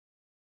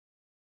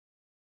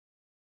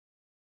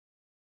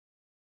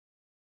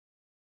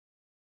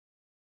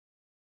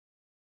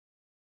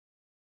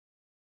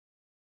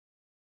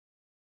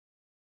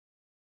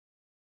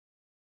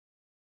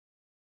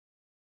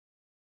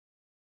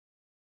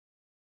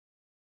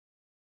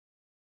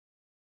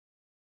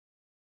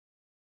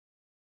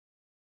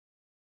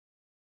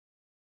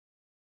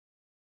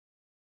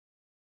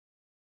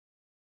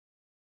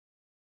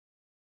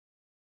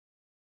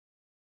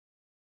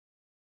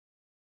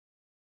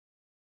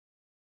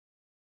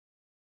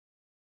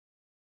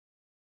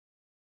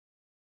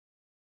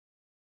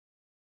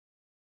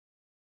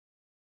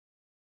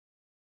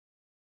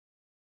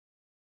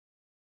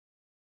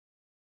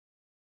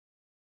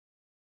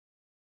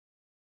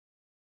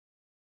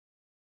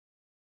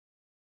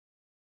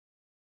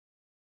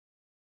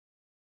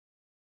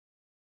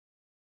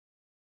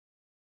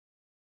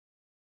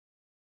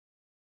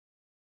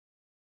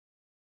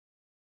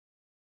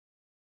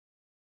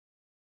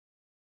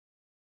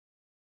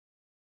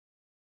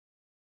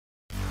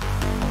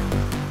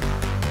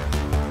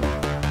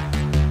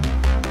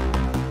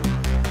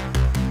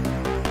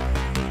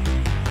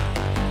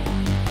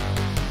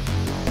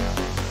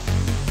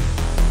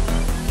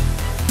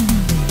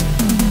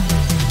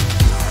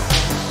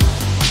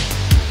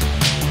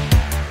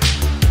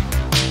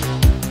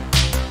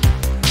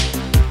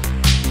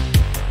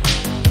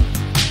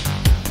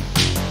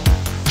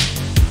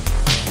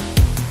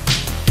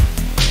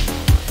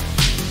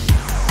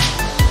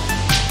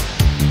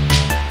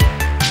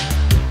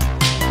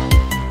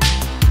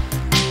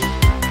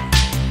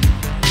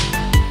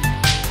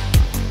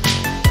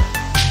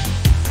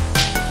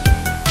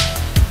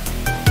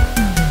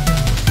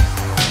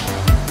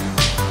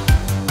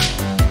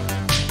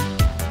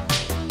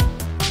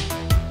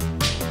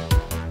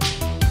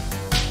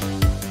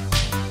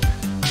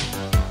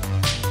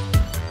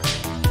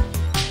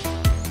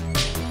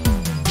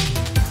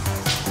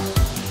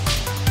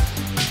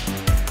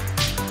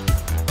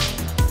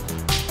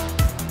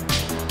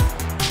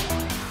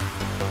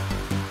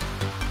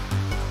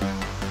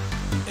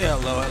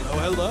Hello,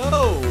 hello,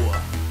 hello.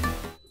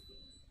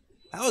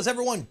 How is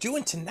everyone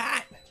doing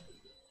tonight?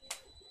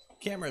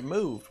 Camera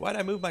moved. Why'd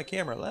I move my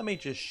camera? Let me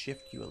just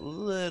shift you a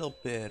little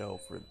bit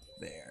over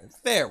there.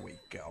 There we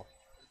go.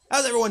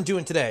 How's everyone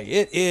doing today?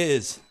 It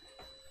is...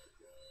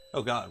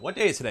 Oh God, what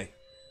day is today?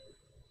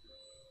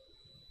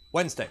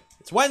 Wednesday.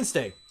 It's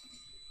Wednesday.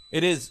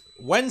 It is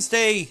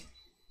Wednesday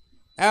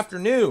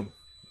afternoon.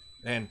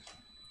 And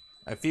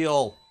I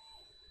feel...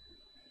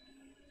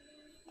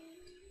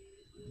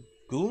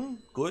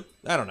 Good?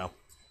 I don't know.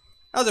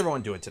 How's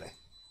everyone doing today?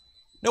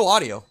 No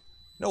audio.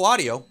 No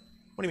audio? What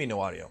do you mean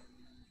no audio? What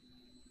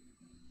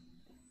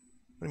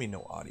do you mean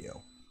no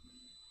audio?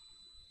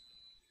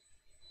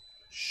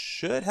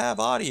 Should have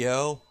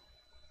audio.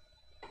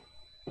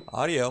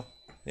 Audio.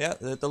 Yeah,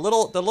 the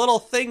little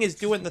thing is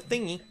doing the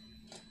thingy.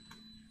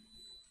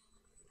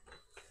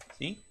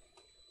 See?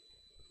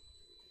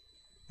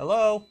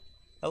 Hello?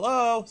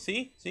 Hello?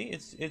 See? See?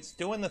 It's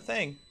doing the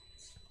thing.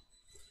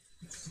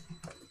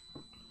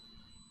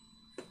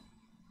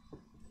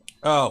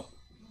 Oh.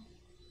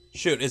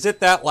 Shoot, is it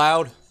that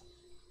loud?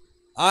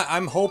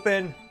 I'm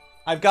hoping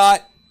I've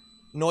got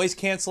noise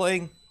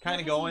canceling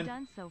kind of going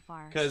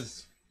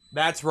because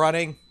that's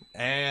running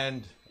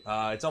and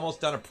it's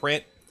almost done a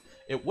print.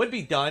 It would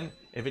be done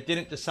if it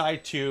didn't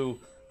decide to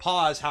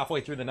pause halfway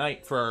through the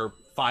night for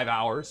 5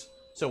 hours,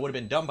 so it would have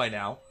been done by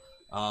now.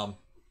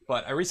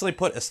 But I recently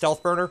put a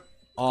stealth burner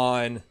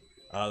on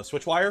the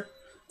switch wire,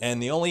 and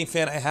the only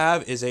fan I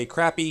have is a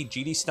crappy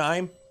GD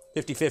Stein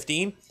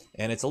 5015,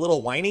 and it's a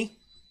little whiny.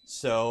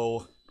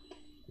 So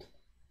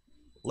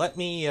let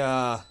me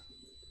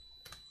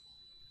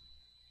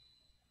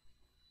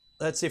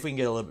let's see if we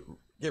can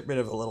get rid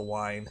of a little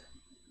whine.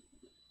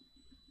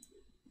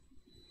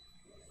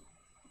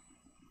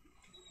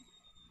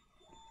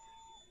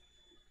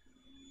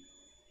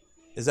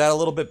 Is that a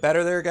little bit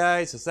better there,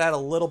 guys? Is that a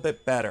little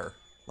bit better?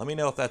 Let me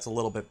know if that's a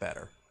little bit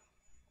better.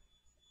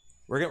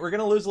 We're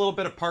gonna lose a little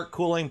bit of part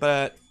cooling,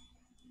 but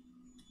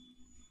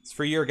it's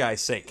for your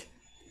guys' sake.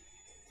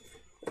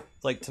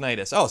 It's like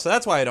tinnitus. Oh, so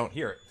that's why I don't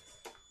hear it.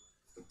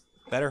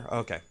 Better?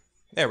 Okay.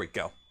 There we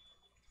go.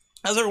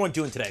 How's everyone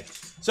doing today?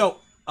 So,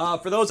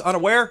 for those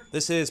unaware,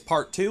 this is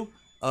part 2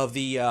 of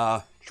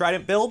the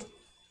Trident build.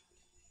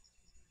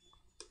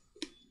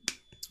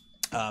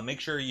 Make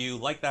sure you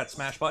like that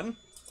smash button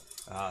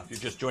if you're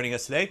just joining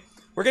us today.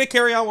 We're going to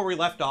carry on where we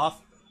left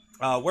off.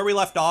 Where we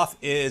left off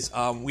is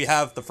we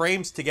have the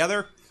frames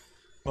together.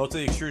 Most of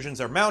the extrusions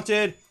are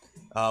mounted.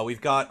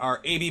 We've got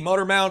our AB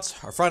motor mounts,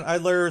 our front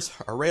idlers,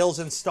 our rails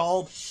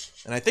installed,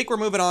 and I think we're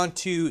moving on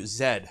to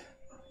Z.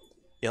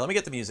 Yeah, let me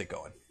get the music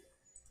going.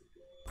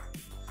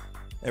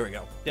 There we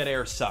go. Dead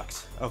air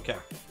sucks. Okay.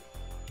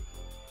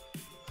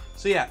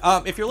 So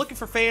yeah, if you're looking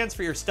for fans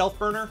for your stealth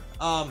burner,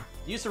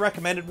 use the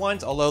recommended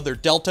ones, although they're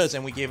deltas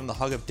and we gave them the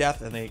hug of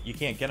death and you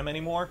can't get them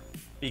anymore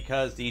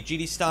because the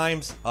GD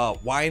Steins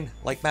whine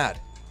like mad.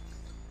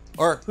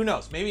 Or who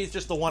knows, maybe it's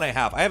just the one I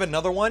have. I have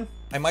another one.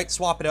 I might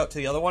swap it out to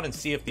the other one and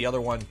see if the other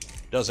one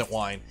doesn't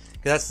whine.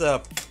 Because that's the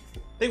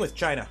thing with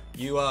China.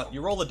 You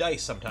roll the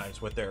dice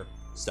sometimes with their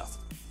stuff.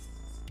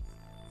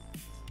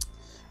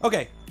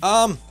 Okay,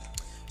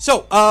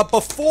 so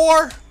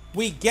before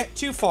we get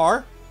too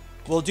far,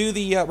 we'll do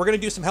the we're gonna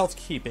do some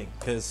housekeeping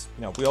because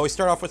we always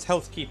start off with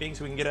housekeeping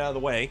so we can get it out of the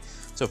way.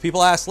 So if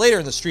people ask later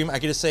in the stream, I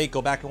can just say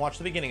go back and watch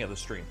the beginning of the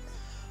stream.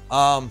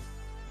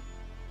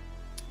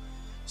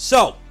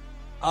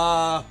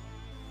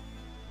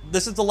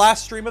 This is the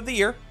last stream of the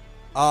year.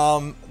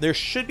 There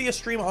should be a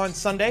stream on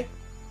Sunday,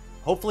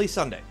 hopefully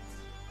Sunday.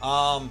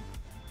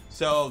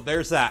 So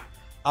there's that.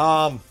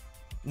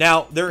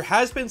 Now, there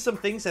has been some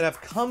things that have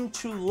come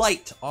to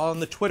light on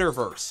the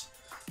Twitterverse.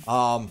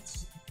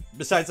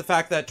 Besides the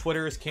fact that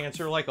Twitter is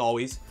cancer like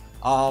always,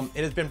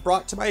 it has been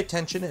brought to my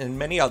attention and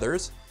many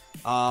others.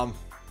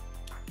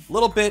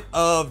 Little bit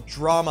of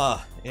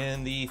drama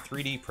in the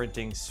 3D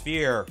printing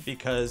sphere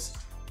because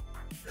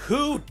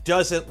who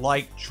doesn't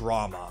like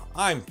drama?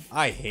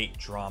 I hate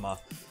drama.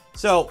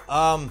 So,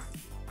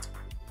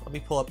 let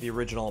me pull up the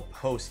original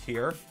post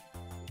here.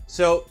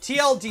 So,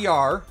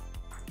 TLDR,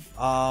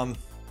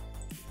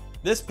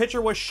 this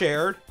picture was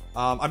shared.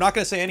 I'm not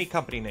going to say any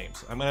company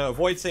names. I'm going to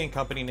avoid saying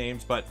company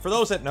names, but for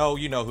those that know,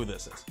 you know who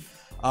this is.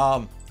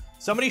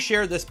 Somebody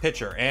shared this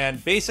picture,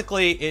 and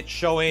basically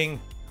it's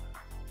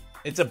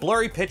a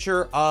blurry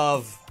picture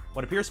of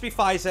what appears to be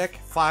fysetc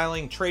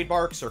filing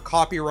trademarks or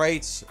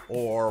copyrights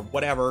or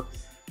whatever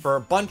for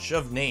a bunch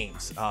of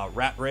names.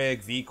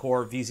 RatRig,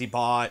 VCore,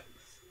 VZBot,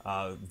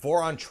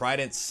 Voron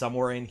Trident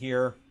somewhere in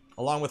here,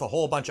 along with a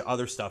whole bunch of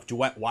other stuff,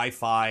 Duet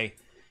Wi-Fi,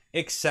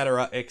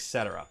 etc.,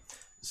 etc.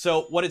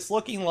 So what it's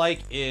looking like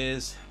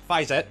is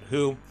fysetc,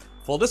 who,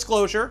 full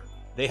disclosure,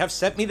 they have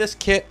sent me this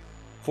kit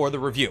for the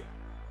review.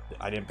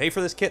 I didn't pay for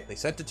this kit. They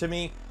sent it to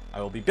me. I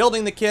will be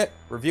building the kit,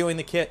 reviewing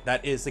the kit.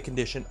 That is the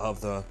condition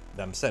of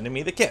them sending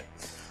me the kit.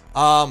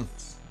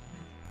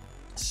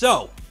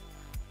 So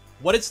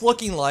what it's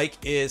looking like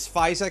is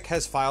fysetc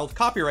has filed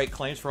copyright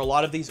claims for a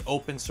lot of these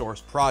open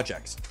source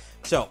projects.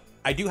 So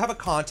I do have a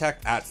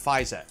contact at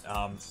fysetc.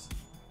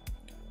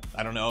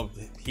 I don't know.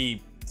 He's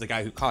the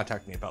guy who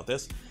contacted me about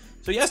this.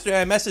 So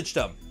yesterday I messaged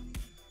him.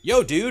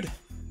 Yo, dude,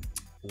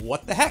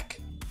 what the heck?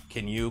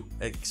 Can you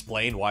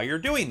explain why you're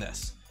doing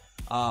this?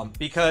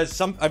 Because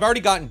I've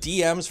already gotten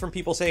DMs from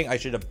people saying I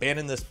should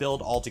abandon this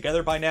build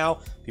altogether by now.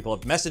 People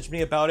have messaged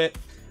me about it.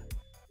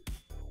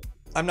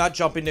 I'm not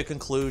jumping to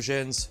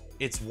conclusions.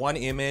 It's one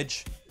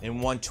image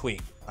and one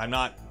tweet. I'm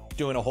not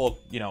doing a whole,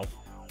 you know,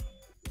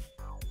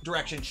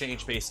 direction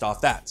change based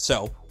off that.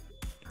 So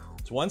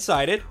it's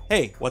one-sided.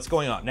 Hey, what's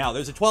going on? Now,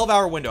 there's a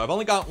 12-hour window. I've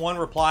only got one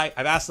reply.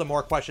 I've asked them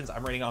more questions.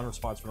 I'm waiting on a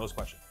response for those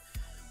questions.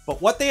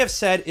 But what they have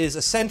said is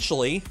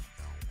essentially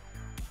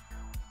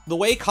the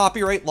way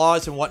copyright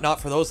laws and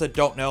whatnot, for those that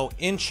don't know,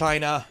 in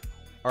China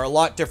are a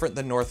lot different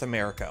than North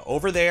America.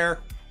 Over there,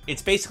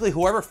 it's basically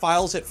whoever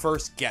files it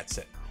first gets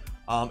it.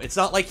 It's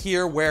not like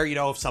here where, you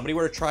know, if somebody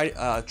were to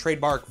try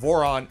trademark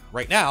Voron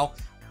right now,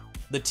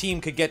 the team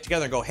could get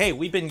together and go, hey,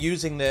 we've been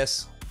using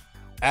this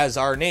as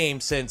our name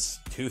since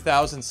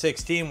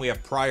 2016. We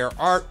have prior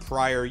art,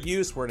 prior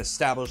use. We're an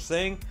established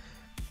thing.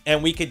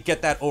 And we could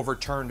get that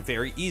overturned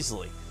very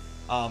easily.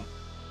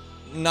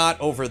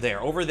 Not over there.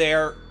 Over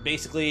there,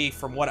 basically,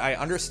 from what I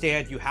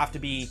understand, you have to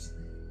be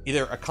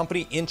either a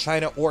company in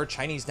China or a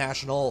Chinese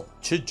national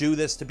to do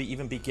this to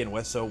even begin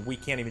with. So we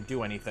can't even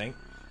do anything.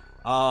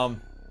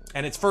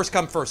 And it's first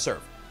come, first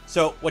serve.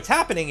 So what's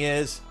happening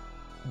is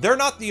they're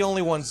not the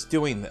only ones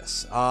doing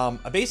this.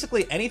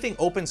 Basically, anything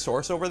open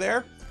source over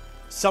there,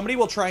 somebody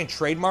will try and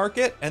trademark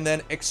it and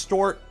then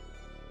extort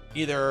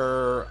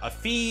either a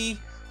fee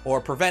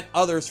or prevent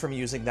others from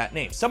using that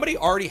name. Somebody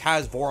already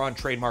has Voron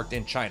trademarked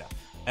in China.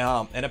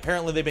 And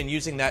apparently they've been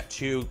using that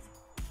to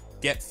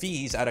get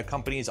fees out of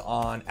companies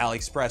on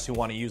AliExpress who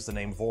want to use the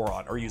name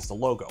Voron or use the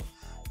logo.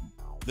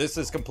 This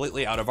is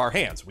completely out of our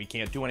hands. We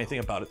can't do anything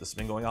about it. This has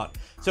been going on.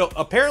 So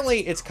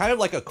apparently it's kind of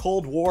like a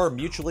Cold War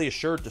mutually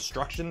assured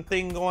destruction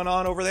thing going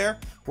on over there,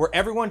 where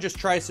everyone just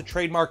tries to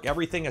trademark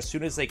everything as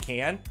soon as they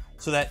can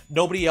so that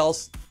nobody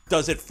else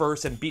does it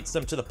first and beats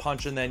them to the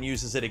punch and then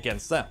uses it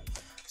against them.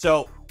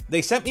 So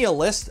they sent me a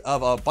list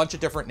of a bunch of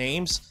different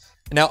names.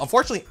 Now,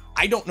 unfortunately,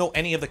 I don't know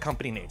any of the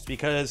company names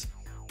because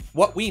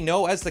what we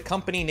know as the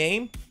company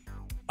name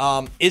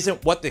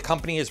isn't what the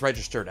company is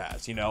registered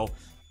as, you know.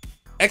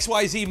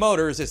 XYZ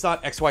Motors, it's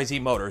not XYZ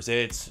Motors.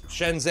 It's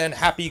Shenzhen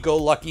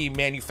Happy-Go-Lucky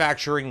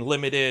Manufacturing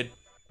Limited,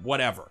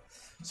 whatever.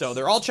 So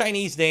they're all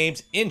Chinese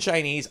names in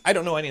Chinese. I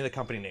don't know any of the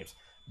company names.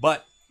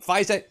 But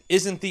fysetc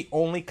isn't the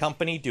only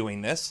company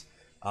doing this.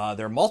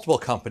 There are multiple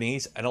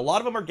companies, and a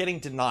lot of them are getting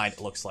denied,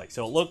 it looks like.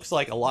 So it looks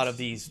like a lot of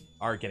these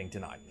are getting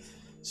denied.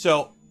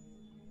 So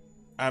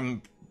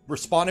I'm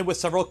responded with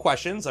several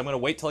questions. I'm going to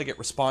wait till I get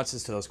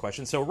responses to those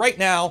questions. So right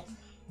now,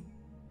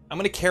 I'm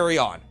going to carry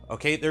on,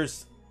 okay?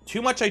 There's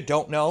too much I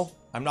don't know.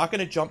 I'm not going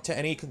to jump to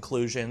any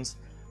conclusions.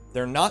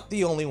 They're not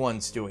the only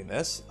ones doing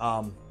this.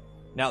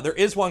 Now, there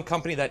is one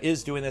company that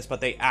is doing this, but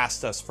they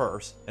asked us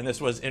first. And this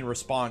was in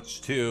response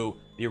to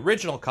the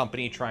original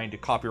company trying to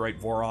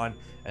copyright Voron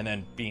and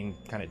then being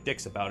kind of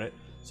dicks about it.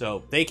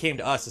 So they came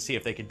to us to see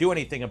if they could do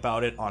anything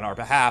about it on our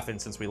behalf.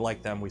 And since we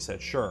liked them, we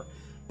said, sure.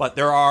 But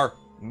there are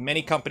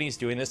many companies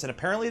doing this. And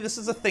apparently this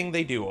is a thing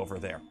they do over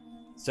there.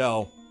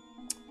 So,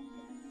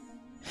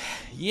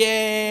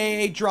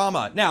 yay,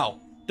 drama. Now,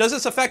 does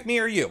this affect me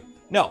or you?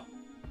 No,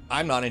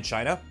 I'm not in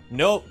China.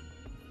 No,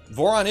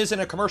 Voron isn't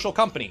a commercial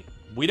company.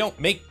 We don't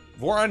make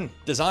Voron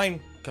design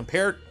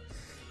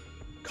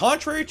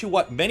contrary to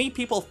what many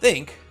people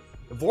think,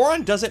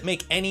 Voron doesn't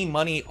make any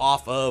money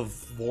off of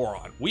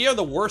Voron. We are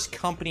the worst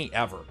company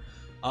ever.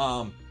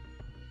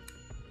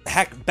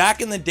 Heck,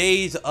 back in the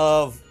days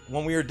of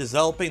when we were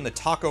developing the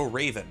Taco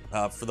Raven,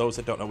 for those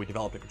that don't know, we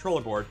developed a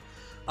controller board.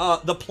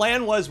 The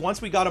plan was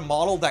once we got a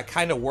model that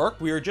kind of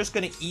worked, we were just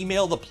going to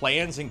email the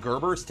plans and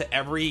Gerbers to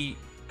every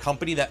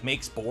company that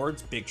makes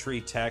boards, Big Tree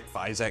Tech,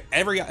 fysetc,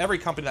 every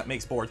company that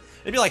makes boards.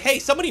 They'd be like, hey,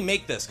 somebody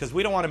make this because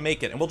we don't want to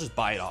make it and we'll just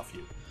buy it off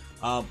you.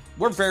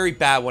 We're very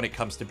bad when it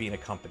comes to being a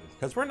company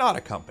because we're not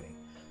a company.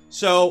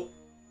 So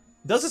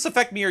does this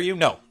affect me or you?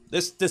 No,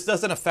 this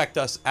doesn't affect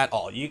us at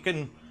all. You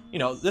can, you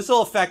know, this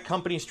will affect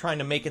companies trying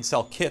to make and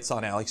sell kits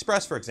on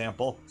AliExpress, for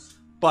example,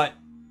 but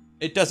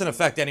it doesn't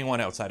affect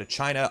anyone outside of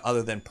China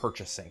other than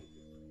purchasing.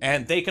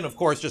 And they can, of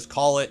course, just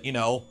call it, you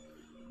know,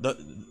 the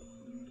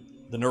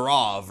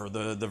Narav or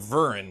the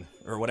Voron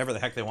or whatever the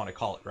heck they want to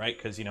call it, right?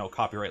 Because, you know,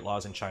 copyright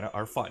laws in China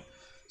are fun.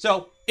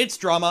 So it's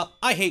drama.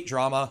 I hate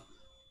drama.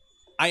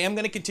 I am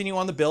going to continue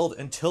on the build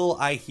until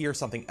I hear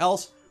something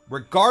else.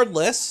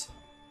 Regardless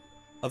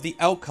of the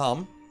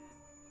outcome,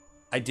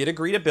 I did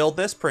agree to build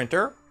this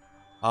printer.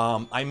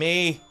 I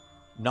may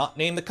not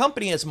name the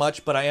company as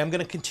much, but I am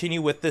going to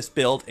continue with this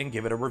build and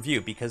give it a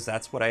review because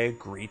that's what I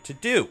agreed to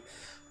do.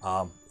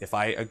 If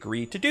I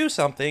agree to do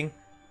something,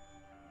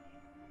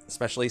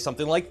 especially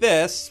something like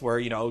this, where,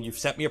 you know, you've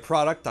sent me a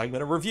product, I'm going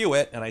to review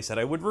it, and I said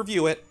I would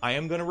review it, I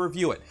am going to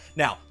review it.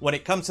 Now, when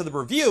it comes to the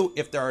review,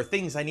 if there are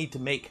things I need to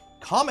make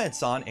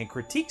comments on and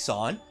critiques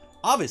on,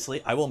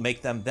 obviously I will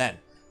make them then.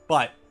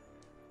 But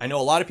I know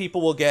a lot of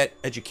people will get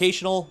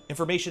educational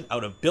information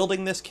out of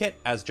building this kit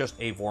as just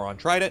a Voron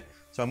Trident.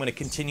 So I'm going to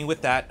continue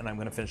with that, and I'm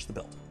going to finish the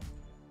build.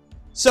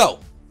 So,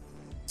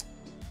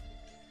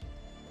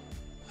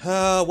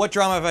 what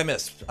drama have I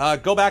missed?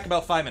 Go back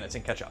about 5 minutes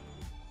and catch up.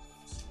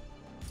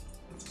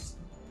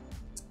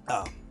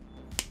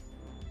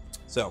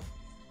 So,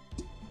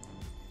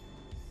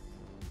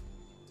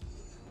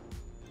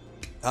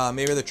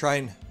 maybe they're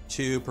trying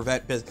to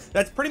prevent business.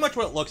 That's pretty much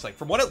what it looks like.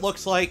 From what it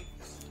looks like,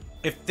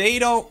 if they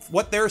don't,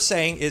 what they're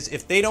saying is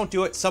if they don't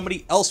do it,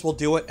 somebody else will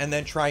do it and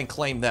then try and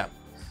claim them.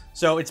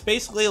 So it's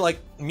basically like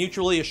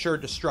mutually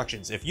assured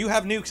destructions. If you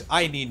have nukes,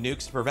 I need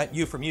nukes to prevent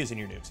you from using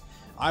your nukes.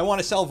 I want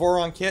to sell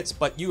Voron kits,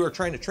 but you are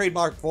trying to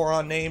trademark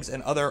Voron names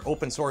and other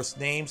open source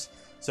names.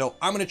 So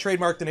I'm going to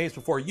trademark the names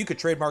before you could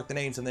trademark the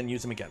names and then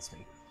use them against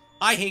me.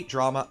 I hate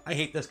drama. I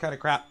hate this kind of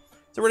crap.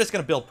 So we're just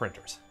going to build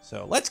printers.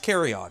 So let's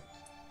carry on.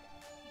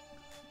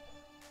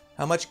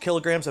 How much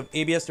kilograms of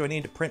ABS do I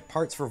need to print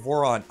parts for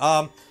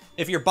Voron?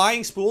 If you're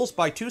buying spools,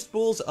 buy 2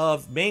 spools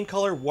of main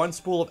color, 1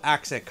 spool of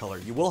accent color.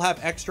 You will have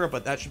extra,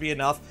 but that should be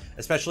enough,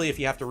 especially if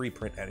you have to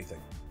reprint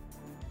anything.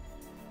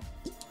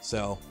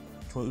 So,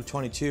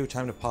 222,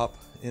 time to pop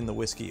in the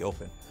whiskey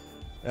open.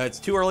 It's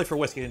too early for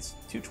whiskey. It's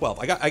 2:12.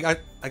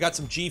 I got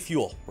some G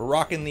Fuel. We're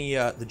rocking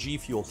the G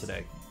Fuel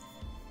today.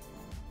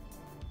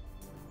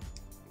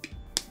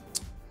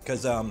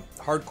 Because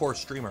hardcore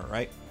streamer,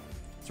 right?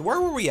 So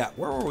where were we at?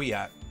 Where were we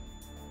at?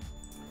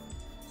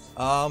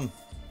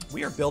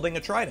 We are building a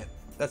Trident.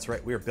 That's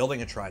right, we are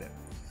building a Trident.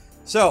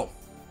 So,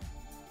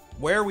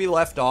 where we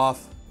left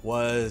off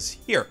was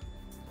here.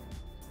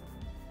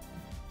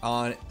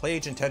 On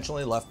page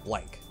intentionally left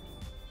blank.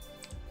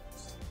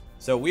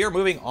 So we are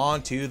moving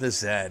on to the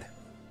Z.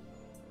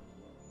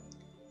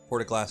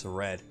 Poured a glass of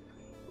red.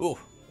 Ooh,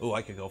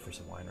 I could go for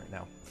some wine right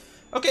now.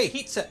 Okay,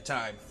 heat set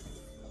time.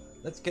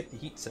 Let's get the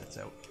heat sets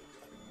out.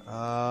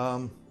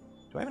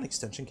 Do I have an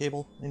extension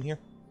cable in here?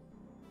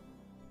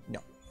 No.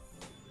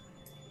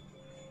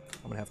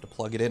 I'm gonna have to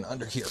plug it in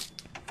under here.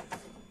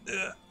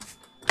 Ugh.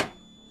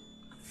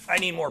 I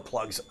need more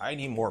plugs. I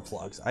need more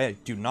plugs. I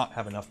do not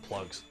have enough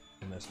plugs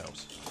in this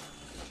house,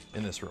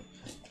 in this room.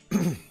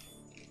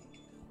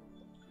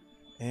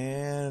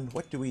 And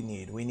what do we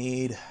need? We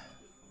need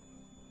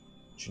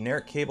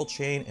generic cable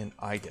chain and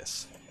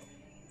IGUS.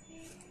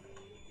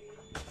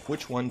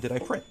 Which one did I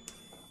print?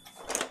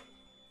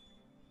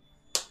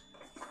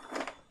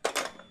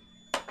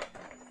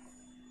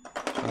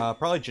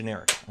 Probably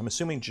generic. I'm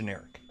assuming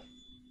generic.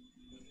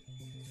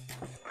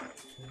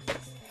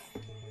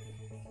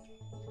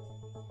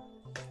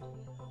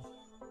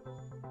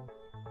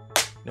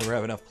 Never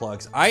have enough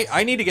plugs.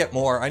 I need to get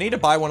more. I need to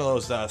buy one of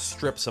those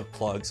strips of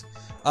plugs.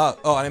 Oh,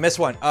 and I missed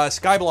one.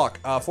 Skyblock,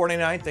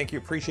 $4.99. Thank you.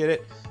 Appreciate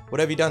it. What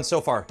have you done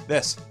so far?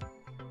 This.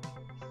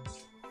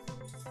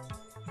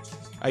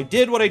 I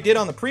did what I did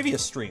on the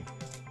previous stream.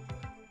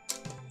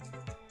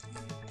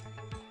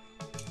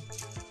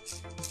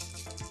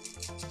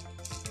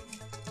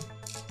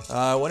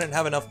 I wouldn't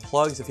have enough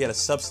plugs if you had a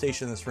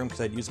substation in this room because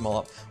I'd use them all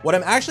up. What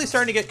I'm actually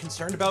starting to get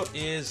concerned about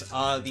is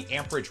the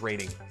amperage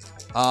rating.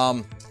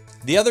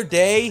 The other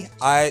day,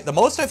 the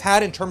most I've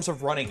had in terms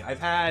of running, I've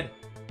had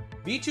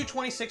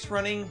V226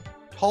 running,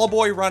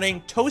 Tallboy running,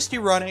 Toasty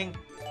running,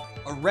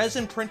 a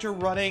resin printer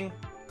running,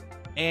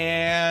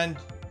 and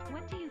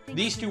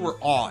these 2 were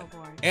on,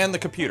 and the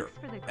computer,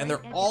 and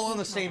they're all on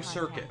the same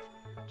circuit.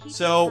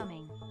 So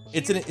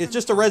it's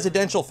just a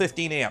residential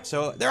 15 amp.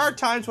 So there are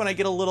times when I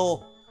get a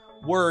little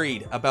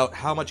worried about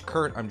how much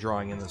current I'm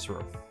drawing in this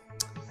room.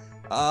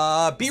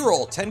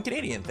 B-roll, 10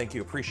 Canadian. Thank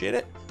you, appreciate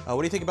it. What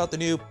do you think about the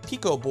new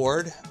Pico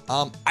board?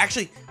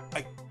 Actually,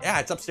 yeah,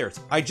 it's upstairs.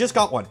 I just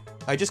got one.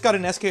 I just got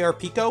an SKR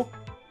Pico.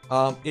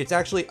 It's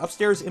actually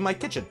upstairs in my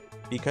kitchen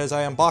because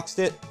I unboxed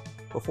it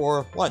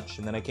before lunch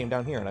and then I came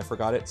down here and I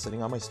forgot it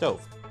sitting on my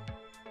stove.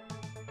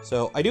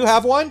 So I do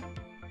have one.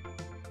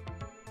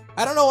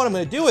 I don't know what I'm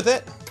going to do with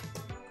it,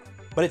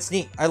 but it's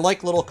neat. I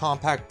like little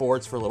compact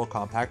boards for little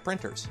compact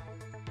printers.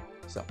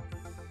 So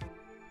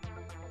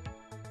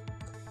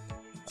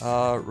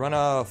run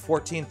a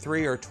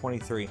 14.3 or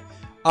 23.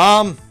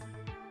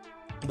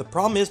 The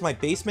problem is my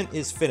basement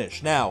is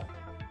finished. Now,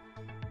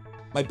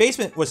 my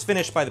basement was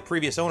finished by the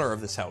previous owner of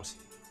this house.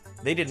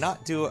 They did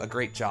not do a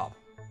great job,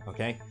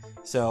 okay?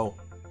 So,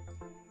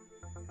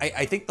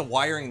 I think the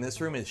wiring in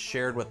this room is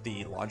shared with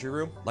the laundry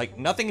room. Like,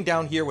 nothing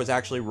down here was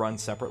actually run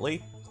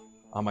separately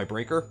on my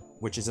breaker,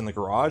 which is in the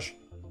garage.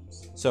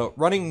 So,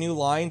 running new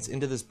lines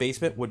into this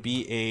basement would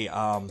be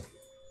a,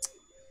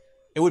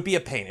 it would be a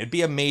pain. It'd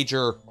be a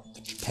major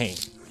pain.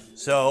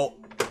 So,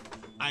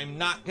 I'm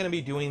not going to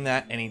be doing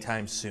that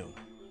anytime soon.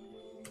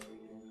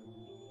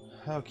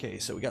 Okay,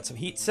 so we got some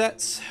heat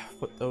sets.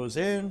 Put those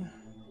in.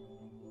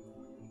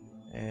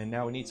 And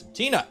now we need some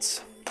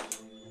T-nuts.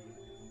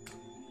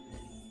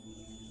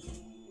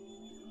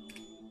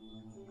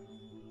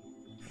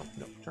 Oh,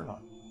 no, turn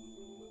on.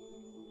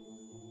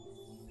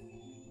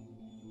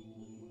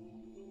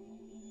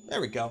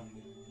 There we go.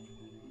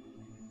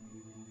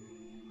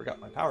 Forgot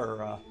my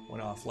power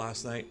went off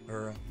last night.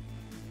 Or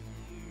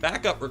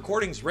backup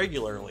recordings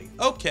regularly.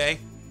 Okay.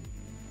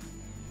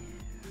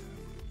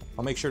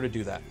 I'll make sure to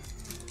do that.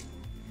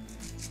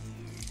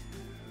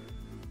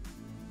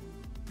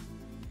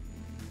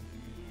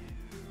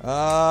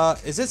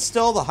 Is it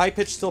still, the high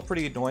pitch still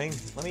pretty annoying?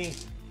 Let me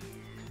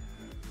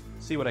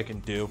see what I can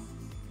do.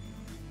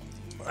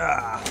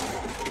 Ah.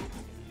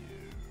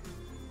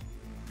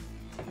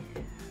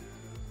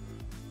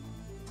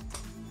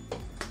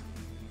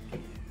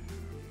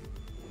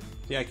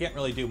 Yeah, I can't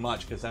really do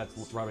much because that's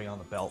rubbing on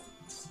the belt.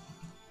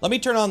 Let me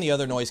turn on the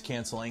other noise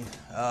canceling.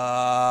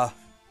 Or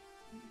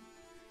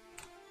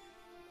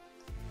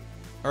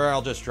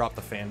I'll just drop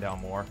the fan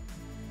down more.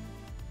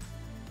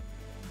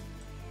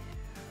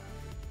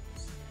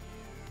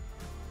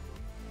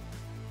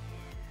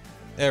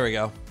 There we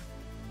go.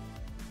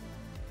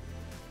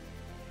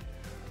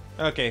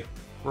 Okay,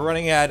 we're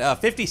running at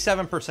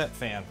 57%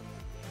 fan.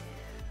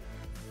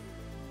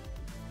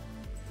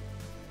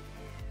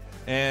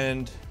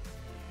 And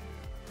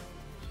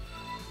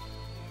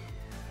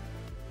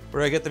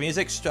where do I get the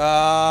music?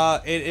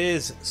 It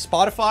is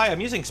Spotify.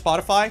 I'm using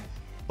Spotify,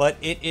 but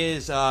it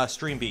is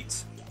Stream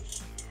Beats.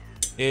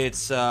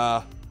 It's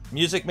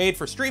music made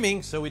for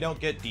streaming, so we don't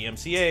get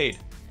DMCA'd.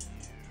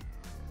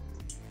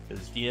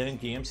 Because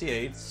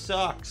DMCA'd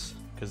sucks.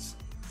 Because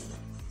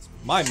it's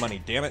my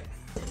money, damn it.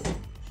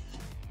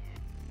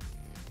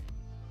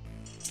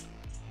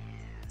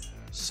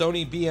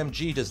 Sony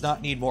BMG does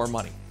not need more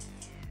money.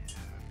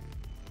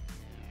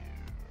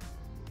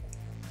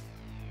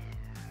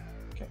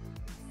 Okay.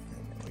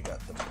 And then we got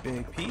the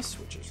big piece,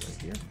 which is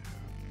right here.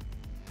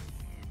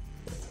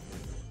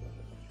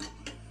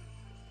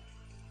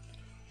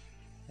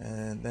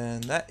 And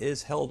then that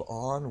is held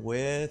on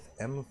with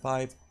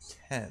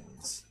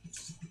M510s.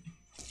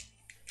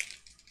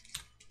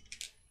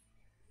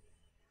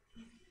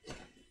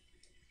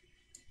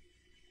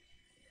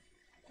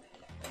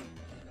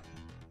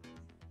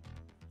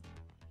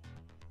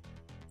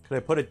 Could I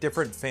put a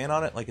different fan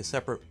on it, like a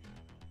separate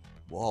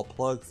wall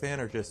plug fan,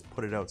 or just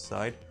put it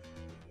outside?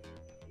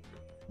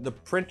 The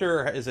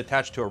printer is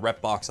attached to a rep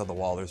box on the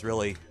wall. There's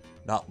really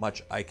not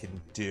much I can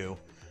do.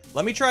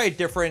 Let me try a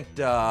different...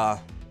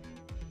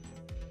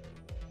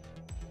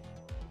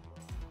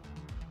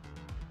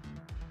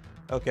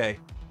 Okay.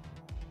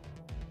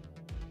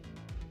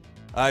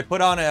 I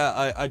put on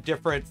a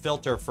different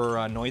filter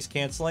for noise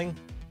canceling.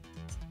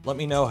 Let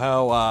me know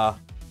how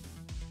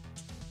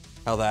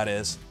that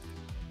is.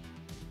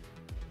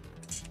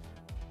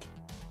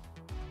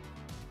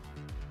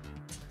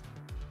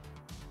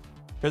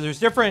 Because there's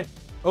different,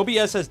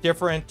 OBS has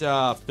different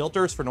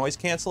filters for noise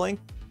canceling.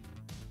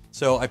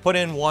 So I put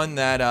in one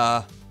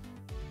that,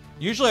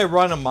 usually I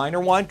run a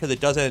minor one because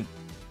it doesn't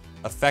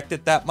affect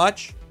it that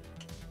much.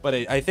 But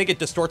I think it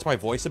distorts my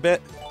voice a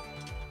bit.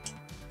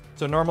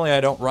 So normally I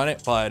don't run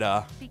it, but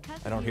I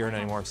don't hear it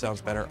anymore. It sounds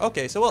better.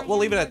 Okay, so we'll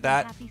leave it at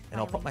that, and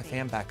I'll put my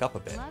fan back up a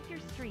bit. Love your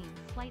stream,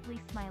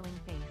 slightly smiling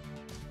face.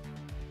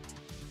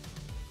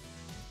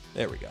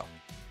 There we go.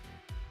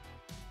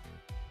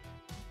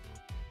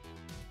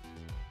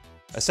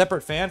 A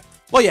separate fan?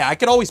 Well, yeah, I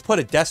could always put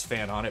a desk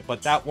fan on it,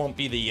 but that won't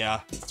be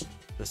the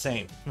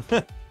same.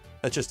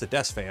 That's just a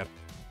desk fan.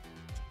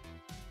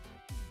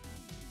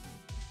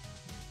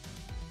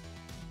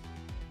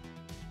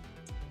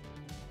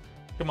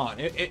 Come on,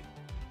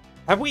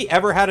 have we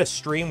ever had a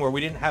stream where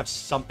we didn't have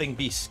something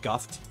be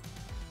scuffed?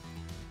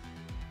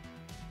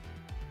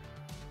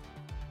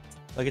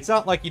 Like, it's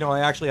not like, you know, I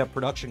actually have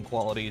production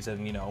qualities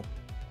and, you know...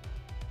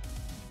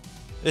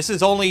 This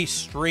is only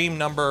stream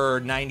number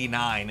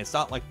 99. It's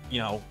not like, you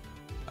know,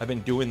 I've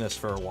been doing this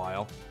for a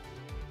while.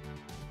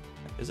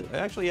 Is it?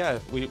 Actually, yeah,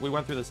 we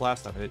went through this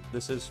last time.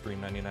 This is stream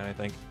 99, I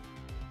think.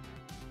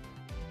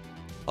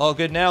 All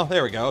good now?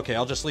 There we go. Okay,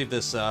 I'll just leave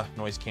this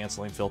noise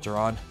canceling filter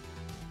on.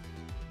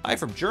 Hi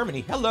from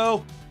Germany.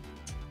 Hello.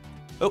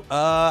 Oh,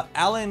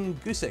 Alan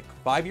Gusick,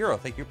 €5.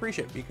 Thank you,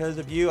 appreciate it. Because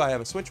of you, I have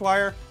a switch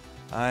wire.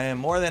 I am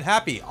more than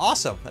happy.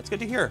 Awesome. That's good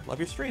to hear. Love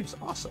your streams.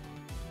 Awesome.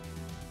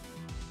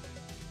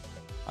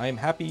 I am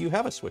happy you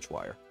have a switch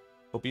wire.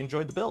 Hope you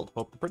enjoyed the build.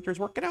 Hope the printer's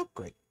working out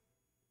great.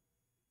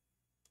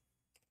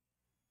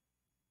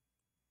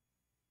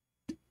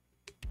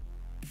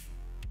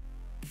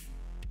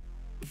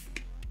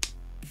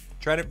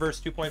 Trident verse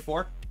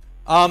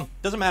 2.4.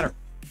 Doesn't matter.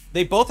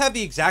 They both have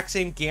the exact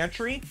same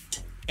gantry,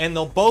 and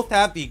they'll both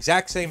have the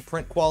exact same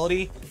print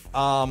quality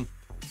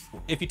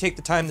if you take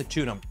the time to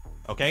tune them,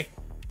 okay?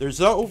 There's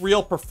no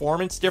real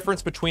performance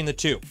difference between the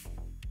two.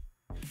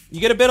 You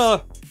get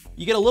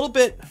a little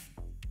bit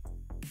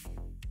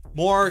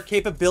more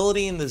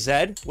capability in the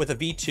Z with a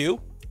V2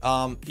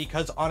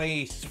 because on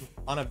a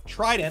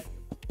Trident,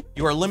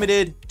 you are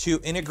limited to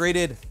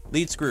integrated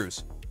lead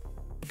screws,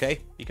 okay?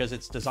 Because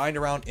it's designed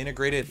around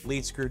integrated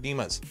lead screw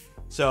DEMAs.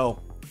 So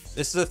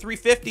this is a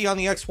 350 on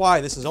the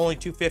XY. This is only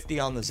 250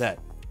 on the Z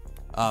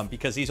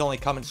because these only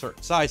come in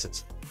certain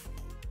sizes.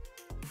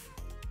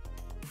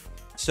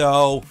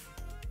 So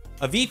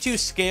a V2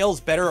 scales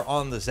better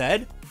on the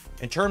Z.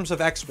 In terms of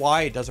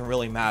XY, it doesn't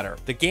really matter.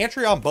 The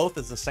gantry on both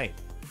is the same.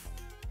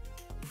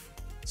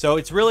 So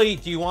it's really,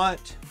 do you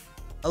want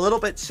a little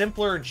bit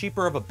simpler and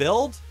cheaper of a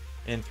build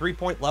and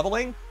 3-point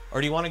leveling? Or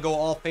do you want to go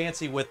all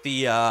fancy with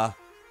the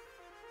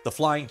the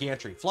flying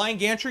gantry. Flying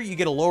gantry, you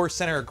get a lower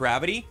center of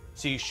gravity,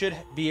 so you should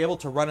be able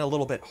to run it a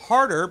little bit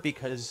harder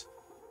because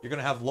you're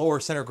going to have lower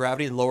center of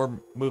gravity, lower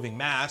moving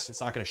mass.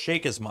 It's not going to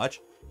shake as much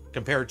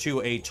compared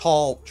to a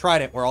tall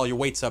Trident where all your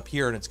weight's up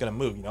here and it's going to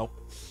move, you know,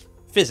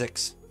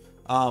 physics.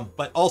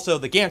 But also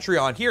the gantry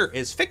on here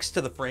is fixed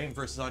to the frame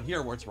versus on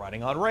here where it's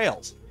riding on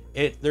rails.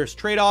 There's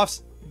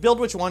trade-offs. Build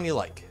which one you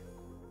like.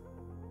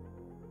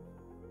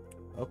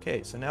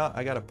 Okay, so now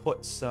I got to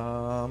put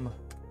some...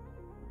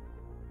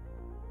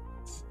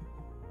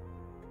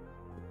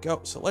 Go.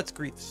 So let's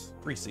grease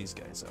these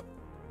guys up.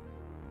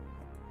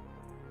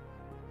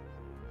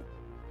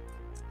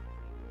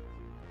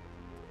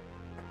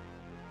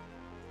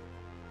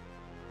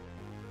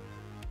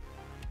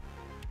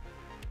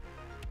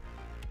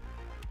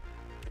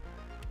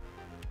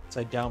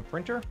 Upside down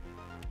printer.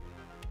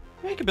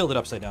 Yeah, you can build it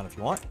upside down if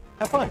you want.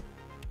 Have fun.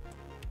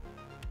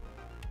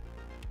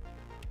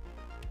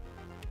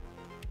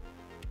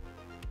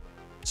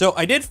 So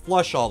I did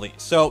flush all these.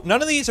 So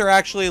none of these are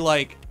actually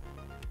like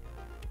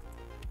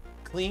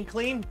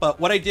clean, but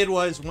what I did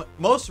was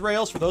most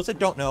rails, for those that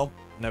don't know,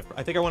 and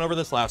I think I went over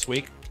this last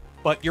week,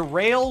 but your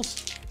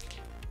rails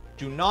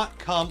do not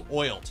come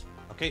oiled.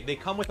 Okay, they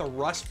come with a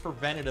rust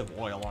preventative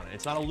oil on it.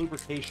 It's not a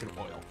lubrication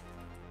oil.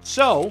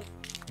 So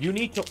you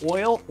need to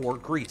oil or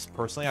grease.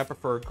 Personally, I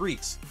prefer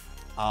grease.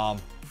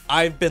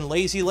 I've been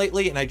lazy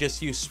lately and I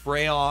just use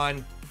spray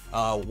on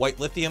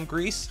white lithium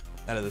grease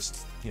out of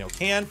this, you know,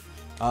 can.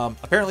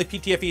 Apparently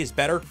PTFE is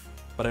better,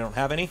 but I don't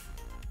have any.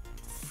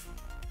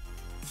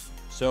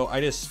 So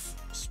I just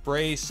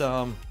spray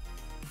some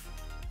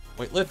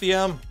white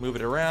lithium, move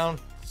it around,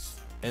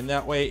 and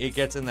that way it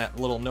gets in that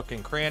little nook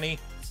and cranny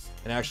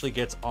and actually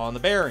gets on the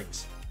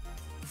bearings.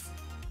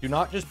 Do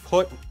not just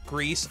put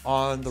grease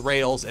on the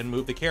rails and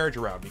move the carriage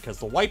around because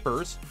the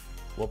wipers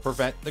will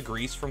prevent the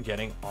grease from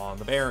getting on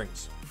the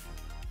bearings.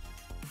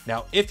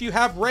 Now, if you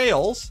have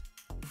rails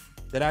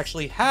that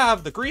actually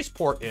have the grease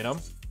port in them,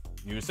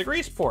 use the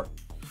grease port.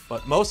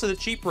 But most of the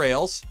cheap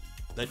rails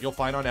that you'll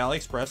find on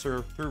AliExpress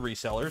or through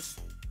resellers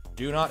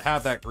do not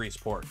have that grease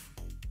port.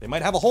 They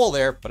might have a hole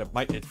there, but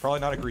it's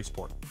probably not a grease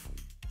port,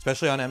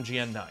 especially on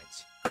MGN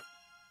 9s.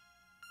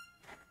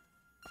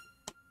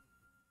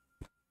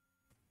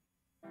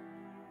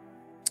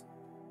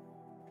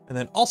 And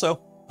then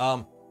also,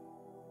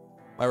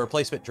 my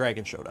replacement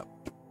dragon showed up.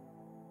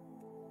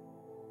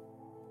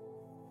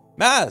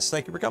 Maz,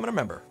 thank you for becoming a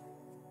member.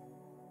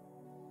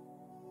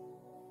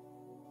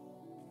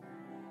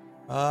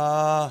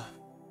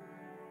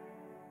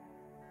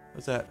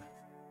 What's that?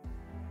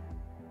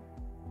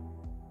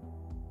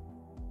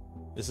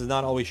 This is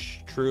not always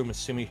true,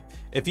 Misumi.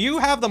 If you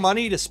have the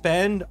money to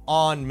spend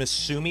on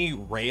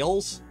Misumi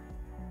rails,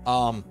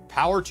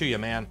 power to you,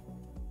 man.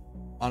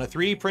 On a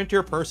 3D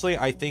printer, personally,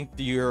 I think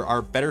you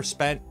are better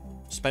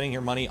spending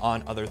your money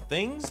on other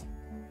things.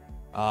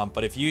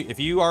 But if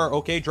you are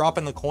okay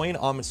dropping the coin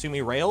on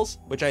Misumi rails,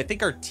 which I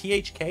think are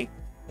THK,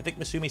 I think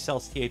Misumi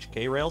sells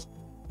THK rails.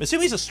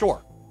 Misumi's a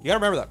store. You gotta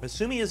remember that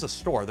Misumi is a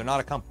store. They're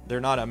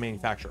not a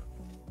manufacturer.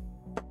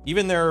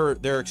 Even their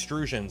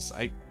extrusions,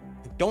 I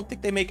don't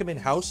think they make them in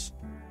house.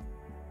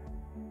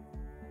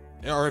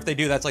 Or if they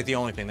do, that's like the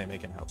only thing they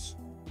make in house.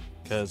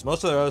 Because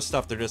most of their other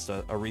stuff, they're just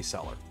a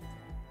reseller.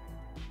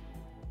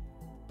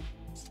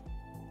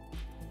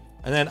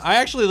 And then I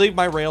actually leave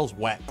my rails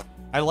wet.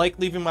 I like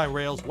leaving my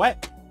rails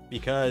wet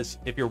because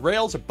if your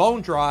rails are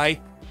bone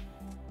dry,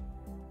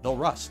 they'll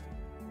rust.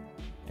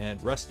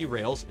 And rusty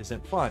rails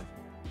isn't fun.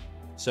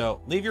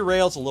 So leave your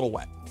rails a little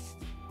wet.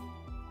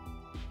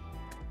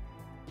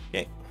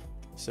 Okay,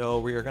 so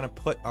we are going to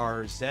put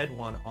our Z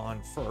one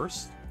on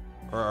first,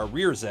 or our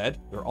rear Z.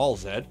 They're all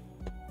Z. A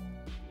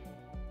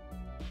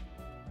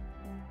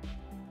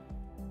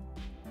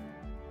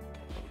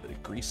little bit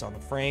of grease on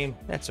the frame.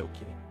 That's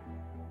okay.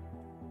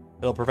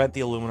 It'll prevent the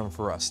aluminum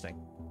from rusting.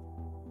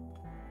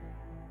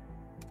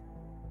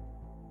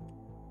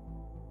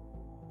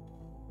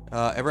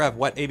 Ever have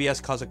wet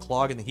ABS cause a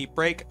clog in the heat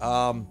break?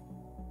 I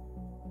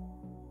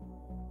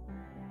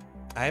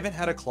haven't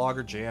had a clog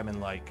or jam in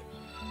like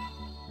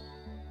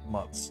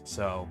months,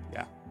 so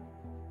yeah.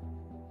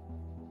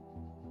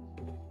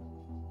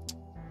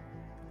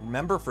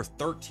 Remember for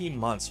 13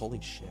 months,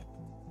 holy shit.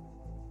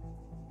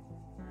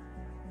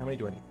 How many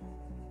do I need?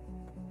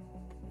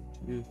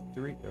 2,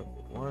 3,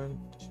 1,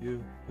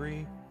 2,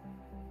 3,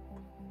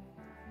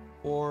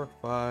 4,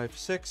 5,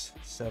 6,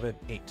 7,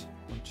 8.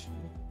 1, 2,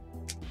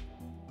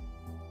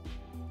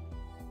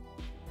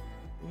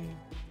 3,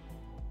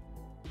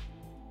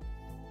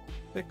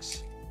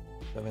 6,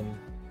 7,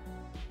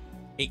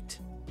 8.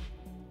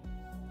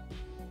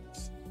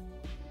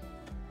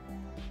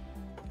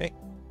 Okay,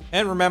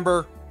 and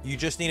remember, you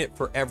just need it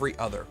for every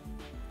other.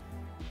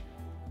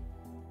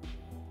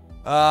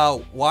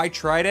 Why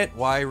Trident?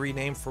 Why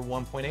rename for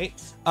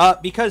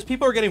 1.8? Because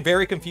people are getting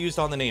very confused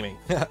on the naming.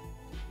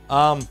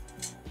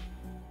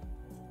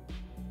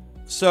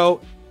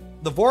 So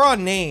the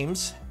Voron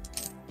names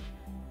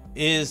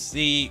is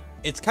the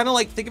it's kind of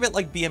like, think of it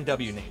like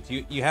BMW names.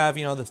 You have,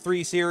 you know, the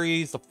 3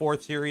 Series, the 4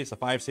 Series, the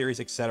 5 Series,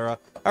 etc.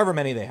 However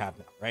many they have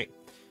now, right?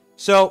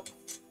 So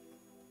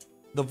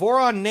the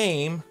Voron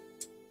name,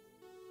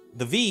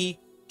 the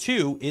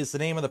V2 is the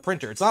name of the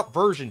printer. It's not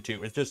version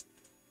 2. It's just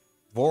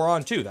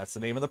Voron 2. That's the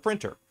name of the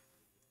printer.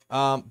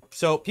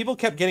 So people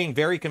kept getting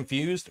very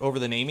confused over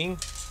the naming.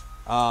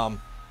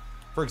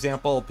 For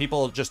example,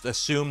 people just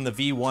assume the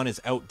V1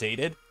 is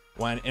outdated,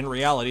 when in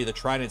reality, the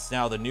Trident's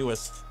now the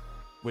newest,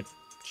 which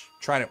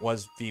Trident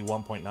was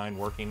V1.9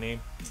 working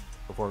name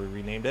before we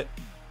renamed it,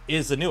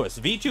 is the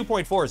newest.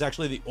 V2.4 is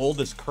actually the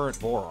oldest current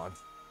Voron.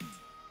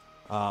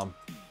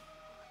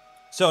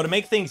 So to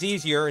make things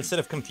easier, instead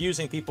of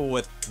confusing people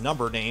with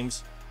number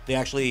names, they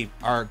actually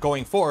are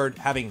going forward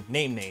having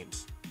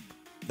names.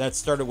 That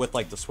started with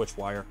like the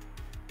Switchwire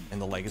and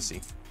the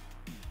Legacy.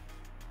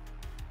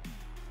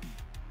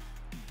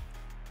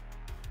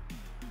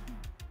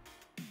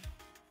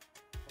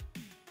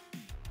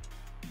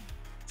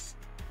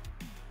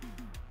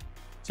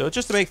 So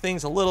just to make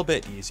things a little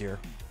bit easier.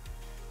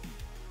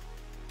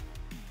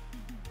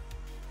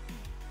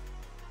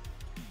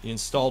 You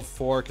installed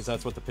 4 because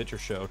that's what the picture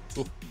showed.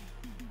 Ooh.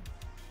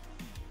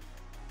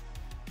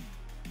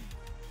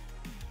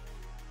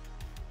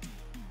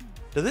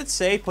 Does it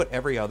say put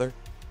every other?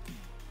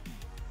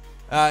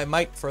 It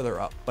might further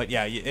up, but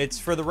yeah, it's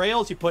for the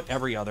rails, you put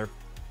every other.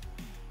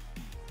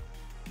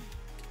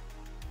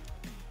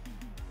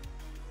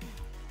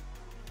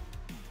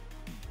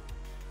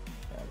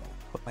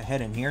 Put my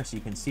head in here so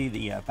you can see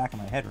the back of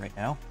my head right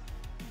now.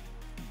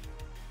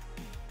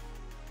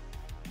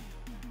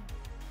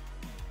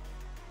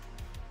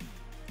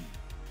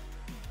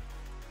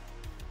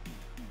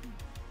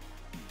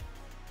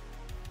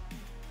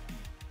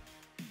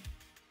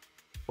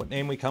 What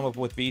name we come up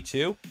with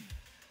V2?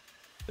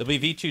 It'll be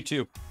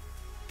V22.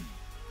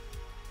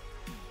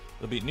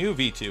 It'll be new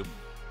V2.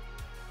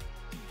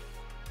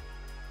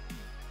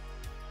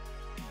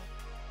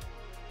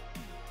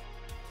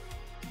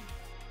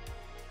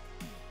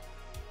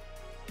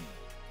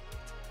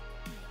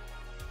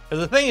 Because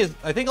the thing is,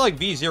 I think like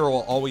V0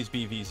 will always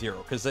be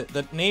V0, because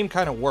the name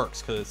kind of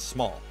works because it's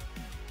small.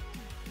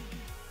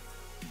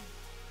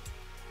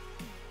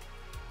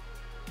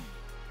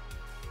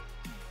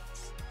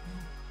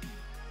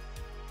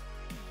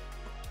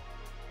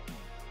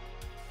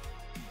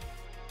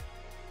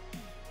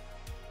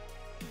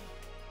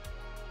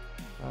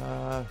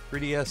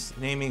 3DS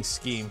naming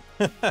scheme.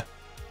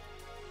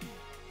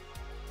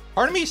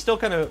 Part of me is still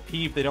kind of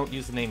peeved they don't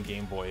use the name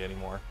Game Boy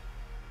anymore.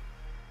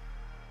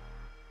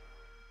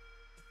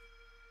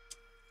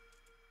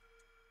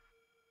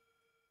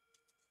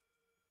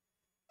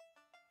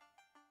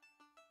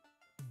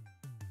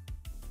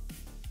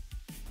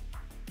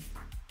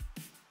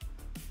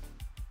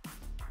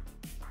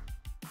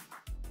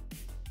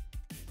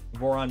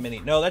 Voron Mini.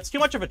 No, that's too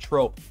much of a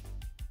trope.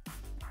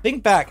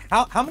 Think back.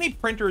 How many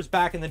printers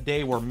back in the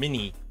day were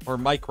mini or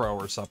micro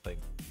or something?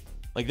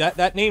 Like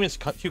that name is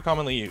too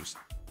commonly used.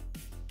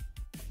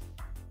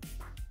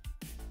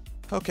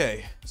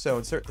 Okay, so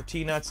insert the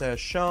T-nuts as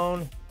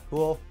shown.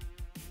 Cool.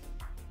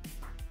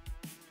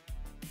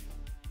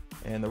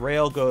 And the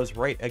rail goes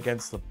right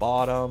against the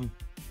bottom.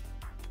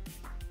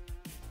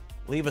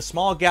 Leave a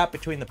small gap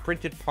between the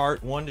printed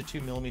part. 1 to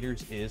 2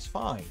 millimeters is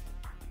fine.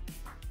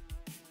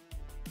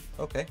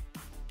 Okay.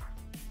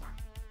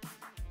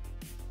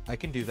 I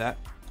can do that.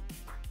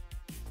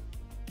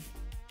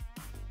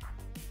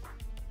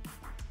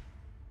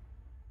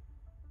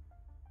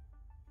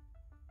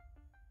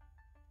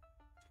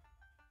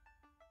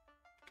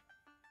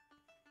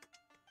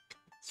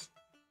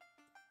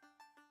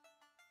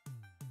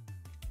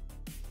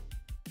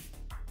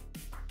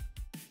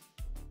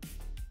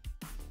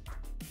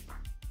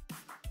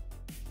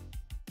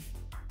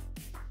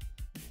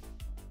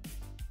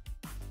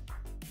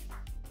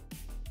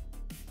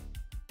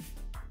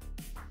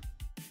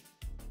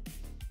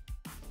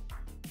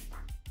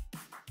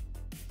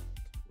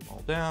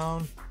 All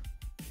down.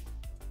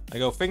 I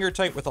go finger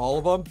tight with all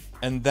of them,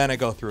 and then I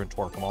go through and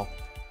torque them all.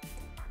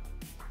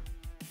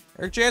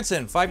 Eric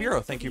Jansen,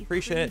 €5. Thank you,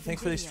 appreciate it.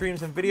 Thanks for these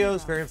streams and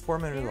videos. Very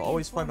informative and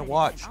always fun to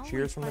watch.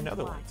 Cheers from the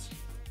Netherlands.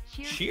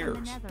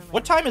 Cheers.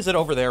 What time is it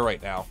over there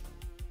right now?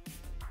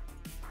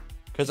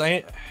 Because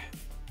I'm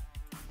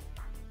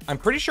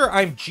pretty sure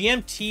I'm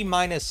GMT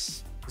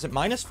minus, is it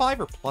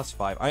 -5 or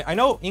 +5? I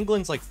know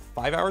England's like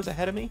 5 hours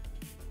ahead of me.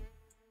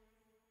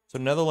 So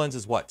Netherlands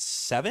is what,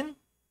 7?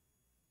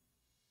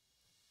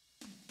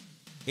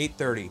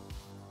 8:30.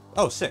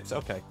 Oh, 6.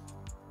 Okay.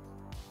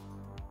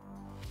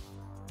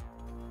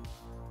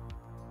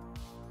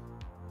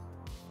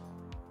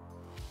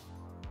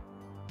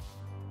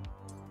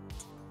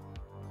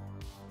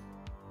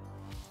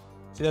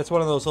 See, that's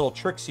one of those little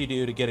tricks you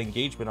do to get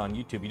engagement on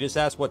YouTube. You just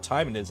ask what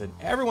time it is, and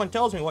everyone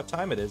tells me what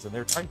time it is in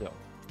their time zone.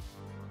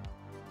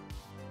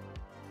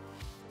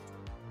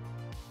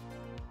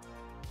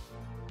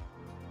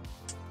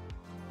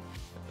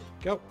 There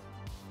we go.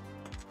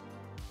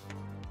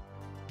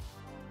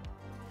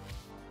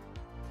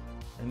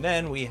 And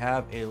then we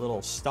have a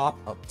little stop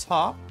up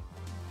top.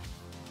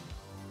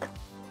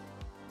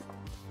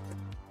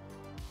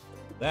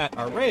 that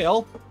our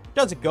rail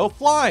doesn't go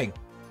flying.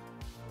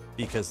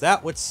 Because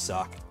that would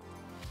suck.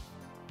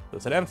 So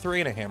it's an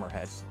M3 and a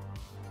hammerhead.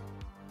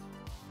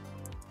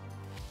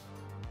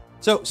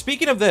 So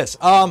speaking of this,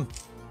 I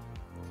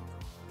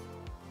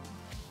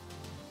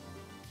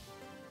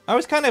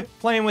was kind of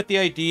playing with the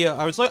idea.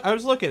 I was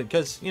looking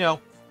because, you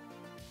know,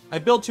 I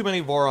build too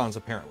many Vorons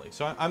apparently.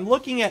 So I'm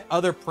looking at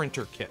other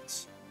printer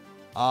kits.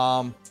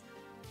 So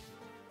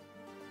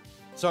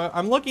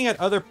I'm looking at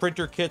other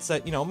printer kits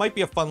that, you know, might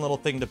be a fun little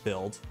thing to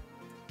build.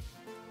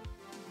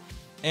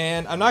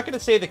 And I'm not going to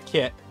say the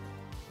kit,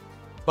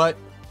 but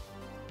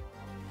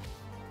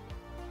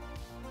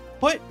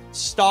put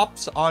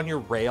stops on your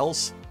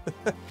rails.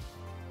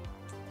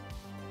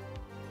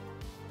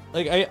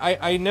 Like,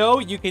 I know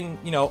you can,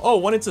 you know, oh,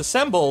 when it's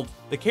assembled,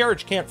 the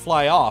carriage can't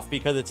fly off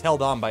because it's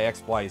held on by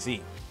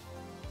XYZ.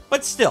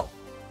 But still,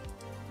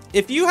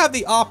 if you have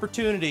the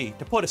opportunity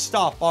to put a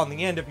stop on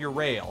the end of your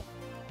rail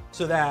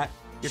so that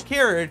your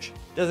carriage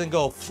doesn't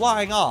go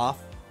flying off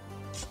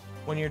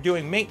when you're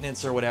doing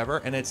maintenance or whatever,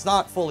 and it's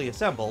not fully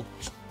assembled,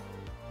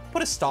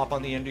 put a stop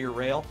on the end of your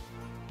rail.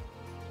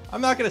 I'm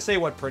not going to say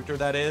what printer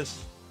that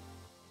is,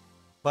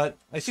 but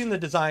I seen the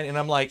design and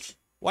I'm like,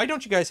 why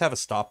don't you guys have a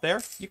stop there?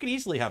 You can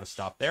easily have a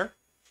stop there.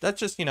 That's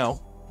just, you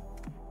know,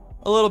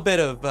 a little bit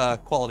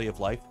of quality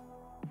of life.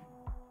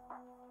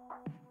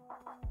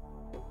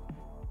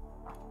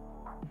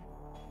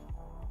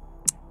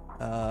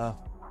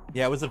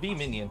 Yeah, it was a V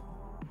minion.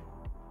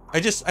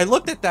 I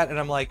looked at that and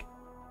I'm like,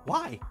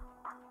 why?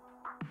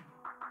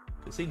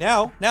 See,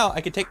 now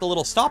I can take the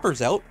little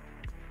stoppers out,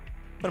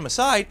 put them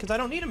aside, because I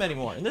don't need them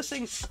anymore. And this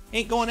thing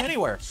ain't going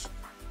anywhere.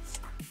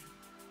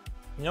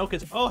 You know,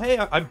 because, oh, hey,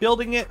 I'm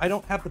building it. I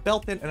don't have the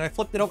belt in, and I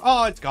flipped it over.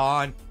 Oh, it's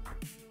gone.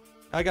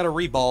 I got to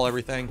reball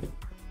everything.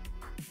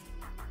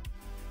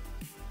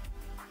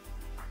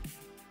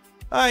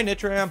 Hi,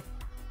 Nitram.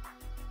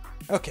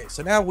 Okay,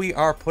 so now we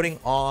are putting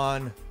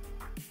on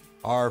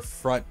our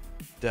front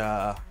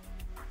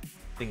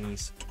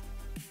thingies.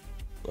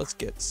 Let's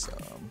get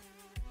some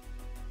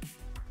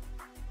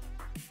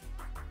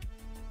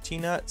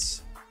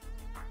T-nuts.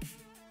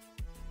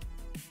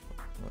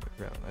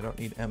 I don't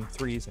need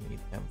M3s, I need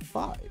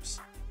M5s.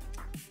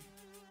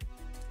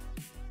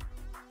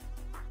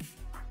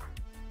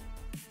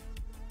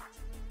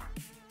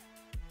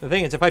 The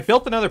thing is, if I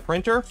built another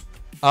printer,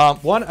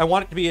 one, I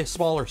want it to be a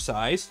smaller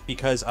size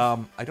because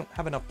I don't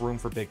have enough room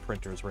for big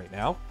printers right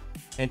now.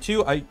 And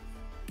two, I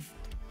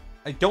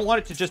don't want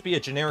it to just be a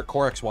generic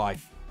Core XY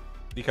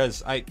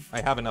because I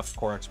have enough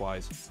Core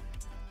XYs.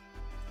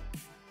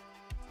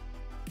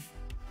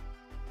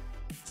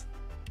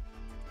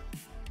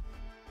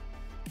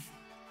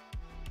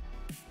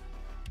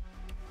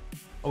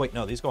 Oh wait,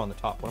 no, these go on the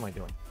top. What am I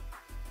doing?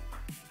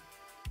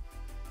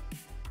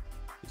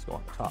 These go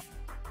on the top.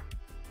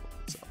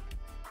 So.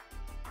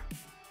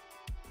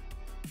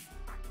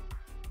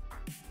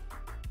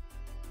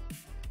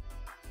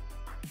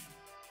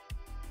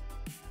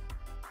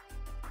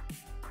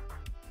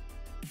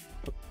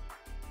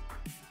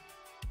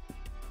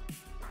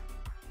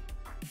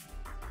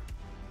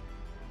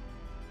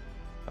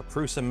 A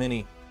Prusa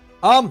Mini.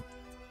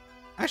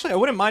 Actually, I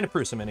wouldn't mind a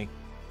Prusa Mini.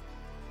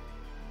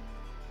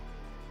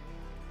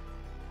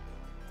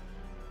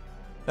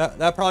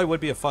 That probably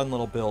would be a fun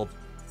little build.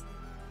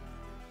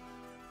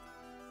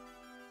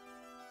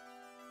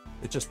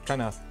 It's just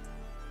kind of,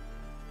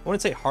 I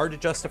wouldn't say hard to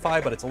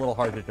justify, but it's a little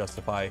hard to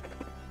justify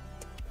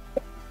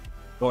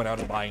going out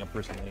and buying a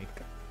Prusa Mini.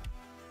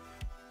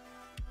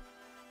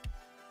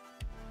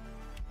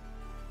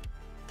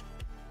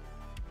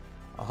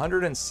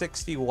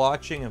 $160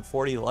 watching and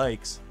 40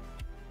 likes.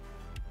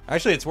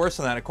 Actually, it's worse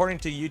than that. According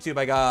to YouTube,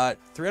 I got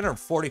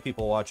 340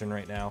 people watching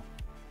right now.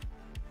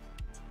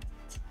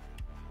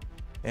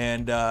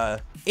 And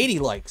 80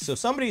 likes. So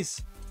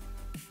somebody's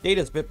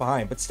data's a bit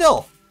behind. But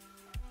still,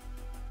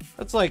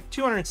 that's like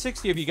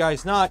 260 of you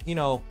guys not, you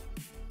know,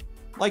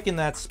 liking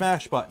that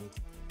smash button.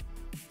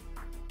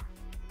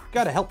 You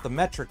gotta help the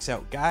metrics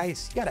out,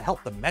 guys. You gotta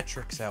help the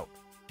metrics out.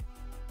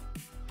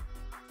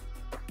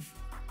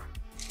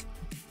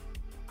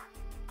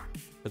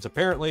 Because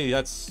apparently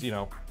that's, you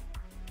know,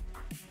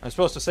 I'm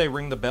supposed to say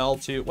ring the bell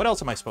too. What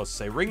else am I supposed to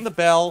say? Ring the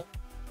bell,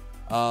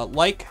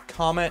 like,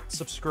 comment,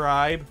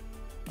 subscribe.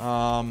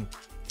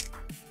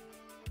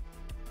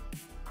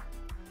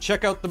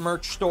 Check out the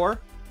merch store.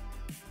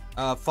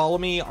 Follow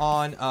me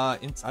on, I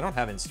don't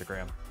have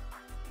Instagram.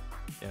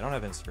 Yeah, I don't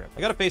have Instagram.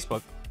 I got a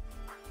Facebook,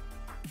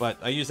 but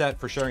I use that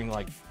for sharing,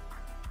 like,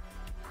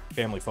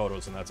 family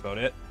photos, and that's about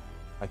it.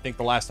 I think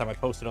the last time I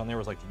posted on there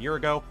was, like, a year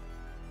ago.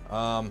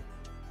 I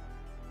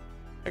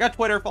got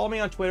Twitter. Follow me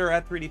on Twitter,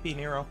 at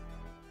 3DPNero.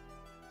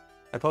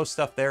 I post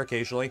stuff there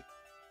occasionally.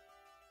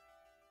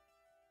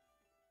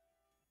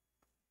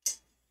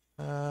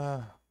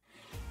 Let's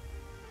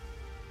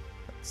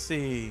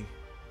see.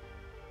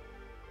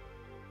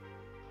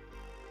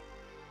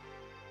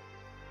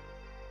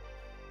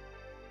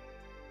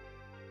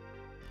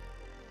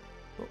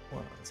 Oh,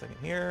 one second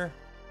here.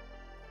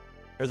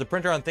 There's a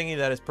printer on Thingy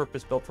that is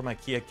purpose-built for my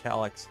Kia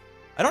Calyx.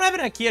 I don't have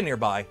an IKEA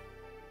nearby.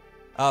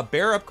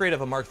 Bear upgrade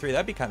of a Mark III,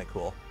 that'd be kind of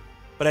cool.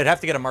 But I'd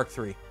have to get a Mark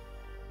III.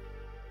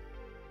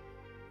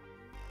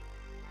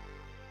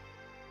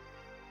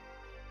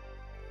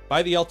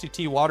 Buy the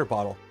LTT water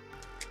bottle.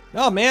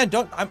 No, man,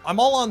 don't. I'm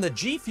all on the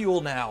G Fuel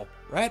now,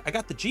 right? I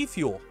got the G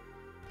Fuel.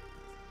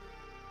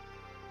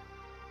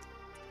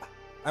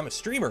 I'm a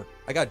streamer.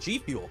 I got G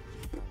Fuel.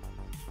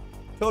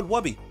 Code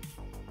Wubby.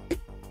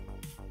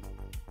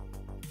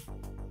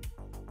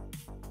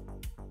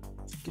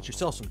 Get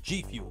yourself some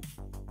G Fuel.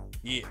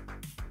 Yeah.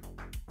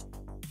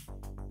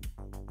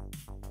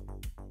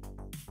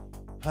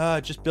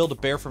 Just build a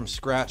bear from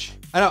scratch.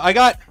 I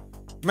know,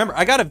 remember,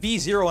 I got a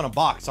V0 in a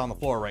box on the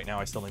floor right now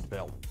I still need to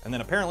build. And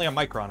then apparently a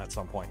Micron at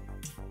some point.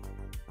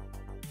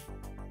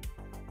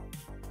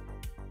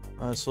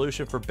 A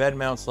solution for bed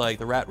mounts like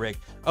the rat rig.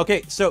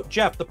 Okay, so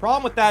Jeff, the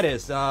problem with that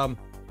is,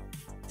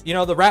 you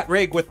know, the rat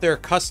rig with their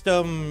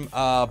custom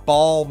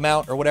ball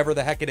mount or whatever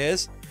the heck it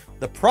is.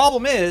 The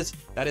problem is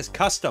that is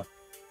custom.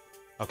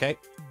 Okay,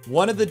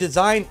 one of the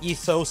design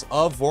ethos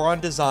of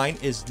Voron design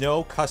is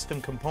no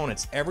custom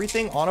components.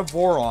 Everything on a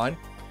Voron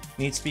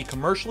needs to be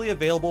commercially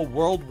available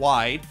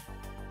worldwide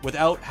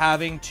without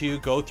having to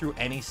go through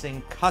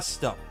anything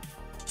custom.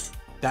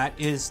 That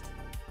is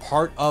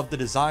part of the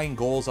design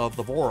goals of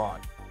the Voron,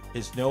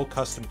 is no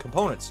custom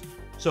components.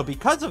 So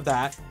because of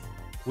that,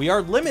 we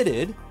are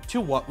limited to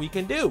what we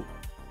can do.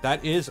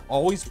 That is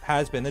always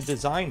has been a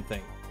design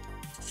thing.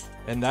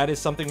 And that is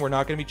something we're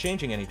not going to be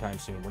changing anytime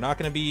soon. We're not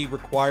going to be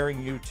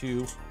requiring you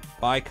to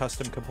buy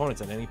custom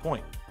components at any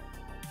point.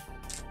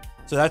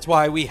 So that's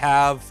why we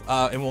have,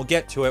 and we'll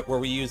get to it, where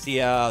we use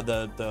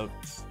the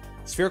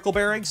spherical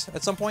bearings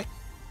at some point.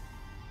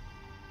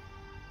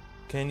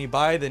 Can you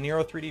buy the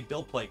Nero 3D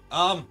build plate?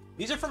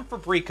 These are from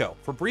Fabrico.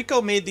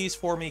 Fabrico made these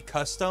for me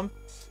custom.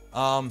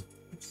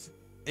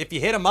 If you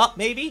hit them up,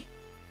 maybe.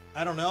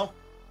 I don't know.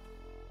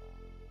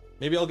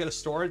 Maybe I'll get a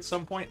store at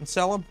some point and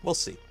sell them. We'll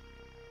see.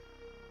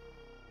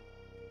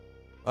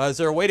 Is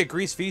there a way to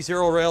grease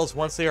V0 rails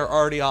once they are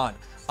already on?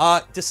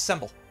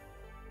 Disassemble.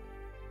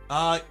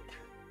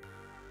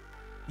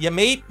 You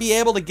may be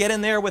able to get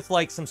in there with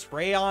like some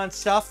spray on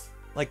stuff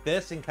like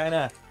this and kind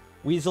of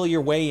weasel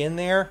your way in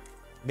there,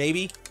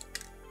 maybe.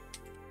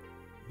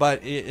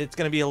 But it's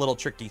going to be a little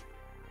tricky.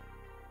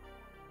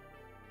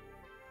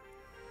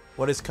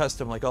 What is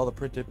custom? Like all the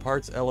printed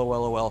parts?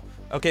 LOLOL.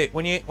 Okay,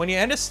 when you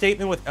end a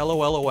statement with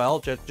LOLOL,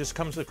 just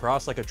comes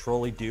across like a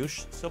trolley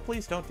douche. So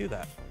please don't do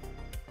that.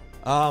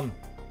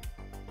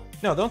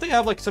 No, don't they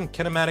have like some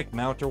kinematic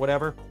mount or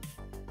whatever?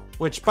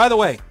 Which, by the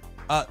way,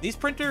 these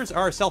printers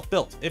are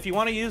self-built. If you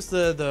want to use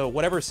the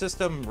whatever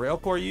system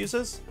Railcore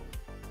uses,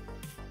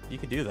 you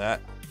could do that.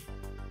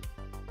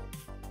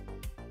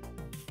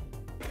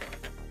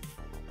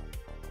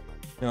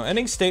 You know,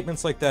 ending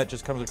statements like that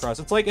just comes across.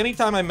 It's like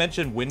anytime I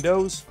mention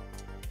Windows,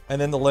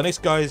 and then the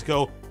Linux guys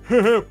go,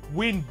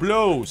 wind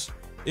blows.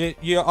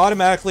 You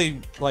automatically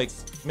like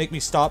make me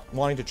stop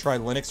wanting to try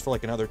Linux for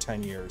like another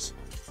 10 years.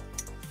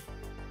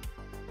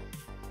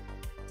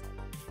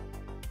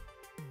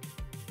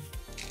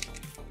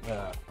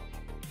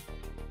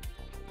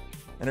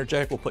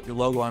 Energetic will put your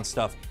logo on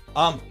stuff.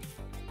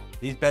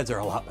 These beds are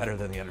a lot better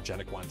than the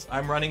energetic ones.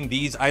 I'm running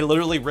these. I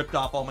literally ripped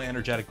off all my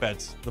energetic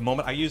beds. The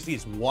moment I use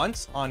these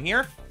once on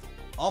here,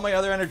 all my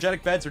other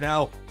energetic beds are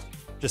now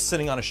just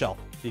sitting on a shelf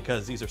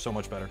because these are so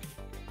much better.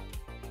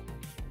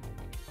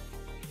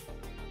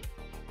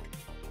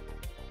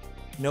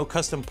 No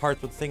custom parts,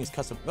 but the thing is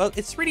custom. Well,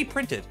 it's 3D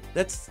printed.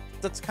 That's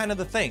kind of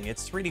the thing.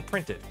 It's 3D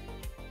printed.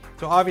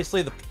 So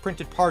obviously the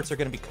printed parts are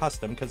going to be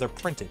custom because they're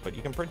printed, but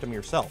you can print them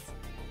yourself.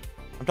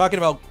 I'm talking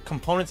about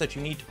components that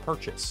you need to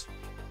purchase.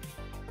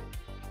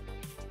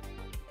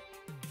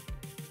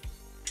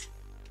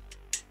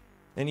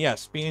 And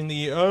yes, being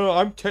the, oh,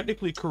 I'm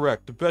technically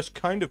correct, the best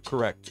kind of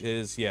correct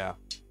is, yeah,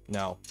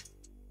 no.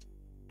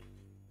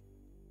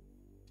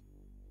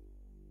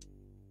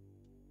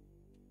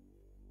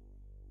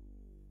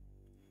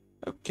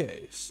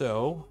 Okay,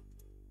 so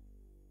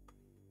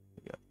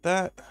we got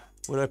that.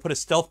 Would I put a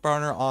stealth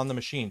burner on the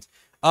machines?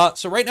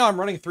 So right now I'm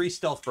running 3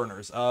 stealth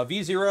burners.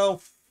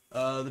 V0,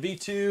 the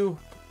V2,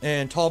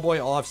 and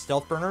Tallboy all have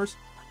stealth burners.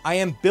 I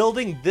am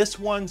building this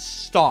one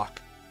stock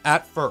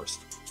at first.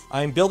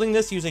 I'm building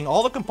this using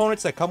all the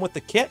components that come with the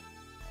kit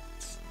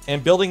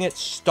and building it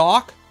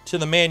stock to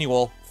the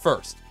manual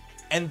first.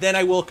 And then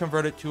I will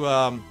convert it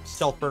to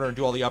stealth burner and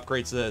do all the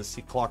upgrades to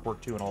the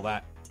Clockwork 2 and all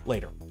that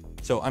later.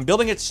 So I'm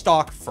building it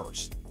stock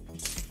first.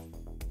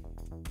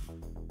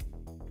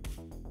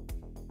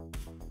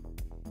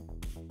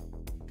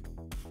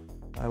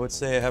 I would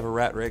say I have a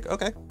rat rig.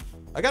 Okay.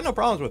 I got no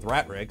problems with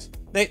rat rigs.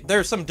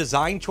 There's some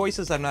design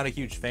choices I'm not a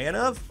huge fan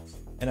of.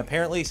 And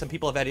apparently some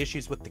people have had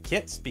issues with the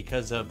kits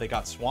because they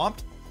got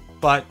swamped.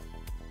 But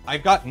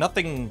I've got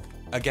nothing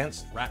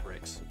against rat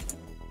rigs.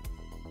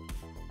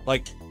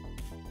 Like,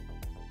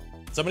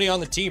 somebody on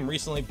the team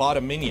recently bought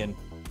a Minion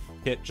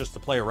kit just to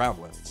play around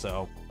with.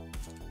 So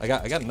I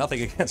got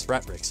nothing against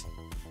rat rigs.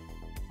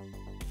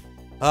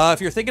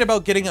 If you're thinking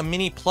about getting a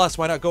Mini Plus,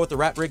 why not go with the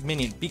Rat Rig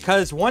Mini?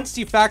 Because once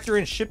you factor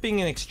in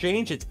shipping and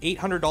exchange, it's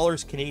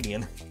 $800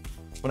 Canadian.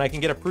 When I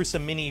can get a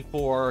Prusa Mini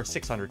for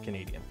 600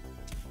 Canadian.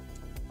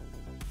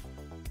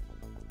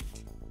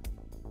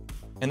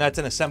 And that's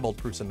an assembled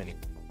Prusa Mini.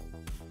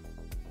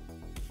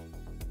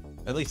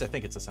 At least I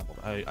think it's assembled.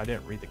 I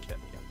didn't read the kit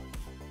yet.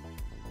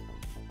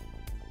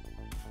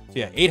 So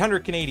yeah,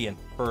 800 Canadian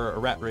for a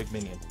Rat Rig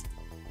Minion.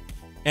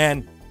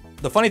 And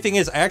the funny thing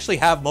is, I actually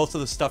have most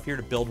of the stuff here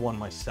to build one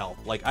myself.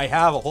 Like, I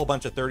have a whole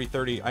bunch of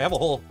 3030. I have a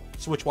whole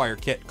switch wire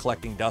kit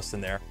collecting dust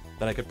in there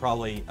that I could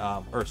probably,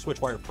 or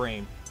switch wire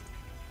frame.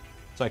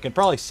 So I can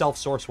probably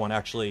self-source one,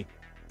 actually,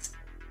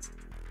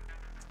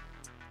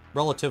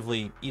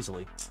 relatively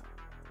easily.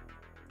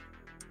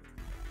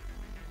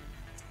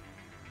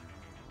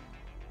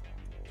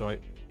 So if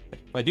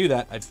I do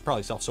that, I'd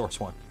probably self-source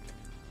one.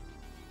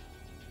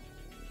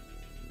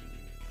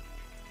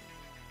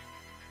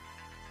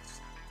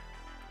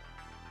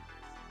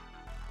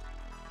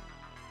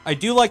 I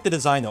do like the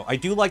design, though. I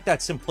do like that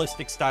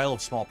simplistic style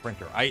of small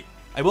printer. I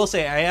will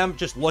say I am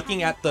just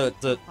looking at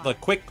the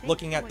quick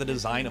looking at the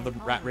design of the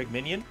Rat Rig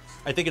Minion.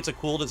 I think it's a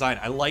cool design.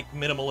 I like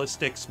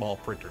minimalistic small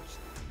printers.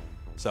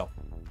 So.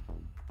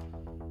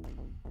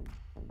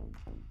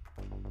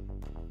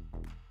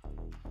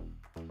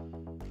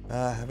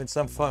 Having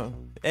some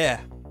fun. Yeah.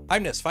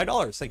 Hymnus,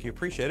 $5. Thank you.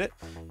 Appreciate it.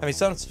 Having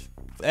some.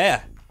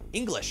 Yeah.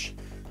 English.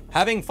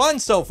 Having fun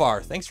so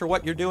far. Thanks for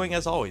what you're doing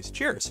as always.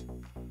 Cheers.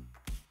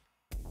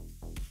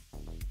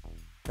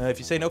 If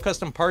you say no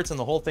custom parts and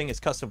the whole thing is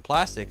custom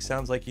plastic,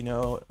 sounds like you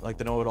know, like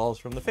the know-it-alls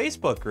from the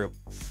Facebook group.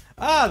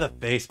 Ah, the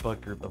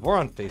Facebook group, the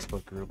Voron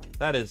Facebook group.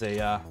 That is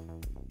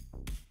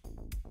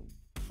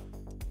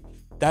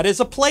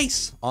a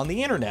place on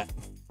the internet.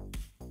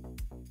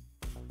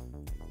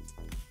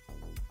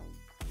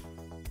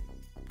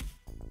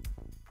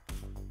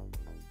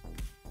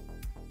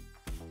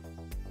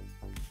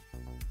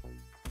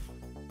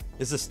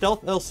 Is the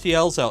Stealth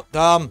LCLs out?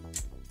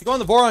 If you go on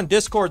the Voron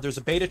Discord, there's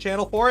a beta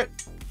channel for it.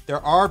 There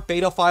are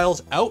beta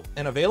files out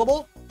and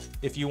available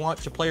if you want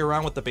to play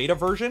around with the beta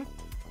version.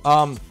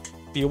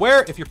 Be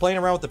aware, if you're playing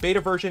around with the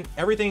beta version,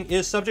 everything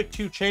is subject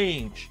to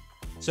change.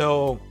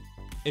 So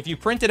if you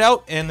print it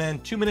out and then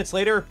 2 minutes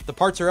later, the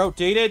parts are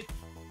outdated,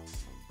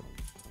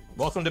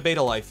 welcome to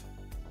beta life.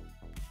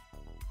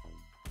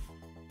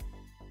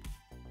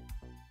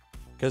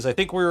 Because I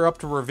think we were up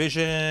to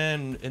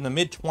revision in the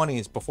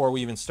mid-20s before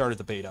we even started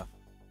the beta.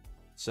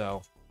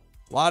 So,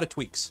 a lot of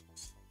tweaks.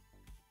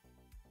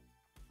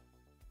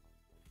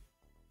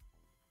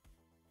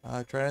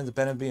 Trident the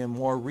Bennett being a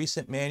more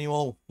recent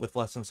manual with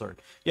lessons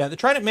learned. Yeah, the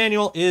Trident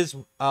manual is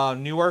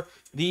newer.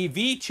 The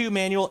V2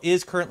 manual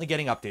is currently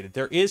getting updated.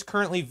 There is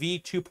currently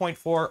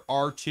V2.4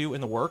 R2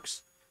 in the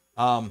works.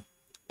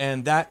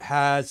 And that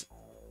has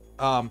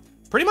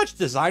pretty much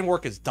design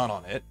work is done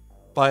on it,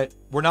 but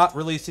we're not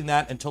releasing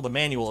that until the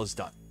manual is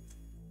done.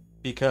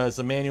 Because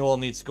the manual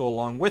needs to go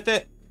along with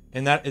it,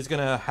 and that is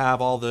going to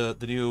have all the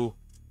new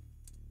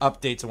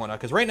updates and whatnot.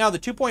 Because right now, the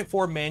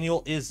 2.4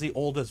 manual is the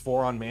oldest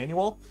Voron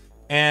manual.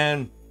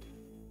 And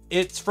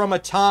it's from a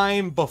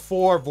time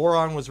before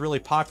Voron was really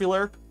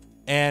popular,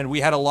 and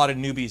we had a lot of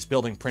newbies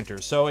building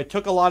printers. So it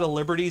took a lot of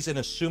liberties in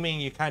assuming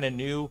you kind of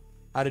knew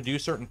how to do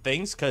certain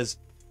things, because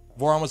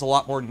Voron was a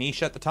lot more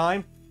niche at the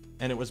time,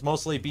 and it was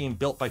mostly being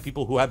built by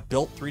people who had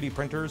built 3D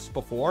printers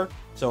before.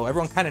 So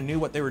everyone kind of knew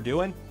what they were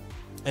doing.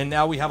 And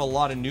now we have a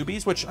lot of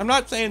newbies, which I'm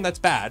not saying that's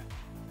bad,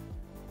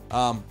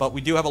 but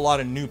we do have a lot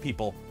of new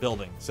people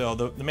building. So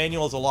the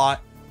manual is a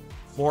lot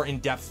more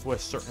in-depth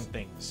with certain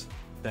things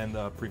than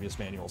the previous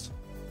manuals,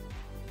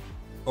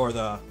 or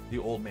the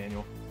old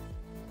manual.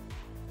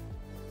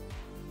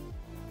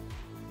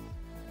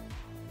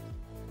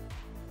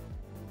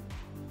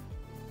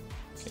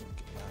 Okay,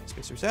 get my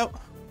spacers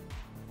out.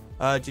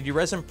 Did you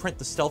resin print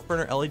the Stealth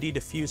Burner LED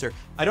diffuser?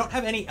 I don't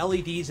have any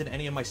LEDs in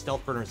any of my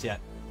Stealth Burners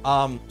yet.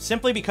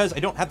 Simply because I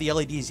don't have the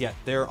LEDs yet.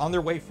 They're on their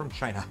way from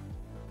China.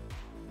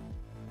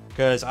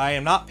 Because I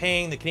am not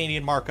paying the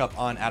Canadian markup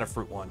on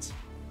Adafruit ones.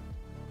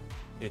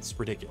 It's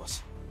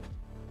ridiculous.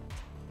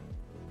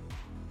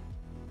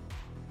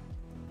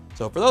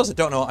 So for those that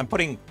don't know, I'm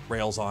putting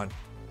rails on.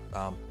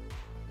 I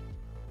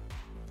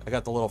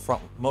got the little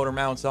front motor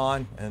mounts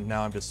on, and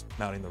now I'm just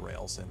mounting the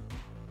rails. And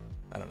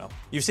I don't know.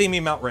 You've seen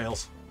me mount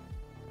rails.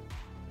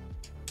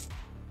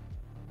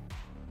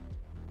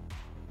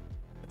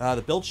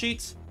 The build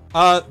sheets,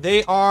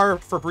 they are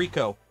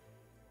Fabrico.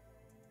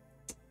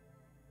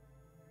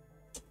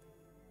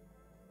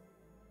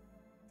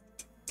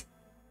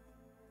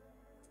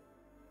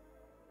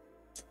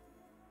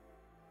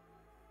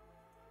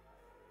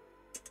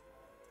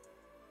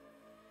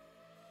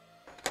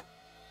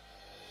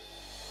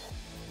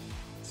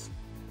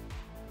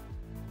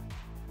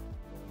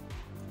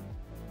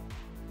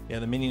 Yeah,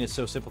 the Minion is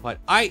so simplified.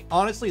 I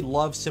honestly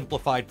love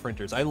simplified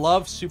printers. I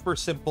love super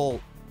simple,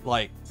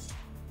 like,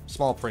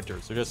 small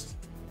printers. They're just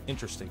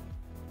interesting.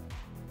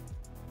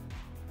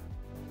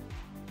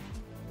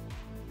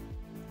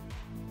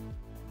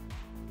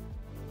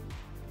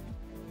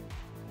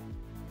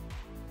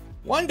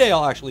 One day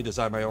I'll actually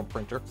design my own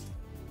printer.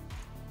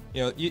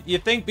 You know, you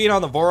think being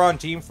on the Voron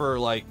team for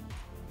like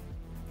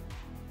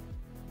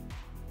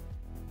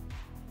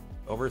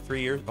over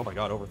 3 years? Oh my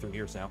god, over 3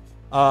 years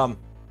now.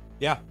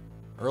 Yeah,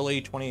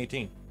 early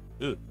 2018.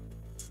 Ooh.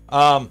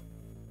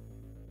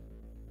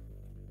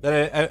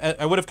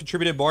 That I would have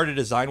contributed more to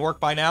design work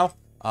by now,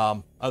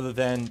 other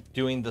than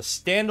doing the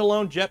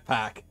standalone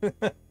jetpack.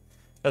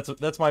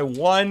 That's my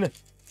one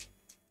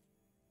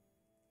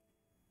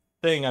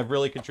thing I've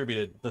really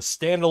contributed. The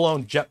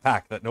standalone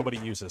jetpack that nobody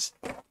uses.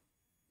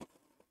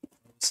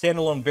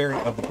 Standalone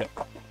variant of the kit.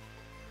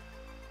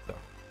 So.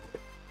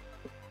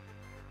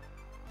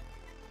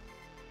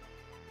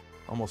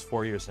 Almost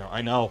 4 years now.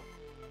 I know.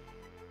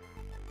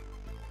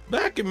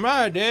 Back in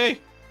my day.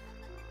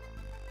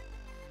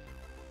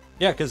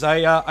 Yeah, because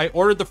I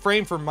ordered the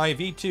frame for my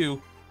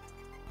V2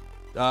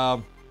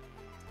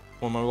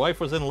 when my wife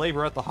was in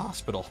labor at the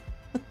hospital.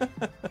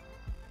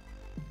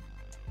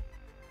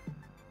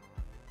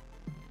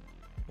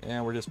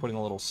 And we're just putting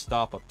a little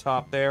stop up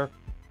top there.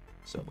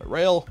 So my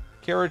rail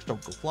carriage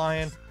don't go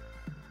flying.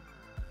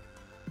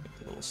 Get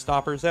the little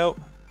stoppers out.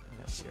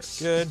 That's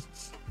here, good.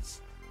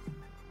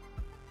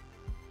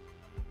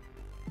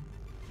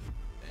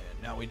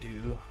 And now we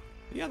do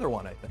the other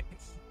one, I think.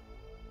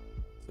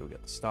 So we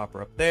got the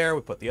stopper up there.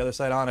 We put the other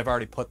side on. I've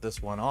already put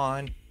this one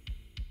on.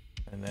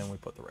 And then we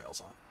put the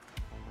rails on.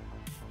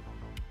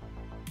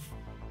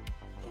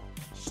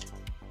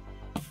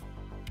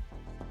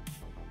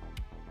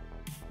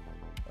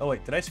 Oh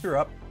wait, did I screw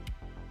up?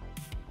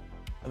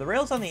 Are the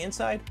rails on the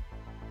inside?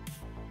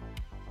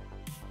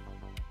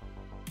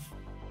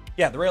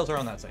 Yeah, the rails are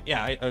on that side.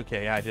 Yeah,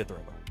 okay, yeah, I did the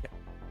right one. Yeah.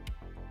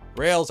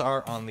 Rails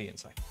are on the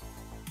inside.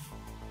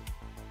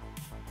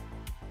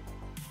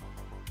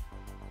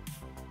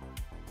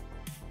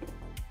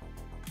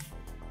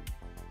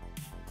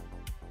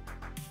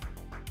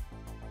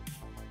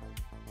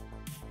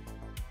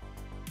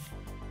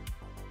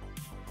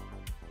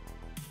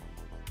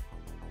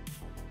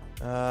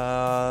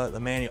 The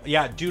manual.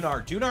 Yeah,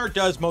 Dunar. Dunar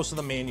does most of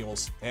the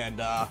manuals,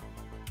 and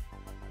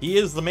he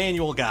is the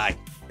manual guy,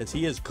 because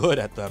he is good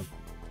at them.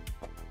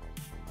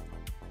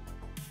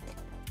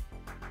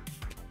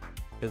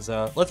 Because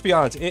let's be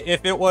honest,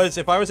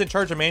 if I was in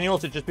charge of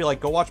manuals, it'd just be like,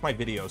 go watch my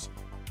videos.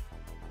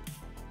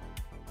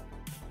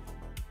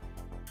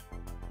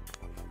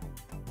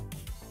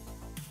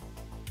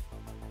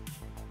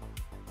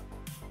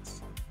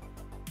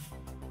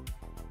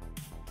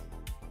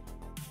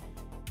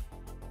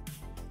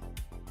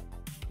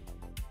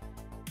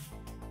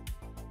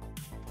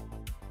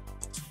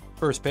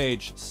 First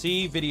page,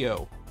 see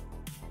video.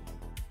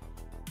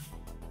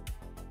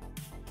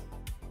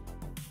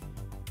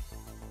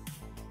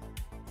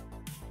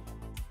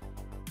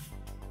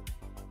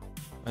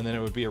 And then it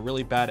would be a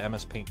really bad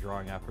MS Paint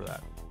drawing after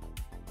that.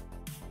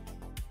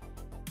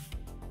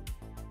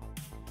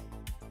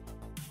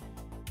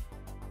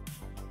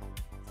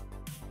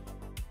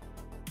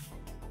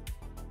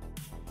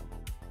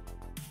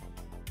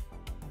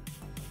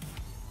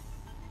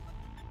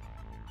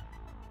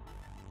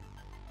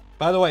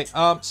 By the way,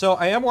 so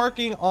I am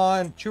working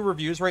on 2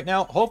 reviews right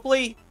now.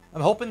 Hopefully,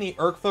 I'm hoping the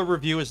ERCFA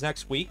review is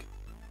next week.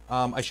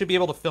 I should be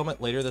able to film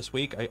it later this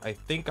week. I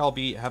think I'll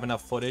have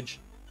enough footage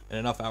and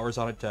enough hours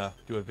on it to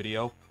do a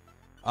video.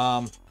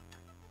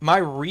 My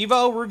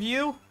Revo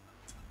review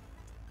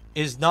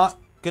is not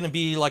going to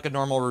be like a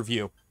normal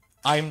review.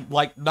 I'm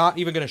like not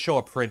even going to show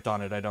a print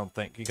on it, I don't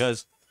think.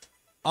 Because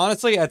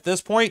honestly, at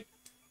this point,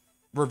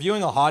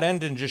 reviewing a hot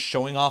end and just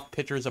showing off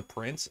pictures of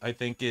prints, I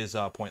think is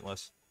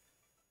pointless.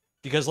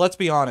 Because let's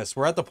be honest,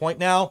 we're at the point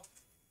now,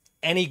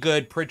 any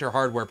good printer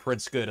hardware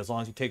prints good as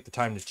long as you take the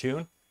time to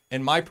tune.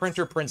 And my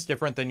printer prints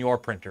different than your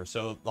printer.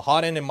 So the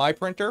hot end in my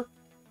printer,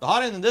 the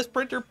hot end in this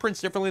printer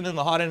prints differently than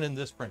the hot end in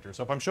this printer.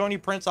 So if I'm showing you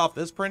prints off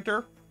this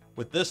printer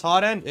with this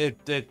hot end,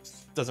 it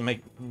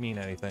doesn't mean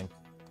anything.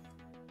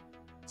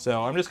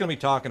 So I'm just going to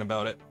be talking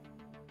about it.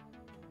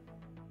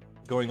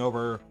 Going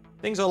over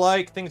things I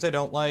like, things I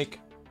don't like.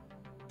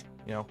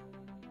 You know,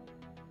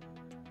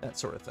 that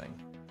sort of thing.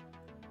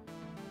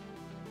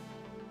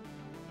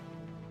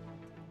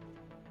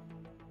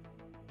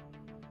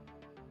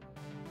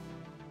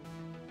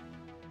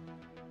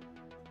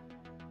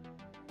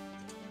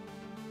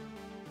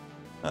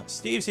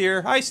 Steve's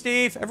here. Hi,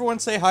 Steve. Everyone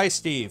say hi,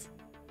 Steve.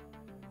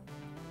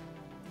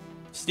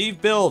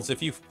 Steve Builds.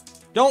 If you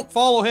don't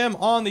follow him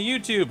on the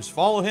YouTubes,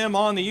 follow him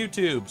on the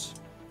YouTubes.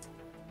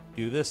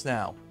 Do this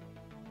now.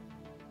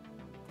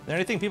 Is there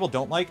anything people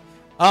don't like?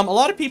 A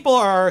lot of people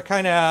are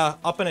kind of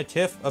up in a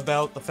tiff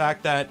about the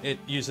fact that it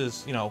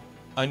uses, you know,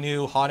 a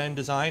new hot end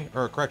design,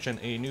 or correction,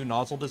 a new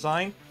nozzle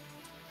design.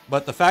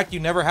 But the fact you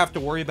never have to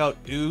worry about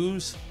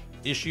ooze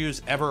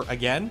issues ever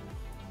again,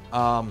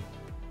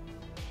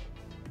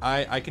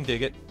 I can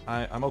dig it.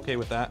 I'm okay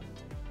with that.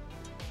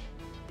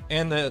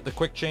 And the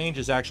quick change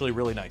is actually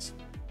really nice.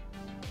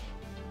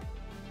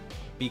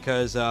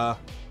 Because, I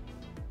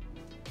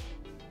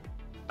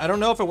don't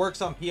know if it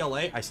works on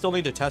PLA. I still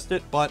need to test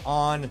it. But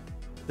on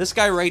this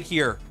guy right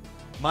here,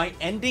 my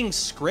ending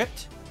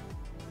script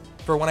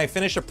for when I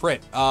finish a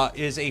print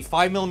is a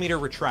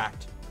 5mm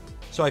retract.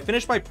 So I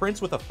finish my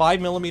prints with a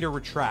 5mm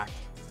retract.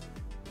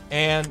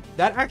 And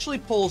that actually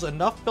pulls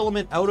enough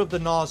filament out of the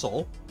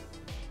nozzle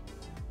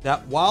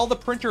that while the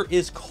printer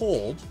is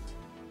cold,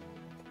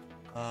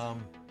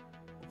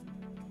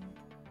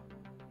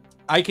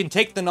 I can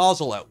take the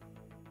nozzle out.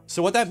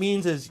 So what that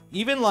means is,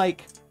 even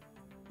like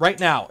right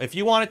now, if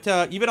you wanted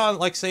to, even on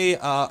like say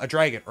a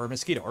Dragon or a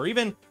Mosquito, or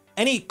even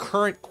any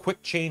current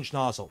quick change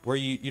nozzle where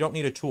you don't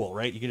need a tool,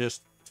 right? You can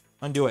just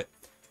undo it.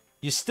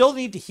 You still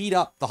need to heat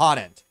up the hot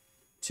end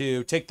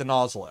to take the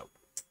nozzle out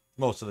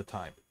most of the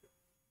time.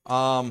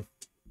 On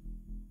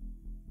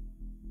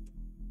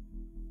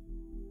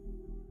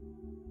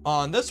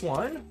this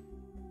one,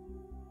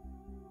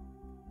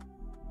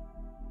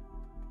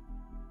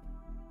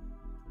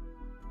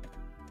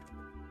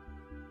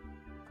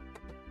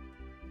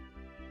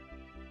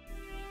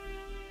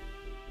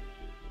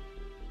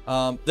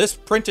 this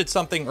printed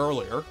something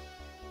earlier.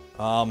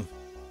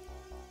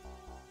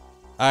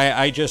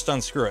 I just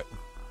unscrew it.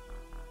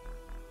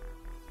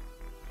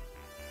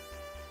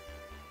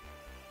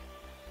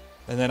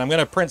 And then I'm going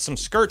to print some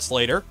skirts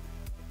later.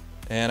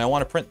 And I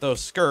want to print those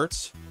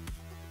skirts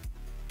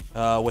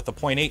with a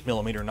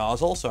 0.8mm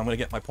nozzle. So I'm going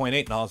to get my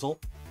 0.8 nozzle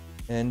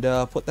and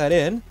put that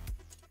in.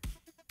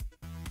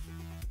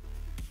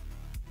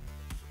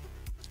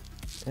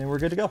 And we're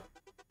good to go.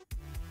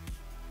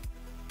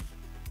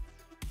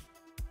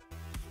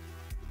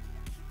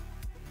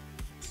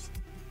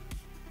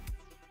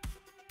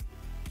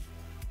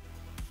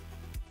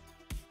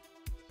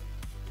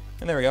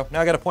 And there we go.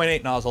 Now I got a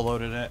 0.8 nozzle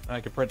loaded in it, and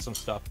I can print some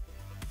stuff.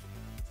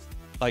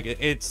 Like,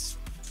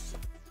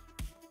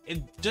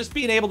 just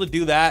being able to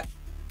do that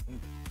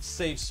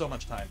saves so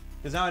much time.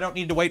 Because now I don't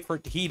need to wait for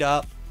it to heat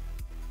up.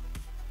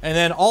 And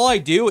then all I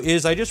do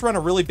is I just run a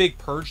really big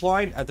purge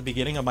line at the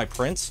beginning of my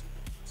prints.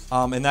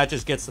 And that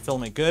just gets the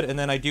filament good. And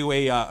then I do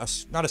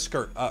not a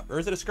skirt, or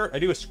is it a skirt? I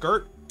do a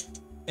skirt.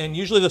 And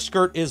usually the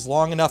skirt is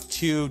long enough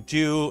to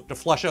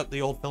flush out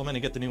the old filament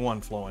and get the new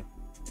one flowing.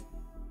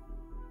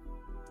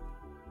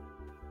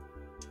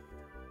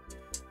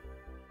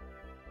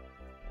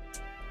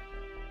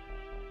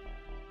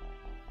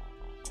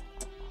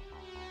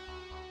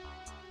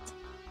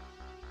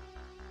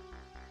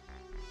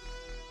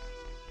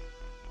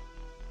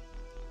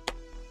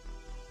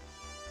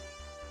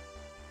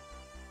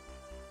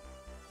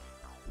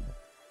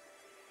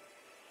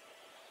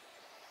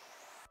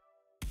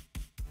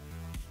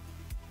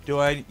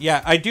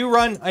 Yeah, I do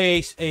run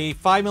a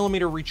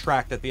 5mm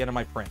retract at the end of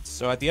my prints.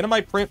 So at the end of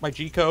my print, my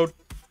G-code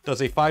does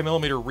a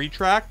 5mm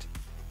retract.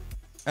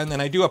 And then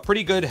I do a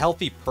pretty good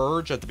healthy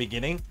purge at the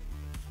beginning.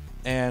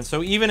 And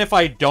so even if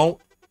I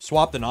don't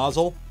swap the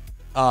nozzle,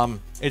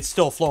 it's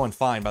still flowing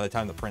fine by the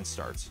time the print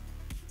starts.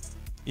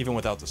 Even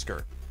without the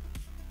skirt.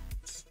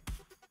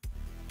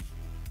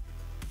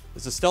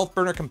 Is the Stealth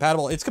Burner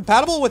compatible? It's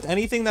compatible with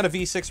anything that a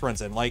V6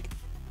 runs in. Like,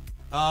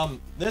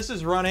 this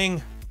is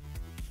running...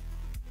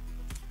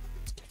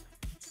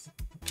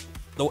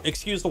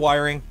 Excuse the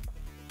wiring,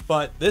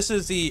 but this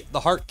is the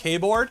Heart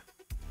K-board,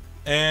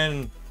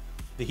 and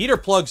the heater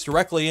plugs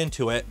directly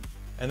into it,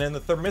 and then the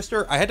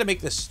thermistor, I had to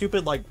make this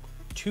stupid like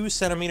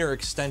 2cm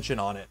extension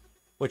on it,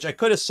 which I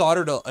could have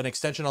soldered an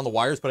extension on the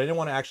wires, but I didn't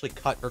want to actually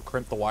cut or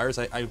crimp the wires.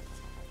 I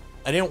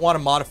didn't want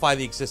to modify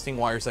the existing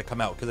wires that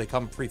come out because they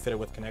come pre-fitted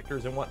with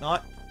connectors and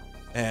whatnot,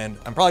 and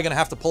I'm probably gonna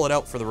have to pull it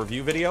out for the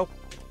review video,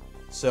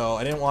 so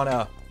I didn't want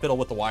to fiddle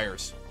with the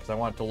wires because I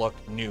want it to look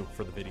new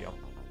for the video.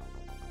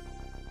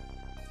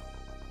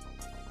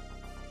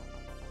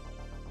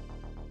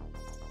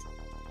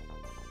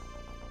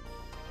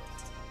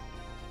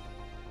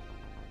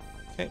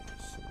 Okay,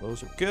 so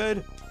those are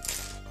good.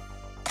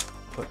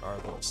 Put our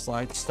little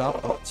slide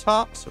stop up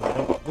top so we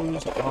don't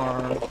lose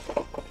our...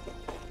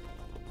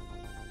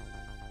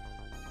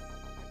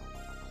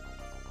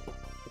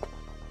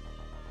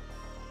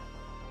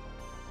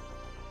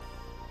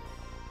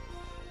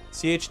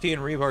 CHT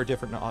and Revo are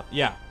different.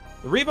 Yeah,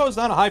 the Revo is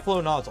not a high flow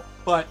nozzle,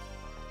 but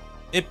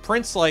it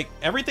prints like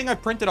everything I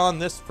printed on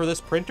this for this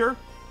printer,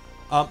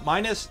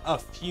 minus a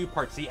few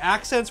parts. The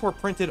accents were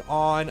printed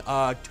on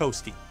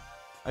Toasty.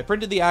 I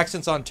printed the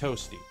accents on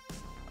Toasty.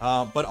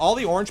 But all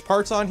the orange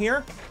parts on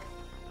here,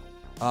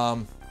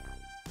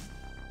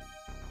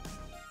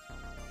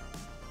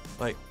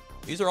 like,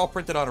 these are all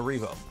printed on a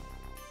Revo.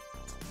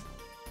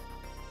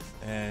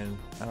 And,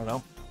 I don't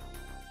know.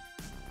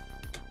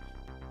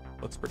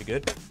 Looks pretty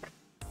good.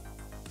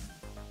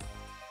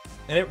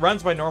 And it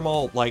runs my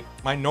normal, like,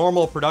 my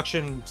normal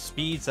production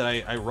speeds that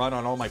I run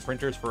on all my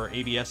printers for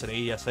ABS and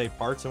AESA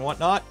parts and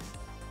whatnot.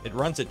 It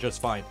runs it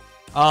just fine.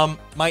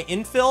 My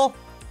infill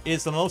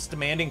is the most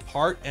demanding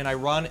part, and I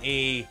run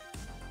a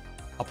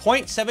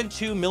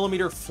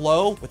 0.72mm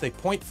flow with a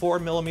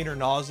 0.4mm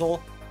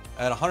nozzle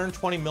at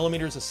 120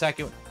 millimeters a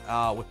second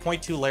with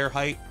 0.2 layer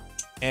height,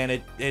 and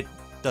it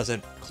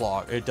doesn't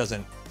clog, it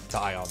doesn't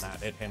die on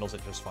that. It handles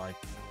it just fine.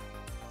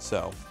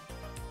 So,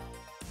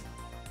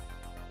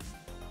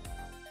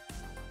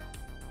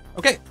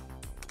 okay.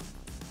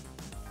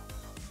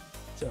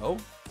 So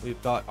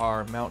we've got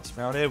our mounts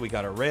mounted. We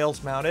got our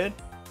rails mounted.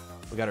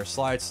 We got our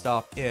slide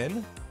stop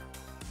in.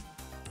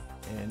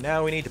 And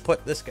now we need to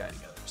put this guy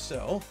together.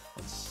 So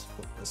let's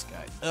put this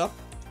guy up.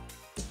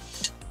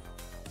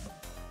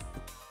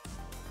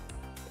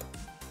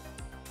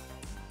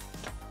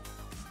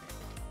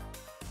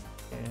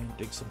 And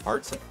dig some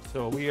parts in.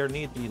 So we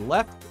need the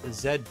left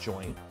Z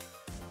joint.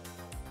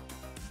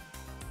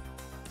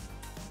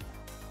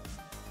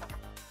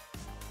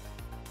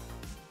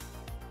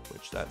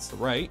 Which that's the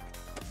right.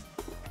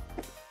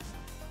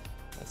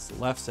 That's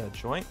the left Z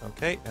joint.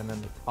 Okay, and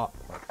then the top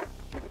part.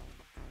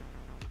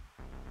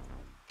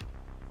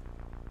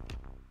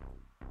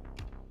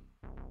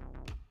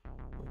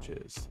 Which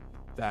is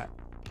that.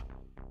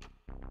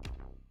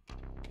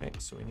 Okay,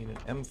 so we need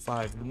an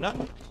M5 nut.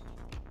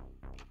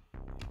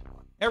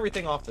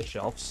 Everything off the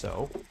shelf,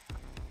 so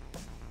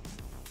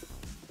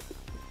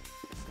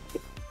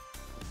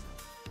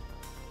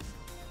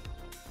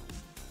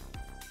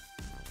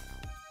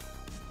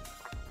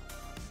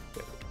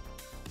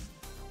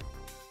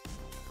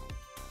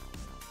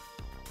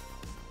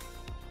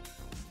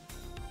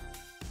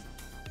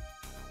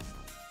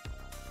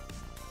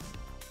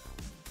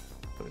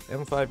put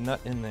an M5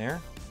 nut in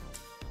there.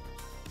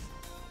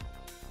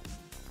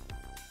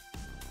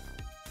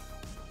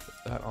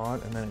 That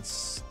on, and then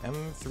it's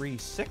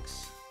M36.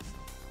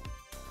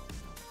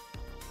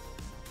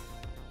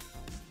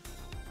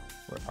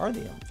 Where are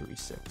the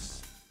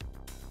M36?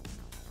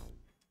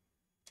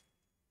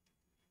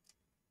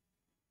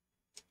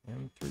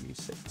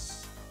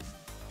 M36.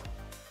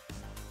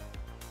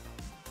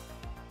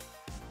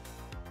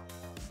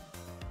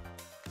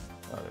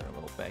 Oh, they're a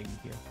little baggy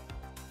here.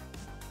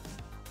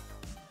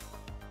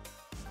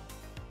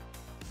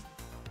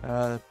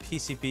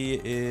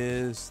 PCB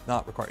is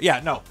not required. Yeah,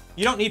 no,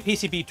 you don't need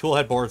PCB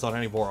toolhead boards on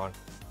any Voron.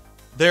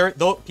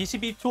 Though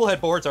PCB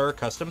toolhead boards are a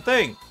custom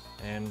thing,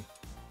 and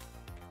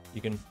you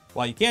can,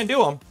 while you can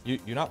do them,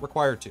 you're not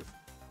required to.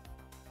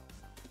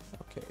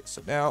 Okay,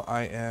 so now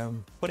I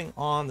am putting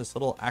on this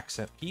little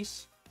accent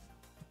piece.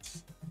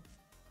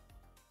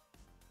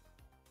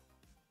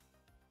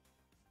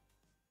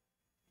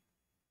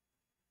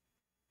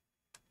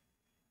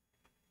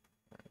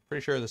 I'm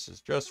pretty sure this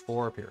is just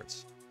for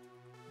appearance.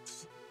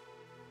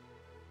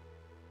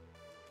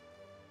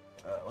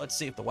 Let's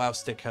see if the WoW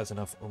stick has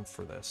enough oomph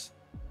for this.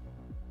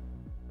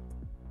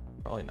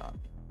 Probably not.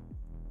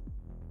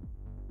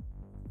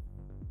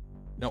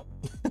 Nope.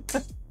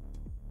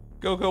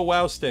 Go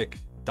WoW stick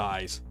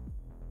dies.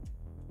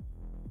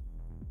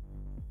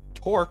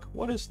 Torque?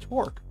 What is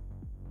torque?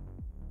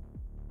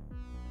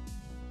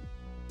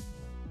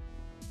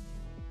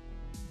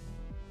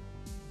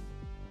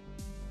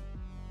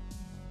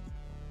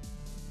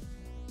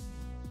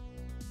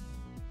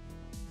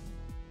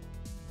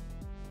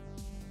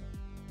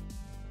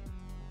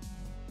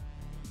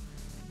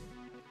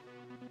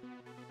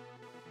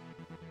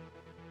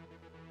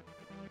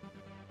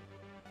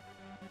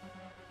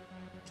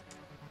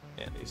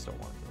 Yeah, these don't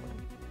want to go in.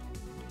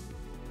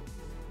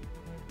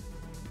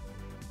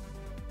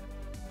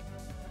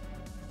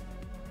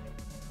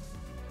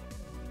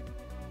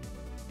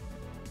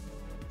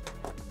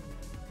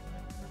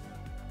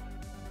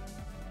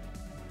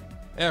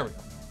 There we go.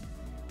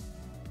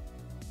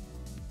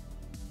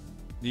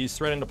 These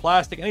thread into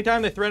plastic.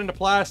 Anytime they thread into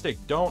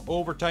plastic, don't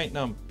over tighten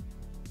them.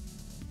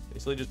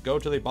 Basically just go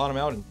till they bottom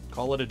out and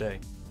call it a day.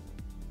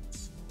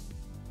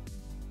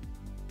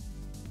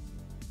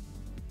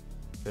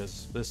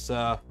 Because this,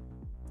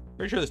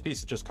 pretty sure this piece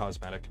is just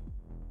cosmetic.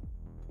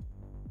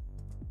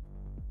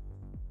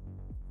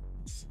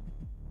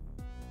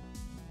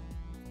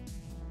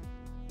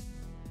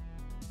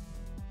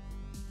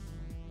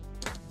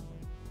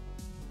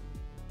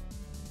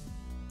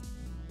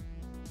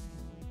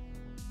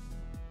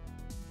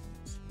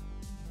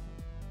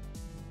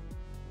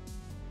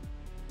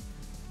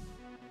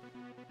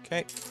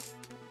 Okay.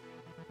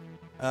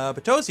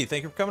 Batosi,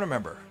 thank you for becoming a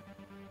member.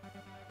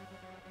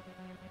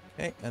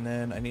 Okay, and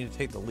then I need to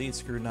take the lead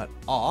screw nut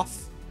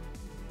off.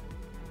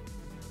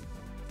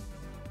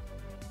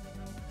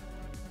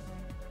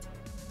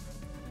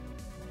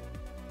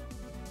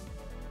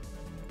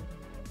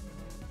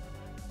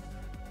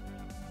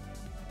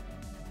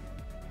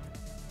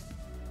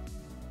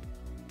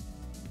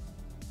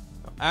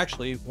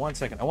 Actually, one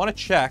second. I want to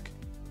check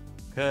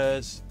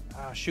because,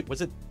 shoot,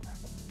 was it?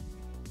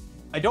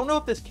 I don't know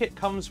if this kit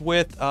comes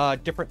with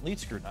different lead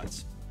screw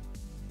nuts.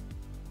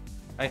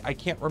 I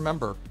can't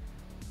remember.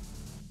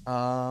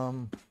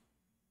 I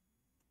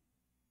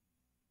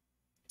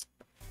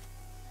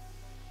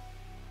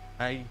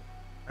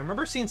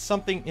remember seeing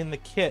something in the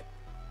kit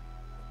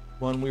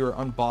when we were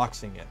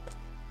unboxing it.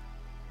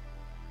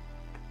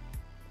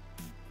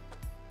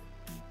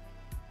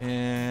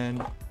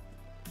 And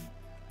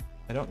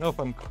I don't know if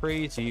I'm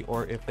crazy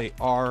or if they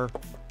are.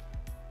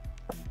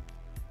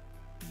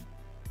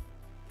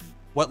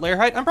 What layer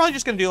height? I'm probably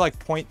just going to do like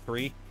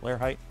 0.3 layer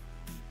height.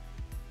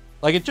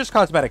 Like, it's just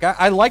cosmetic.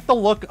 I like the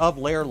look of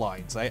layer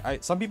lines.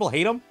 Some people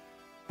hate them,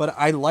 but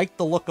I like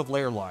the look of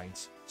layer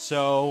lines.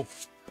 So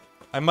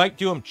I might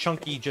do them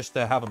chunky just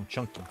to have them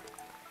chunky.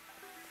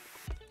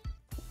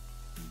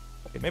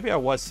 Okay, maybe I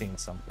was seeing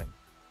something.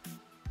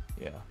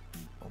 Yeah.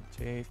 Foam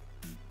tape.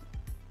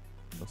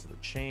 Those are the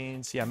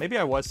chains. Yeah, maybe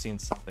I was seeing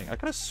something. I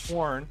could have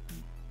sworn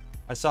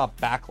I saw a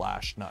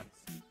backlash nut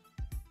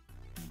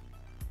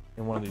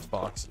in one of these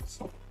boxes.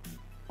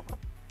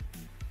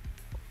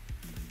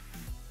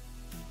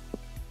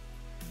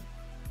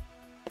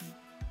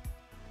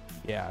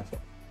 Yeah.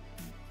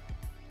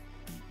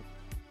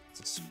 It's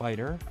a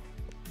spider.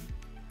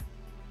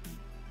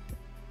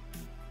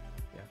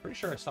 Yeah, pretty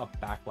sure I saw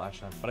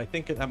backlash nut, but I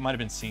think that might have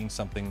been seeing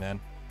something then.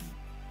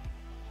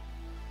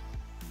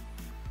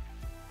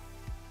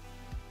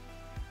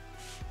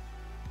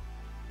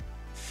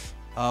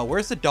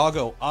 Where's the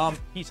doggo?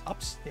 He's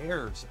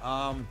upstairs.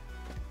 I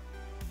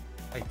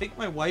think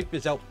my wife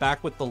is out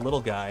back with the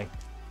little guy.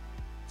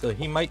 So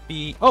he might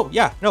be... Oh,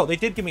 yeah. No, they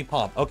did give me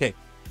palm. Okay.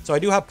 So I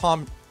do have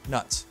palm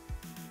nuts.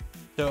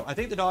 So I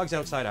think the dog's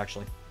outside,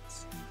 actually.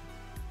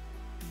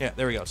 Yeah,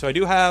 there we go. So I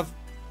do have...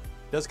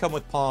 It does come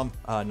with palm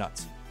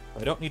nuts.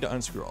 I don't need to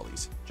unscrew all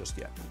these just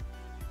yet.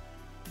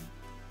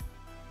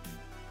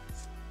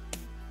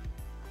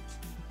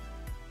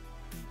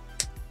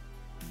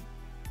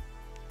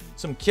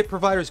 Some kit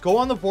providers. Go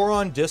on the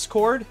Voron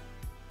Discord.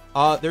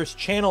 There's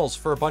channels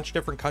for a bunch of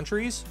different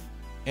countries.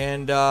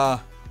 And... or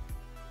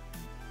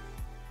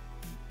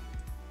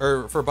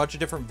for a bunch of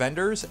different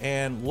vendors.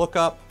 And look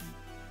up...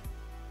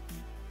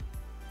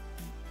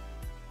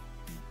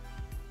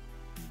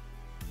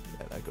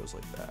 Yeah, that goes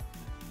like that.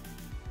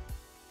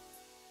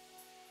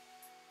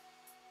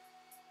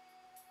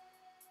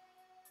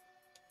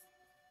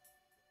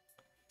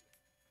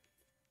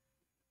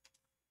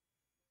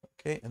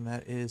 Okay, and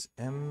that is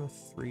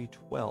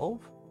M312.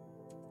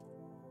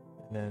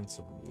 And then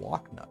some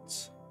lock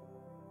nuts.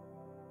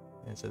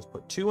 And it says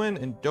put 2 in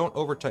and don't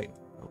over tighten.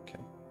 Okay.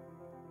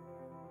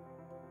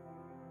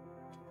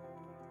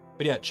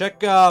 But yeah,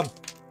 check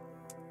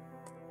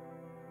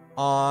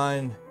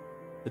on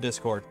the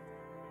Discord.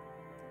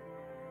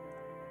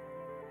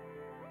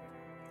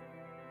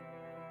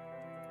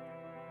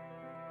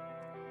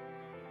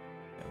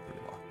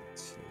 M3 lock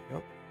nuts. There you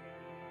go.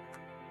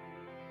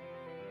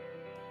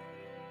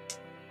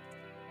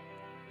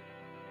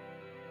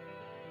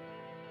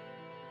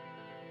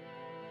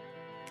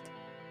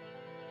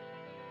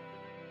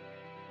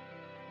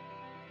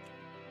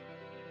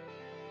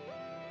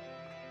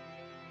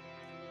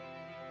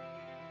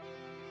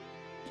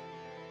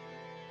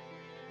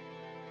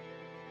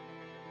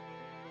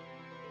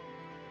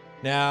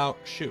 Now,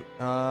 shoot.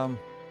 Yeah,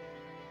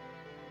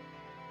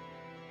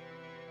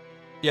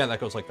 that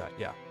goes like that.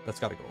 Yeah, that's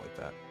got to go like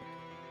that.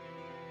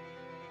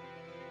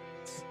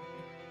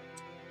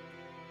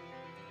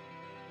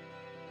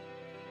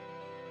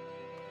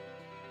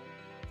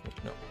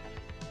 No.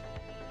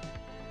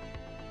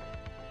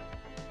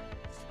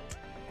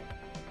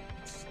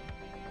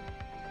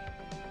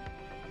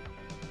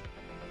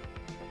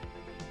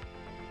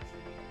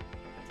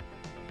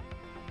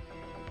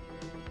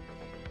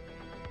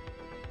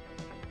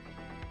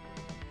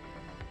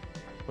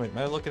 Wait, am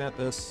I looking at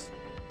this?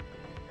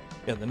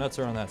 Yeah, the nuts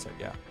are on that side,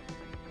 yeah.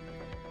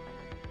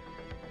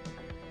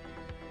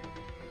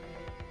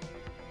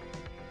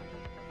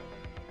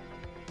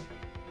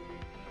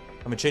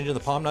 Am I changing the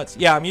palm nuts?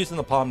 Yeah, I'm using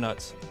the palm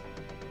nuts.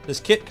 This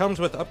kit comes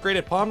with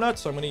upgraded palm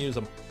nuts, so I'm going to use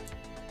them.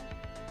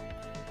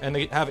 And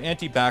they have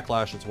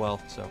anti-backlash as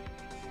well, so.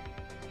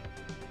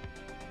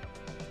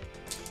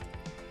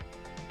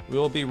 We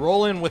will be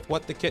rolling with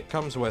what the kit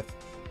comes with.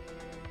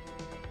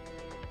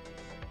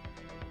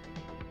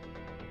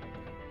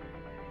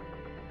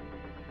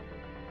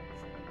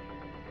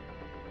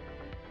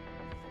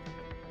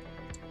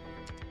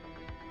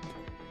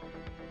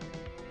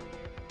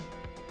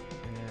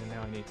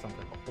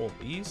 Something to hold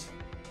these.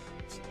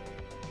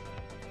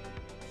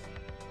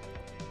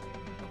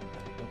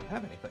 I don't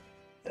have anything.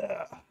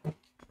 Ugh.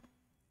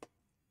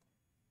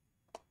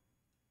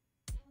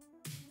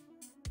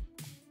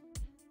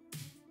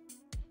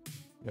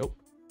 Nope.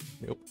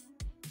 Nope.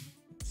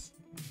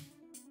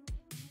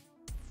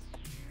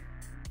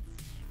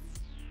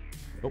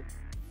 Nope.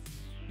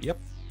 Yep.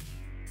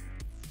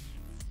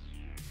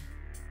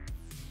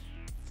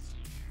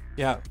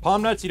 Yeah,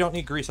 palm nuts, you don't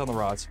need grease on the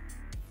rods.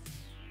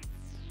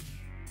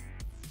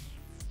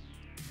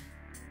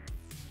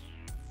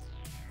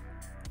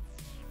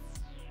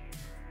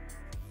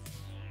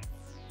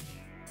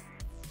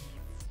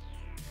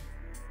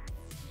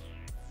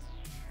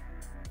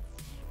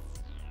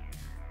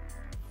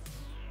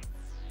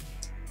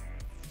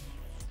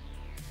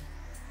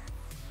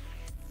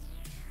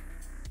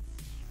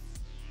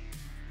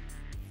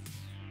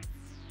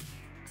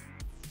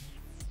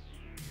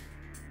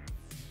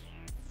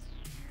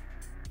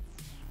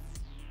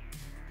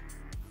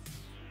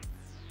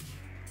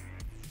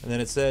 And then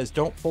it says,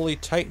 don't fully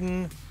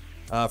tighten.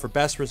 For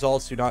best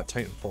results, do not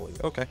tighten fully.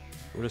 Okay.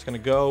 We're just going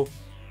to go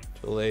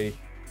till they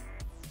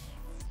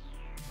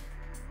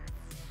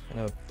kind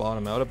of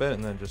bottom out a bit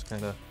and then just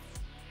kind of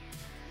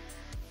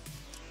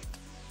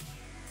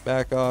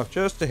back off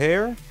just a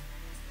hair.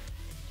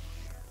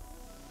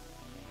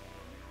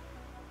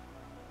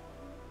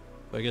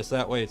 So I guess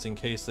that way it's in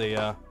case they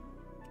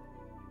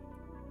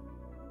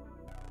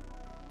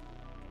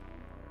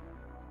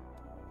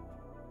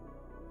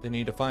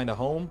need to find a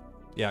home.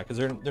 Yeah, because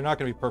they're not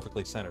going to be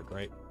perfectly centered,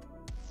 right?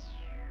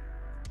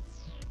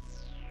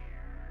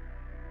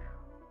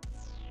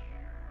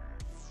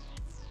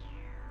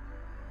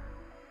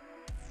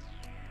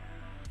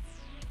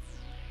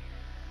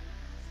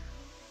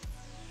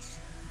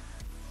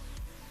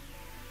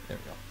 There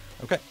we go.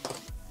 Okay.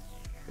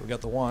 We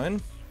got the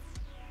one.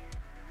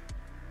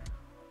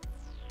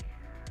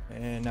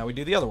 And now we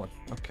do the other one.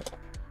 Okay.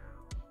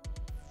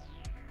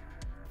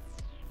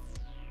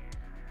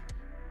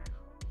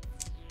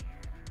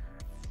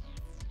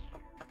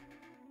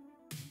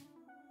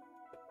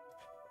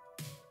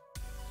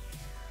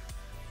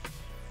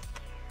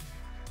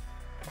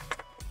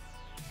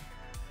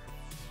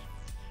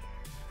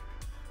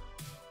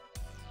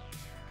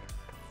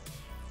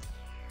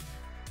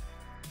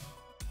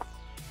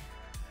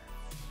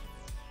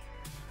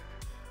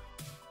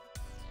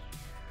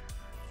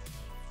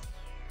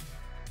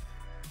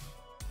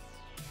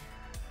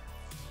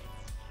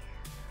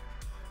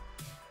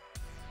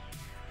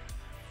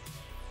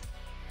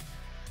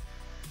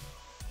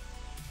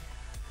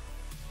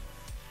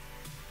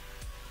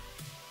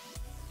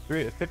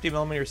 Three 50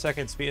 millimeter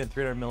second speed and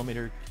 300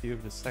 millimeter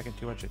cube a second,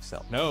 too much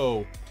Excel.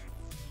 No.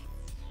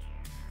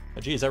 Oh,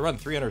 geez, I run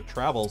 300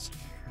 travels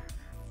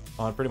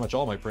on pretty much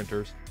all my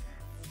printers.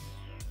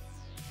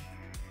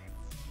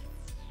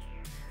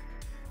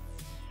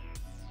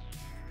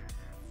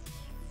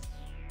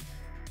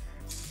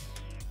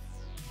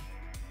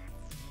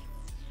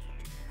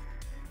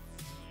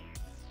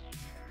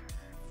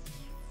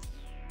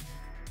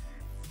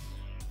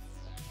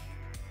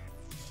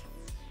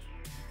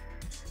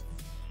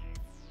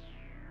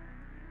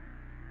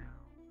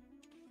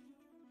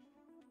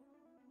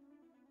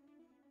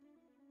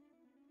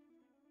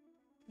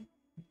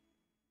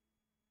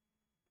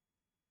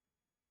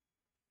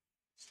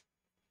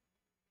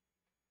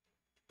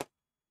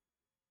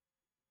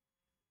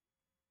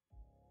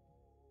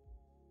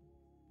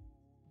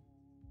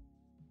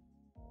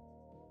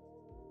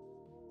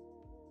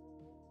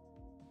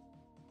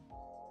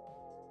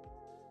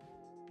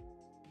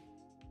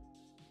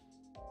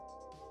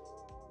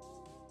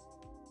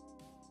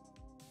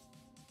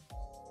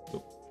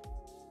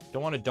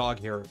 Don't want a dog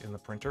hair in the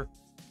printer.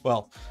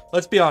 Well,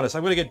 let's be honest.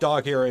 I'm going to get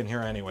dog hair in here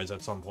anyways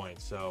at some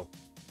point, so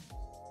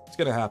it's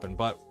going to happen.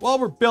 But while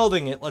we're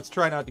building it, let's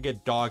try not to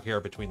get dog hair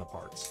between the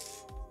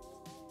parts.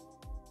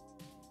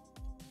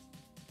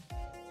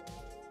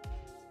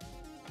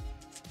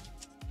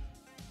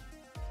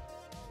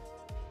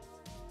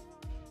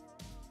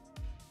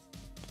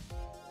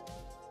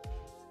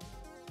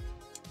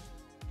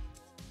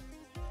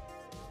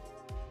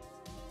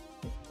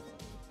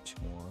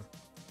 Two more.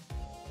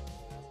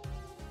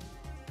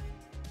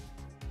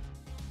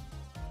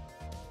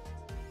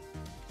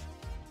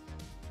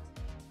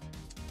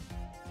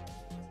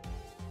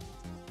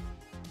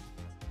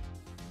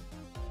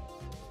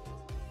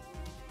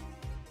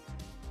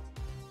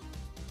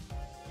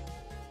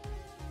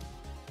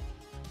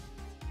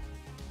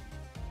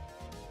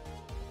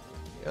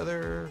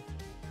 Other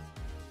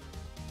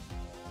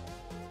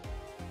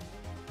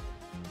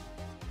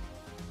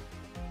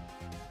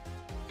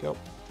go.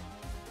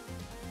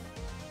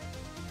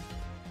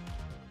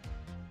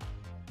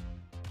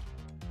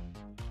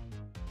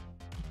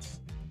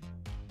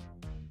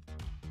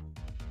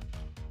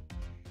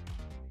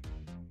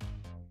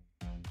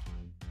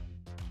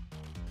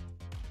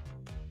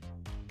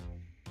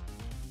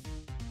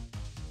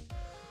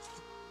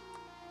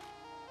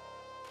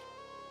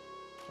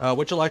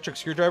 Which electric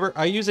screwdriver?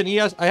 I use an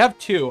ES. I have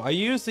two. I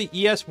use the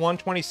ES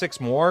 126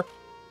 more.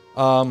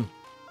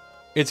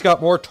 It's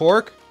got more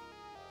torque.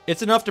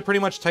 It's enough to pretty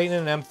much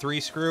tighten an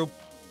M3 screw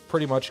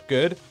pretty much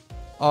good.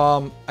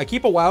 I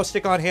keep a WOW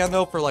stick on hand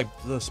though for like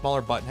the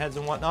smaller button heads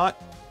and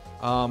whatnot.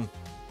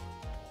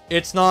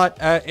 It's not.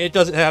 It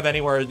doesn't have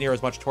anywhere near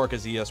as much torque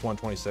as the ES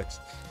 126.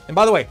 And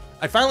by the way,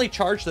 I finally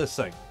charged this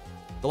thing.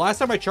 The last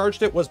time I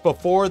charged it was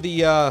before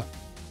the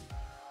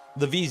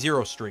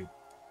V0 stream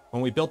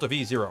when we built a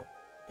V0.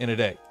 In a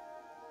day.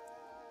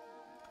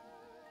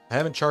 I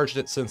haven't charged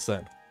it since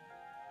then.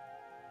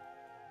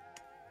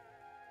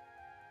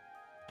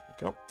 There we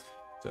go.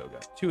 So I've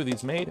got two of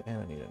these made,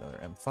 and I need another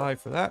M5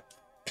 for that.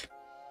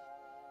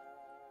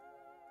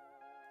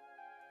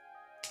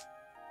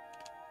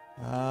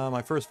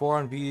 My first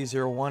Voron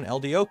V01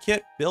 LDO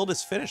kit build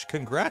is finished.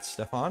 Congrats,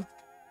 Stefan.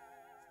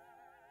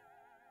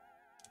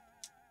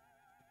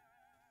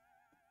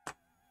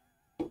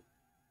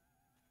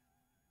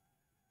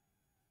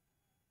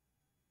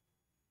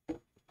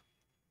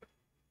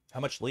 How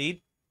much lead?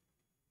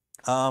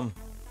 I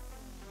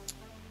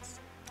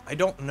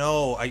don't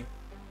know. I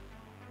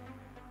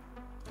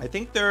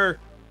think they're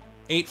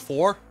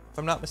 8.4, if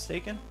I'm not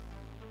mistaken.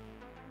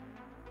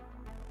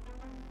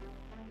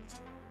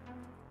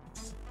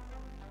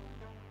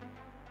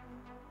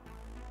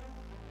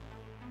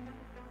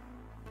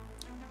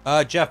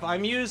 Jeff,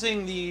 I'm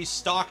using the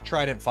stock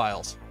Trident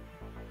files.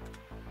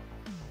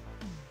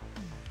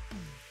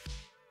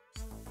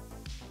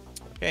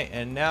 Okay,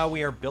 and now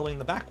we are building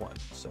the back one.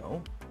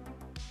 So,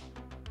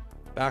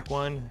 back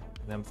one,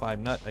 and M5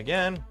 nut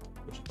again,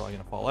 which is probably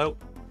going to fall out.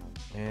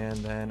 And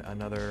then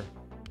another.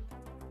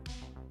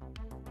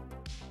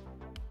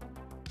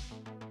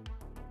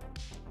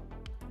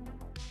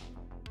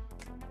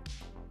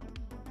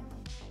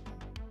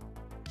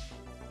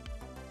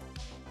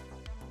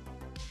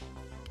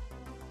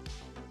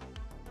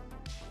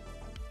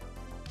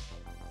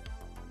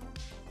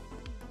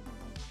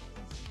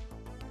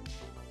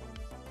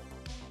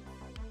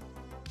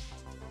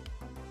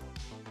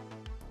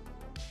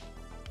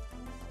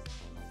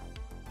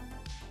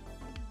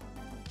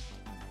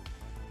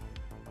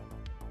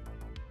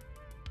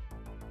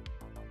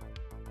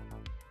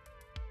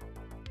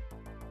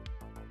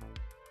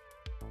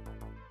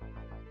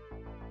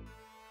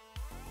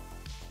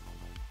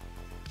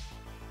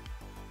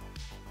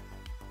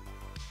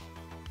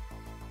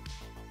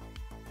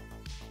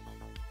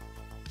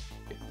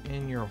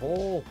 In your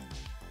hole.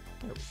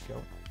 There we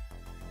go.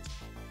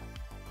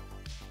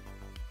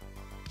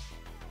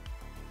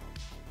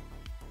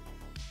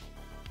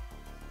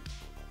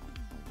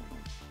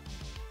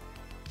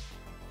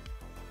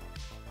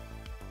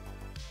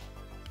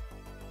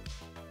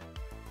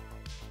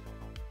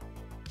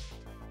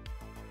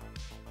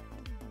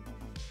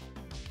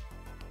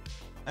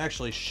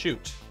 Actually,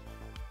 shoot.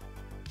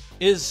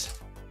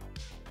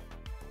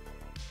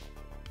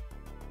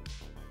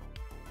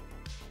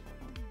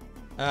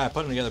 I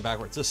put them together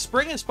backwards. The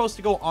spring is supposed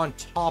to go on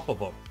top of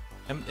them.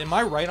 Am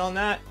I right on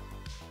that?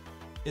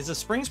 Is the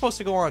spring supposed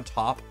to go on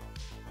top?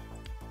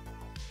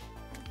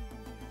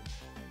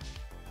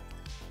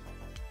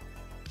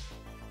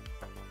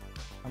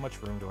 How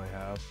much room do I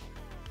have?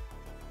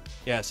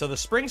 Yeah, so the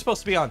spring's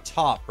supposed to be on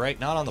top, right?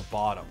 Not on the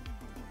bottom.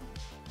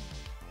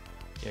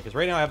 Yeah, because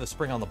right now I have the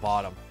spring on the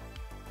bottom.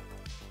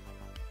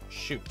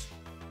 Shoot.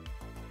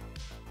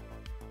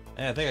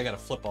 And I think I gotta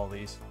flip all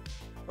these.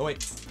 Oh,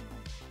 wait.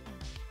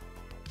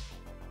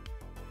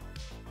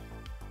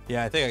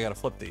 Yeah, I think I gotta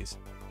flip these.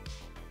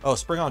 Oh,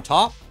 spring on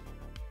top?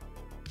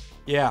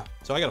 Yeah,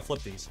 so I gotta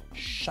flip these.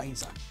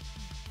 Scheiße.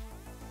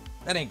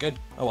 That ain't good.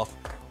 Oh well.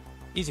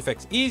 Easy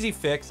fix. Easy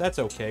fix. That's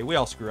okay. We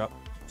all screw up.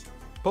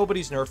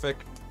 Nobody's nerfic.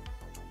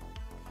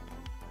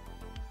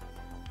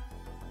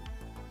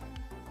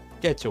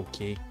 That's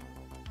okay.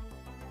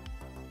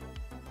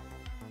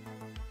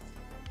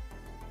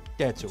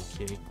 That's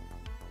okay.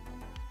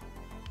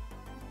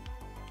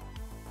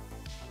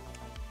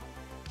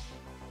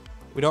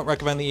 We don't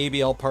recommend the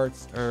ABL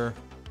parts, or...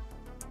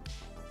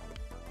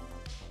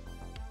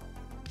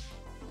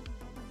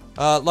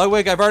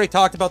 Ludwig, I've already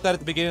talked about that at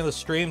the beginning of the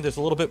stream. There's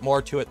a little bit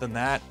more to it than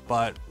that,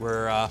 but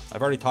I've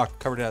already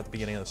covered it at the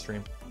beginning of the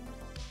stream.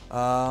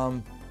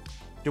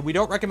 We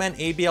don't recommend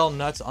ABL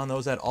nuts on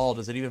those at all.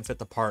 Does it even fit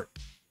the part?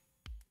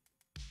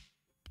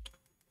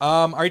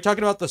 Are you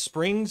talking about the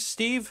springs,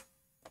 Steve?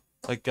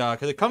 Like,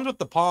 because it comes with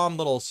the palm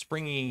little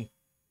springy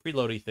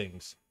preloady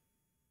things.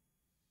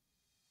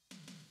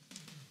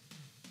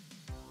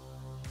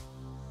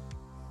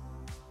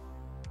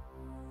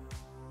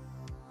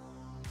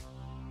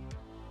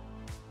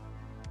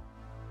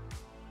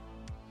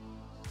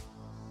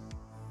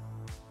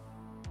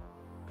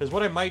 Because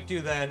what I might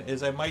do then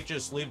is I might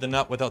just leave the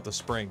nut without the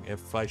spring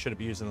if I shouldn't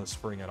be using the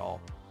spring at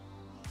all.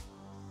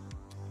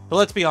 But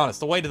let's be honest,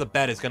 the weight of the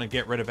bed is going to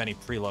get rid of any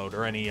preload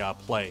or any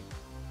play.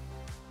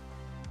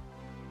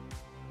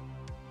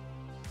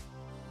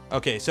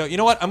 Okay, so you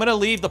know what? I'm going to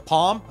leave the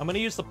palm. I'm going to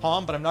use the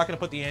palm, but I'm not going to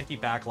put the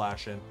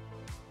anti-backlash in.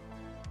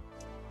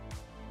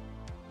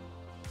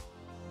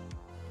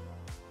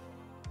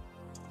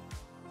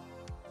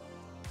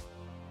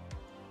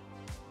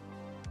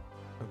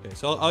 Okay,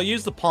 so I'll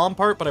use the palm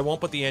part, but I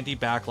won't put the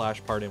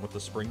anti-backlash part in with the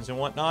springs and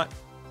whatnot.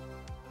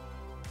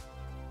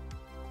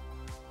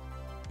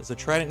 Does the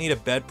Trident need a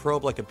bed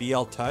probe like a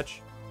BL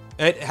Touch?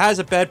 It has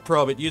a bed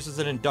probe. It uses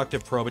an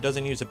inductive probe. It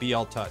doesn't use a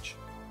BL Touch.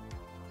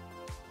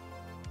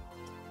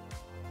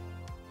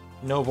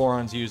 No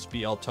Vorons use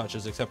BL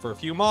Touches except for a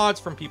few mods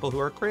from people who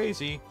are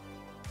crazy.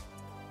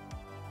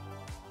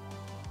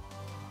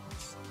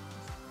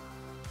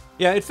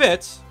 Yeah, it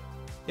fits.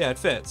 Yeah, it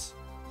fits.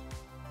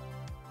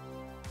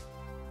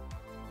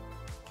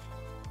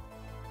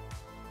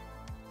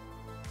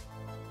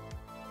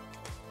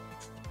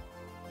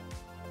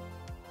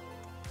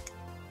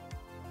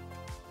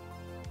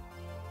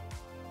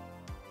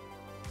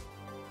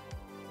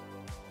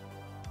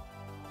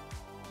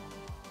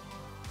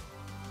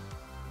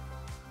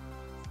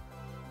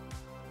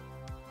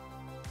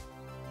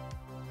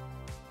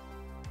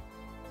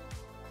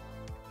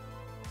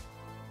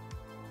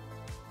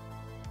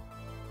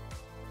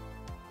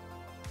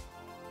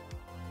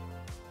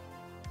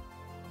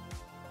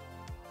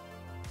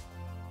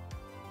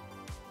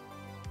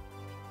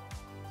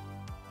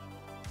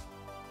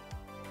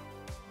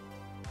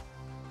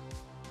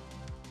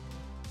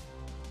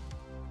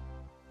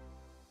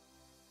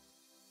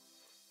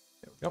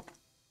 Yep.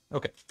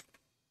 Okay.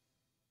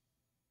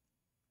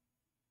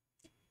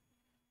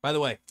 By the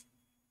way,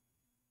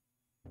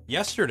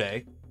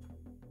 yesterday,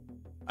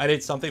 I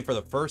did something for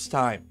the first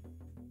time.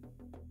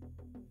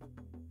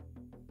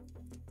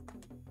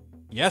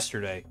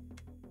 yesterday,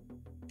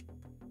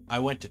 I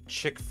went to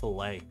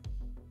Chick-fil-A.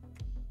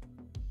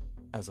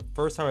 That was the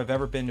first time I've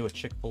ever been to a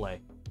Chick-fil-A.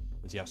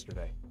 Was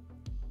yesterday.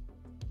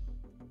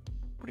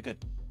 Pretty good.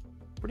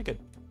 Pretty good.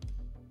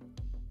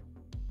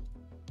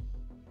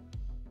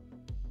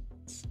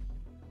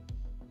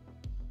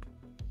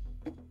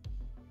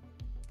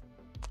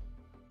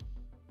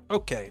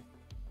 Okay.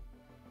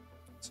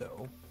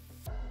 So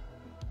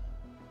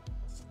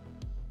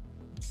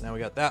now we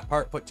got that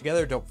part put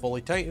together. Don't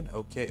fully tighten.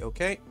 Okay,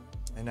 okay.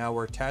 And now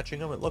we're attaching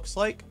them, it looks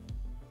like,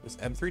 with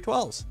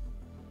M312s.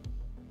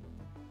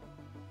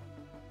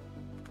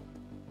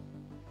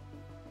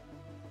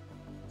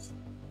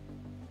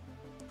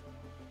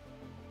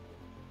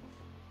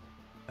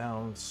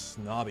 Sounds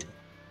snobby.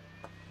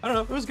 I don't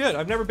know. It was good.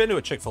 I've never been to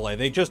a Chick-fil-A.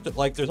 They just,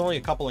 like, there's only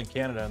a couple in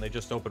Canada, and they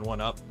just opened one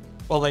up.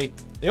 Well, they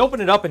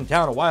opened it up in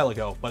town a while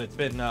ago, but it's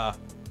been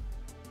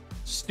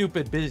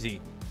stupid busy.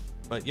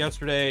 But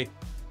yesterday,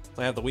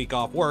 I had the week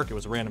off work. It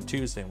was a random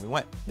Tuesday, and we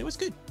went. It was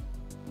good.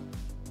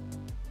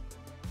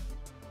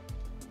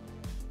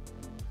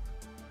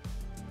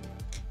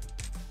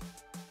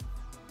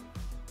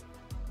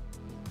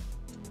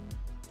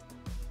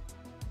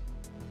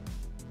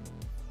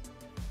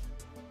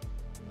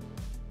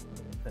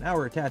 So now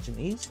we're attaching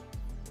these.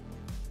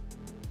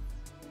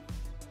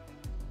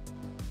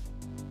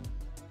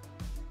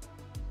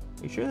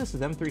 Are you sure this is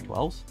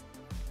M312s?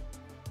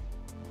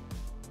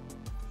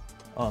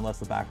 Oh, unless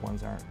the back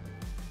ones aren't.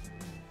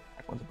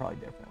 Back ones are probably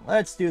different.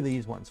 Let's do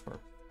these ones first.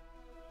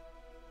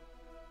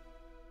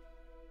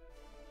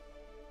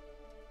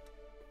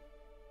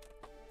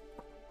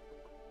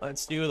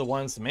 Let's do the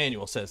ones the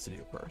manual says to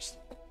do first.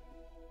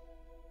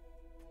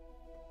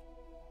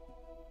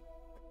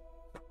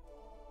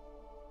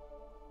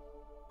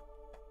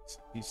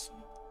 These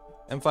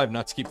M5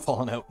 nuts keep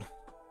falling out.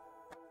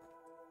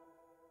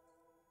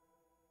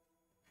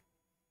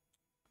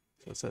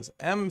 So it says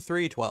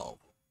M312.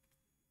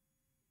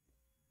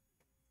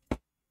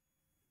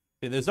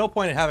 See, there's no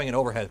point in having an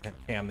overhead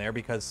cam there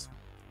because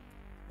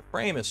the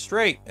frame is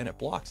straight and it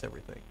blocks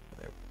everything.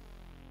 There.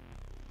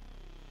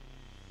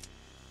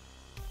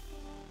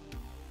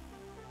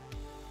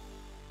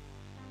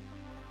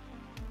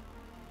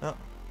 Oh.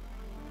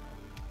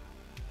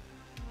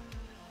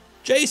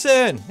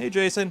 Jason! Hey,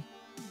 Jason.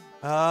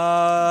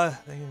 Voron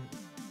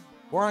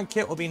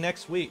kit will be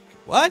next week.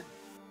 What?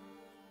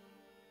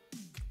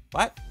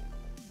 What?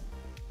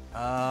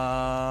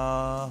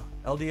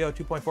 LDO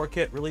 2.4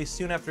 kit released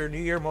soon after New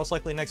Year, most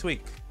likely next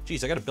week.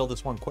 Jeez, I gotta build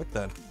this one quick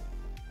then.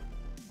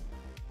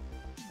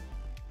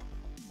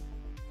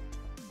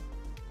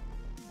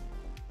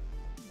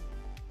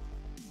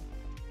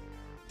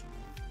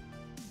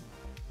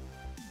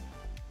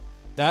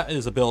 That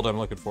is a build I'm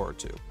looking forward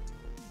to.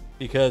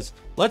 Because,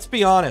 let's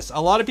be honest,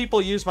 a lot of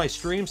people use my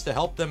streams to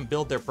help them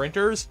build their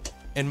printers,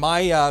 and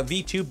my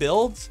V2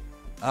 builds,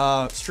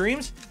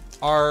 streams,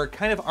 are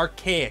kind of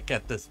archaic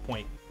at this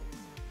point.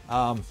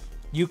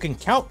 You can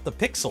count the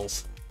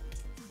pixels.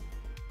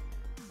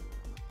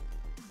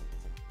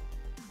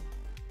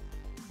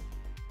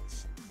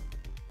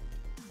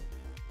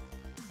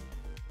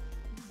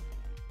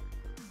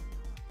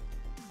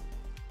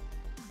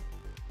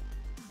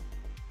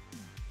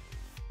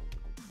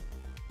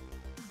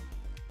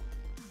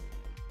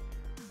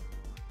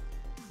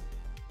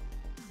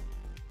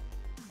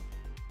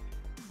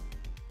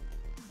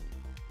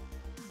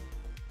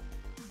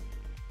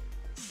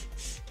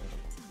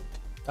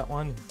 That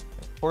one,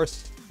 of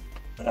course.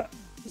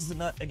 This is the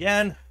nut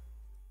again.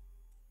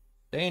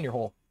 Stay in your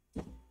hole.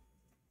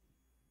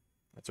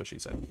 That's what she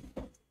said.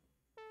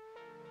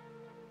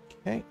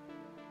 Okay.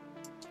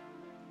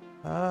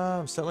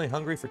 I'm suddenly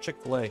hungry for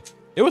Chick-fil-A.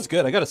 It was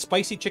good. I got a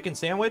spicy chicken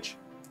sandwich.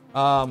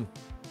 I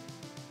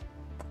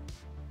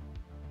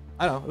don't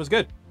know. It was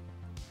good.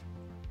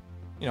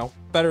 You know,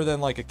 better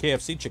than like a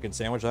KFC chicken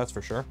sandwich, that's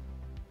for sure.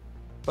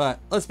 But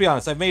let's be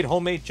honest. I've made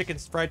homemade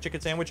fried chicken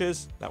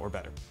sandwiches that were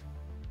better.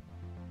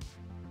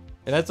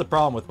 And that's the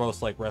problem with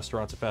most like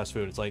restaurants and fast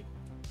food. It's like,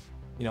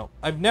 you know,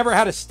 I've never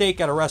had a steak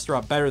at a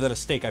restaurant better than a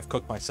steak I've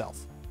cooked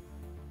myself.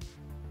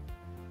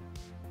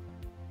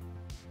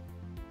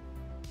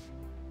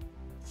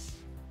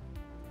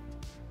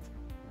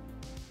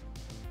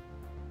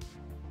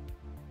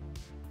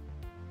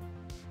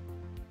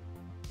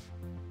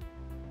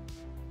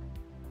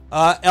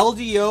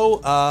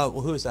 LDO, well,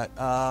 who is that?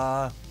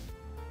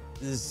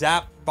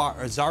 Zarp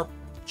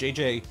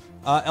JJ.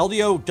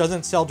 LDO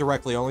doesn't sell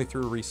directly, only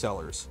through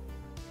resellers.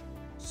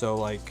 So,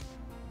 like,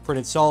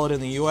 Printed Solid in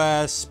the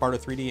US, Sparta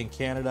 3D in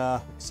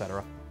Canada,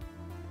 etc.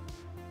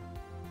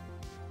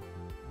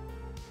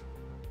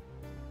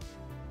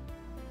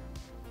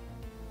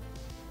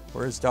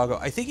 Where's Doggo?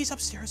 I think he's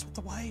upstairs with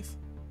the wife.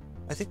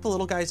 I think the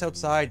little guy's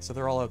outside, so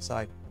they're all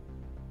outside.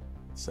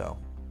 So.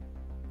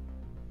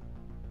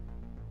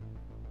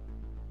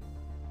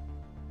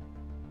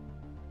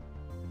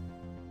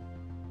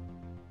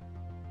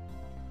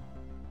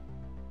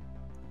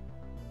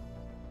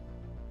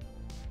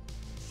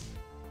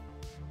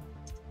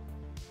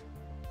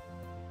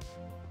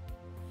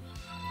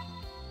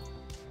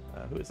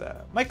 Who is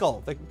that?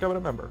 Michael, thank you for becoming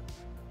a member.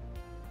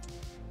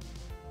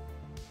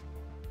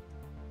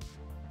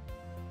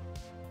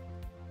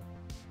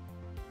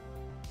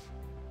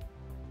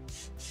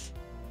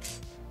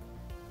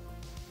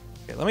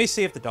 Okay, let me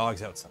see if the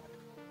dog's outside.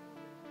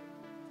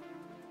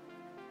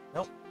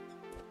 Nope.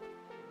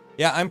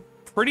 Yeah, I'm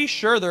pretty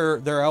sure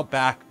they're out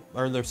back,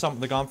 or they're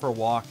gone for a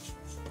walk.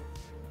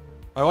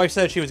 My wife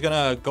said she was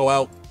gonna go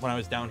out when I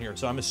was down here,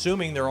 so I'm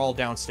assuming they're all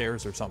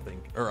downstairs or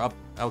something, or up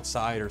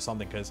outside or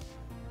something, because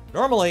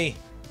normally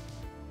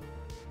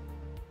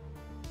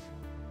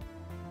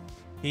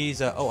he's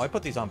oh, I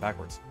put these on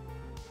backwards.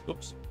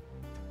 Oops.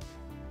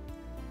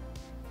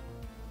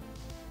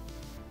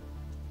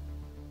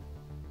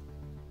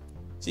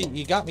 See,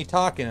 you got me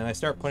talking and I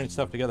start putting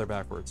stuff together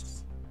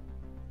backwards.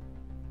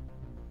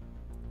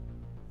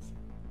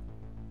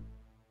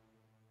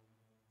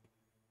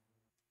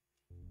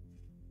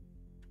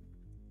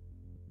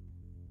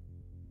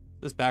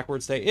 This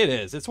backwards day? It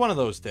is. It's one of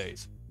those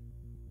days.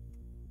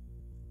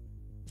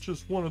 It's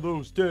just one of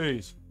those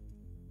days.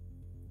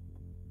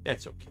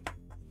 That's okay.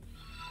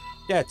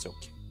 That's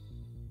okay.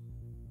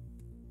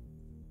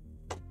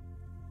 You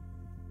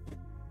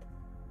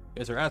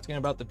guys are asking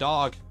about the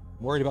dog.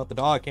 I'm worried about the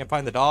dog. Can't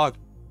find the dog.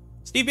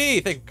 Steve B,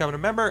 thank you for becoming a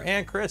member.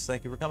 And Chris,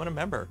 thank you for becoming a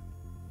member.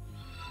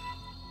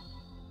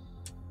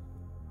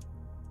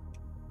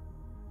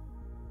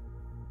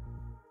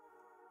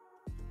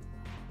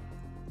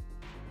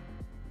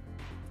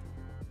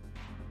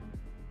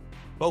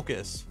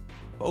 Focus.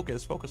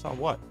 Focus. Focus on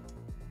what?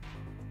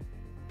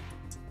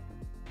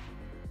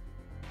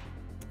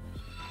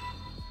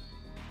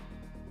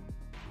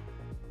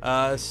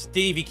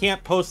 Steve, you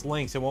can't post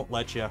links. It won't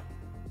let you.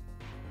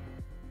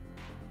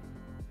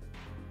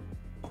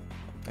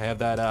 I have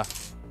that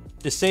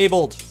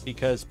disabled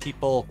because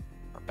people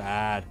are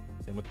bad.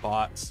 Same with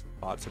bots.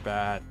 Bots are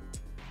bad.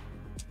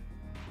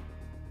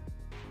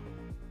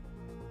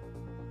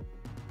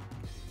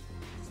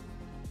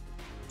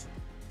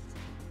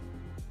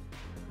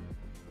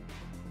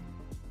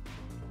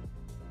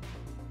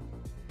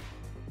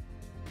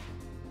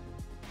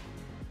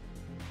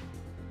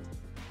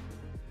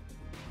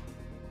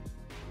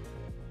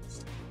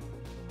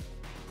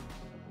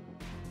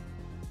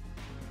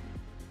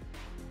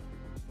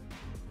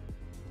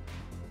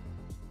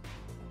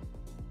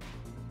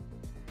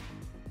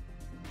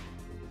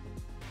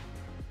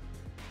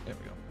 There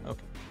we go.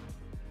 Okay.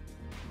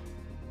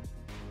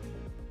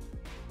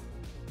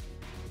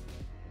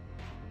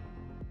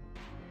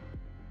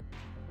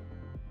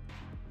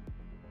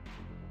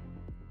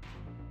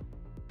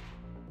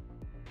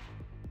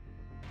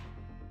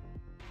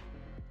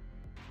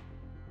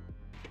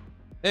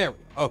 There we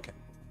go. Okay.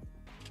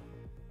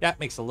 That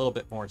makes a little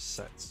bit more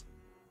sense.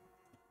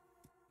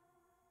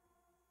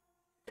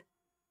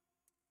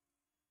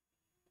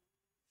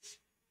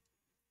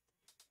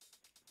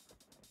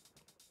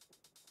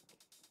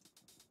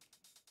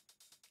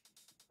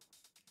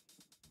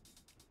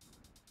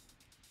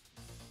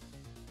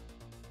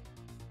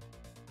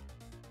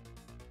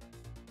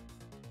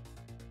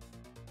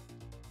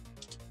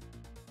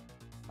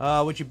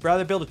 Would you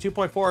rather build a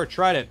 2.4 or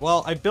Trident?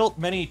 Well, I built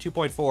many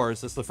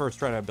 2.4s. This is the first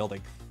Trident I'm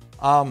building.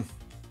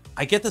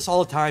 I get this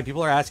all the time.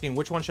 People are asking,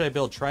 which one should I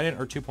build, Trident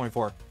or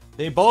 2.4?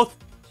 They both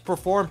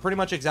perform pretty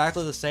much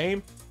exactly the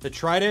same. The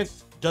Trident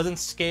doesn't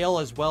scale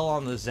as well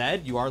on the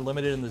Z. You are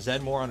limited in the Z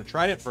more on a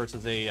Trident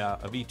versus a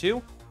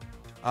V2.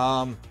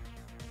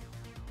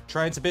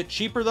 Trident's a bit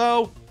cheaper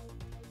though.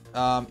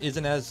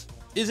 Isn't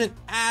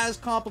as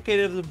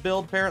complicated of a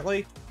build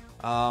apparently.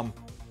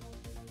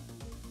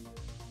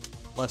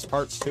 Less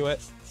parts to it,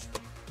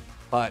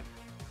 but at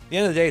the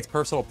end of the day, it's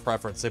personal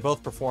preference. They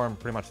both perform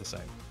pretty much the same.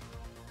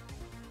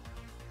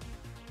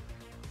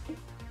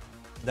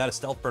 That a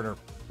stealth burner?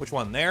 Which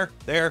one? There,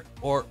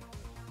 or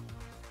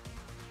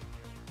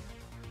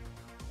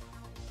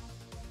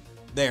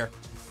there?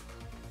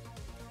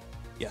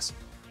 Yes.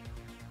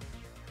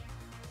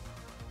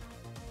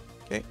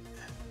 Okay.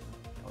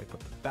 Now we put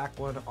the back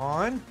one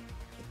on.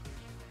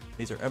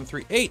 These are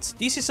M38s.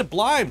 DC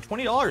Sublime,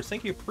 $20.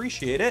 Thank you,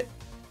 appreciate it.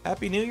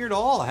 Happy New Year to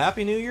all.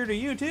 Happy New Year to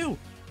you, too.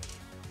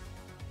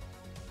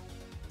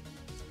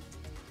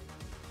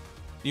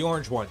 The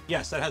orange one.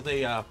 Yes, that has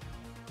a...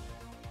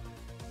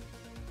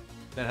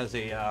 that has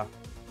a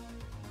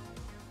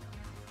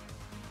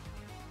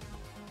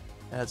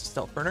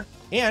stealth burner.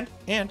 And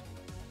a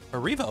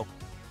Revo.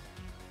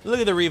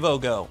 Look at the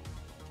Revo go.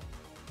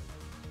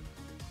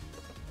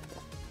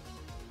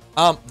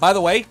 By the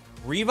way,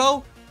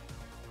 Revo,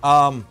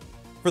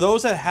 for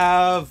those that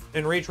have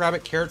Enraged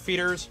Rabbit carrot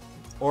feeders,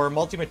 or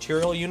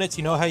multi-material units,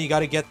 you know how you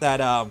got to get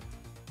that,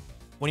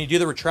 when you do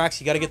the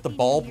retracts, you got to get the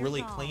bulb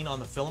really clean on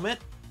the filament.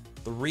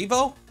 The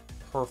Revo,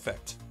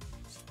 perfect.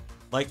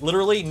 Like,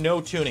 literally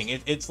no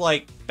tuning. It's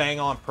like bang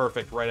on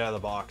perfect right out of the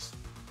box.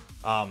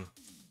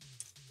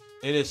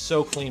 It is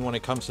so clean when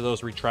it comes to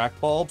those retract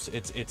bulbs.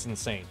 It's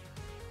insane.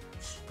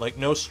 Like,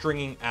 no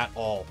stringing at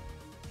all.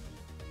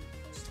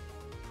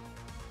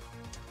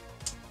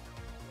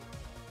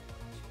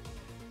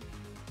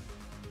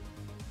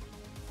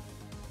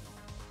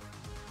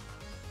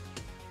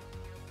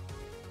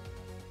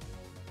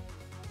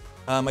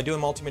 Am I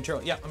doing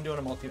multi-material? Yeah, I'm doing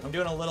a multi. I'm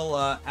doing a little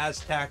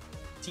Aztec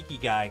tiki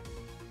guy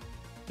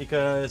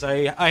because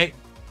I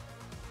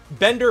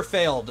Bender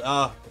failed.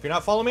 If you're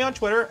not following me on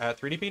Twitter at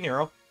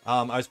 3DPNero,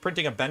 I was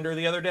printing a Bender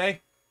the other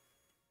day,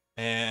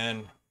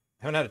 and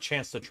I haven't had a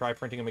chance to try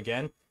printing him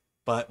again.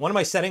 But one of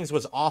my settings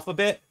was off a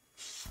bit.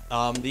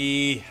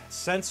 The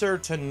sensor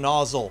to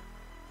nozzle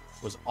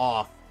was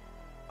off.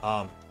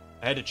 I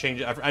had to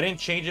change it. I didn't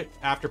change it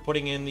after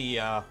putting in the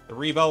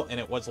Revo, and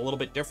it was a little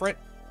bit different.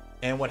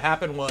 And what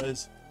happened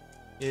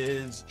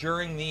is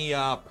during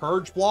the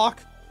purge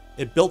block,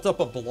 it built up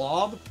a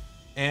blob,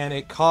 and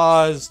it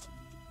caused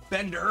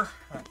Bender,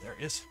 there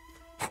it is,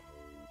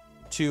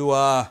 to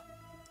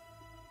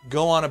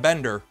go on a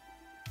bender.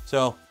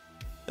 So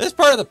this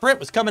part of the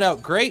print was coming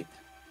out great,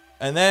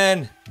 and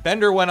then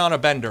Bender went on a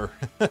bender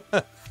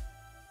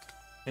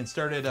and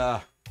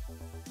started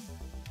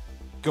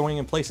going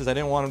in places I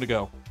didn't want him to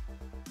go.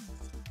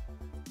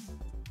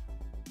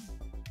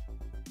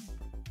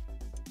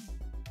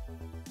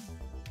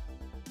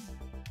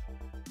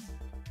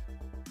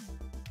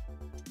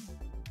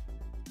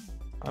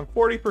 I'm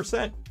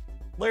 40%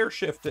 layer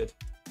shifted.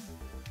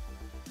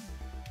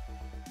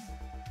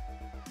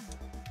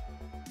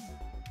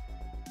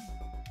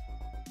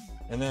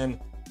 And then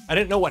I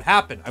didn't know what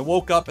happened. I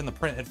woke up and the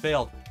print had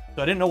failed.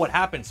 So I didn't know what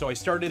happened, so I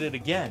started it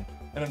again.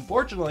 And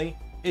unfortunately,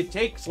 it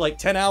takes like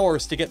 10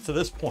 hours to get to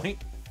this point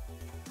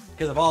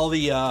because of all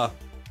the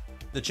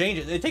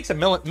changes. It takes a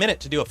minute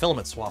to do a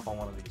filament swap on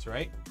one of these,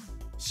 right?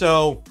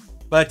 So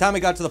by the time I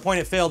got to the point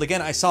it failed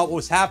again, I saw what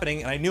was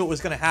happening and I knew it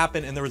was going to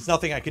happen and there was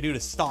nothing I could do to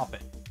stop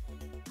it.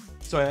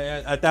 So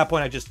at that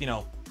point, I just, you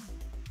know,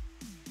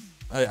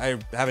 I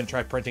haven't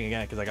tried printing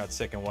again because I got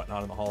sick and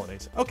whatnot in the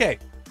holidays. Okay.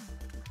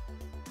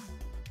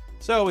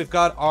 So we've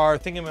got our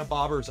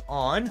thingamabobbers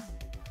on.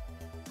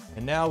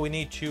 And now we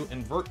need to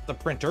invert the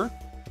printer.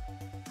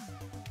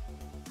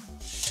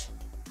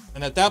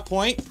 And at that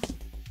point,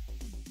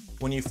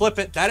 when you flip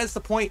it, that is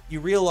the point you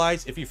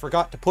realize if you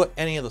forgot to put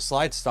any of the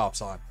slide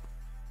stops on.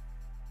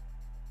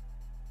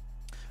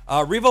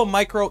 Revo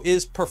Micro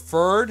is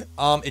preferred.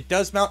 It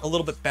does mount a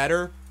little bit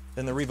better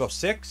than the Revo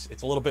 6.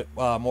 It's a little bit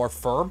more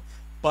firm,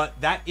 but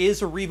that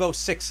is a Revo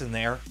 6 in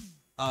there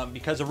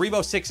because a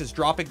Revo 6 is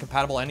drop-in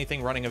compatible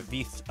anything running a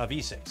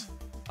V6.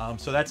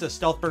 So that's a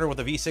stealth printer with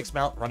a V6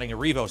 mount running a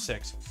Revo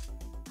 6.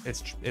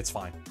 It's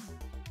fine.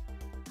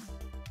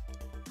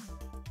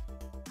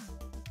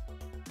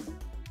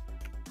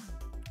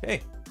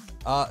 Okay,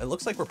 it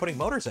looks like we're putting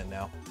motors in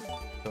now.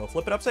 So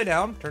flip it upside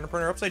down, turn the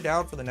printer upside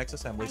down for the next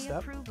assembly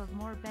step,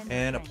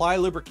 and apply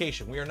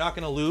lubrication. We are not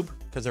going to lube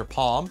because they're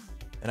palm,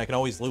 and I can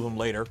always lube them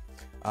later,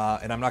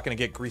 and I'm not going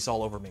to get grease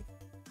all over me.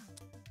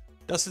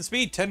 Dustin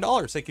Speed,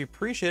 $10. Thank you,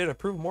 appreciate it.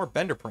 Approve more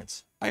Bender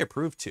prints. I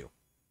approve too.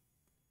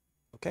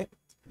 Okay,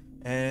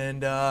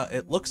 and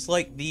it looks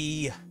like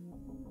the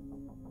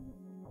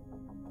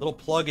little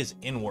plug is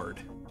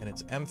inward, and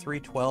it's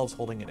M312's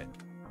holding it in.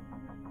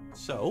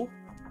 So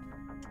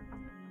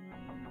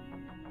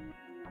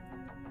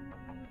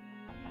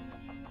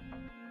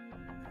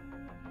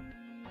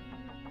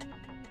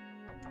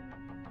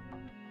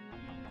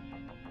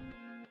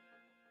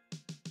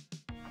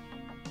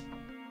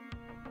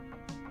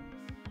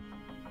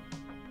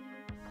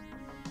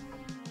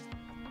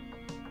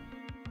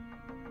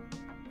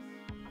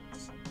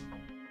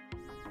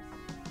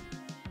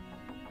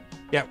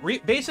yeah,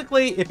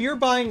 basically, if you're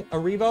buying a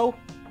Revo,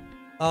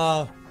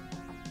 buy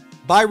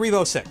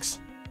Revo 6,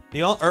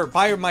 or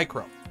buy a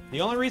Micro. The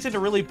only reason to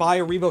really buy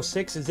a Revo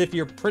 6 is if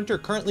your printer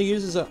currently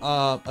uses a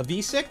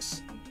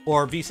V6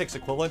 or V6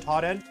 equivalent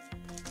hot end,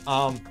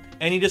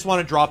 and you just want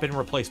to drop in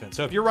replacement.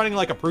 So if you're running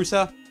like a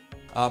Prusa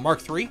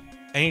Mark III,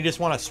 and you just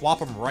want to swap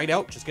them right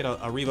out, just get a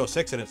Revo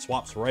 6 and it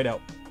swaps right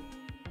out.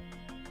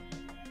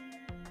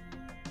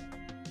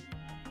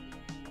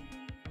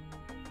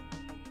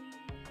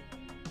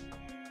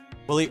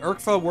 Will the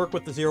ERCFA work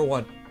with the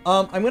 01?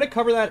 I'm going to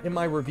cover that in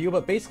my review,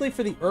 but basically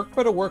for the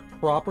ERCFA to work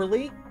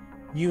properly,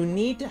 you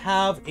need to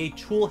have a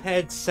tool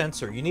head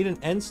sensor. You need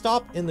an end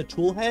stop in the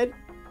tool head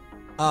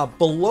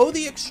below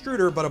the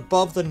extruder, but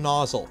above the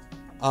nozzle.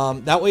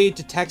 That way it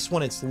detects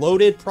when it's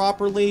loaded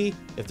properly,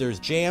 if there's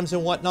jams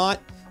and whatnot.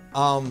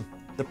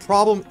 The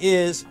problem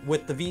is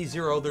with the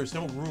V0, there's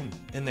no room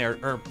in there,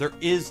 or there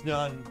is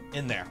none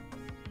in there.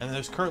 And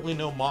there's currently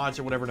no mods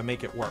or whatever to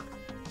make it work.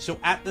 So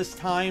at this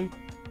time,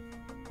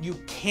 you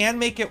can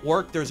make it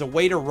work. There's a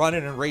way to run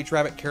it in Rage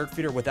Rabbit Carrot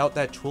Feeder without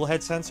that tool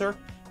head sensor,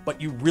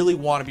 but you really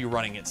want to be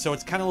running it. So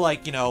it's kind of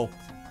like, you know,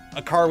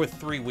 a car with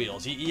 3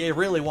 wheels. You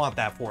really want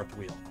that 4th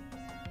wheel.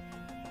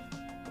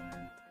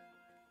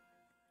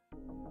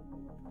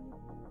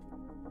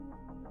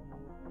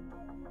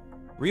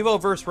 Revo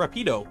versus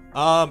Rapido.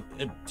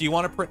 Do you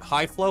want to print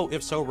high flow?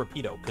 If so,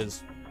 Rapido,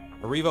 because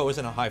a Revo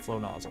isn't a high flow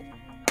nozzle.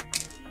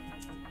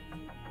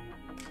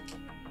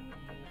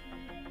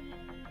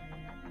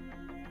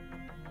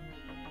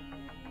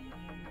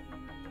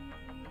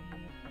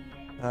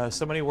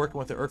 Somebody working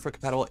with the ERCFA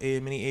compatible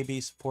mini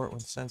AB support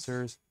with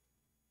sensors,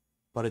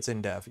 but it's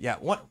in dev. Yeah,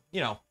 what, you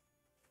know,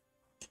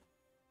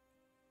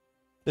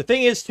 The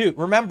thing is too,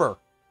 remember,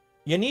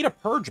 you need a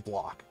purge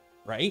block,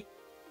 right?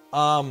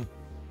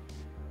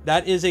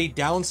 That is a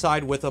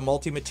downside with a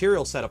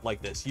multi-material setup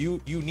like this.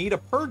 You need a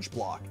purge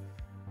block.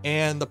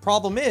 And the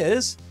problem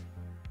is,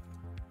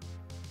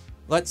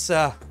 let's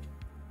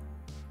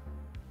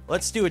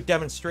do a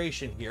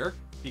demonstration here,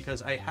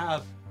 because I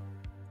have,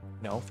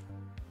 no.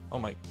 Oh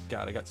my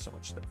God, I got so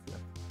much stuff here.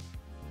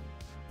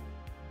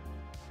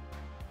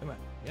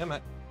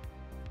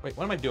 Wait,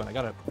 what am I doing? I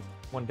got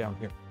one down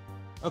here.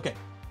 Okay,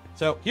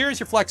 so here's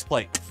your flex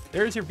plate.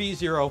 There's your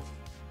V0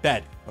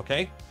 bed,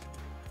 okay?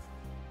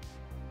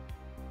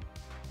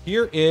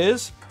 Here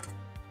is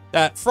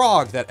that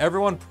frog that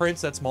everyone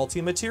prints that's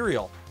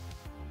multi-material.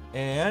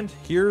 And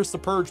here's the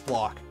purge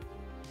block.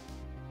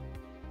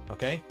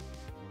 Okay?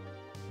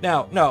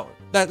 Now, no,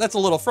 that's a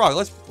little frog.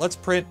 Let's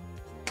print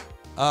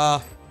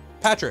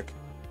Patrick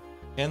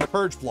and the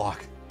purge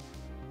block.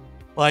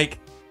 Like,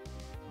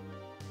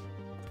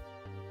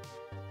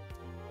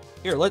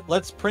 here,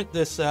 let's print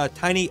this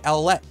tiny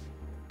owlet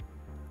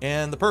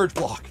and the purge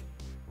block.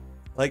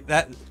 Like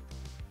that.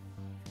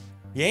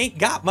 You ain't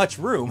got much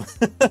room.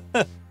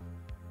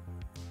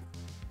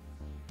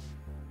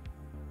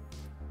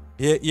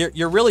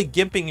 You're really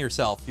gimping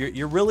yourself.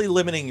 You're really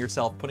limiting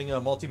yourself putting a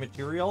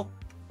multi-material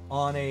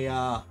on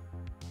a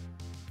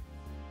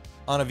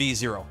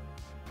V0,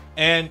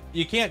 and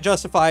you can't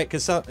justify it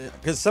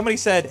because somebody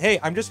said, "Hey,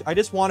 I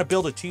just want to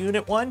build a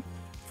 2-unit one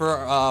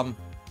for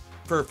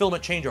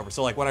filament changeover."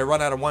 So like when I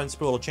run out of one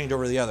spool, it'll change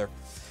over to the other.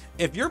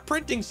 If you're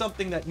printing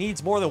something that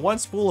needs more than one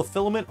spool of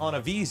filament on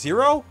a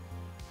V0,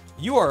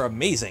 you are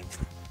amazing.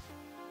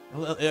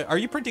 Are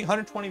you printing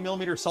 120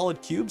 millimeter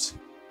solid cubes?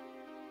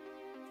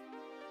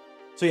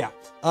 So yeah,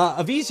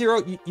 a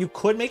V0, you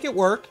could make it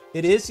work.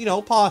 It is, you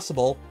know,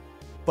 possible,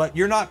 but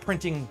you're not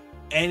printing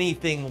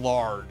anything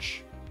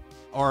large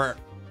or,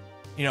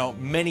 you know,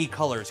 many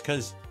colors,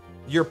 because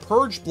your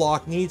purge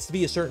block needs to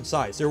be a certain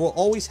size. There will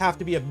always have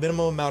to be a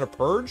minimum amount of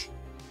purge.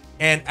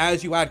 And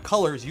as you add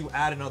colors, you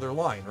add another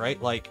line,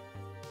 right? Like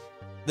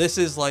this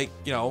is like,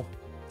 you know,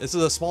 this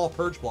is a small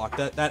purge block.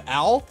 That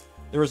owl,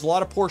 there was a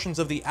lot of portions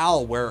of the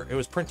owl where it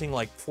was printing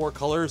like 4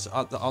 colors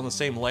on the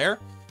same layer.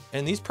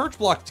 And these purge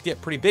blocks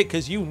get pretty big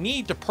because you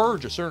need to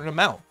purge a certain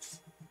amount.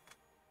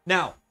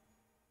 Now,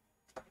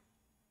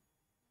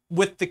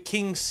 with the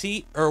king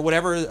seat or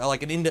whatever,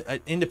 like an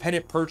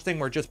independent purge thing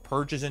where it just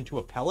purges into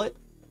a pellet,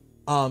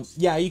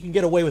 yeah, you can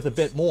get away with a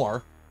bit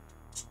more.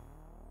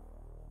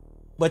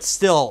 But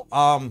still,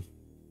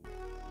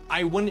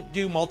 I wouldn't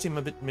do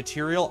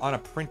multi-material on a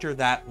printer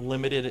that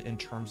limited in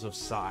terms of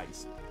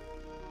size,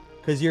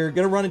 because you're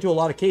going to run into a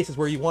lot of cases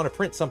where you want to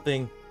print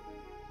something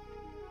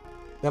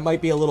that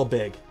might be a little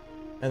big,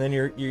 and then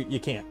you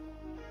can't,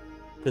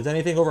 because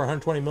anything over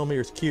 120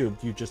 millimeters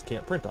cubed, you just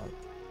can't print on it.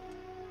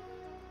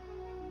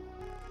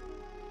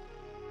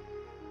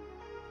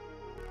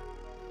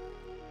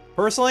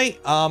 Personally,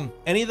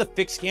 any of the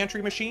fixed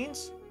gantry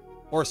machines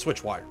or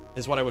switch wire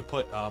is what I would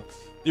put.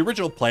 The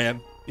original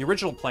plan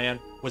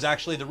was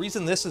actually, the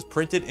reason this is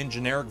printed in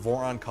generic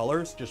Voron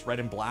colors, just red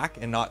and black,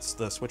 and not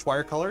the switch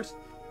wire colors,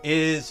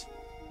 is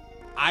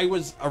I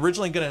was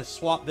originally going to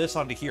swap this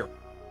onto here.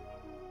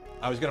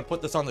 I was going to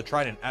put this on the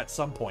Trident at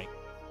some point.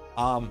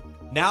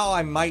 Now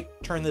I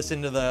might turn this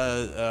into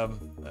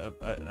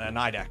an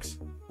IDEX.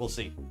 We'll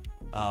see.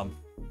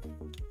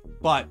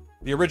 But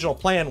the original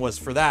plan was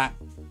for that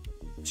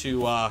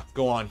to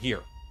go on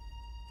here.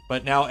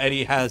 But now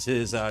Eddie has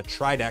his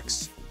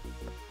Tridex,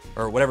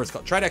 or whatever it's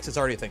called. Tridex is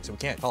already a thing, so we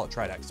can't call it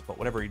Tridex, but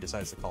whatever he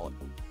decides to call it.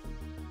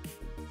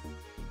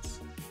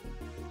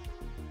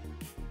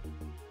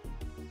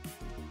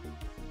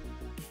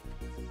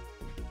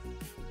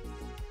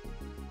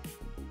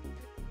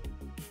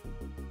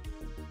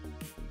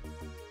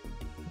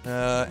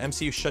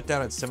 MCU shut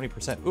down at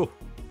 70%. Ooh,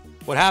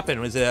 what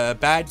happened? Was it a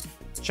bad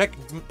check?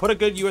 Put a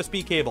good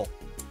USB cable.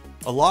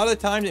 A lot of the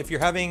time, if you're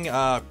having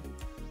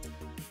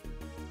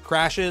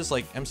crashes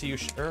like MCU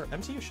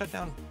shut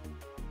down,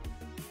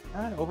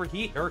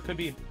 overheat, or it could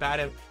be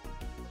bad.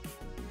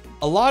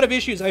 A lot of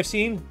issues I've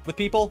seen with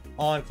people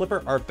on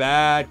Flipper are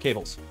bad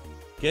cables.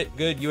 Get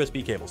good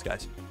USB cables,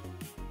 guys.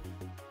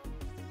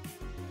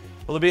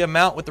 Will there be a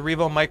mount with the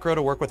Revo Micro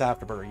to work with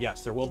Afterburner?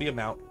 Yes, there will be a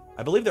mount.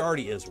 I believe there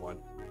already is one.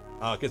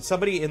 Because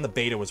somebody in the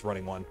beta was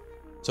running one.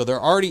 So there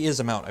already is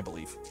a mount, I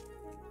believe.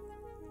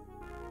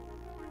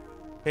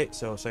 Okay,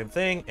 so same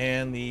thing.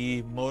 And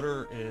the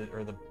motor is,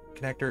 or the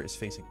connector is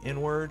facing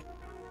inward.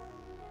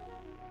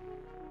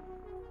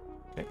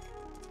 Okay.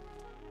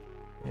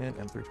 And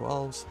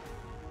M312s.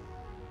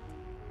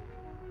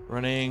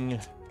 Running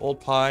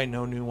old Pi,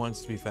 no new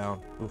ones to be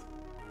found. Oof.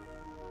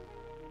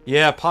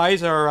 Yeah,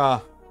 Pis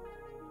are,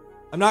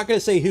 I'm not going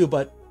to say who,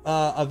 but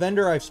a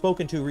vendor I've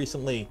spoken to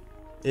recently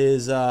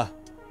is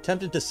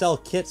tempted to sell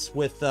kits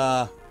with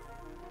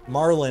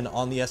Marlin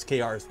on the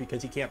SKRs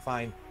because he can't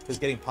find, because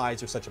getting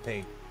Pis are such a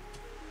pain.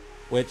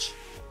 Which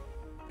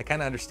I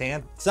kind of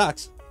understand. It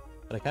sucks,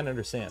 but I kind of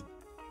understand.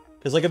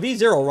 Because like a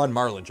V0 will run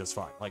Marlin just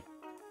fine. Like,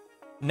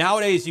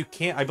 nowadays you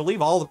can't, I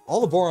believe all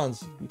the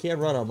Vorons you can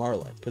run on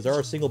Marlin, because there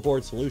are single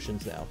board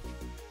solutions now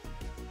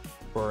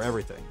for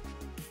everything.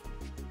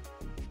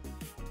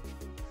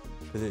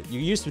 You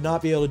used to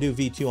not be able to do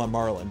V2 on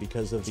Marlin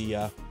because of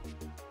the,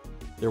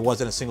 there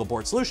wasn't a single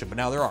board solution, but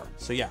now there are.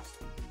 So yeah.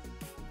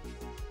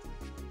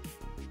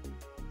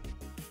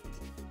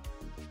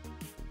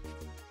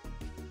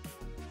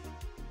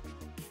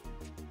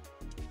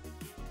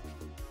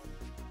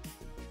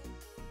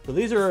 So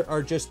these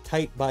are just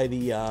tight by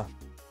the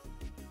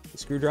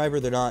screwdriver.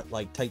 They're not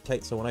like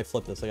tight. So when I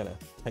flip this, I gotta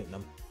tighten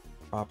them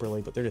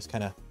properly, but they're just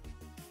kind of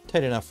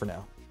tight enough for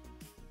now.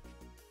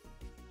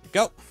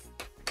 Go.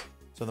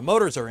 So the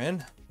motors are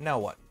in. Now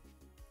what?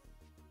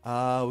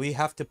 We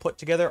have to put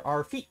together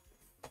our feet.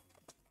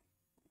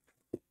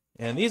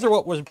 And these are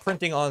what was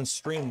printing on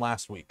stream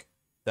last week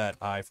that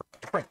I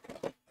forgot to print.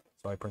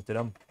 So I printed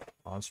them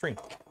on stream.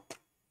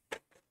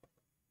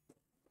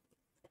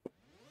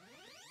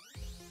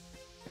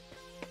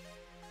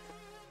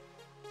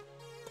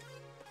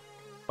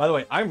 By the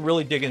way, I'm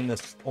really digging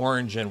this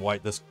orange and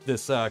white, this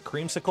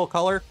creamsicle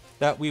color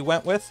that we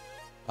went with.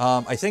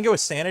 I think it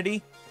was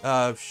Sanity.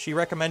 She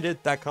recommended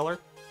that color.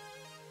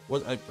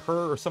 Was it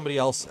her or somebody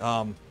else?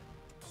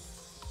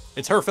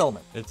 It's her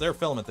filament. It's their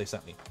filament they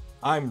sent me.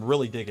 I'm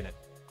really digging it.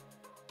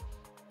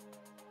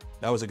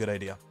 That was a good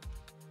idea.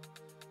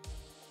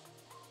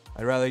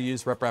 I'd rather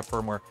use rep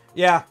firmware.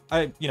 Yeah,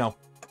 you know,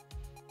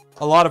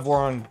 a lot of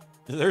Voron.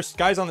 There's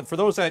guys on the, for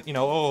those that, you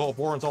know, oh,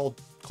 Voron's old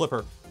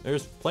Clipper.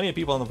 There's plenty of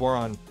people on the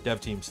Voron dev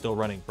team still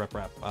running rep.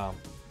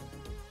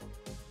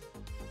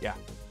 Yeah.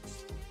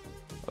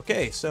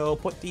 Okay, so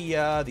put the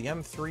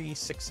M3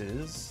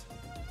 6s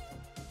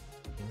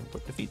and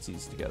put the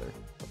feetsies together.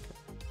 Okay.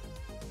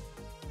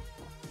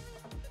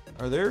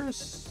 Are there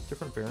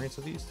different variants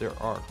of these? There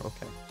are.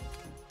 Okay.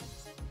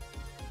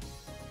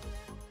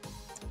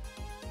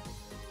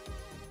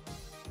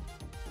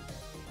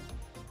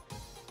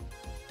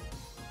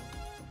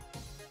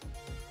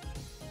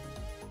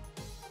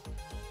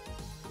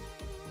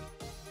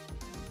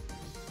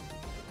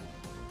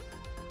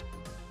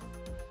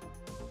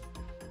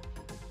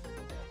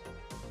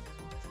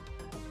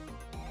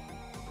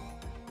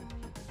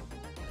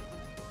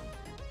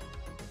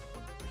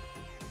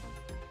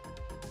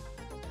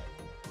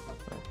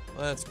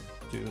 Let's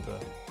do the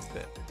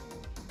fit.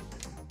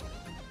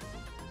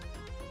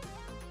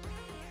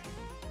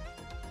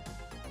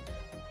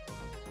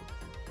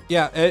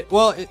 Yeah,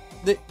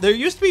 there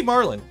used to be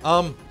Marlin.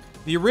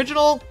 The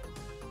original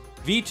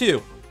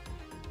V2,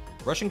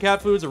 Russian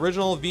Cat Foods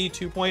original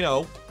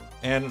V2.0,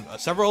 and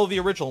several of the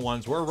original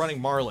ones were running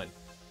Marlin,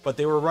 but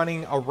they were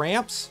running a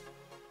ramps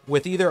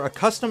with either a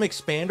custom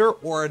expander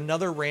or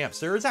another ramps.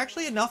 There is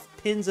actually enough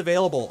pins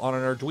available on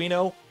an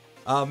Arduino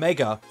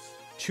Mega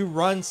to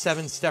run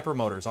 7 stepper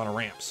motors on a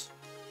ramps.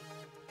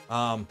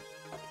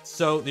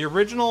 So the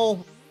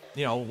original,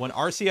 you know, when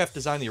RCF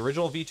designed the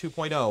original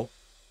V2.0,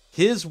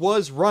 his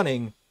was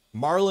running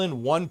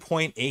Marlin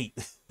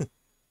 1.8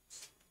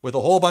 with a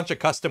whole bunch of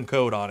custom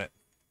code on it.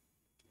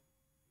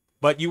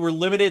 But you were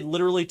limited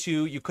literally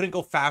to, you couldn't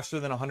go faster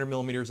than 100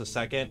 millimeters a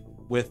second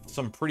with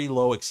some pretty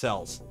low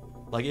accels.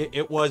 Like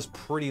it was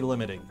pretty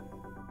limiting.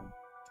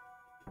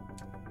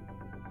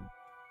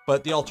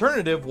 But the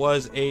alternative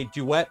was a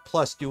Duet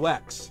plus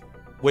Duex,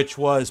 which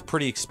was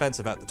pretty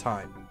expensive at the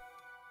time.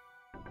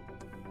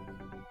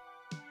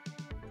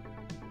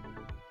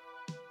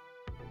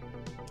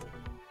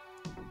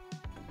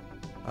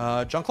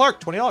 John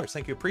Clark, $20.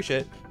 Thank you,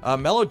 appreciate it.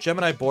 Mellow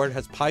Gemini board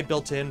has Pi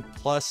built in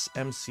plus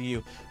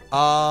MCU.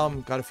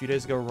 Got a few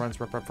days ago, runs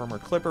rep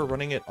firmware Clipper,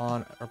 running it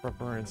on rep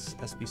firmware in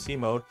SBC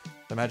mode.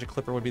 The Magic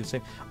Clipper would be the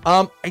same.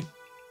 I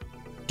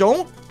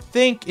don't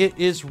think it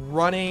is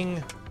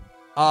running.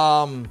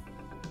 I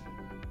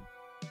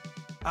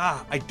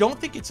don't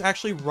think it's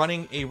actually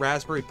running a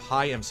Raspberry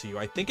Pi MCU.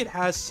 I think it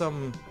has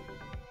some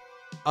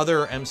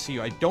other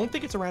MCU. I don't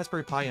think it's a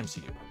Raspberry Pi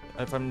MCU.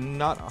 If I'm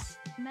not...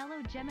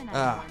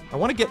 I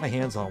want to get my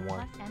hands on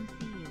one.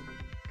 MCU.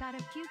 Got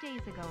a few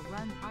days ago,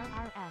 runs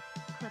RRF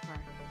Clipper.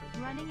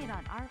 Running it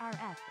on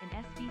RRF in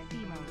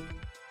SBC mode.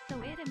 So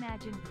it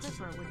imagined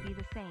Clipper would be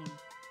the same.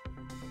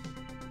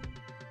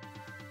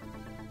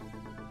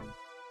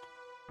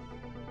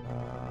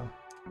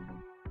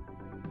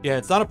 Yeah,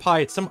 it's not a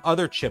Pi, it's some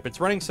other chip. It's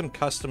running some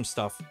custom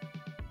stuff.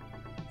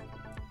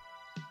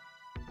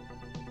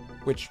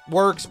 Which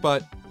works,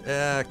 but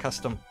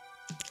custom.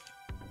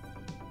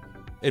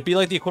 It'd be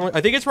like the equivalent.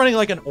 I think it's running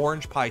like an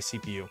Orange Pi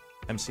CPU,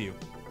 MCU.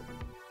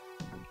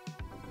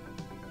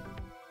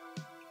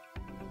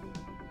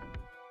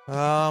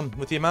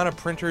 With the amount of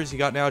printers you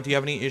got now, do you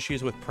have any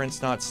issues with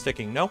prints not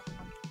sticking? No.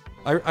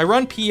 I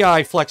run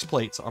PI flex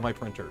plates on my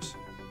printers.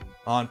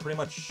 On pretty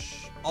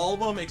much all of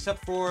them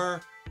except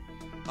for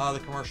the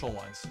commercial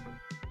ones.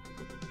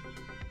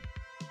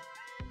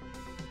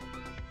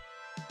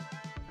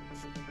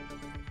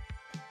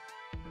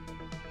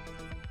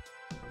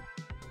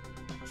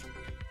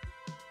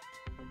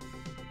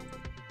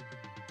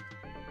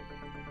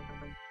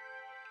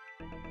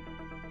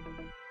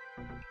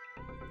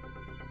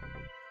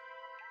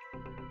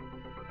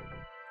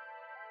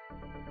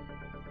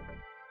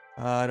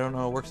 I don't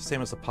know. It works the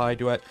same as the Pi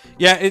Duet.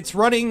 Yeah, it's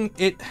running.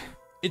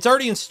 It's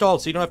already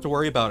installed, so you don't have to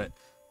worry about it.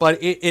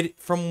 But it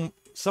from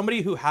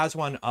somebody who has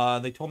one,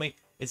 they told me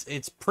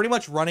it's pretty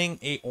much running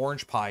a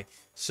Orange Pi.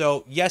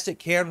 So yes, it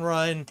can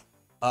run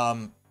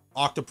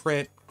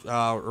Octoprint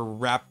or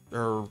Wrap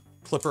or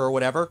Clipper or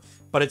whatever,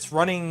 but it's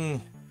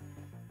running.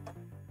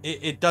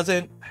 It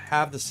doesn't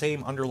have the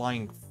same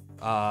underlying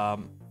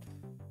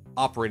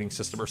operating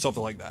system or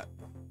something like that.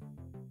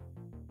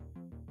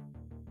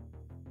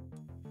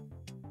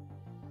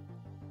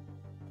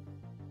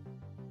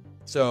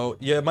 So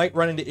you might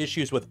run into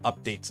issues with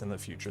updates in the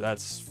future.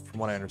 That's from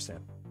what I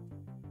understand.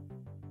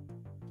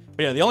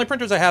 But yeah, the only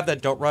printers I have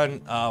that don't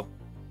run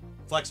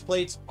flex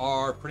plates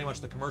are pretty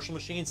much the commercial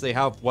machines. They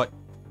have what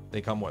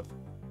they come with.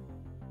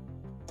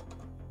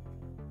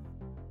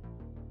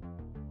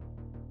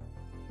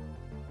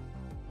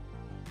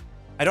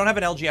 I don't have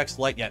an LGX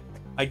Lite yet.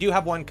 I do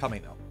have one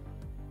coming though.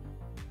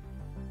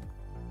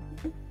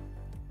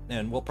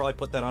 And we'll probably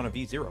put that on a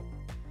V0. You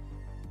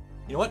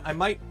know what?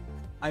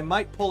 I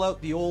might pull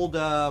out the old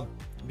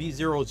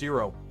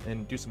V00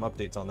 and do some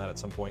updates on that at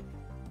some point.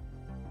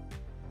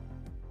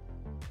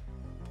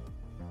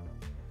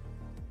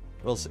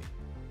 We'll see.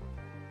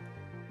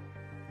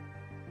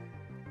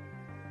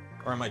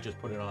 Or I might just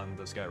put it on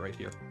this guy right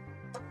here.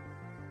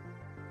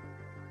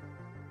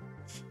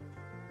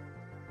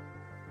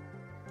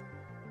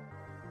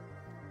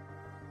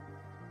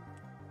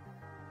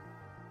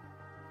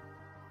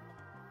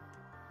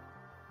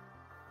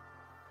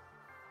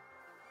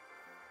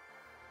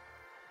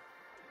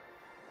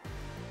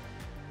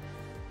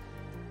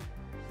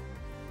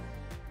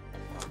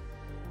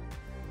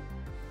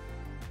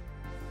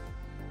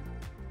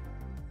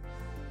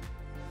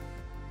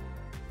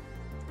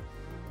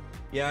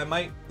 Yeah, I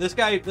might. This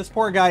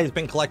poor guy has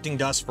been collecting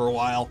dust for a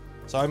while,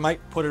 so I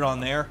might put it on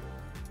there.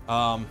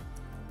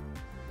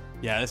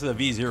 Yeah, this is a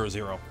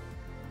V00.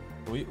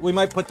 We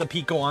might put the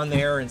Pico on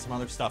there and some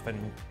other stuff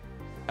and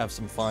have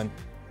some fun.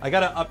 I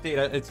gotta update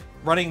it. It's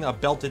running a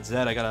belted Z.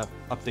 I gotta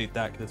update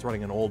that because it's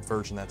running an old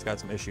version that's got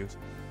some issues.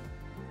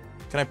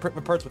 Can I print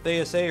my parts with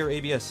ASA or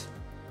ABS?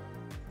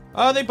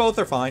 They both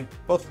are fine.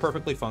 Both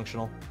perfectly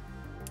functional.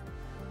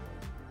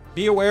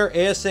 Be aware,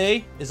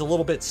 ASA is a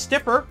little bit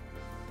stiffer,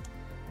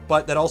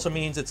 but that also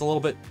means it's a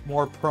little bit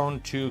more prone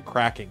to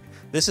cracking.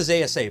 This is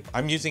ASA.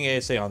 I'm using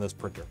ASA on this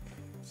printer.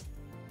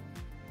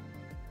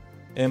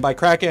 And by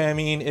cracking, I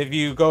mean if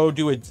you go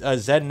do a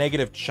Z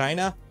negative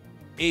China,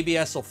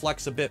 ABS will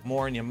flex a bit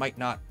more and you might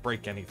not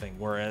break anything.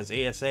 Whereas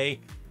ASA,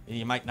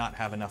 you might not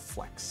have enough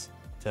flex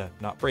to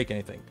not break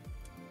anything.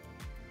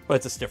 But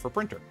it's a stiffer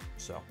printer,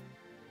 so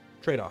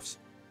trade-offs.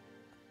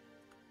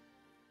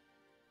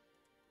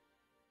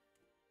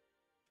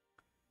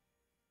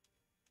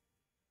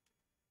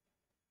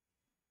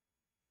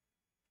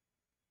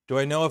 Do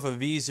I know if a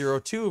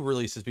V02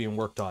 release is being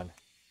worked on?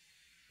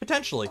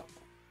 Potentially.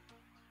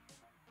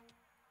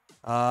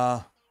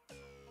 Fabrico,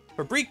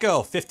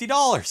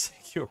 $50.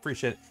 Thank you,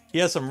 appreciate it. He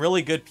has some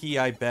really good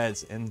PI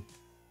beds and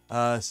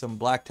some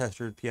black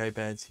textured PI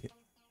beds.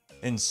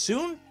 And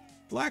soon,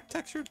 black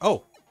textured?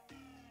 Oh,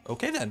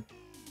 okay then.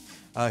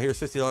 Here's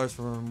 $50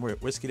 for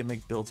whiskey to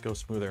make builds go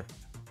smoother.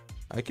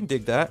 I can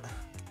dig that.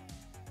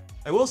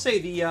 I will say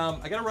the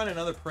I gotta run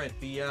another print.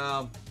 The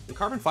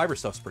carbon fiber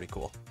stuff's pretty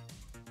cool.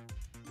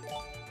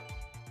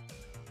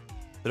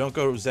 But don't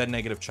go Z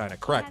negative China.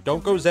 Correct.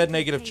 Don't go Z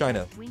negative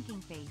China.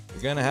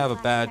 You're gonna have a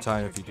bad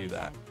time if you do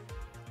that.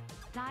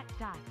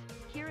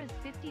 Here is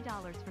 $50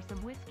 for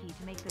some whiskey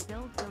to make the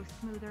build go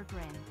smoother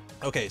grin.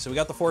 Okay, so we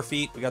got the 4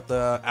 feet. We got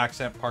the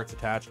accent parts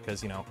attached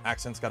because, you know,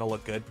 accent's got to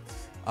look good.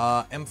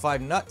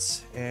 M5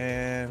 nuts,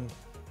 and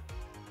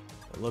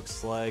it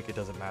looks like it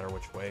doesn't matter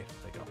which way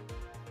they go.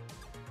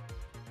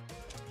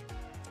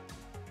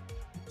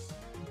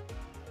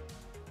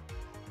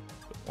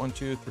 One,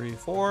 two, three,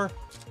 four.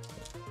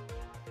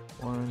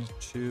 1,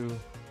 2,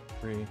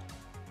 3,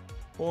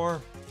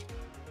 4.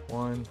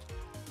 1,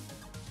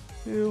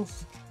 2,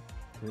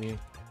 3,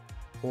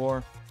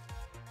 4.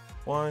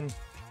 1,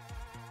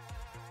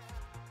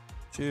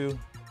 2,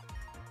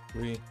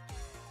 3,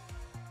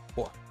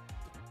 4.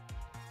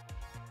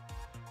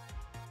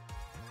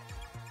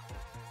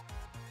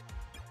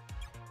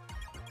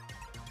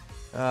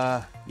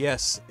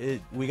 Yes,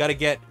 we got to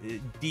get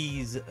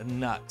these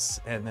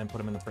nuts and then put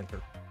them in the printer.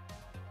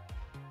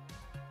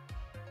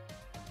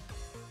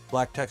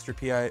 Black textured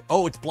PI.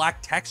 Oh, it's black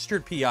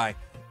textured PI.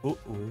 Ooh,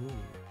 ooh.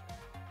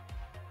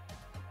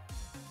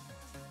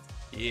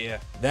 Yeah,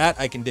 that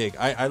I can dig.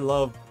 I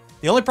love.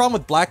 The only problem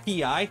with black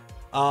PI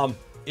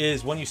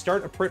is when you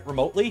start a print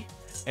remotely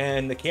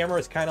and the camera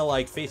is kind of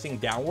like facing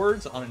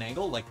downwards on an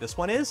angle like this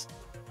one is.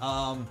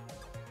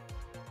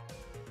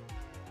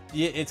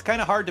 It's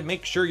kind of hard to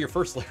make sure your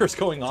first layer is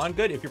going on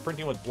good if you're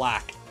printing with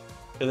black.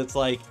 Because it's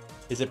like,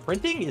 is it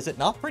printing? Is it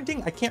not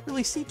printing? I can't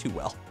really see too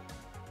well.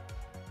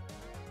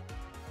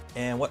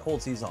 And what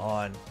holds these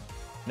on?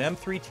 An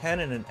M310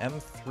 and an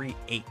M38.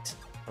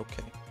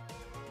 Okay.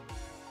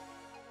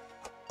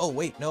 Oh,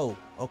 wait, no.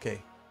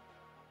 Okay.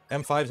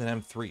 M5s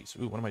and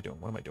M3s. Ooh, what am I doing?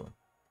 What am I doing?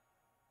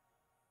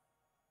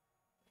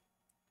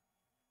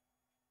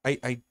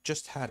 I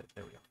just had it.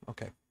 There we go.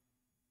 Okay.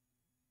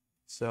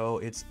 So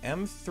it's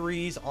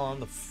M3s on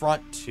the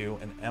front two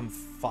and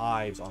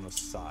M5s on the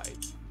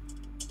sides.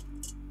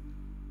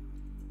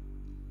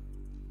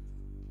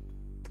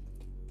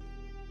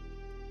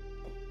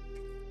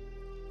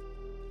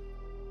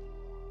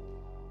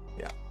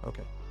 Yeah,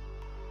 okay.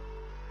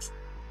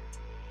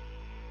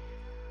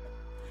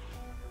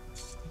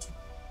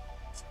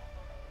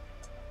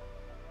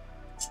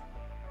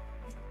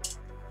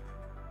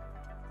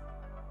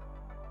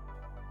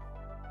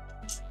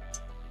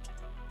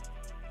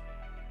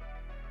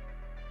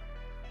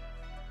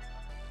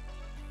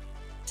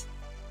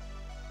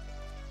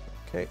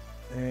 Okay,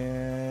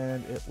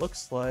 and it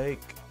looks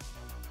like,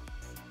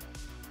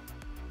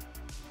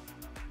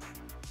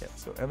 yeah,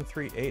 so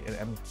M3 8 and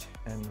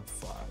M10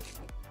 5.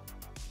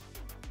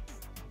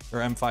 Or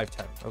M5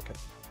 10, okay.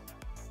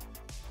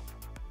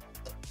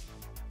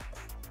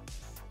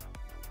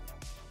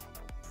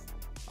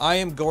 I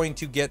am going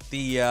to get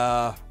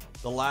the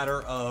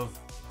ladder of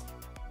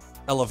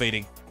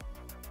elevating.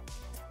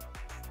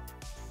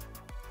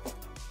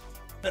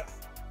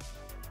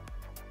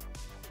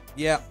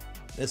 Yeah,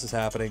 this is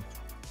happening.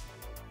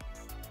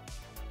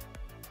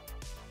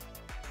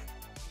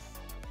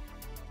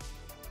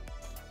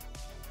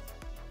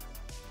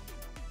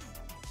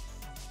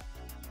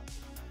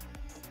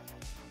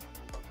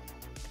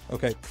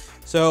 Okay,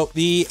 so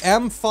the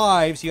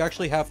M5s, you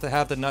actually have to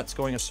have the nuts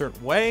going a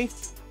certain way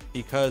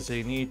because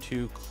they need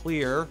to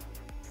clear.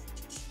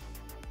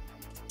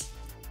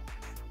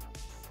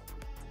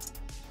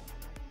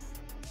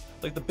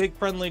 Like the big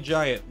friendly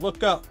giant.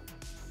 Look up.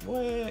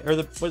 Way, or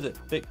the, what is it?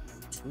 Big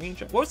green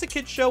giant. What was the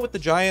kids show with the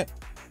giant?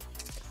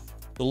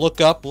 The look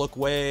up, look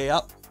way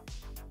up.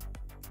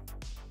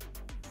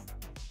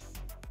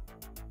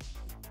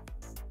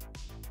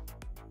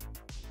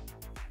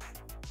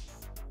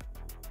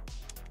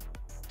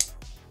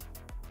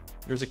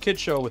 There's a kid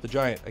show with a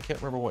giant. I can't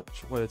remember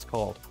what it's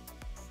called.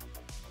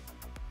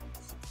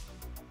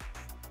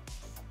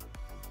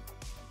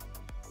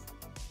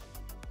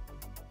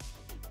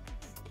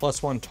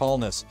 +1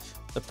 tallness.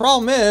 The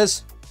problem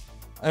is,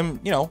 I'm,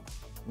 you know,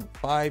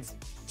 5'10"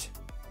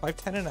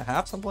 and a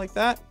half, something like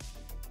that.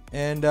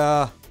 And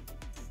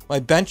my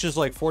bench is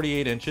like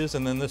 48 inches,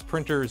 and then this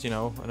printer is, you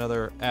know,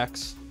 another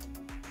X.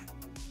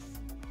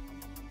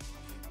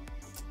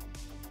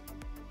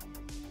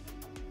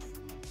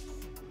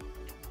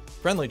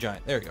 Friendly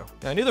giant. There you go.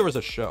 Yeah, I knew there was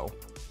a show.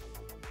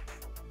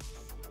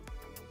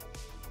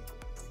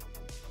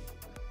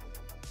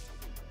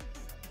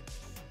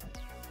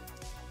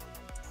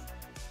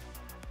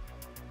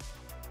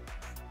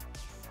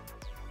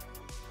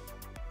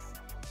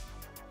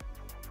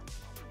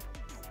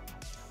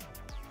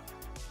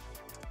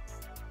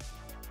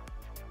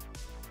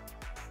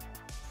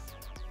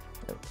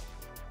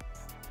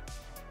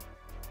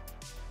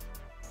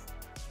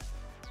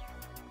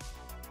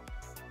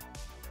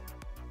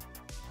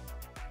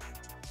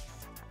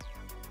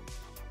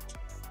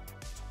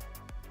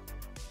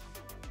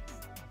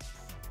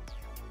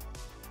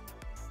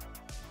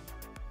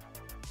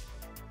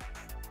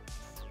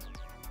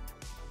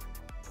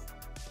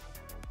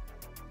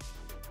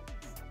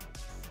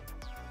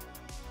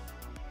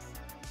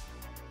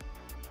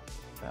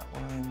 That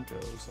one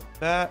goes like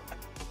that.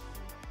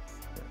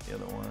 The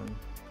other one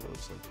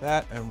goes like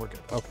that, and we're good.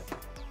 Okay.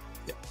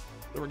 Yeah,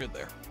 we're good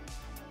there.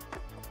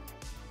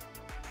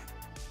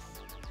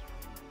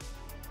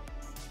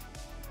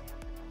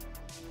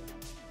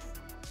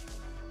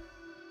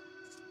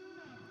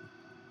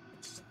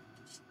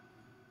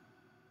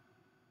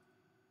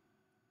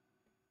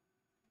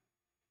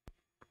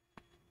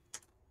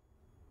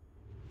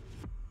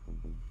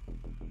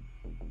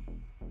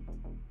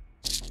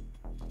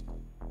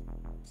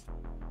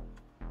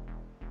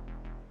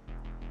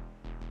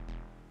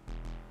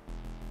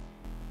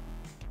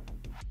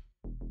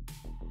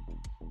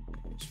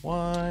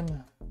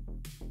 One.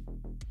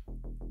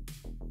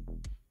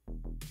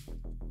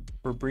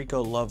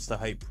 Fabrico loves the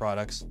hype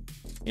products.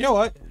 You know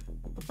what?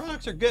 The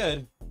products are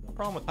good. No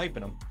problem with hyping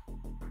them.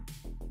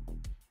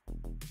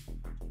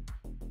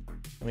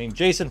 I mean,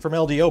 Jason from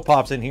LDO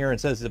pops in here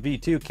and says the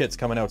V2 kit's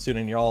coming out soon,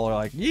 and y'all are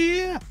like,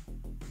 yeah.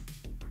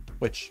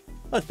 Which,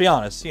 let's be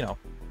honest, you know,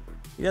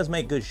 he does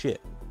make good shit.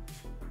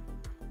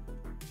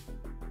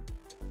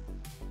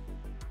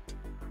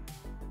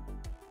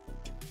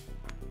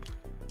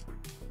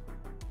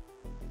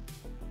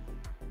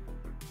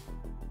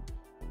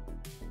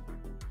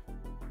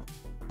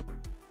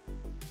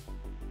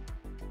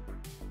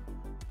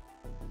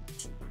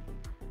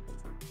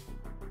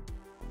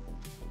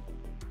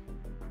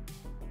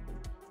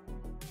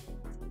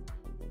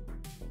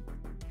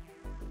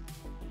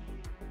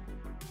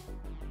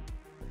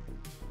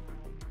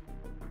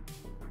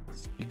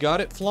 You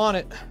got it, flaunt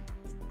it.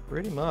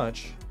 Pretty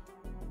much.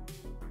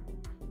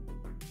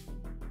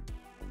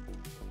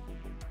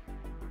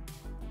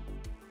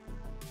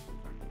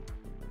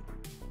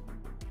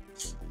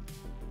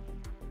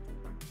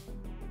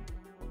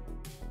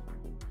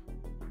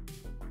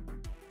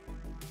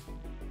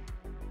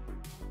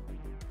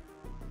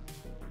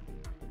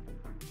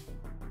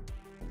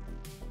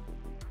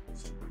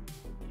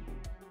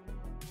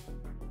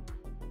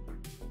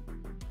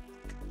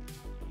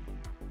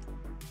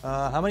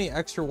 How many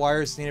extra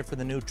wires needed for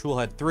the new tool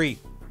head? 3.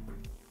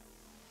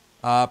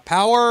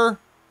 Power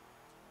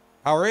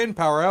in,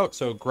 power out.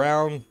 So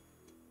ground,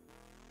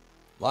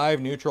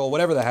 live, neutral,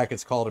 whatever the heck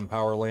it's called in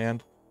power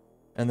land.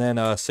 And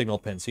then signal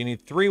pin. So you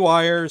need 3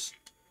 wires.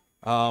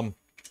 They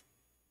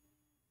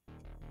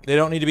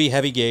don't need to be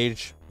heavy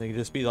gauge. They can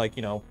just be like,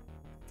 you know,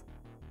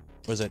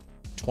 was it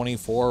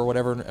 24 or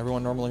whatever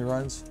everyone normally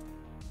runs.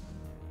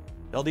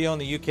 LDO in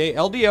the UK.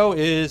 LDO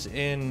is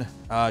in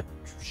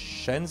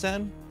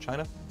Shenzhen,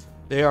 China.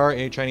 They are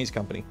a Chinese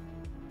company.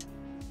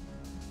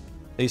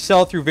 They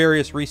sell through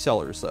various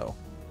resellers, though.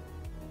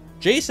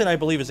 Jason, I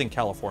believe, is in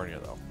California,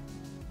 though.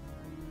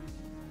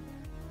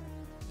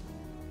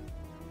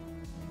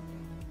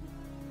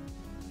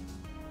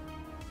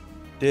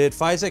 Did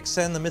fysetc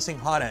send the missing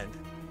hot end?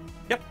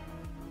 Yep.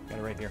 Got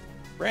it right here.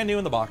 Brand new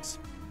in the box.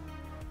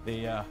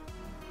 They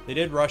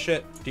did rush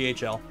it,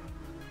 DHL.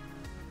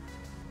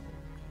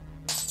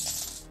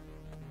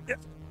 Yep.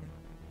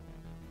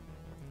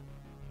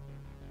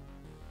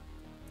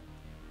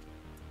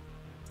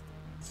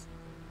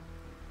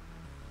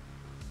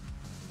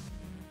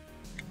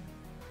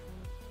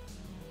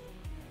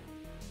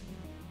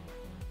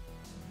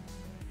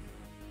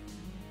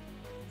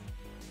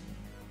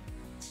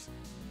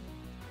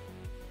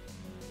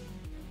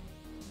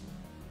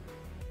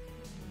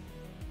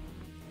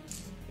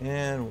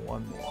 And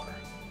one more.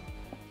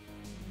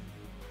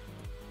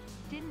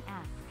 Didn't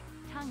ask.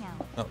 Tongue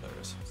out. Oh, there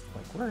it is.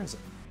 Like, where is it?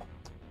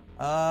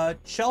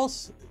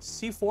 Chels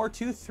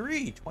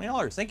C423,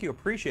 $20. Thank you,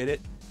 appreciate it.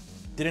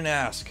 Didn't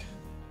ask.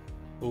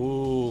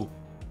 Ooh.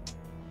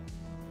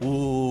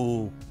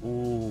 Ooh.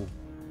 Ooh.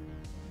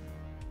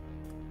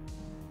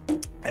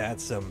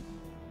 That's some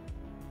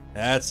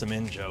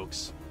in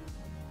jokes.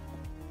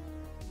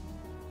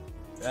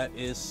 That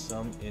is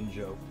some in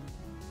joke.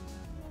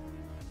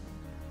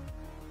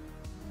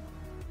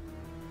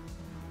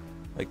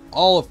 Like,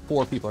 all of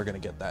 4 people are gonna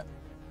get that.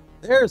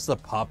 There's the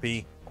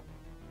puppy.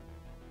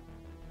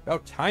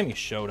 About time he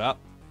showed up.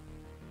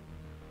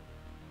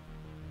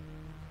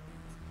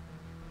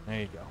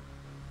 There you go.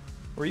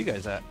 Where are you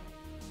guys at?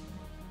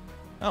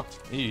 Oh,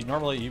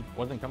 normally he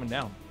wasn't coming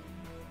down.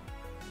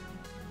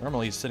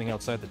 Normally he's sitting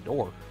outside the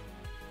door.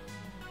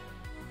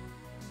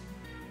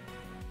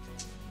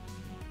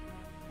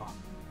 Oh,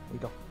 there you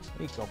go.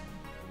 There you go.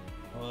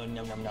 Oh,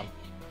 num num num.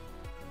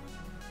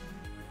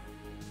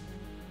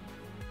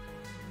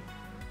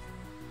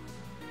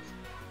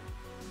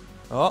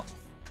 Oh,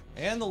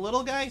 and the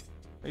little guy?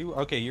 Are you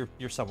okay?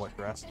 You're somewhat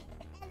dressed.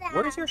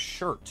 Where's your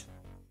shirt?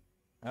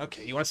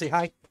 Okay, you want to say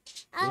hi?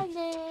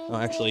 Oh,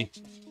 actually,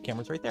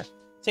 camera's right there.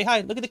 Say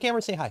hi. Look at the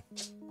camera. Say hi.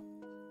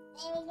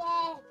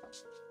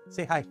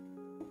 Say hi.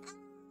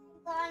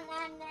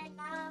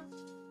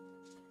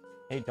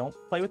 Hey, don't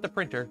play with the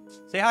printer.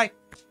 Say hi.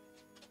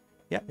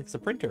 Yeah, it's the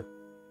printer.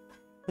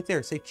 Look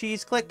there. Say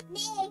cheese. Click.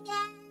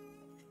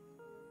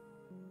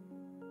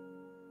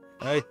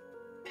 Hi.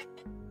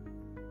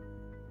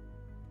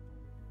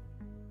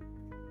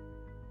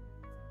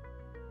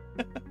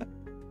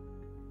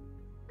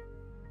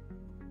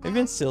 Have you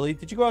been silly?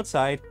 Did you go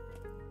outside?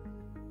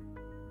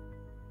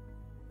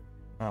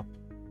 Oh.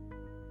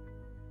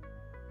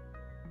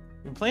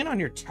 You're playing on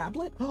your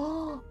tablet?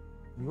 Oh,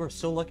 you are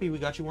so lucky we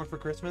got you one for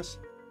Christmas.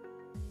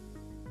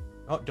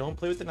 Oh, don't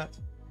play with the nuts.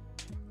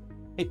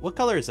 Hey, what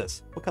color is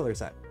this? What color is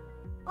that?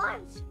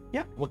 Orange.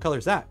 Yeah, what color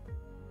is that?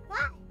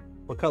 What?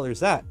 What color is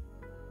that?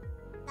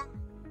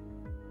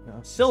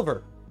 No,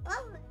 silver.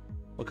 Over.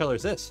 What color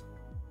is this?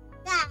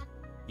 That.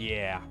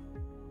 Yeah.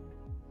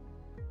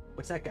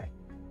 What's that guy?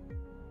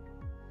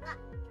 What?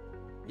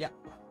 Yeah.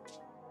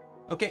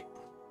 Okay.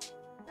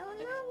 No,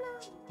 no,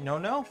 no. No,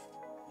 no.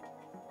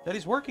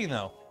 Daddy's working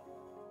though.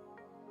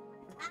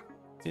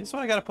 See, this is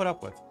what I gotta put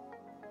up with.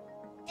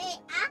 Hey,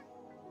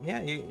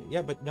 Yeah,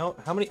 yeah, but no.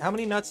 How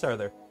many nuts are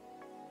there?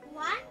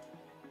 1,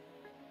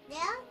 2,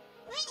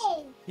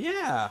 3.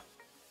 Yeah.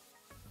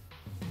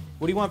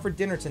 What do you want for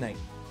dinner tonight?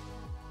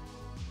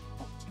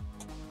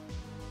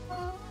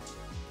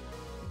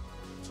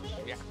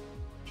 Yeah.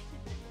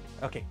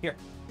 Okay, here.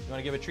 You want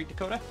to give a treat,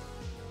 Dakota?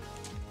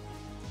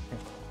 Here.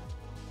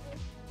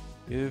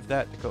 Give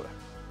that, Dakota.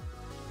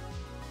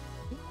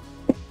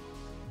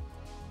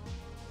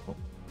 Oh.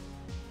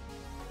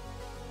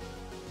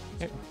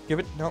 Here, give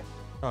it. No.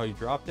 Oh, you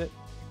dropped it.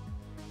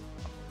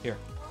 Here.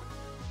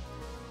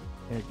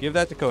 Here, give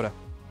that, Dakota.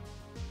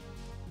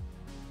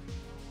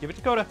 Give it,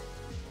 Dakota.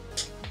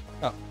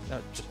 Oh,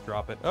 no, just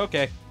drop it.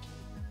 Okay.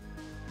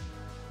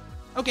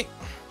 Okay.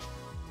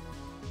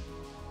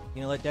 You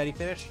gonna let Daddy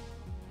finish?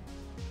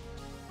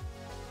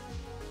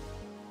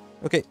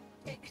 Okay.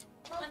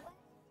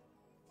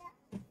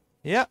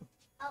 Yep.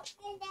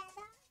 Open that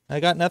up. I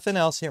got nothing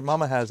else here.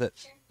 Mama has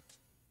it.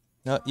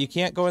 No, you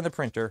can't go in the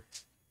printer.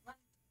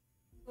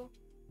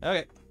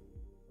 Okay.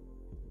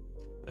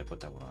 Did I put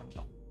that one on?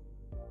 No.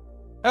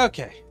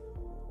 Okay.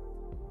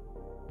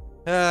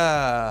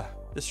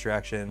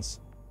 Distractions.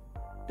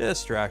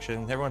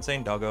 Distraction. Everyone's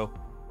saying doggo.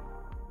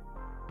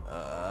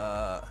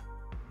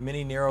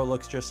 Mini Nero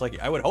looks just like...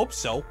 I would hope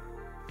so.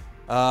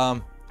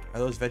 Are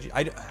those veggie?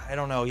 I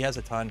don't know. He has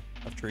a ton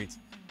of treats.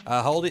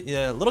 How old?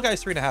 Yeah, little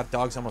guy's 3.5.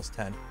 Dog's almost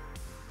 10.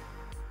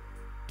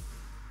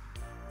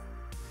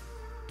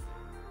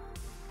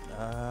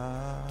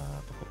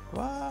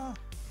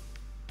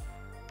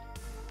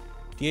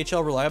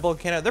 DHL reliable in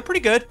Canada. They're pretty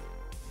good.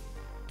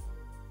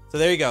 So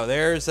there you go.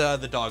 There's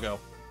the doggo.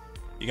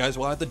 You guys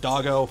want the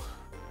doggo?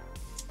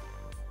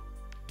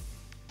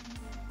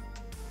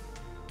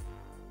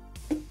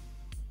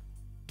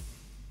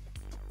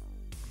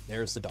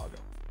 There's the doggo.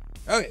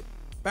 Okay,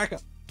 back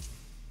up.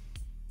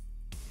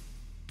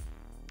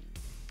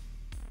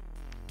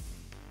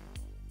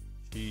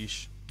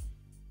 Sheesh.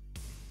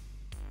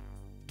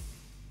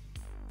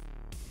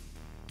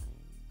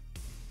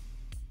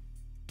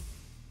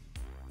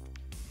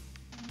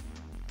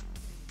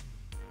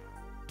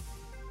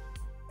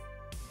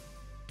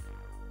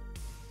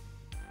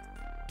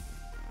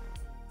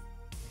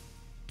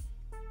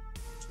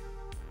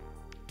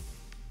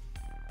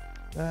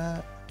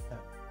 That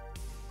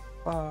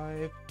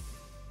 5.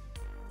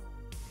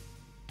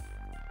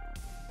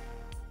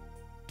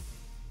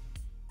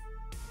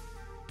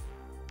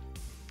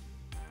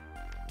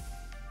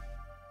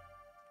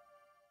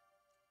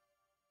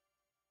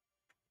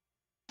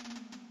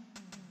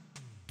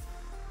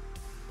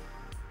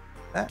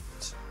 That.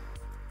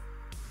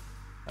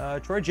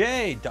 Troy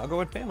J,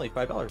 Doggo and Family,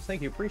 $5.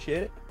 Thank you,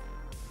 appreciate it.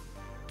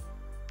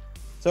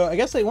 So I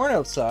guess they weren't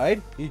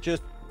outside. You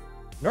just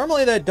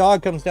normally that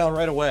dog comes down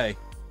right away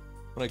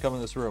when I come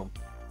in this room.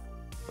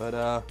 But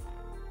I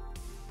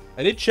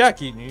did check.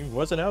 He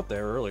wasn't out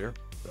there earlier,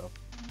 so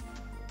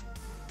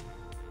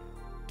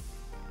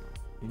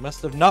he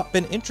must have not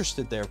been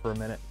interested there for a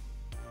minute.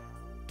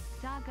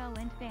 Doggo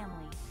and Family.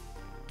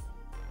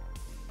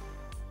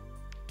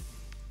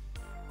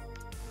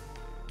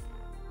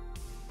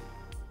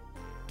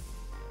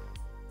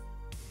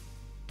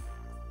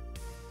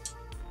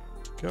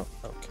 Go.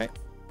 Okay.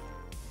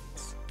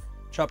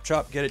 Chop,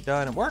 chop, get it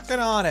done. I'm working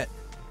on it.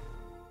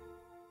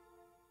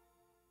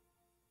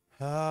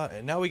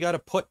 And now we got to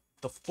put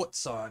the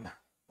foots on.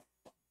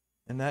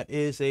 And that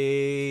is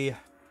a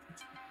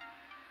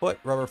foot,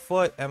 rubber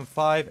foot,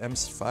 M5,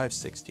 M5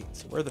 16.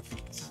 So where are the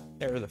feet?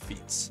 There are the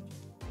feet.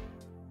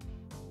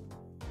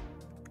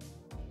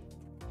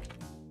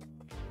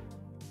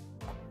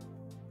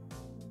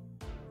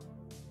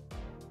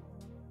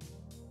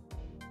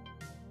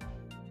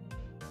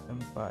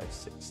 M5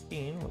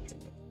 16,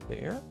 looking up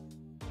there.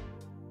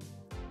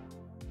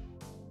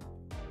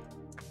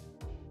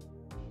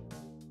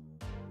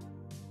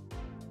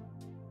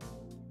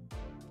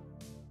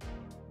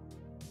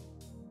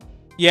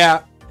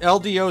 Yeah,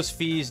 LDO's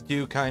fees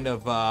do kind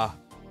of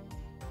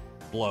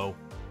blow.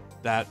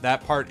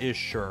 That part is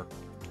sure.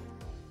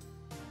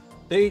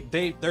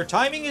 Their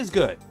timing is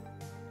good.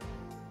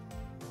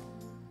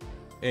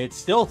 It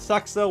still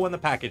sucks though when the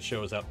package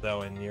shows up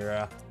though, and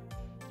you're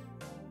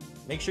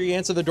make sure you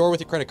answer the door with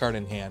your credit card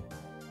in hand.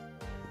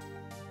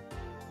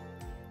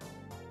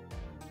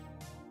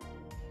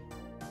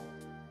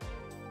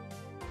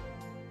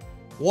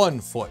 One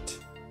foot.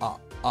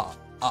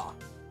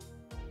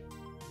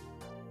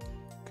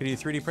 Could you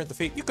 3D print the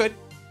feet? You could.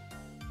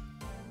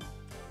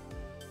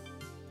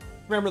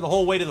 Remember, the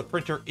whole weight of the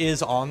printer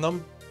is on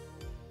them.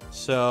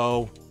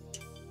 So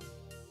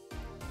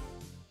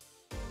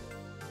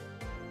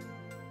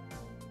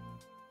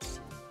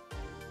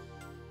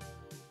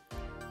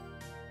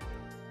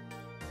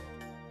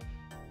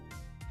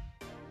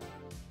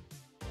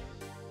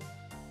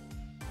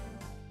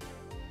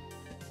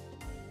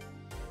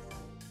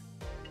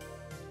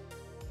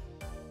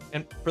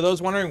and for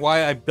those wondering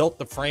why I built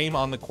the frame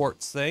on the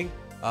quartz thing,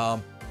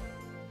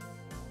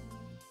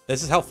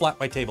 this is how flat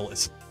my table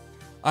is.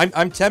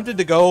 I'm tempted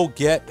to go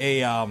get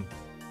a, I'm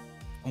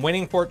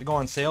waiting for it to go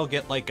on sale,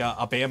 get like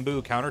a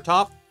bamboo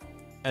countertop,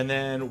 and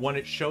then when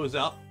it shows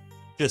up,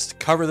 just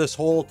cover this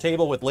whole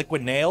table with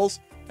liquid nails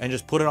and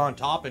just put it on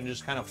top and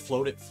just kind of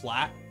float it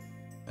flat,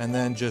 and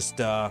then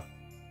just I'll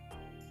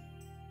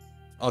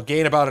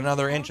gain about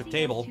another inch of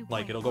table,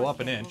 like it'll go up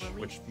an inch,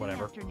 which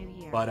whatever,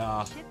 but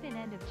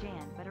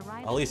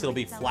at least it'll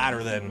be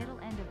flatter than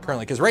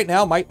currently, because right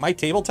now my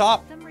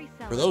tabletop,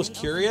 for those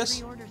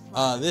curious,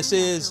 this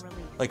is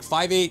like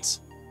 5/8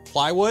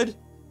 plywood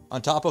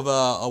on top of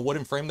a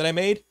wooden frame that I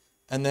made,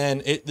 and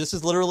then this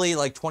is literally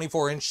like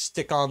 24-inch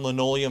stick-on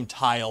linoleum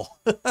tile.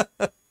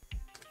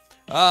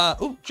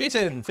 Ooh,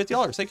 Jason,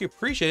 $50, thank you,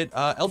 appreciate it.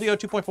 LDO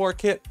 2.4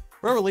 kit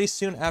will release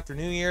soon after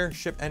New Year,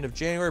 ship end of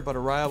January, but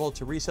arrival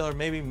to reseller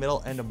maybe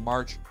middle end of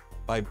March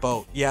by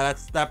boat. Yeah,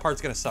 that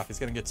part's gonna suck. It's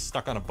gonna get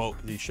stuck on a boat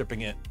because he's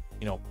shipping it,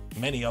 you know,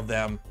 many of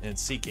them in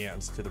sea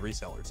cans to the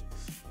resellers.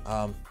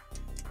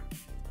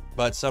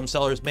 But some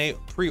sellers may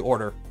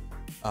pre-order.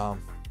 So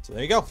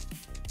there you go.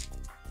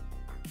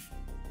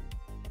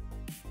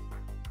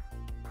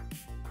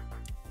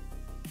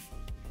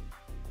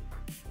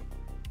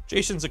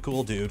 Jason's a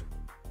cool dude.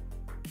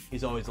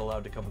 He's always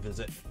allowed to come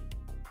visit.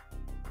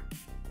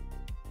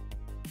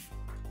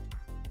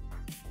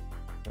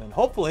 And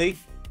hopefully,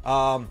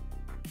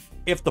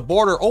 if the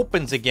border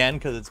opens again,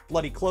 because it's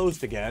bloody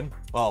closed again,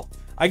 well,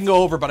 I can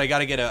go over, but I got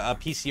to get a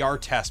PCR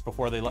test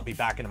before they let me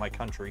back into my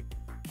country.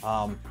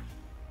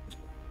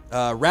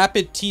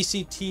 Rapid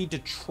TCT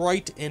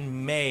Detroit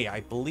in May. I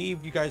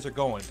believe you guys are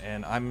going,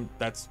 and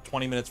that's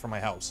 20 minutes from my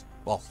house.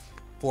 Well,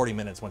 40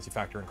 minutes once you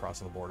factor in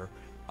crossing the border.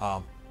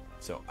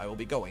 So I will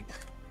be going.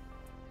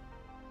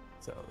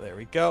 So there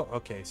we go.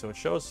 Okay, so it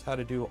shows how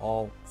to do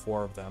all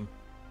 4 of them.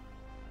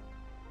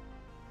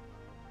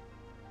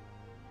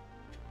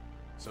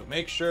 So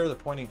make sure they're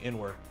pointing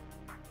inward.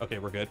 Okay,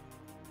 we're good.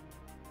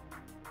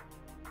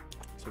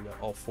 So we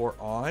got all 4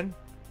 on.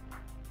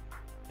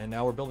 And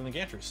now we're building the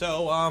gantry.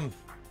 So,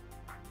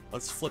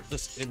 let's flip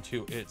this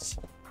into its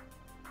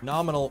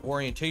nominal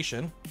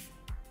orientation.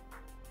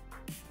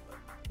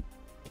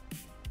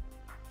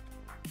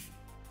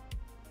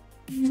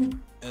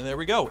 And there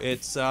we go.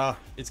 It's got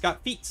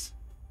feet.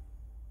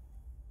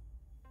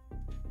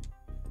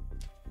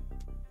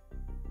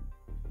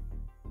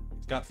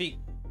 It's got feet.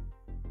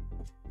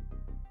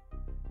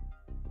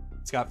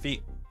 It's got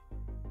feet.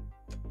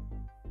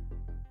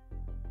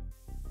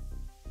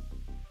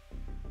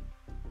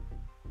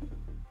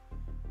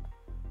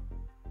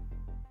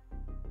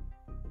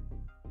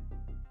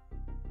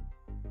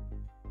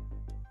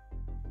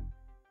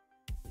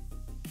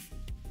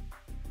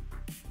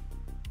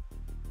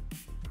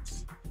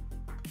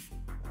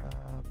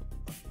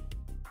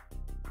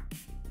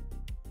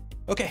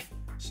 Okay,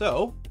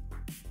 so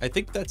I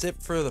think that's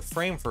it for the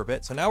frame for a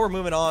bit. So now we're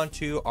moving on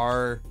to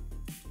our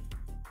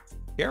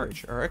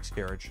garage, our X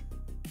garage.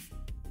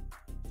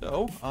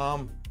 So,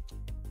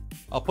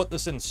 I'll put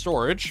this in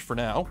storage for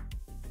now.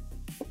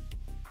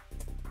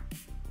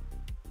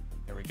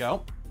 There we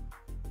go.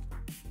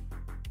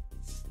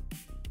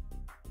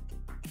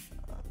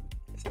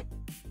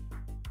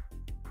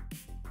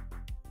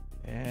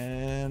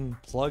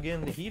 And plug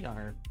in the heat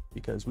iron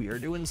because we are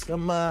doing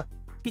some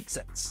heat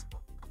sets.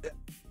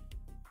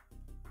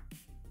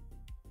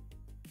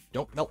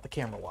 Don't melt the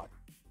camera wire.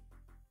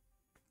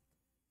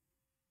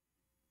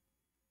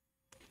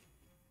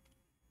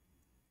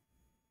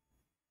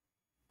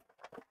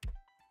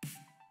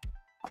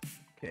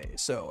 Okay,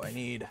 so I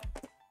need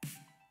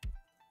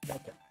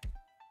that guy.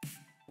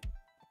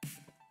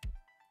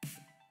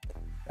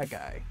 That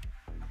guy.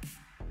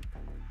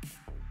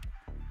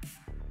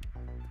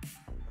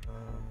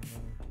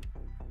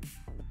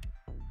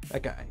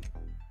 That guy.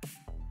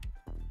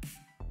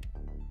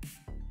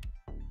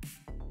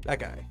 That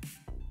guy.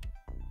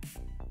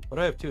 But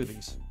I have 2 of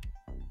these.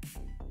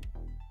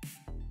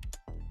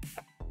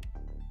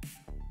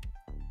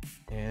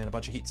 And a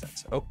bunch of heat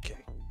sets. Okay.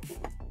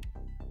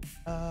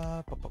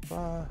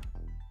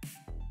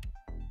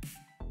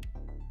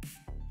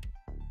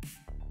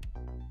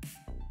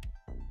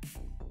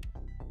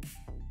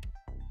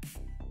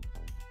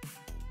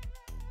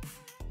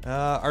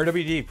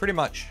 RWD, pretty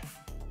much.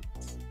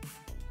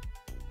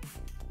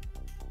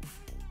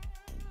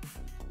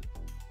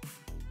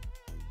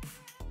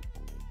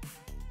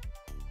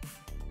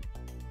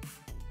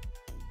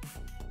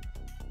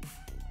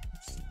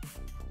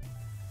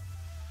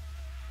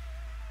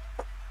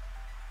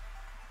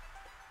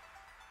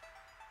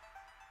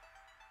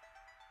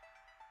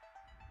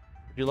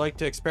 Would you like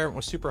to experiment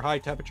with super high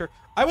temperature?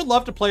 I would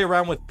love to play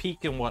around with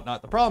peak and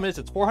whatnot. The problem is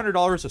it's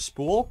 $400 a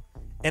spool,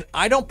 and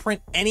I don't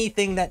print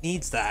anything that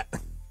needs that.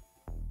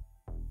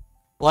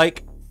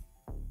 Like,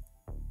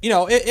 you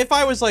know, if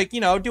I was like, you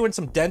know, doing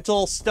some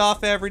dental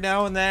stuff every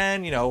now and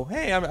then, you know,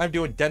 hey, I'm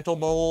doing dental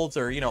molds,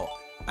 or, you know,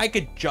 I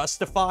could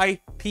justify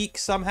peak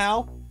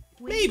somehow.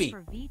 Maybe.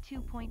 For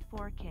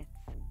V2.4 kits.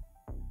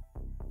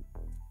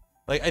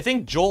 Like, I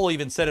think Joel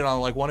even said it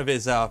on like one of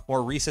his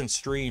more recent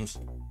streams.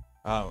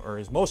 Or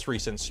his most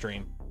recent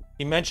stream,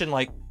 he mentioned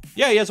like,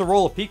 yeah, he has a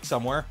roll of peak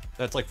somewhere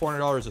that's like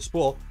 $400 a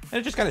spool,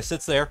 and it just kind of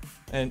sits there,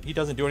 and he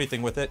doesn't do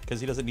anything with it because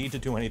he doesn't need to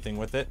do anything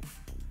with it.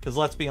 Because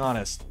let's be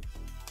honest,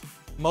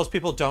 most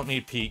people don't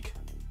need peak.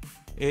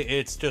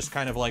 It's just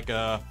kind of like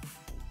an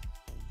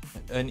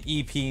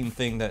EP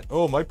thing that,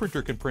 oh, my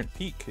printer can print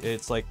peak.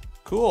 It's like,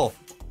 cool.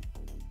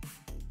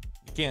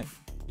 You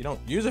don't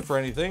use it for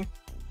anything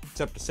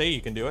except to say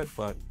you can do it,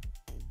 but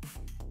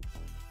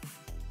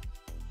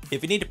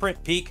if you need to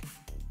print peak,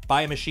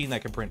 buy a machine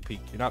that can print peak.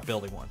 You're not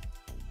building one.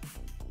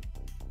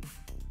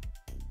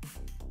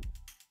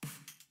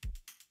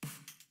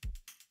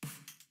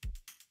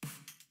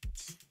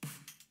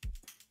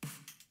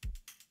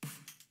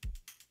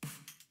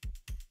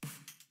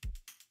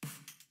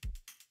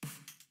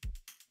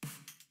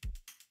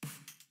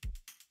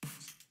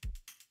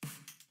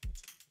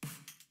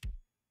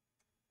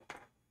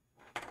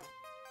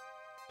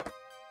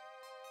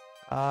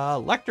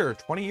 Lecter,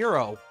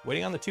 €20.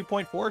 Waiting on the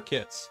 2.4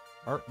 kits.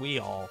 Aren't we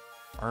all?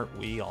 Aren't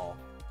we all?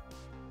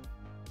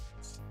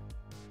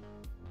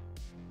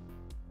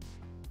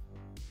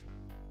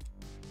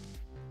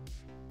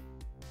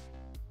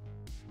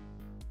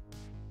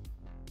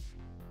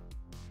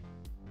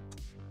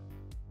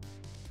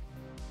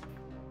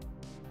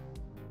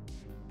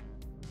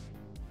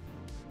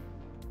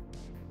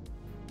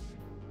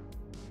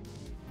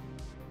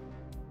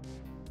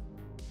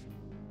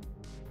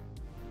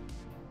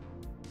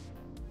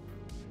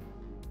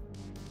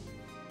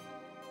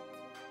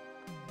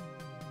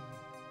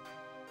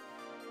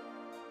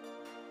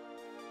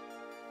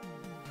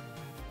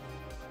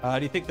 Do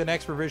you think the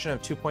next revision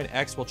of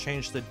 2.x will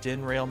change the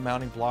DIN rail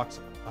mounting blocks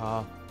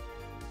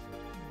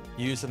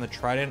used in the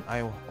Trident? I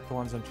hope the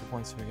ones on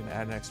 2.0 so we can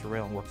add an extra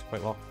rail and works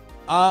quite well.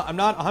 I'm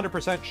not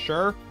 100%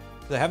 sure.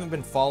 I haven't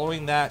been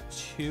following that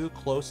too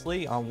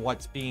closely on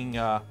what's being...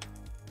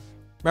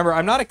 Remember,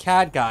 I'm not a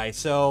CAD guy,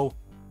 so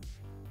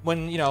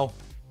when, you know,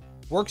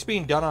 work's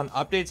being done on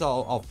updates,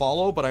 I'll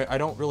follow, but I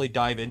don't really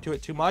dive into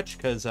it too much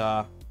because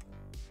I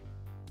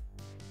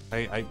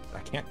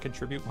can't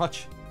contribute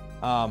much.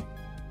 And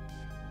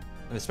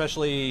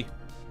especially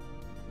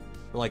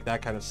for like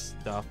that kind of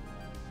stuff.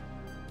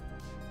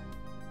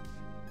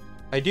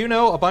 I do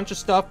know a bunch of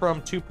stuff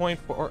from 2.4,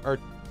 or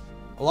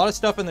a lot of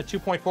stuff in the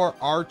 2.4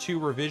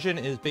 R2 revision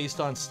is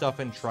based on stuff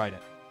in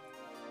Trident.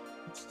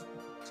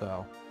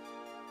 So.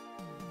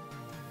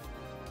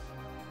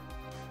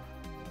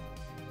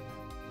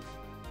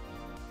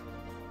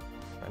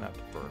 Try not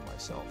to burn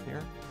myself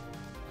here.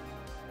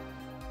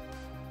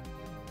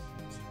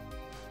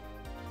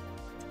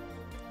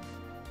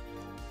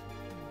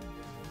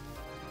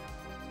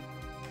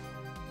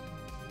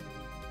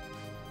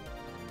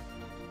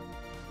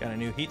 Got a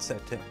new heat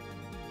set tip.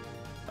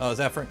 Oh,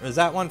 is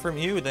that one from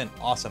you? Then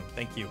awesome,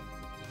 thank you.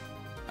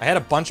 I had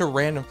a bunch of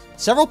random.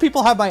 Several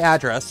people have my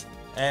address,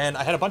 and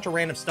I had a bunch of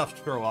random stuff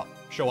to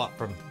show up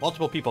from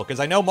multiple people because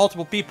I know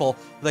multiple people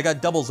that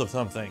got doubles of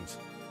some things.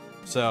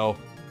 So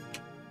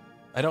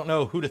I don't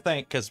know who to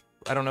thank because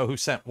I don't know who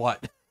sent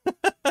what.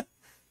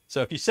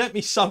 So if you sent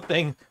me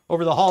something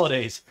over the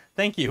holidays,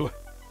 thank you.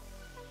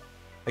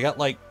 I got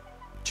like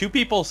 2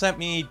 people sent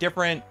me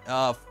different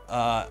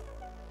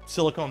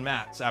silicone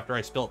mats after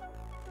I spilled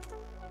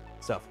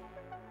stuff.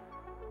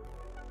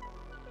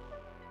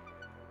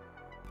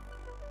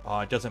 Oh,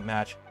 it doesn't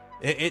match.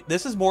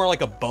 This is more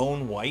like a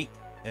bone white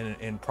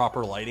in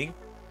proper lighting.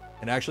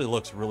 It actually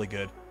looks really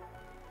good.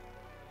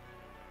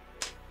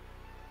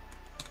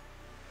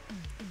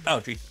 Oh,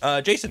 geez.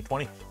 Jason,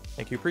 20.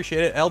 Thank you.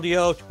 Appreciate it.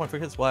 LDO, 2.4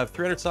 kits will have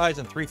 300 size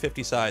and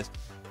 350 size.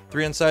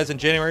 300 size in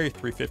January,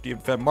 350 in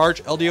Feb,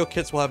 March. LDO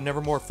kits will have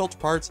Nevermore filter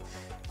parts,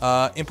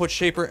 input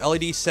shaper,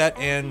 LED set,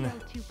 and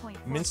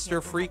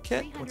Minster free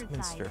kit. What's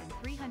Minster?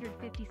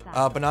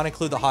 But not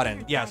include the hot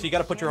end. Yeah, so you got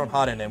to put your own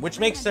hot end in, which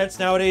makes sense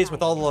nowadays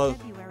with all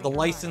the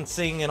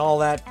licensing and all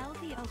that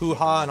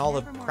hoo-ha and all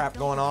the crap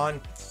going on.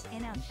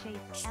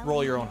 Just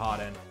roll your own hot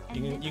end.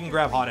 You can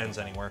grab hot ends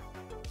anywhere.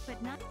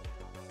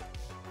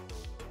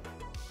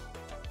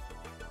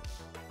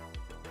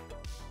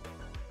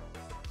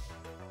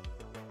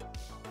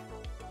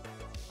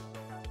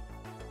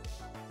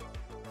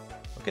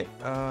 Okay,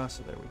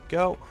 so there we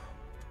go.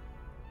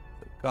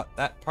 We've got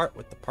that part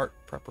with the part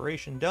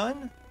preparation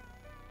done.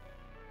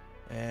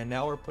 And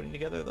now we're putting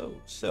together those.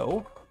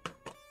 So,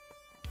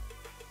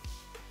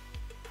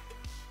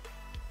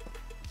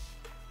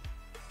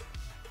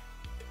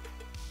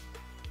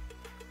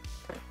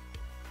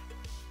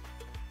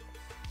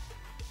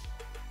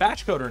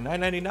 batch coder,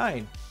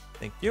 $9.99.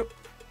 Thank you.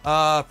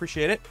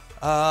 Appreciate it.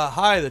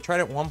 Hi, the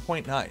Trident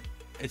 1.9.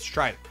 It's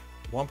Trident.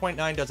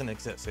 1.9 doesn't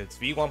exist. It's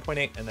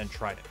V1.8 and then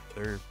Trident.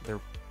 There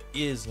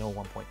is no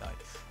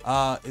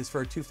 1.9. Is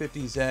for a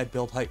 250Z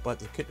build height, but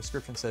the kit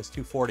description says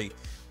 240.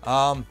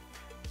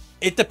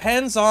 It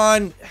depends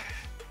on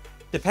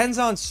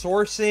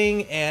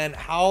sourcing and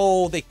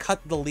how they cut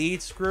the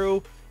lead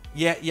screw.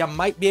 Yeah, you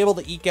might be able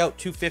to eke out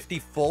 250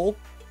 full.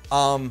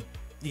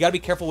 You got to be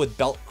careful with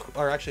belt,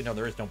 or actually no,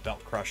 there is no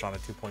belt crush on a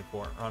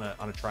 2.4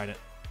 on a Trident,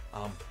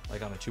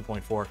 like on a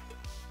 2.4,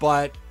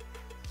 but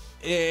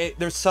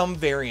there's some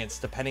variance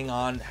depending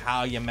on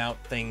how you mount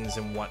things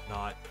and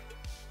whatnot.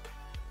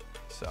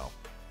 So.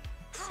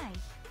 Hi,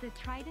 the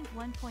Trident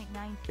 1.9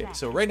 okay,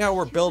 so right now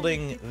we're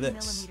building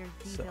this.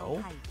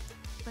 So. Height,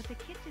 but the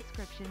kit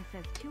description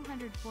says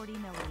 240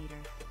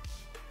 millimeters.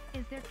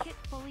 Is their kit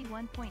fully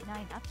 1.9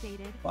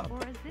 updated,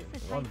 or is this a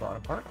typo? One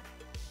bottom part.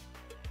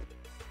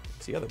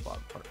 It's the other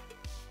bottom part.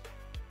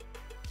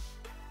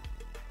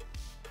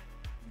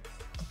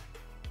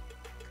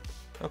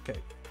 Okay.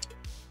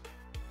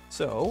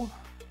 So,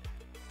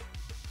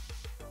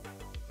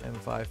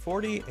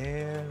 M540,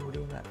 and we're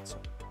doing that. So.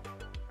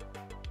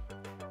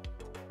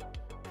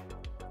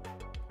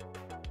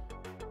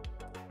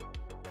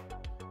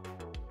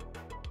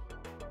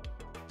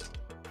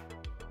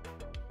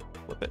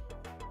 Flip it.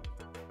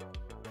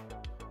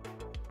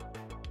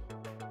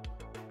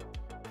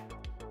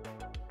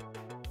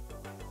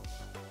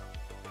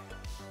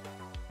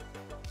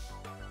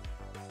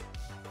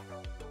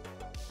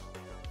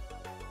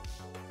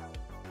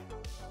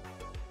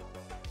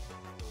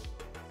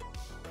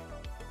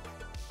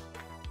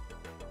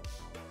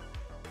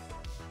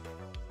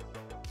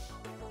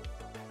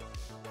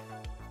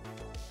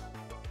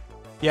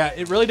 Yeah,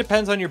 it really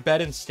depends on your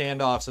bed and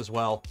standoffs as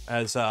well,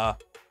 as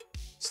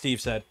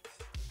Steve said.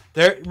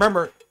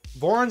 Remember,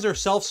 Vorons are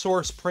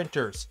self-source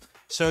printers,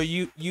 so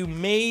you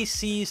may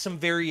see some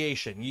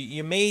variation.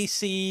 You may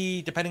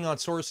see, depending on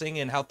sourcing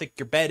and how thick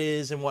your bed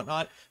is and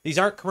whatnot, these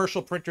aren't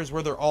commercial printers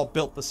where they're all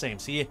built the same,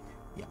 so you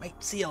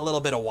might see a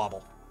little bit of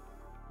wobble.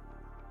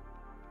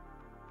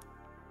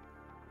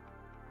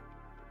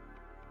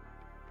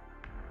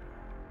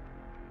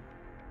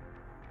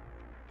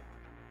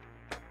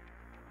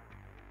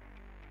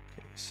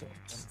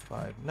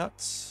 5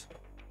 nuts.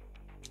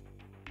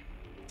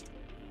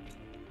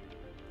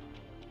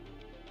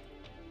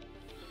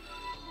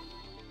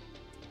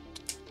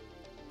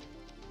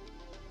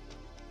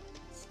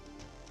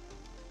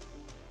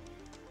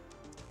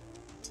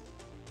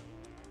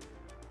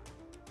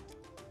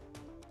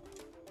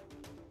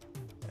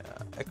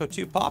 Echo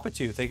 2, Papa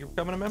 2, thank you for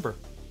becoming a member.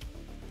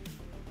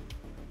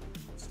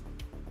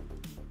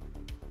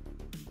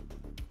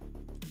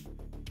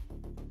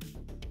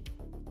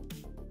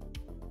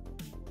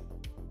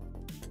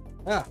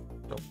 Ah,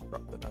 don't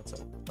drop the nuts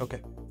out.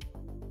 Okay.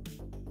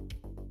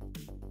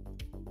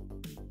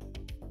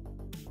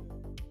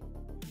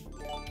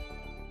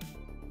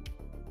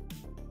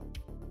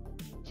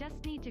 Just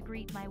need to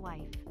greet my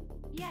wife.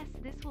 Yes,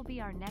 this will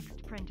be our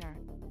next printer.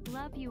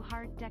 Love you,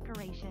 heart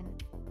decoration.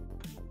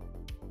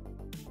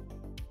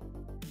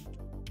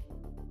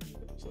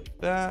 Just like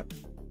that.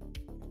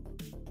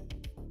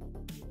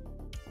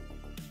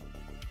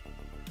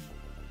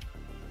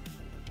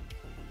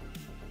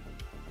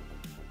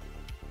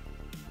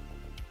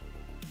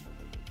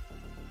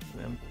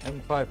 And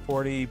then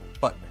M540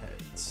 button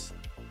heads.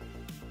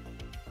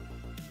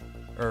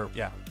 Or,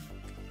 yeah.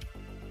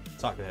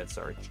 Socket heads,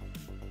 sorry.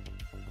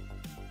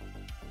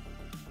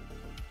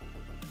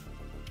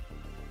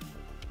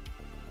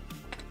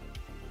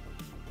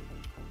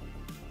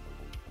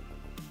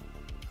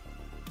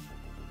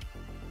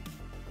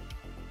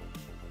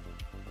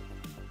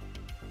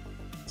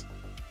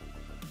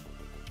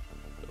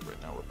 So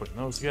right now we're putting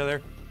those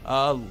together.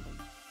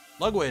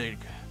 Lugwig,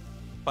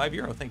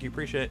 €5. Thank you,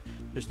 appreciate it.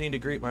 Just need to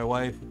greet my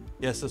wife.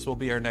 Yes, this will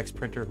be our next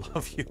printer.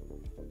 Love you.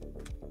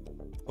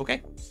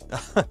 Okay.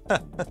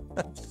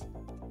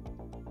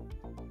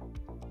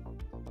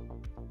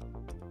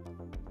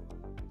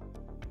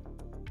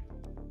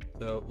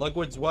 So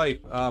Lugwood's wife,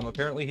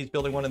 apparently he's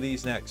building one of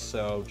these next.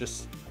 So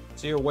just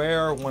so you're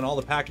aware, when all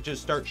the packages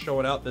start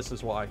showing up, this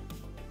is why.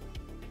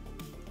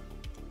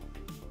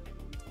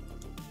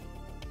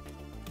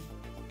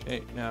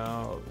 Okay,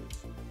 now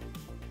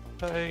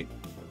tight,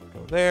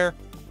 go there.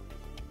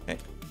 Okay,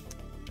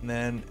 and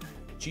then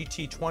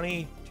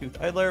GT20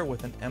 tooth idler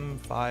with an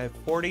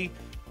M540.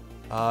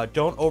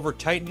 Don't over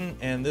tighten,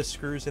 and this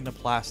screws into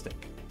plastic.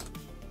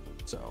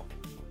 So.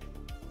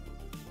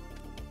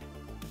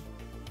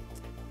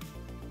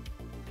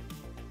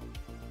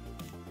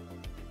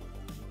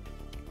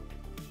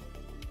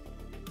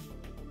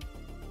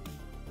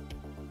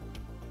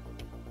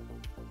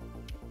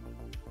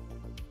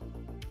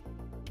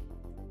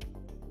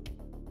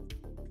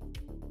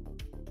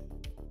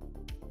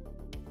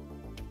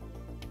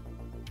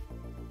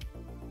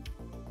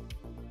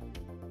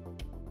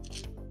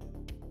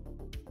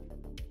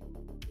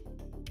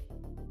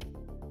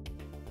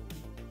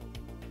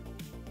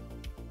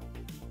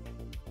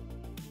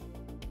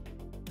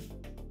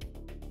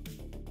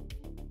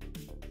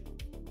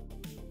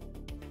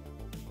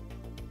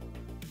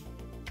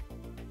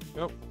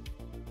 Go.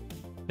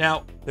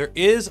 Now, there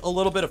is a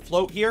little bit of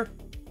float here.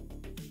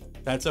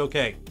 That's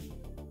okay.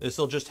 This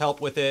will just help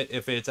with it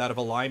if it's out of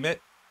alignment.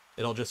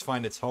 It'll just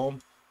find its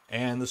home.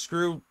 And the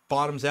screw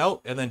bottoms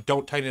out, and then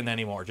don't tighten it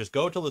anymore. Just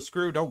go till the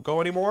screw don't go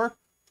anymore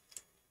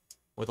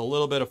with a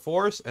little bit of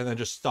force, and then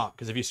just stop.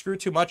 Because if you screw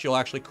too much, you'll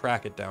actually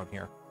crack it down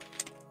here.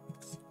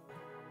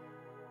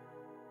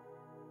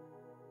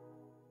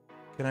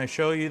 Can I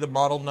show you the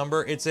model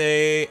number? It's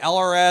a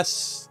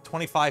LRS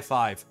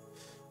 255.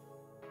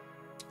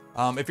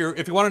 If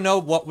you want to know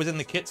what was in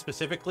the kit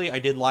specifically, I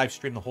did live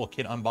stream the whole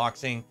kit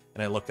unboxing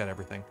and I looked at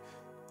everything.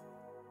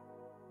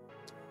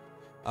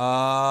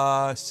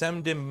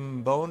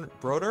 Semdim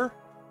Broder,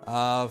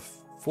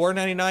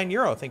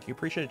 €4.99. Thank you,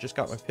 appreciate it. Just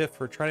got my PIF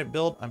for Trident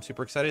build. I'm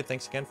super excited.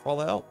 Thanks again for all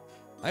the help.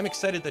 I'm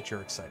excited that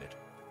you're excited.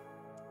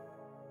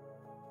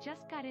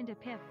 Just got into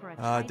PIF for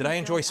a did I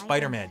enjoy build.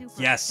 Spider-Man?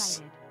 Yes.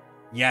 Excited.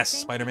 Yes,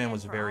 Thanks Spider-Man again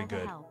was for very all the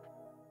good. help.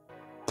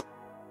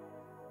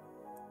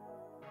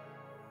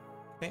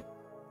 Okay,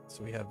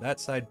 so we have that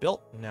side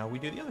built. Now we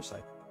do the other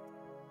side.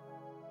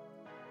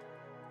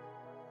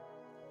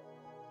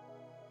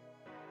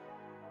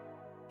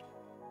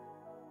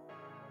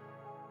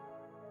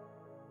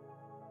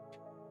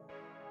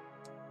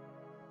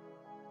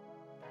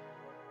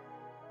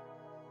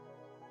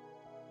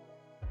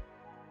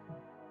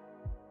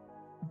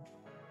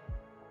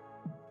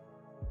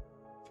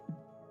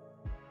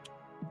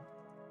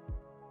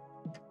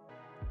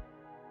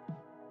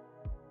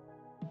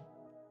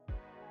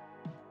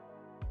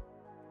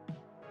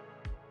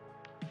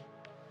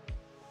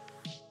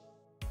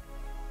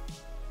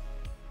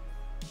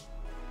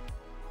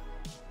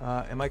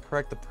 Am I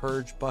correct? The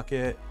purge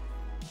bucket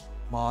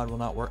mod will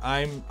not work.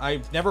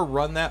 I've never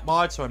run that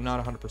mod, so I'm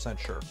not 100%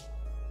 sure.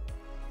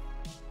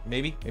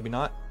 Maybe, maybe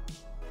not.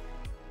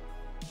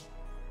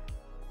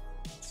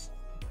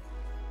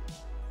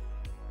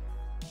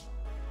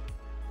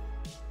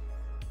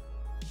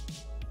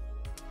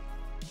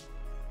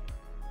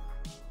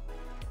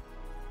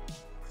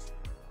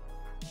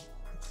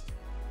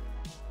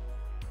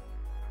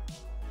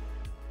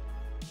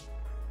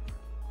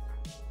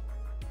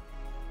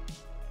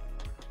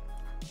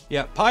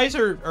 Yeah, pies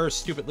are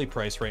stupidly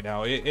priced right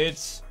now.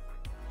 It's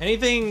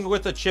anything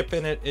with a chip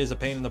in it is a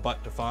pain in the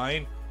butt to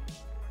find.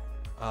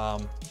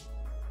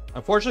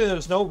 Unfortunately,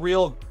 there's no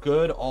real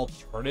good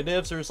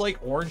alternatives. There's like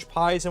orange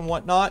pies and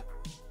whatnot,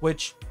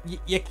 which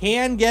you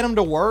can get them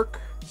to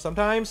work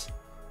sometimes,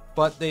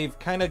 but they've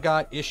kind of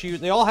got issues.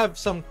 They all have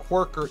some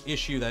quirk or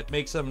issue that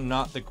makes them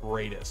not the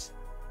greatest.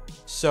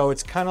 So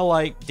it's kind of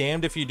like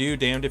damned if you do,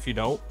 damned if you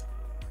don't.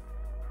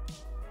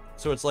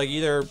 So it's like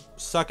either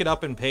suck it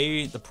up and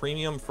pay the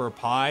premium for a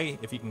pie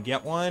if you can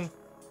get one,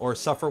 or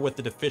suffer with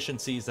the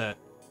deficiencies that,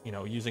 you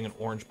know, using an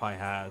orange pie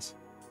has.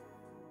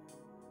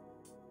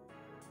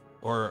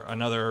 Or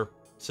another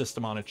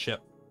system on a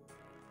chip.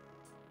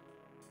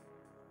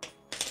 Okay,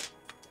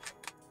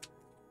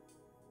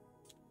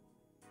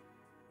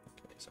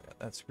 so I got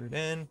that screwed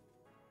in.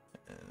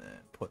 And then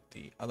put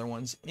the other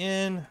ones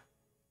in.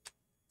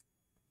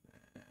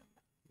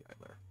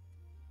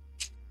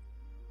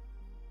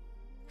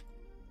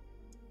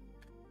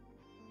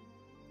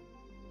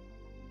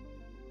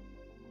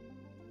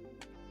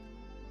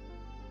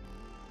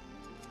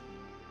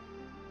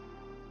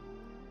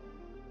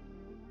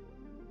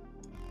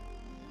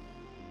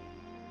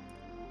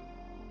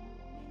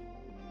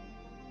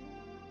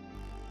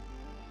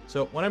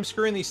 So when I'm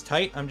screwing these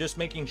tight, I'm just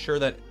making sure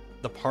that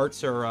the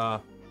parts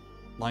are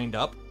lined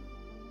up.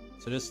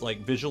 So just like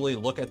visually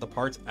look at the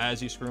parts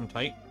as you screw them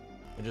tight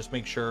and just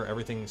make sure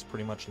everything's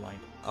pretty much lined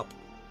up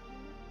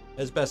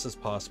as best as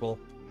possible.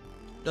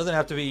 Doesn't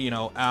have to be, you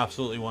know,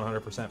 absolutely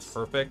 100%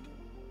 perfect,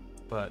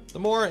 but the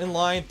more in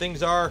line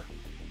things are,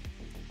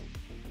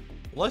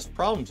 the less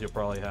problems you'll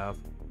probably have.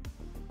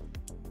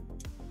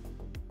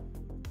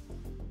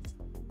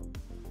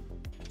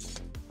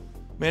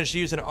 Managed to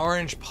use an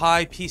orange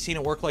pie PC and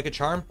it worked like a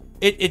charm.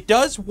 It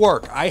does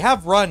work. I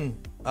have run,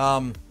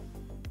 I've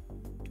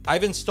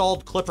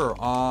installed Clipper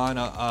on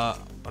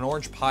an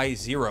orange Pi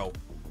 0,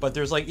 but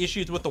there's like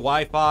issues with the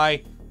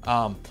Wi-Fi.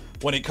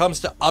 When it comes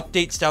to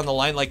updates down the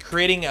line, like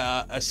creating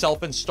a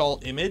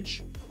self-installed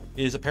image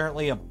is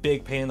apparently a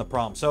big pain in the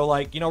problem. So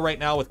like, you know, right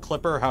now with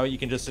Clipper, how you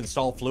can just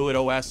install Fluid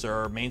OS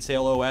or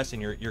Mainsail OS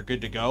and you're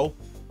good to go.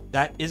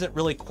 That isn't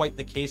really quite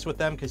the case with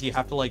them because you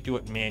have to like do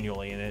it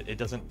manually and it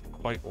doesn't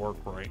quite work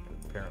right,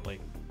 apparently.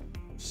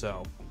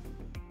 So.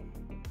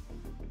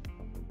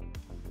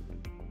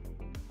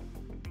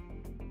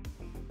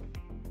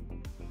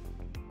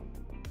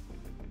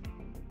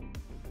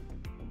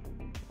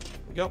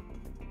 There we go.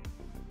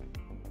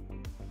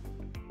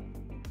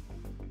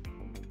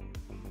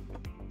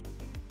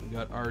 We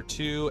got our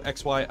two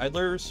XY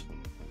idlers.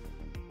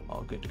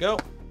 All good to go.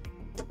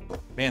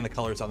 Man, the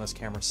colors on this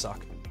camera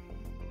suck.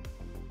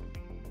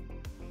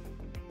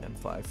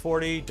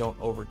 M540, don't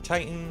over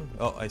tighten.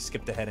 Oh, I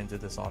skipped ahead into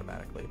this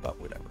automatically, but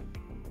whatever.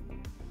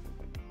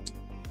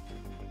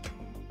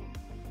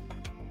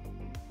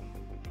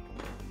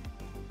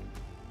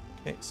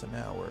 Okay, so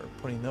now we're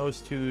putting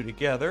those two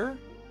together.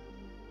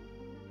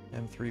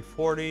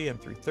 M340,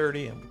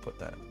 M330, and we put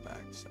that in the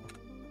back. So.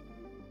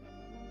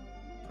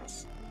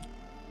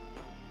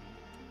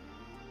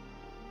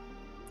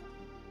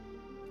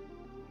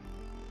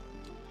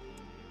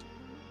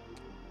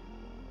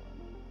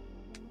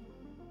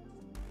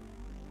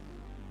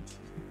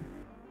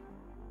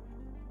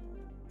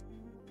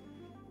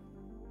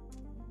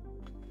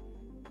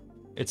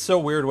 It's so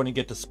weird when you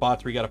get to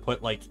spots where you got to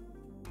put like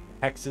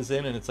hexes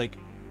in, and it's like,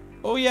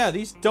 oh yeah,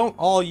 these don't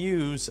all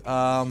use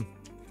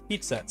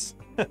heat sets.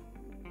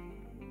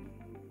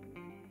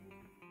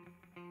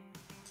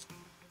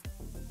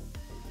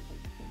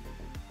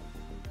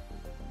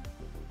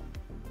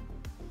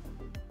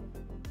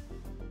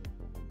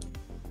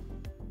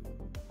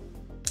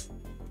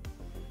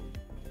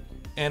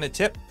 And a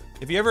tip,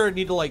 if you ever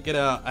need to like get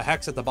a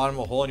hex at the bottom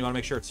of a hole and you want to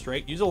make sure it's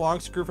straight, use a long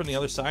screw from the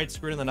other side,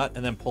 screw it in the nut,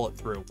 and then pull it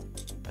through.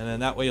 And then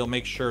that way you'll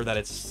make sure that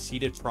it's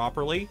seated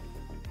properly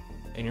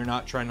and you're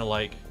not trying to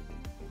like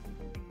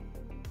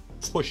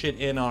push it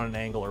in on an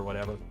angle or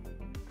whatever.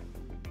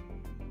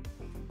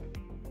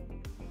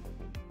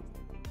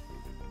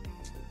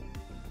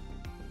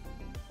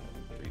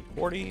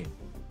 M340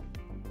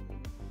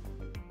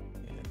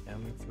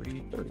 and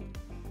M330.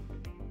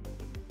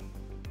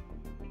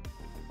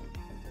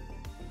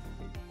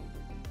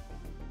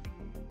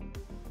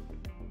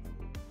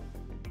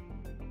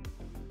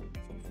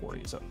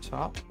 40 is up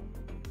top.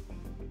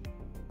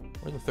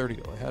 Where'd the 30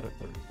 go? I had a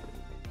 30.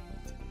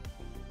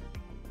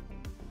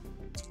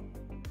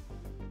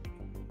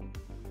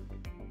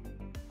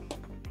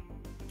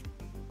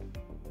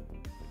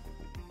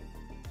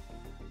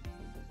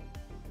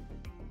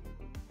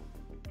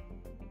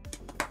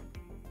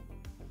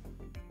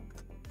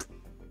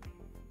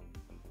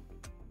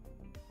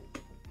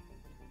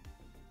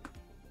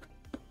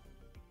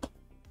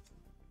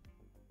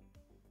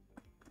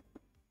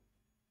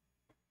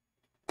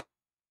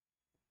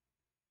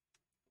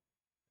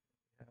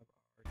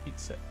 Heat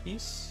set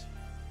piece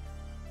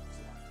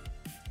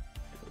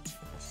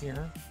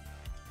here.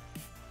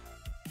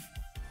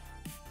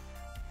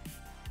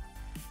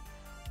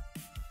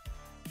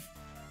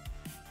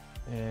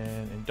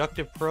 An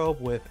inductive probe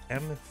with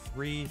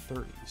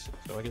M330s.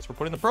 So I guess we're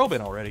putting the probe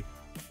in already.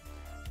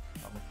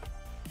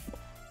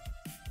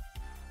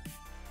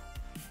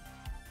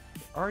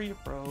 Where are you,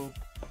 probe?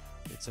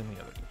 It's in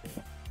the other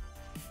container.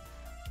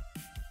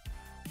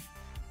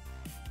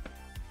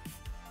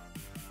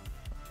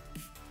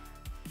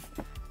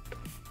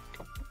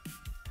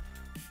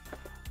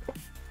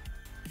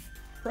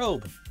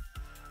 Probe.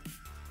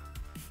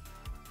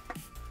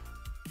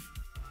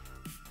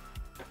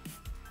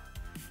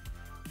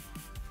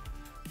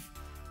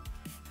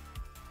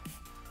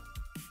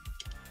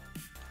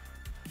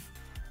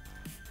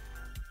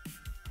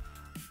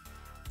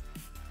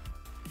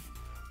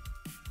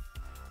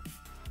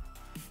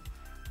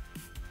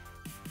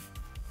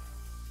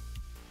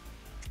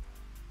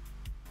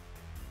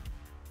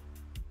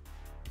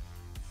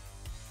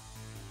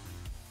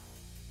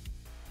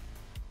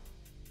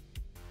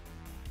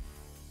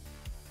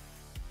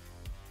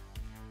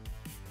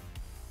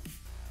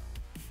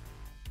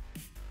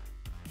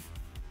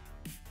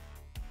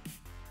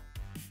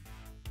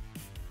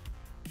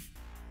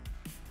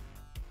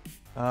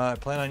 I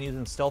plan on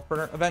using stealth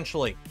printer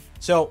eventually.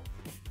 So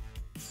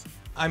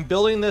I'm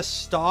building this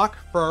stock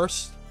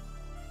first,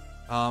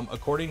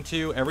 according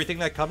to everything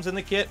that comes in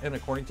the kit and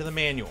according to the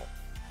manual,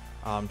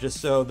 just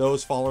so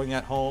those following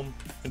at home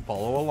can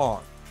follow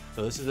along.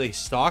 So this is a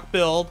stock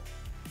build.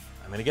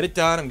 I'm going to get it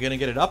done. I'm going to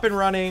get it up and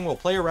running. We'll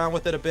play around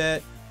with it a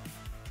bit,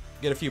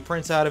 get a few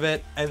prints out of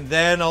it, and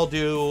then I'll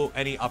do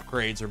any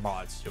upgrades or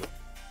mods to it.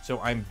 So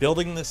I'm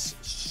building this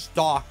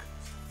stock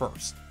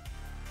first.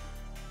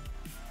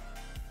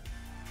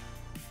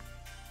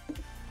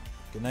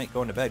 Good night,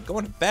 going to bed.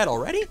 Going to bed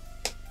already?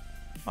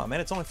 Oh man,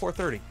 it's only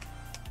 4:30.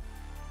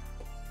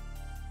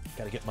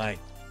 Gotta get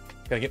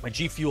my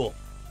G Fuel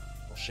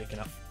all shaken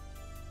up.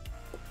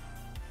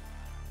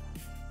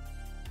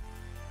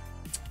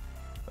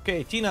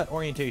 Okay, T-nut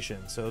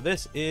orientation. So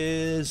this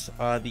is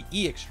the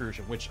E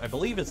extrusion, which I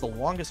believe is the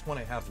longest one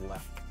I have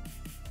left.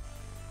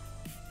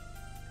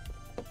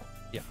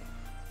 Yeah.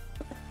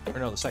 Or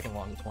no, the second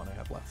longest one I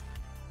have left.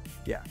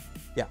 Yeah.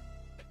 Yeah.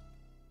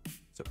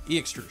 So E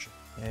extrusion.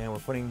 And we're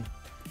putting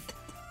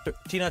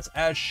T-nuts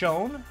as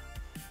shown.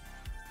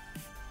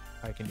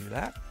 I can do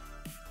that.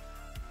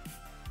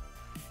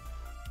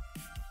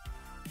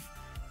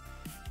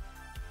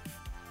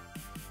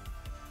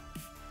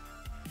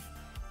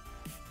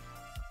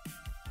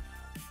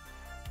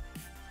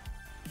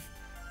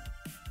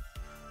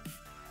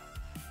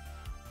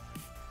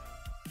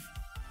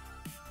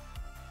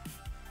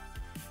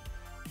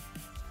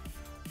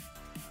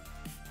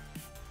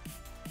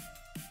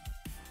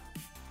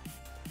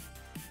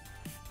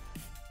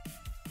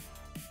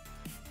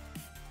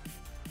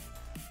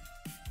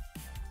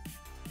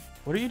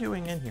 What are you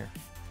doing in here?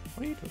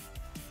 What are you doing?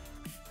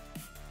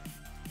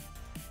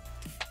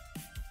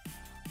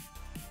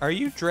 Are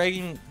you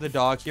dragging the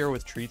dog here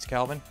with treats,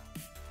 Calvin?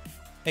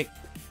 Hey.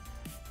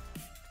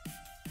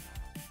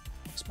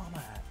 Where's Mama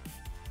at?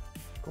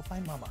 Go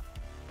find Mama.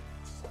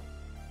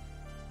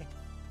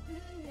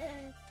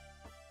 Hey.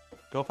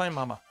 Go find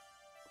Mama.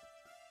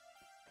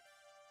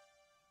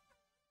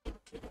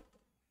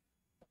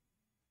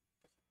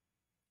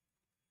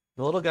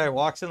 The little guy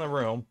walks in the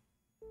room,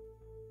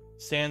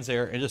 stands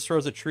there, and just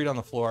throws a treat on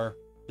the floor.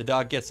 The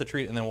dog gets the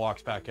treat and then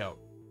walks back out.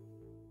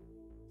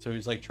 So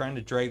he's like trying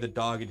to drag the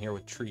dog in here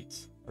with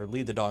treats, or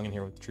lead the dog in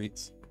here with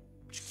treats.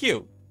 Which is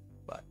cute,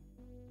 but.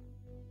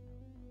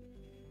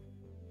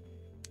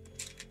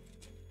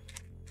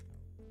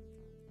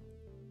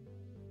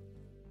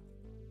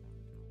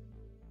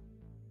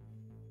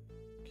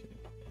 Okay,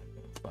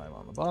 5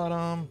 on the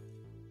bottom.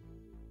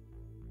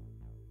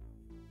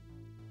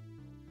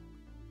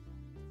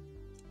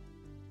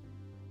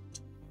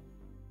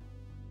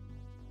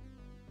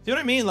 See what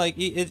I mean? Like,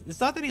 it's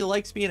not that he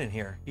likes being in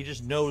here. He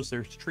just knows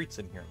there's treats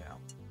in here now.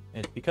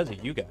 And it's because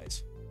of you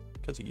guys.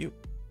 Because of you.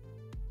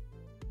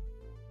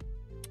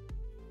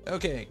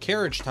 Okay,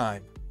 carriage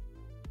time.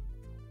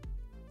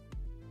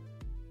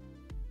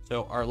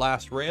 So our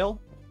last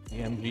rail, the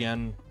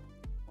MGN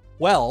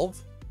 12.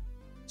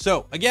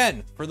 So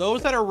again, for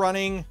those that are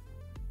running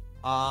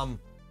a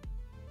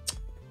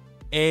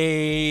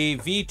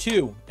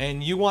V2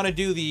 and you want to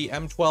do the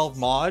M12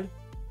 mod,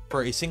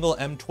 for a single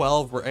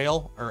M12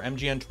 rail or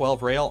MGN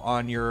 12 rail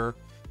on your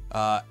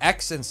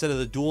X instead of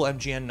the dual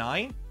MGN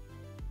 9,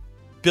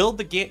 build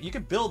the you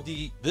could build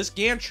this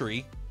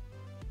gantry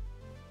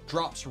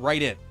drops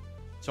right in.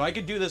 So I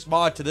could do this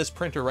mod to this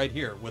printer right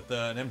here with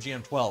an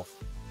MGN 12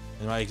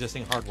 in my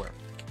existing hardware.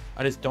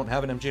 I just don't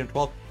have an MGN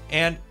 12,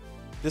 and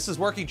this is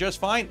working just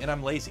fine, and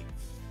I'm lazy.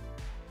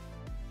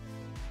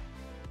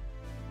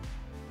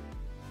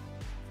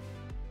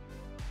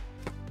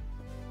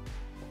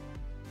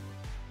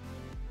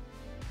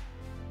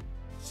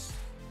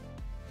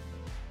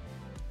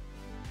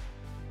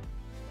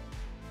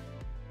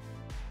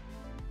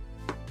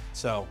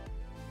 So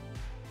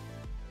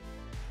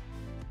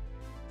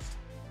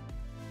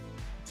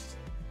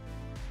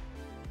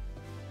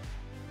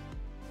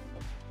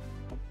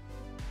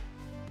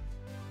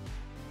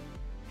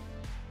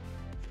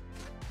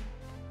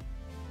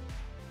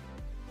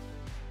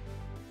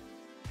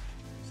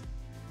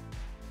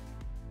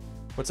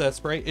What's that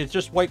spray? It's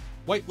just white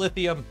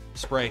lithium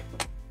spray.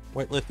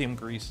 White lithium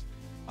grease.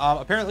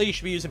 Apparently you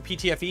should be using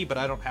PTFE, but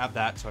I don't have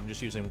that, so I'm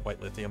just using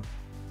white lithium.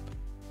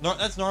 No,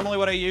 that's normally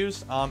what I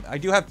use. I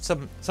do have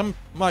some of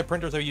my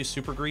printers I use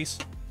super grease,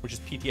 which is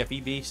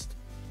PTFE based,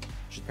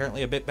 which is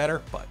apparently a bit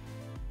better, but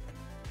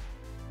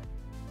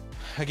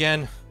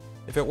again,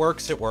 if it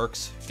works, it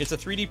works. It's a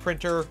 3D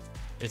printer.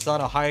 It's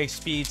not a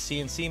high-speed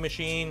CNC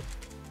machine.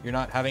 You're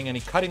not having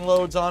any cutting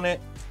loads on it.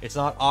 It's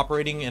not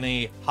operating in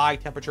a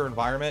high-temperature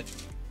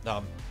environment.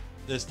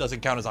 This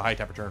doesn't count as a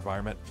high-temperature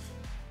environment.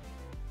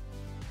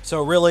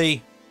 So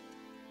really,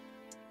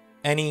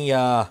 any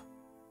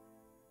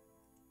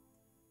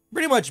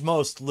pretty much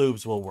most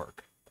lubes will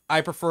work.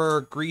 I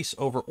prefer grease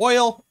over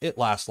oil. It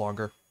lasts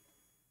longer.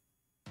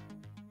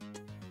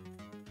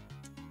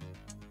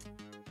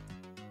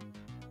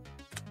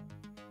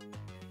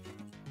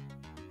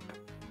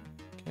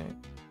 Okay.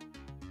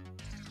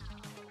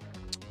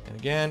 And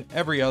again,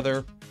 every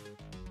other.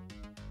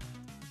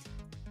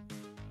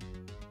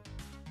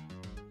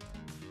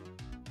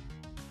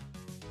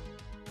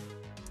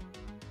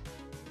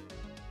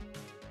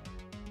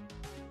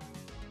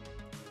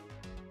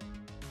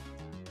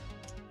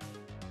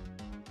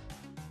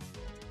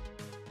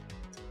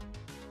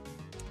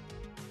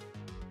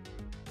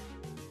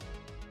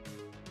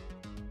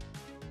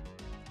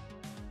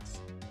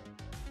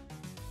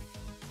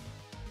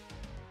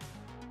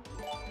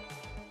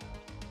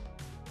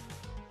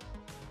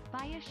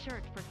 Buy a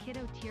shirt for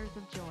kiddo tears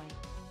of joy.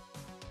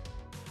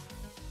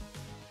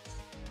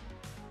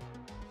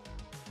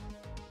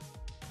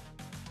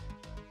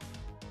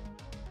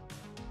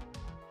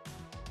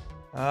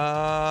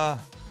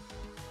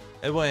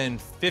 It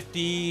went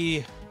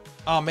 50.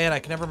 Oh man, I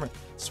can never remember.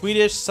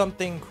 Swedish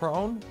something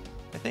krone,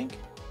 I think.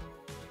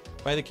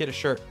 Buy the kid a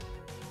shirt.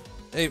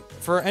 Hey,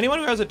 for anyone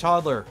who has a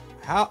toddler,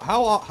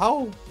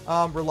 how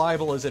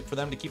reliable is it for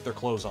them to keep their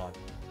clothes on?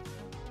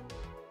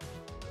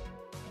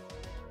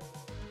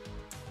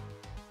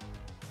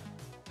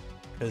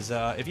 Because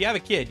if you have a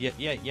kid,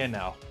 yeah,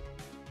 no.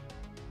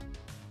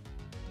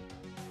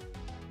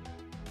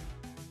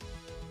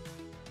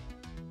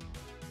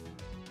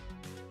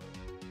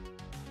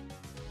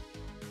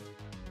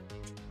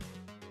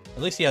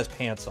 At least he has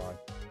pants on.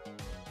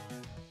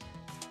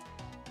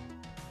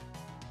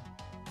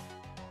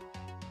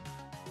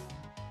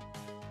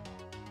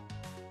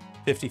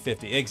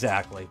 $50-50,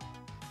 exactly.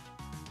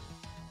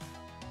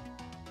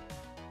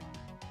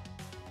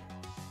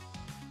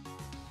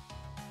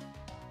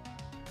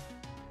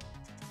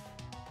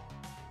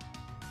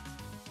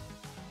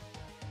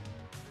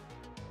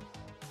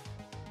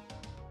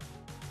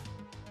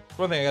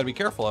 One thing I gotta be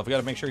careful of. I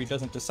gotta make sure he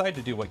doesn't decide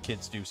to do what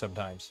kids do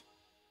sometimes.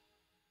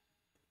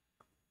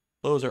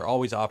 Those are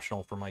always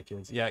optional for my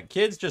kids. Yeah,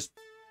 kids just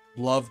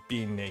love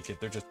being naked.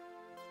 They're just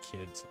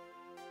kids.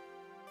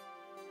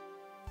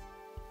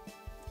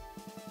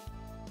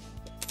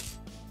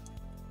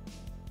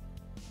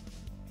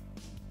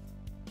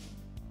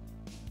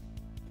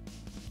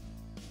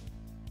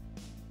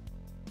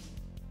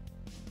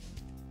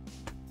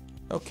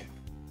 Okay.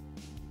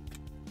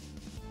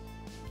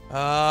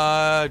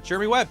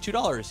 Jeremy Webb,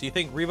 $2. Do you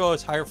think Revo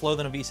is higher flow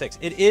than a V6?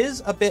 It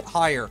is a bit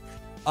higher.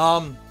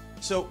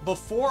 So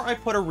before I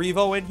put a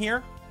Revo in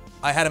here,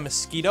 I had a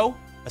Mosquito,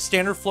 a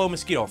standard flow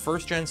Mosquito,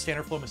 first gen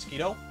standard flow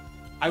Mosquito.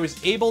 I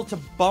was able to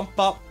bump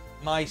up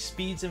my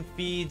speeds and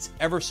feeds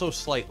ever so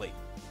slightly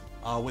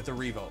with the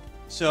Revo.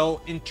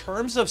 So in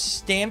terms of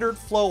standard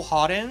flow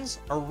hot ends,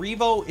 a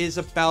Revo is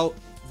about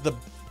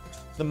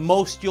the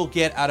most you'll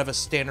get out of a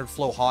standard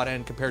flow hot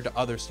end compared to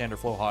other standard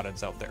flow hot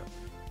ends out there.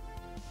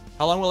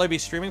 How long will I be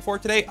streaming for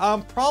today?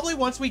 Probably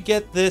once we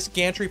get this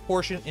gantry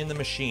portion in the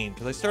machine,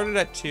 because I started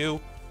at 2,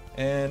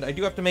 and I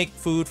do have to make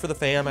food for the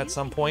fam at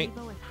some point.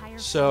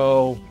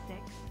 So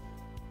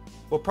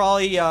we'll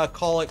probably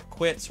call it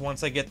quits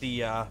once I get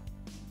the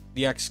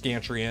X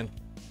gantry in.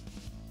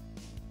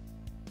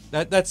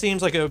 That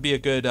seems like it would be a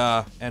good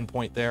end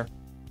point there.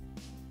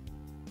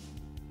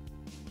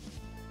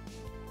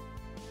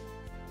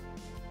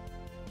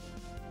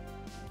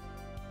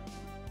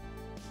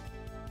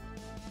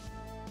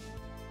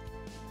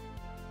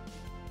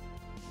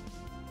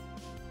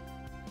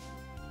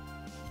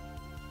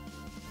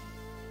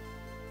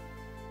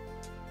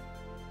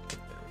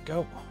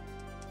 Go.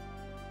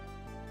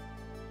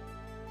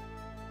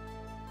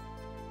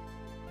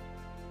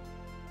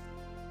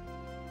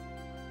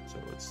 So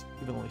it's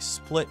evenly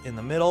split in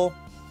the middle.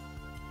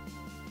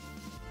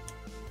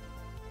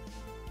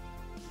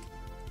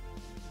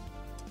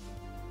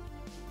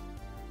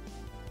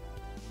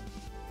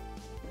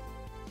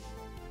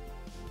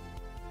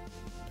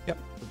 Yep,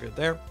 we're good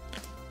there.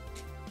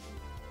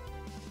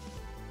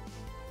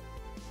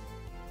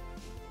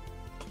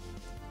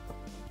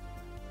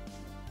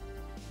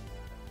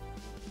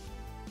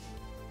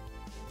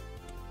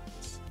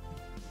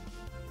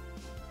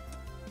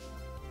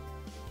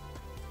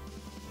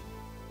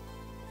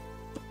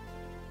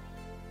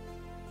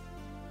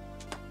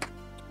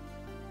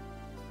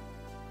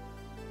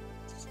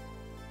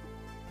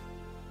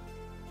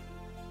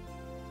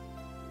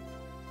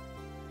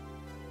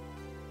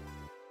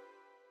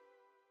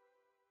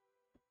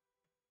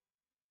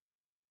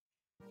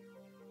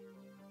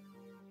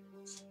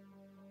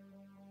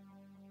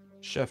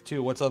 Chef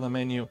 2, what's on the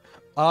menu?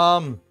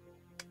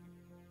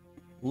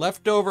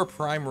 Leftover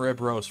prime rib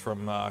roast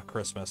from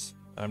Christmas.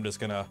 I'm just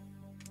gonna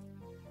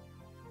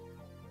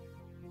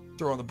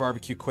throw on the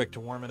barbecue quick to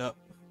warm it up.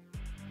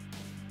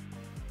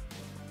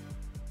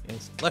 And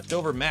it's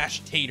leftover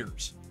mashed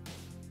taters.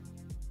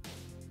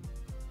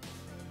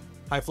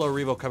 High flow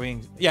Revo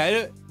coming.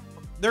 Yeah,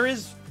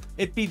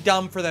 it'd be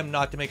dumb for them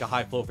not to make a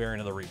high flow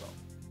variant of the Revo.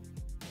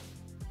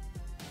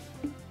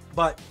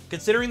 But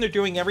considering they're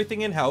doing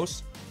everything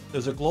in-house,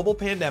 there's a global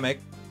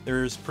pandemic,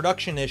 there's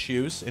production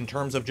issues in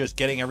terms of just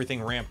getting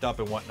everything ramped up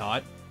and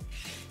whatnot.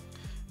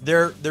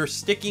 They're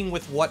sticking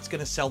with what's going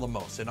to sell the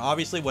most. And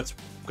obviously what's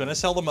going to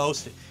sell the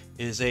most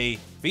is a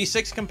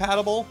V6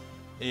 compatible,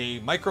 a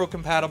micro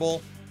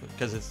compatible,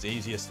 because it's the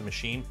easiest to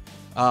machine,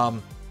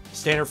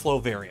 standard flow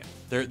variant.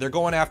 They're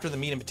going after the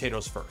meat and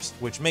potatoes first,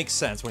 which makes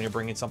sense when you're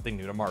bringing something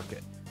new to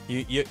market.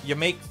 You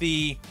make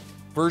the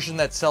version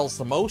that sells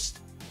the most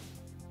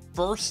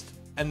first,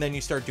 and then you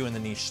start doing the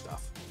niche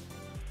stuff.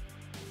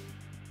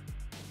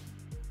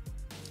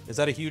 Is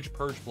that a huge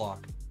purge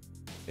block?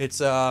 It's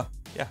yeah,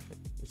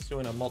 it's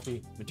doing a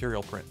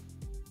multi-material print.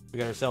 We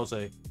got ourselves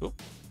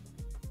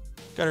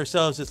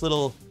this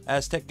little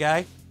Aztec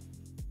guy,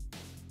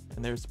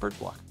 and there's the purge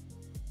block.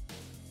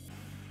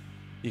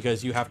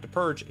 Because you have to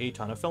purge a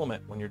ton of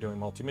filament when you're doing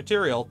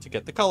multi-material to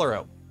get the color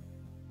out.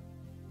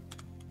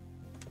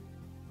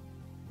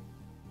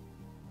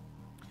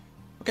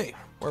 Okay,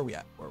 where are we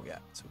at? Where are we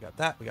at? So we got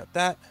that, we got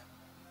that.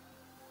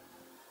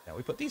 Now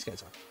we put these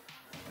guys on.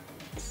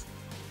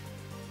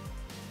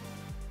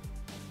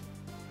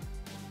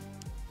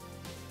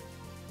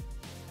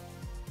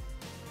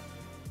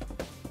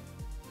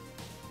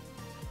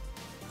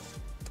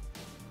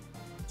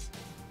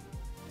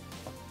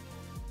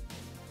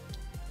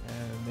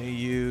 And they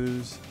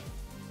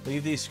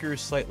leave these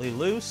screws slightly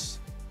loose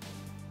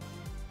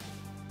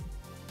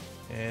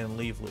and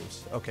leave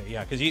loose. Okay,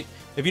 yeah, because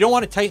if you don't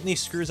want to tighten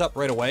these screws up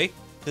right away,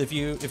 if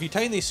you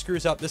tighten these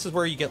screws up, this is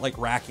where you get like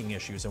racking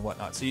issues and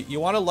whatnot. So you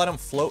want to let them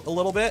float a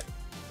little bit,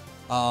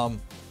 and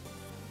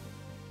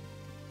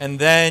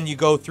then you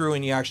go through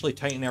and you actually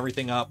tighten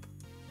everything up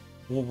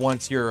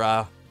once you're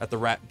at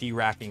the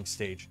de-racking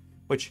stage.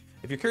 Which,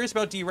 if you're curious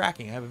about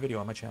de-racking, I have a video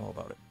on my channel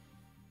about it.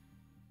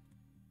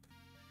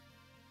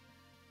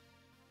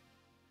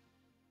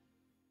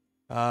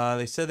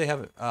 They said they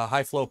have a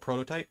high flow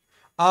prototype.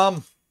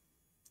 I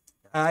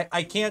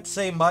can't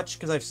say much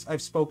because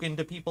I've spoken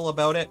to people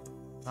about it.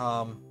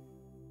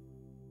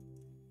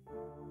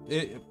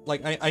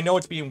 Like I know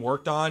it's being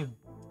worked on,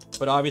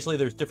 but obviously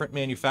there's different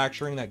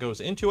manufacturing that goes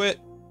into it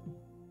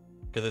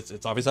because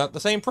it's obviously not the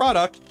same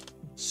product.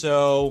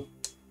 So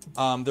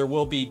there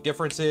will be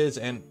differences,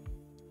 and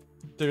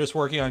they're just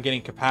working on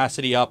getting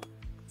capacity up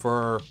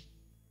for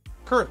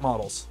current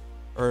models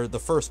or the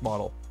first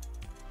model.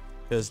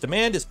 Because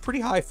demand is pretty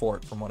high for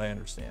it, from what I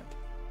understand.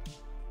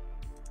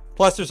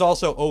 Plus, there's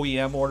also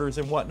OEM orders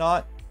and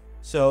whatnot,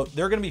 so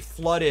they're going to be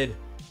flooded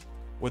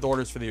with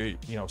orders for the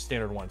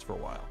standard ones for a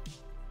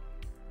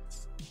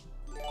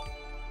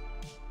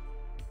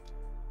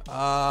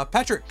while.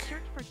 Patrick,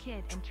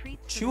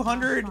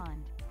 200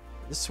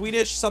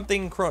 Swedish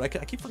something krona. I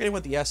keep forgetting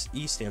what the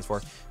SE stands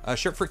for.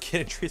 Shirt for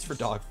kid and treats for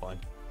dog fun.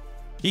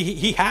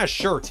 He has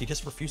shirts, he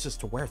just refuses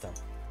to wear them.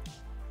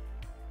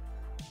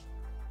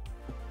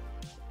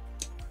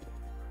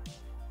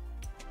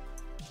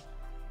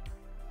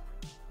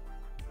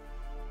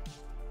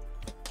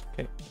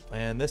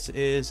 And this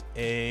is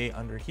a,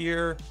 under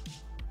here,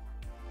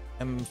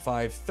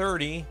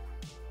 M530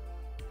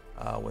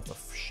 with a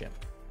shim.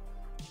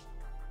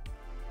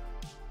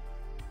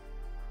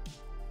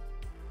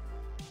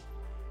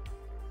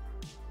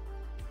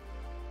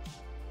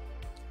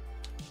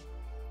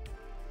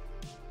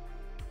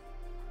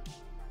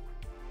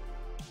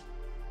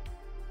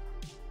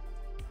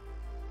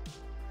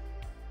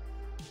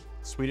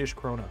 Swedish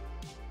krona.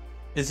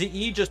 Is the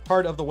E just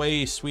part of the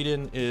way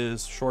Sweden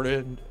is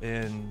shortened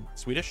in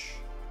Swedish?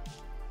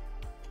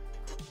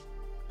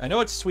 I know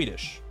it's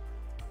Swedish.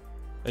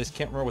 I just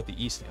can't remember what the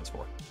E stands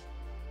for.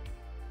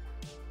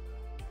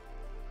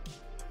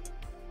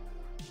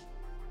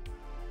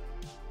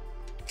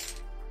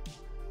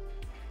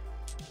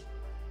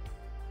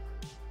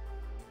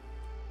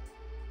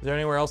 Is there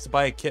anywhere else to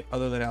buy a kit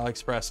other than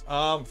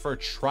AliExpress? For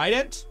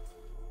Trident,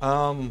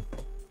 AliExpress,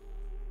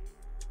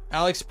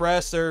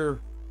 they're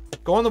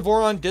go on the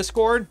Voron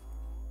Discord,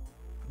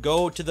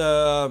 go to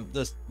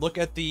the look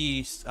at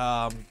the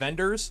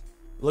vendors,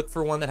 look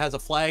for one that has a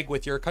flag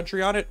with your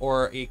country on it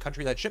or a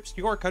country that ships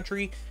to your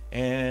country,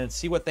 and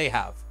see what they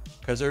have.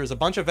 Because there's a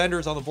bunch of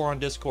vendors on the Voron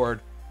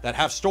Discord that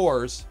have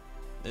stores.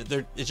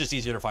 It's just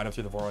easier to find them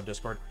through the Voron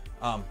Discord,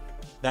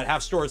 that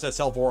have stores that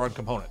sell Voron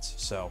components.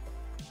 So,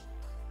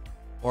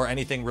 or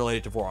anything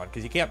related to Voron,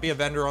 because you can't be a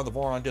vendor on the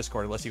Voron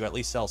Discord unless you at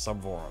least sell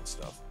some Voron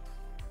stuff.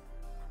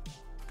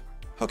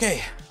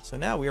 Okay, so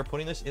now we are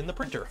putting this in the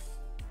printer.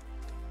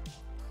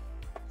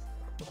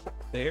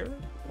 There,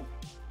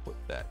 put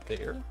that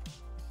there,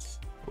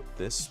 put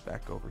this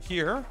back over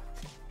here,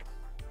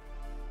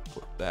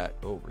 put that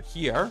over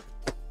here,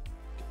 get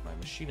my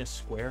machinist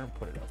square and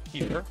put it up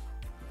here.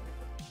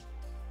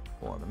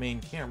 Go on the main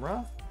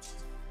camera.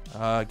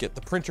 Get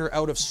the printer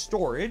out of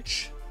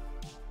storage.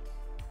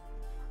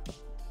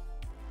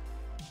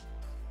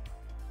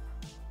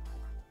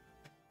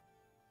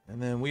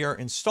 And then we are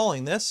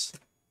installing this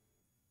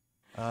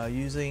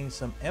using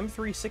some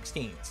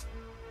M316s.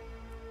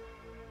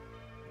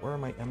 Where are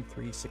my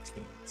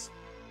M316s?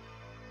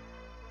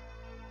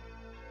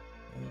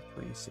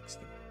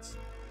 M316s.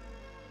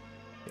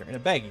 They're in a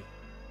baggie.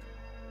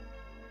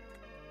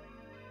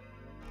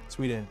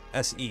 Sweden,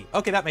 SE.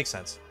 Okay, that makes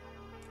sense.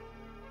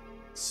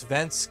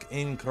 Svensk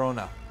in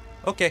Krona.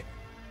 Okay.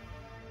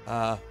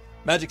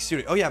 Magic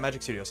Studio. Oh yeah,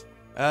 Magic Studios.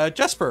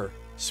 Jesper,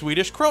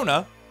 Swedish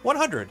Krona,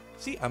 100.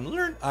 See, I'm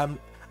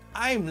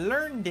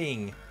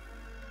learning.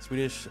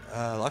 Swedish,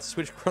 lots of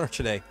Swedish Krona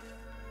today.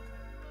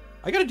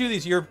 I gotta do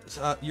these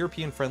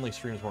European-friendly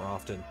streams more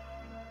often.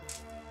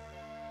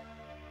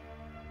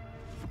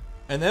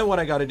 And then what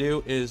I gotta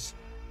do is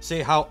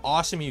say how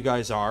awesome you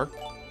guys are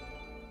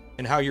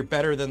and how you're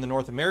better than the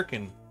North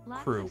American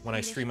crew when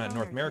I stream at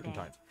North American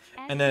times.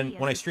 And then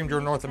when I stream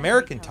during North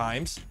American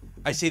times,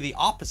 I say the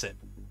opposite.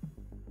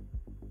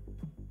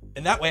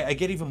 And that way I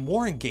get even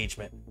more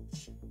engagement.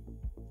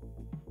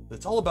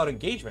 It's all about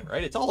engagement,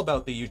 right? It's all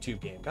about the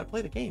YouTube game. Gotta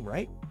play the game,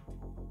 right?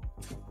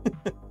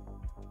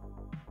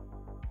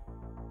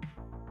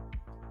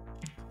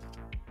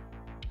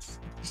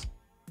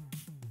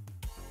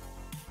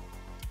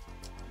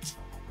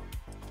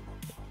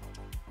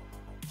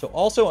 So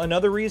also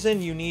another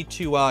reason you need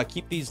to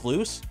keep these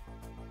loose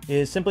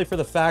is simply for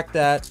the fact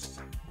that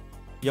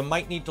you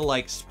might need to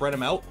like spread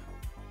them out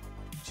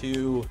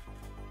to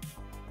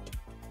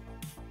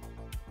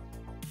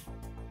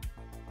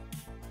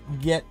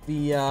get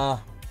the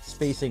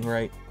spacing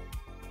right.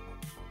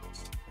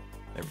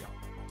 There we go.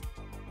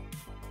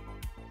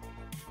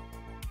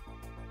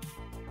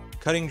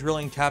 Cutting,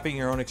 drilling, tapping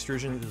your own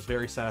extrusion is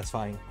very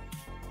satisfying.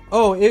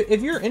 Oh,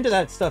 if you're into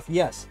that stuff,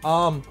 yes.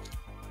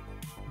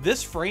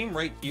 This frame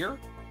right here,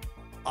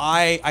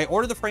 I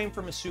ordered the frame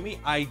from Asumi.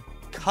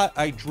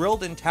 I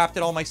drilled and tapped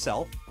it all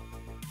myself.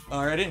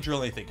 I didn't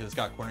drill anything because it's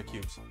got corner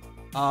cubes.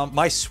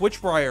 My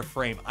switchwire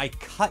frame, I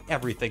cut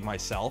everything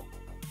myself,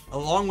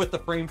 along with the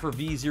frame for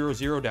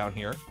V00 down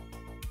here.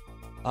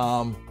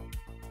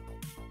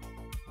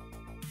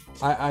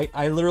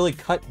 I literally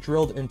cut,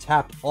 drilled, and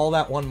tapped all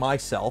that one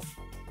myself.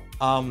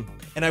 And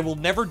I will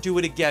never do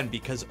it again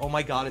because, oh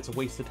my god, it's a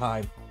waste of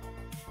time.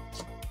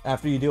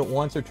 After you do it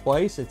once or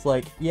twice, it's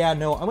like, yeah,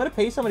 no, I'm going to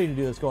pay somebody to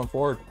do this going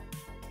forward.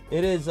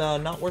 It is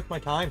not worth my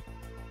time.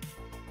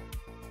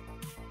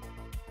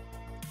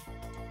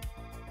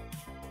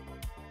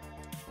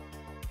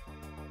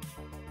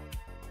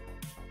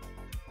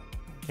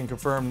 Can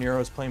confirm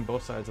Nero's playing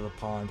both sides of the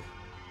pond.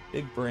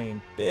 Big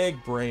brain,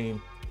 big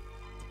brain.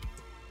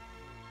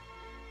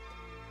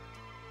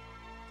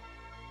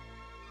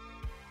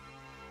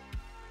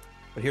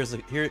 But here's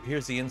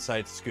the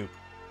inside scoop.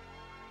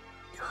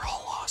 You're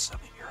all awesome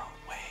in your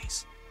own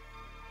ways.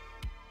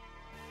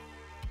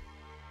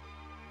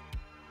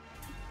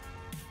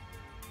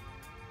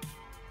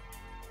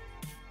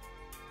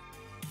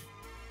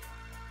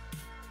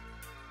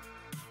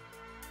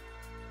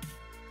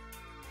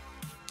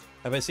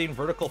 Have I seen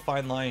vertical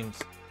fine lines?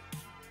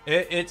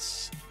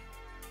 It's...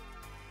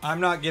 I'm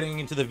not getting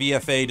into the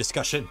VFA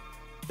discussion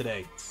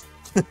today.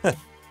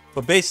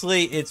 But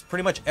basically, it's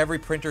pretty much every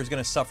printer is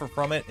going to suffer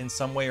from it in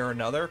some way or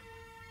another.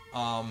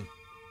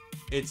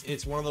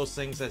 It's one of those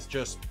things that's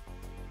just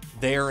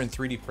there in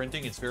 3D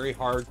printing. It's very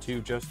hard to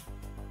just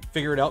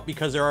figure it out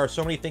because there are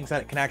so many things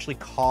that can actually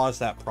cause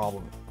that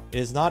problem. It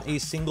is not a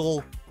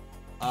single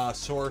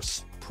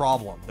source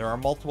problem. There are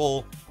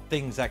multiple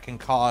things that can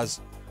cause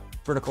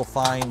vertical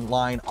fine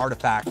line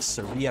artifacts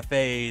or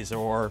VFAs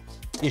or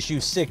issue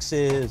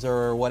 6s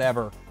or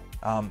whatever.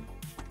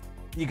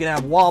 You can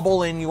have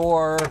wobble in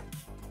your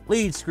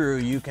lead screw.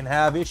 You can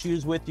have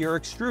issues with your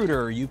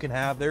extruder. You can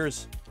have,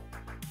 there's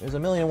a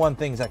million and one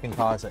things that can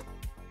cause it.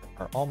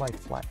 Are all my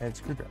flathead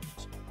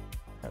screwdrivers.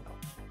 I don't know.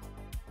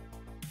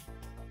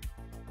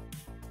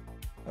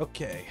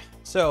 Okay,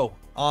 so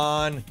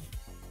on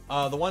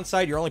the one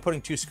side, you're only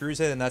putting 2 screws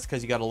in, and that's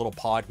because you got a little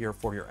pod here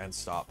for your end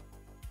stop.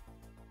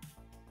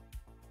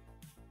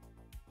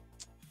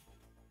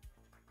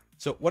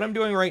 So what I'm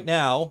doing right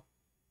now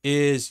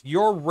is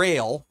your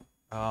rail.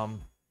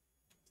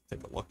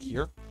 Take a look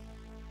here.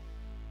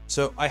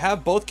 So I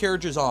have both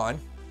carriages on.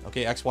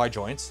 Okay, XY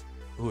joints.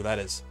 Ooh,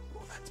 that's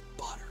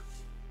butter.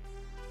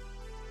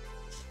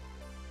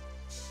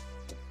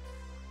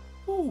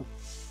 Ooh,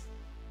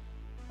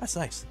 that's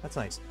nice. That's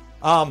nice.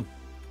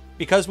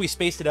 Because we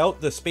spaced it out,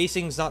 the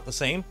spacing's not the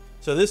same.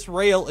 So this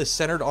rail is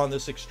centered on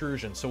this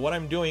extrusion. So what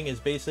I'm doing is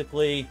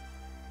basically,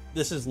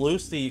 this is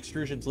loose. The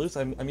extrusion's loose.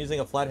 I'm using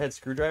a flathead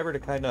screwdriver to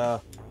kind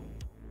of,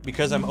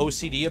 because I'm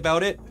OCD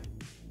about it,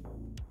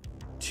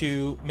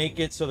 to make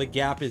it so the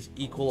gap is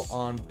equal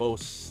on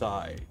both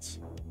sides.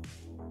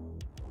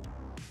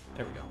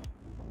 There we go.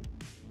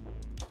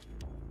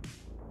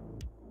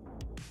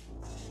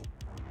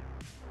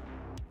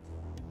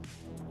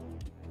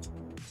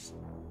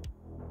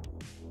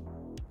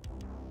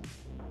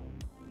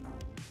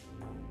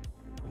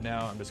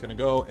 Now I'm just gonna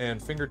go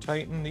and finger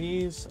tighten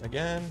these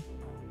again.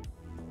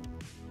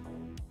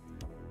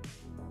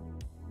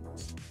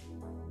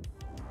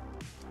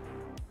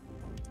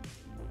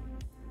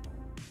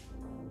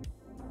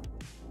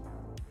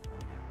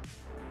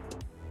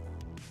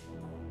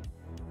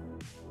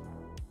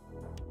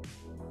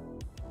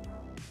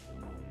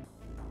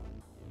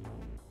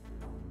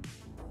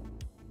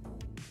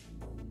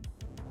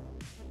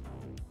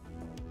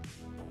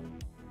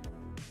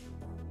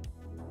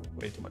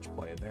 Way too much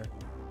play in there.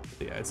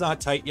 But yeah, it's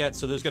not tight yet,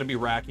 so there's going to be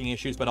racking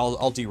issues, but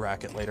I'll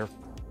de-rack it later.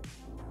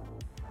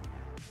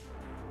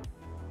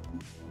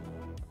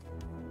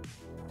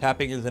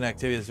 Tapping is an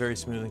activity that's very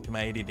smoothing to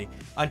my ADD.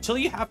 Until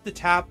you have to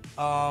tap,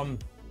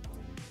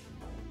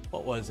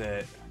 what was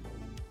it?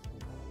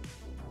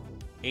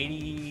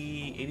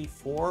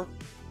 84?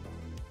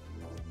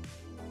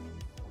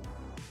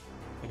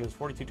 I think it was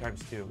 42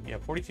 times 2. Yeah,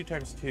 42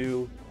 times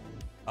 2.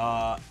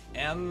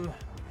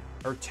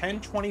 Or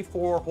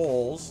 1024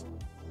 holes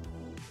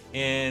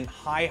in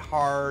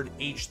hard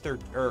H13,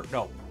 or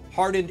no,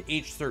 hardened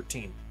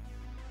H13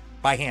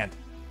 by hand.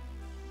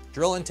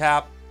 Drill and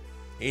tap,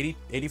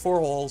 84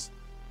 holes,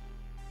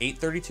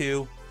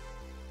 832,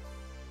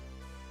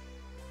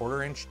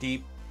 quarter-inch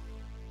deep,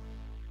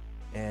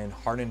 and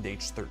hardened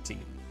H13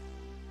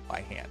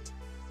 by hand.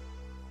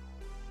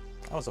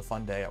 That was a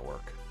fun day at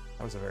work.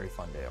 That was a very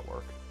fun day at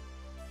work.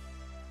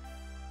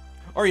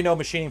 Or, you know,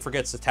 machining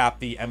forgets to tap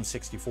the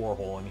M64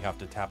 hole, and you have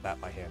to tap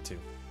that by hand, too.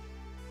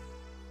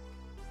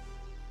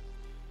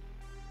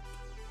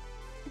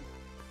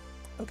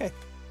 Okay.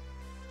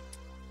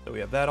 So we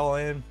have that all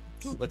in.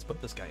 Ooh, let's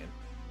put this guy in.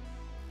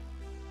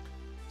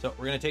 So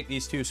we're going to take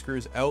these two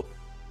screws out,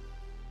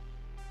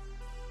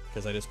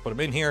 because I just put them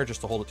in here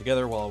just to hold it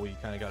together while we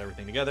kind of got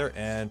everything together,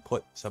 and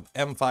put some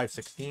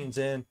M516s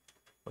in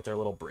with their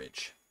little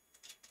bridge.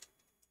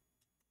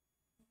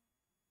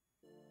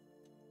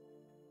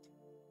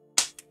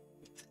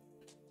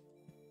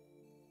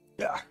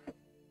 Yeah.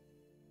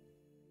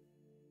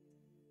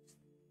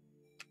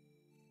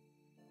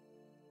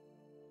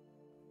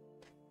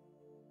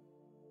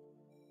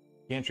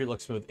 Gantry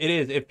looks smooth. It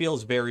is. It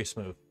feels very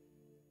smooth.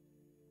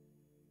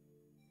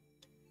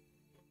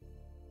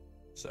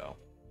 So,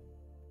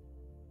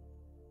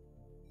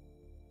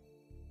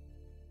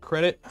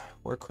 credit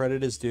where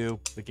credit is due.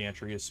 The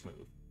gantry is smooth.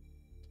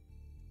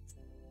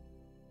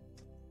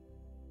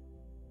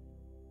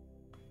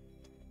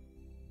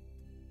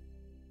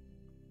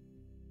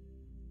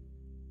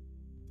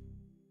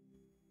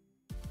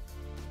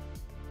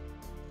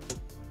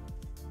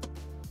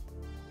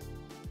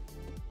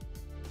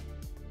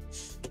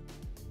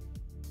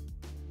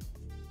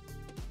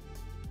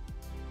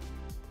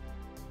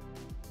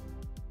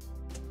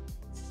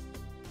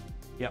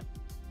 Yep.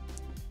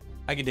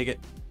 I can dig it.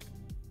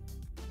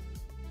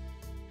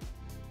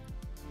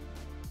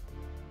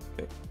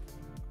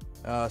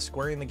 Okay.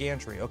 Squaring the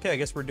gantry. Okay, I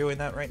guess we're doing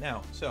that right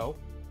now. So,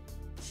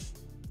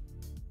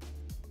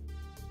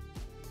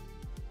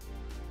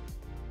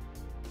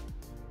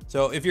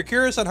 if you're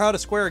curious on how to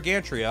square a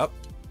gantry up,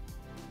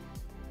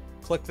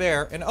 click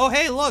there. And oh,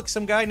 hey, look,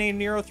 some guy named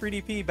Nero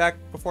 3DP back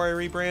before I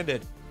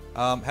rebranded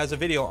has a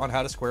video on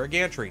how to square a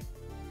gantry.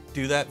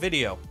 Do that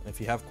video if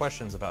you have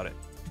questions about it.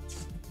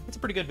 It's a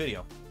pretty good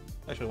video.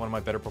 Actually, one of my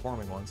better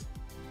performing ones.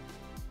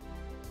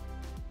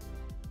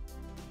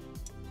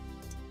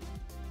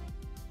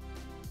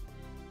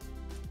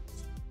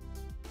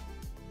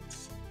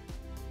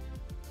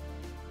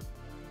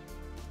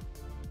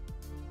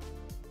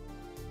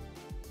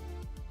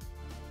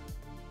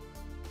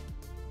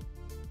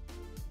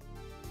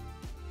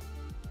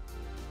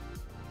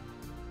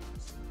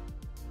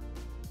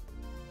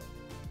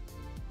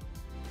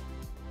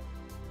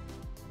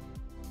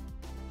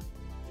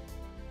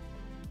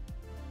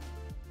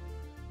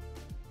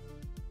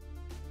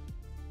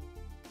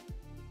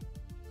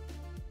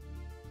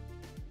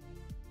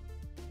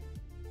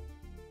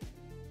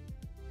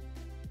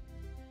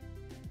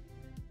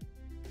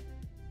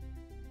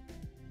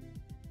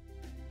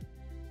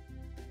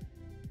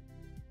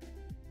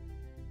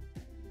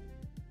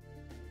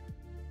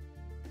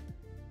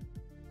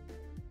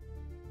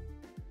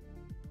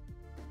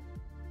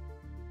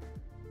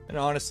 And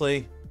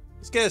honestly,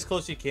 just get as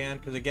close as you can,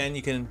 because again,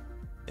 you can,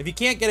 if you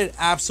can't get it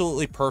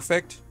absolutely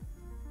perfect,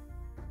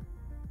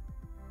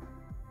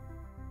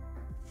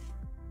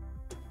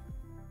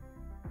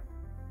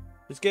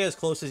 just get as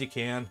close as you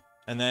can,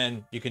 and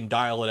then you can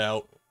dial it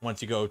out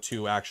once you go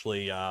to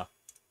actually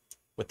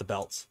with the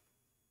belts.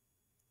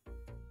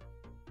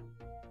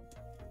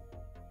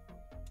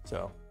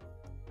 So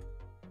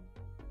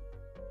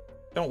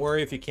don't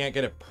worry if you can't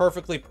get it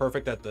perfectly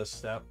perfect at this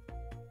step.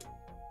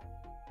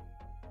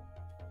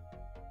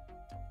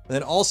 And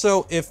then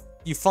also, if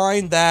you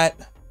find that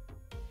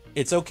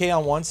it's okay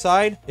on one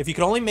side, if you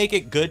can only make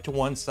it good to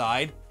one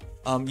side,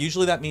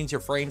 usually that means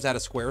your frame's at a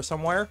square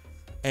somewhere.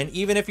 And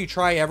even if you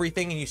try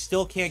everything and you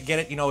still can't get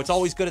it, you know, it's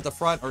always good at the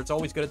front or it's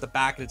always good at the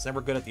back and it's never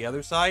good at the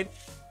other side.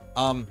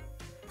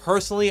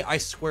 Personally, I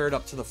square it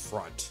up to the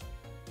front.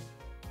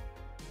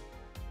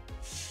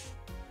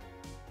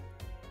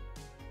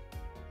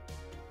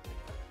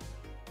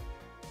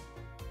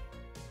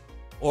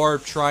 or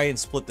try and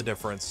split the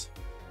difference.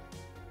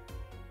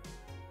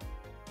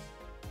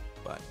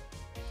 But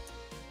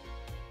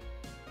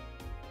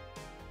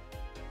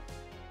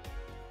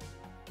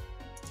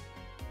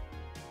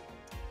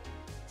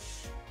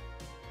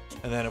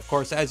and then, of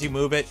course, as you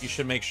move it, you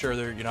should make sure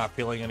that you're not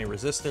feeling any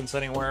resistance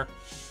anywhere,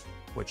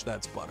 which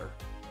that's butter.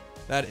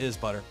 That is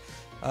butter.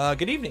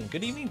 Good evening.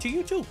 Good evening to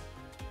you too.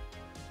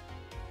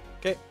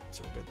 Okay,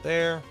 so we're good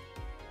there.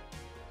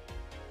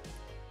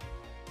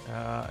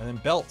 And then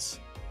belts.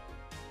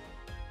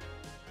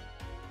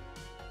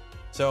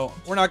 So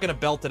we're not going to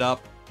belt it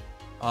up.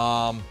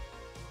 And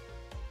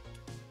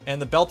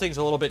the belting's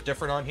a little bit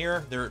different on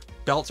here. Their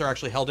belts are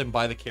actually held in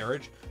by the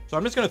carriage. So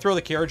I'm just going to throw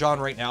the carriage on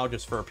right now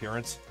just for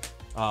appearance.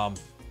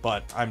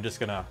 But I'm just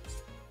going to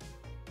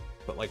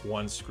put like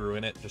one screw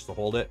in it just to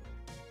hold it,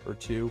 or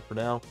two for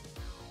now.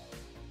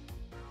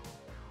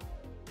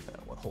 And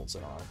what holds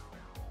it on?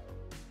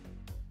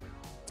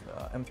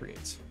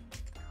 M3/8.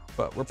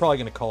 But we're probably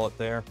going to call it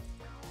there.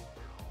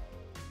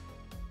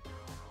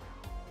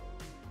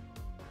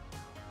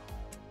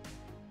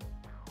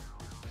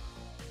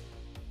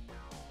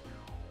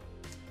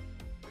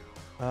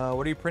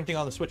 What are you printing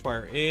on the switch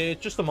wire?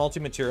 It's just a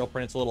multi-material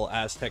print. It's a little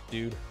Aztec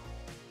dude.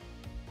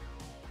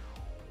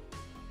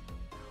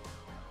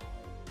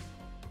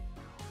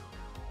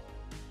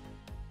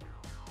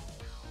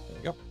 There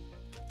you go.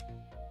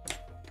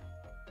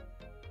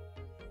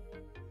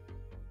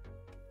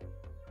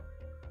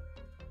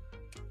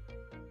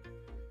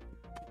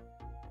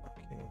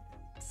 Okay,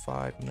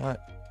 5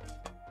 nut.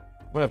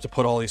 I'm gonna have to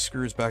put all these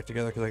screws back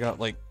together because I got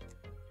like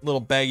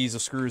little baggies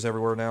of screws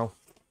everywhere now.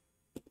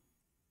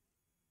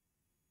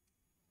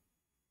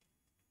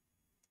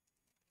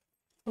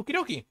 Okie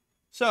dokie.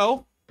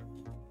 So,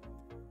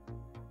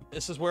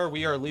 this is where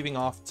we are leaving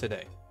off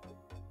today.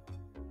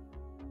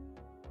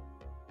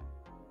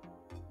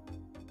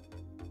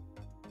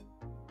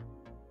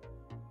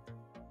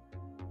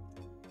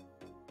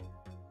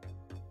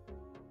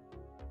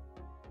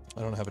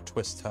 I don't have a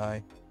twist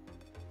tie.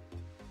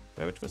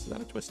 Do I have a twist? Is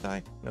that a twist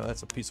tie? No,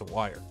 that's a piece of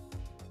wire.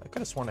 I could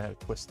have sworn I had a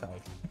twist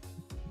tie.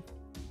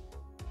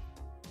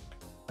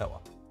 Oh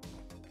well.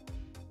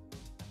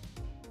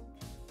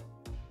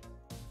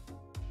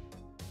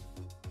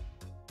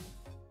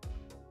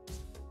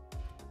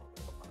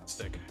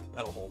 Stick.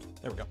 That'll hold.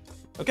 There we go.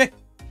 Okay.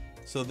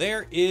 So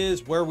there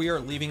is where we are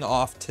leaving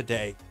off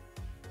today.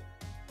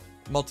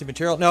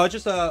 Multi-material. No, it's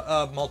just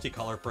a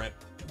multicolor print.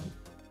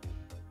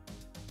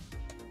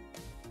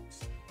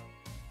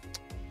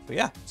 So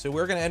yeah, so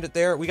we're going to end it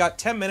there. We got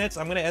 10 minutes.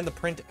 I'm going to end the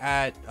print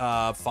at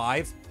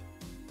 5.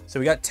 So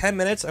we got 10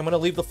 minutes. I'm going to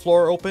leave the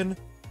floor open.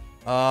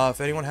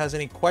 If anyone has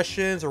any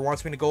questions or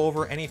wants me to go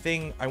over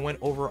anything I went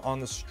over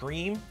on the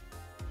stream,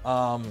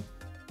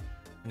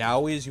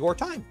 now is your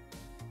time.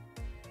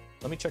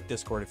 Let me check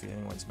Discord if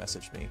anyone's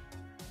messaged me.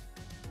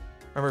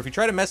 Remember, if you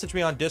try to message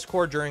me on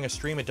Discord during a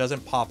stream, it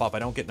doesn't pop up. I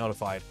don't get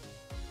notified.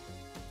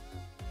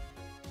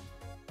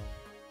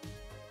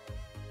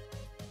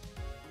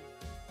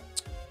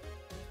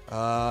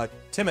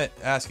 Timit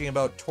asking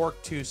about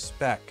torque to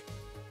spec.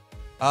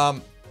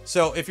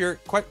 So if you're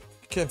quite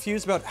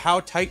confused about how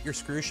tight your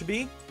screw should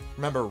be,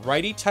 remember,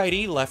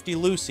 righty-tighty,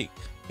 lefty-loosey.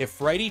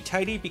 If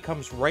righty-tighty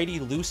becomes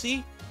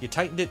righty-loosey, you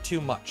tightened it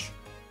too much.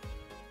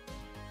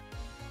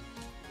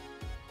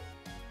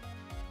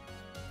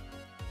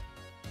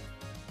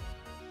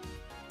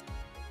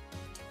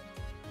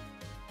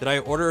 Did I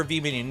order a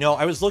V-Mini? No,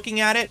 I was looking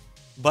at it,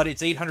 but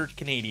it's 800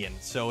 Canadian,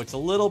 so it's a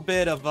little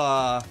bit of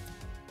a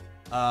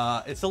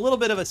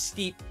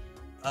steep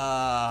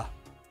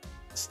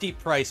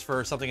price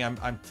for something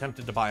I'm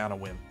tempted to buy on a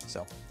whim.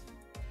 So,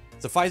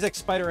 is the fysetc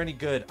Spider any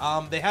good?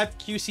 They had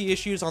QC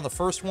issues on the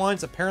first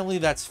ones. Apparently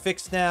that's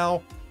fixed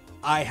now.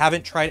 I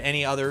haven't tried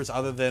any others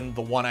other than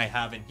the one I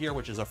have in here,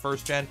 which is a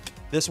first gen.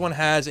 This one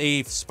has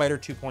a Spider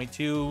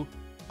 2.2.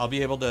 I'll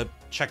be able to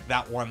check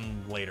that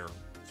one later.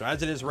 So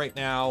as it is right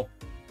now,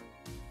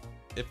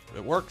 if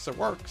it works, it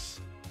works.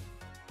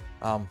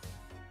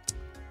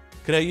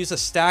 Could I use a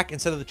stack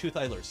instead of the tooth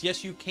idlers?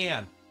 Yes, you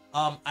can.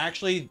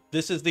 Actually,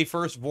 this is the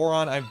first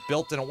Voron I've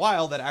built in a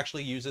while that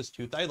actually uses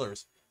tooth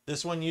idlers.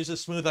 This one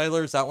uses smooth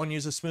idlers. That one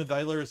uses smooth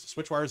idlers.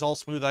 Switch wires all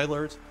smooth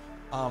idlers.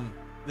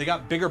 They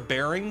got bigger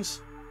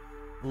bearings,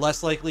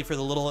 less likely for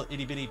the little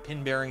itty bitty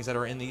pin bearings that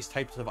are in these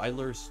types of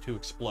idlers to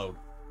explode.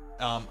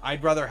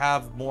 I'd rather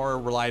have more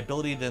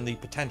reliability than the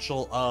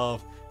potential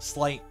of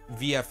slight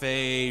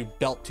VFA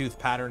belt tooth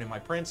pattern in my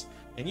prints.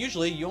 And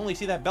usually you only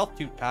see that belt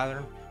tooth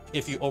pattern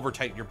if you over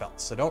tighten your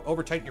belts. So don't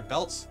over tighten your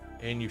belts,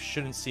 and you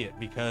shouldn't see it,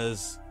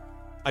 because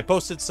I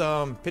posted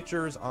some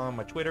pictures on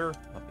my Twitter.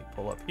 Let me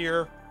pull up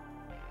here.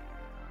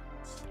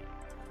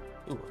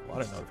 Ooh, a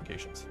lot of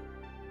notifications.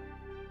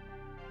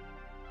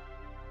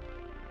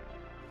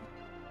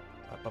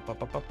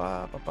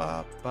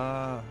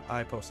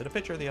 I posted a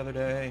picture the other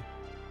day.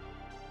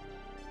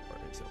 Where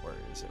is it? Where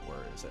is it? Where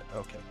is it?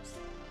 Okay.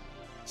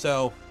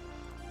 So,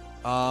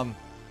 here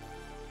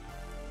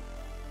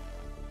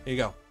you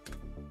go.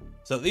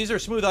 So these are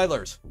smooth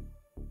idlers.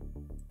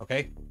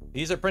 Okay.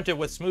 These are printed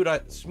with smooth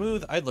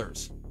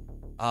idlers.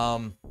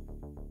 I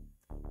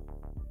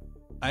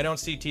don't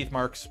see teeth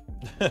marks.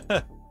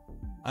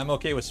 I'm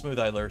okay with smooth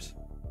idlers.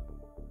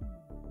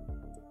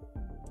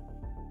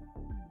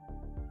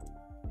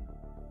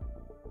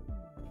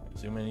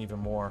 Zoom in even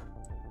more.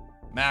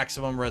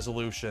 Maximum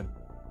resolution.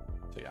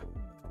 So yeah.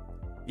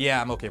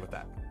 Yeah, I'm okay with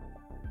that.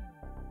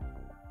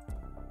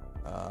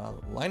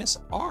 Linus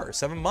R,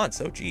 7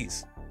 months. Oh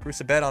geez.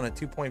 Bruce a bed on a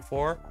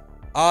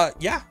 2.4.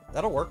 Yeah,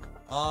 that'll work.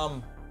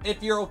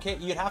 If you're okay,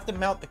 you'd have to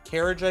mount the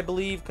carriage, I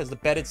believe, because the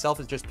bed itself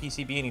is just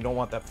PCB and you don't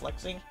want that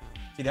flexing. So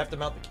you'd have to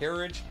mount the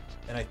carriage.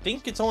 And I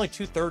think it's only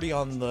 230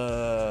 on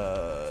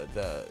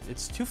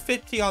it's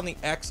 250 on the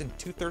X and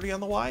 230 on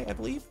the Y, I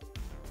believe.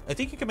 I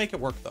think you can make it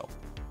work though.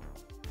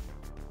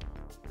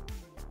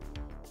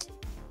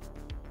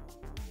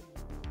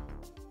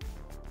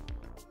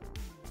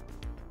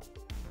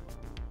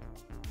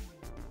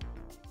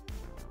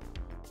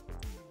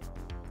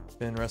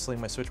 Been wrestling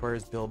my switch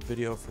wires, build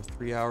video for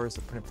 3 hours.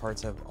 The printed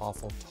parts have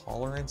awful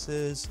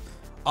tolerances.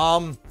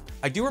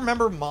 I do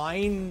remember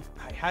mine,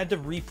 I had to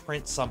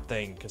reprint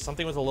something because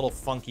something was a little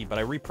funky, but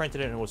I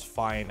reprinted it and it was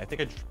fine. I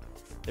think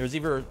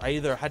I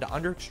either had to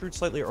under extrude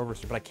slightly or over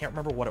extrude, but I can't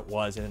remember what it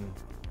was, and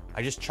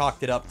I just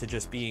chalked it up to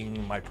just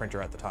being my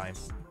printer at the time.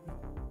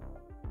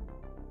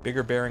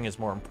 Bigger bearing is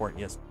more important.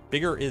 Yes,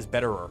 bigger is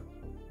betterer.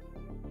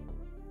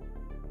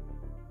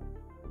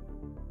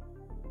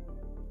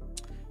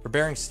 For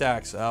bearing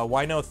stacks,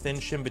 why no thin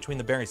shim between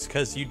the bearings?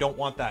 Because you don't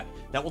want that.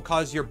 That will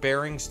cause your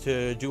bearings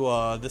to do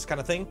this kind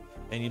of thing,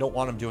 and you don't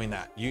want them doing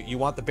that. You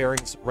want the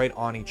bearings right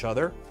on each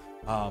other.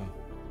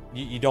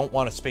 You don't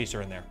want a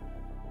spacer in there.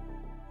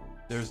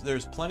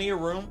 There's plenty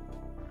of room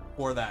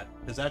for that,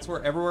 because that's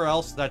where everywhere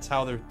else, that's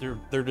how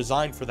they're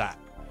designed for that.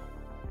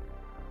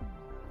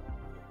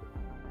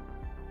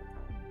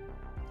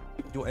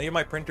 Do any of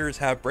my printers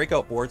have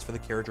breakout boards for the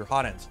carriage or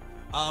hot ends?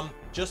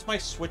 Just my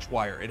switch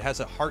wire. It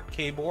has a Heart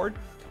K board,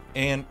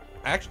 and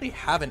I actually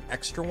have an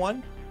extra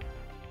one.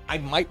 I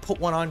might put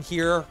one on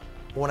here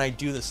when I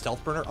do the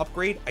stealth burner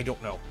upgrade. I don't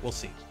know. We'll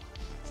see.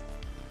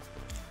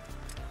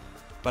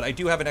 But I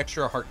do have an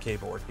extra Heart K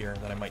board here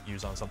that I might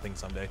use on something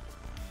someday.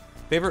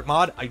 Favorite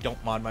mod? I don't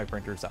mod my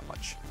printers that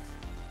much.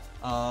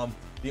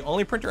 The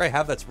only printer I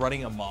have that's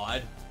running a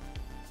mod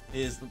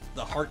is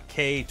the Heart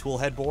K tool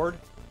head board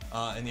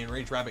and the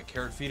Enraged Rabbit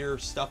carrot feeder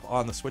stuff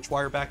on the switch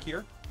wire back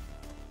here.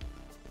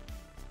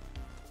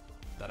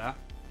 Ta-da.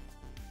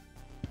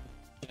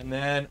 And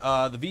then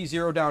the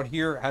V0 down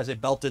here has a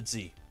belted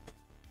Z.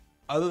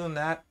 Other than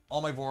that,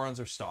 all my Vorons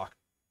are stock.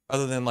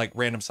 Other than like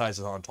random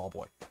sizes on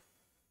Tallboy.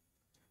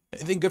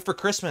 Anything good for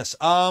Christmas?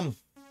 My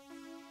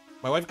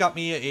wife got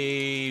me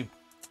a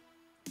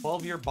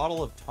 12-year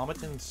bottle of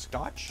Tomatin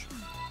Scotch.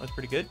 That's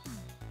pretty good.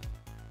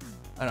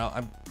 I know,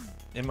 I'm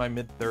in my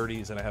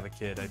mid-30s and I have a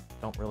kid. I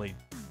don't really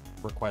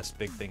request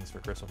big things for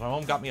Christmas. My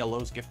mom got me a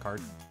Lowe's gift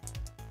card.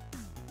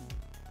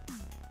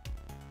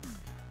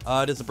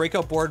 Does the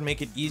breakout board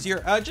make it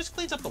easier? It just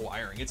cleans up the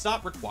wiring. It's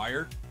not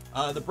required.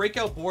 The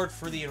breakout board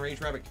for the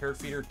Enraged Rabbit carrot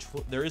feeder,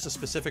 there is a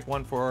specific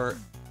one for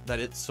that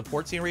it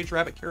supports the Enraged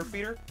Rabbit carrot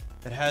feeder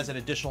that has an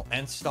additional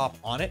end stop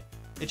on it.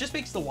 It just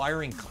makes the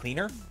wiring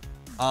cleaner,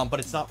 but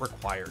it's not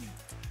required.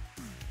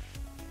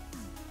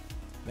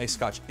 Nice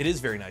scotch. It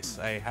is very nice.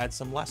 I had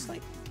some last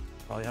night.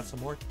 Probably have some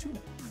more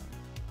tonight.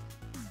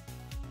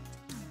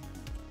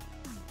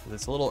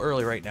 It's a little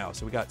early right now,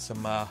 so we got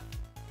some.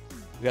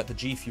 We got the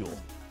G Fuel.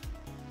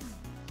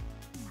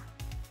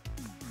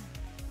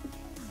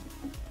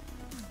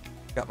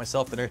 Got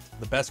myself the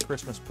best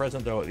Christmas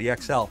present though, the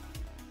XL.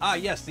 Ah,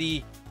 yes,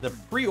 the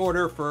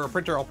pre-order for a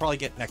printer I'll probably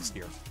get next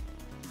year.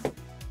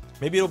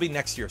 Maybe it'll be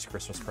next year's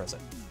Christmas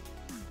present.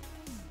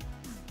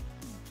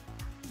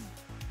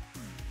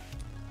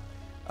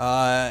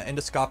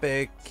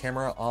 Endoscopic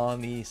camera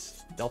on the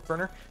stealth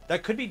burner.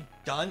 That could be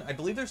done. I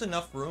believe there's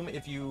enough room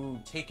if you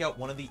take out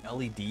one of the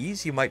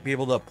LEDs. You might be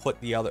able to put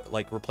the other,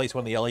 like replace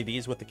one of the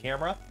LEDs with the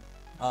camera.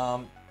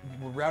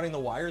 Routing the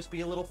wires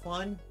be a little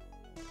fun.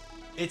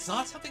 It's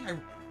not something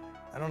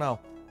I don't know.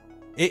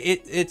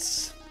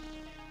 It's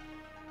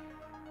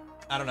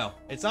I don't know.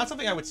 It's not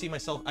something I would see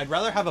myself. I'd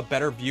rather have a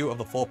better view of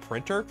the full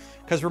printer.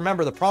 Because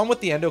remember, the problem with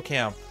the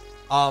EndoCam,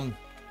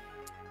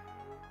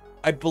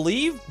 I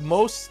believe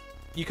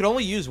you can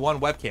only use one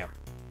webcam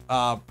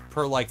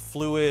per like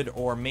Fluid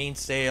or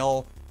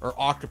Mainsail or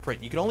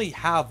Octoprint. You can only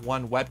have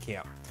one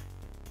webcam.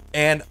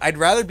 And I'd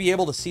rather be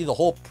able to see the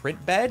whole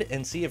print bed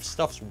and see if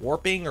stuff's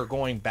warping or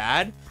going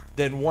bad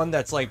than one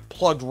that's like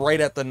plugged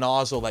right at the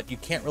nozzle that you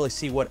can't really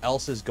see what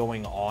else is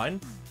going on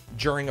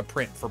during a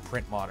print for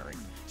print monitoring.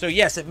 So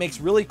yes, it makes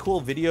really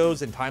cool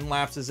videos and time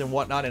lapses and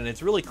whatnot, and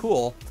it's really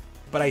cool,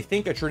 but I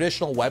think a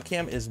traditional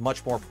webcam is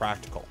much more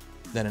practical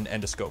than an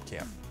endoscope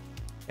cam.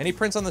 Any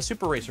prints on the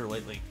Super Racer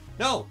lately?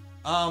 No,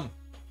 I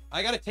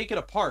gotta take it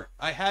apart.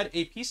 I had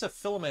a piece of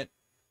filament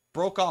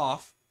broke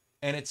off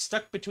and it's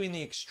stuck between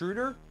the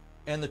extruder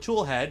and the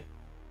tool head,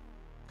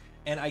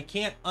 and I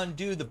can't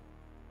undo the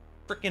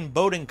freaking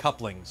Bowden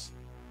couplings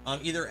on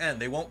either end.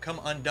 They won't come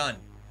undone.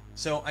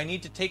 So I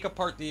need to take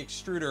apart the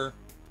extruder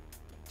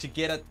to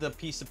get at the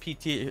piece of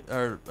PT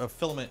or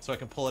filament so I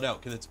can pull it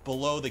out because it's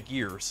below the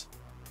gears.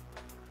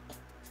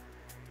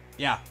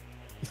 Yeah.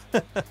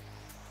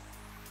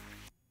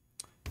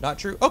 Not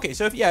true. Okay,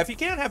 so if you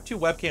can't have two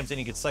webcams and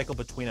you can cycle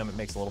between them, it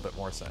makes a little bit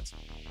more sense.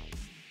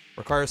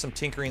 Requires some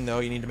tinkering though.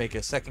 You need to make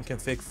a second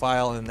config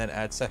file and then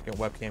add second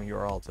webcam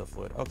URL to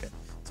Fluid. Okay,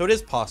 so it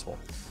is possible.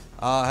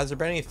 Has there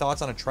been any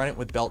thoughts on a Trident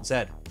with belt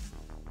Z?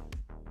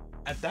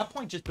 At that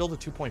point, just build a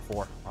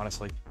 2.4,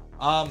 honestly.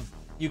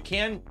 You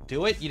can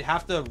do it. You'd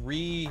have to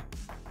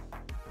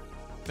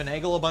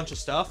finagle a bunch of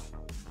stuff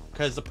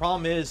because the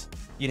problem is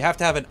you'd have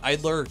to have an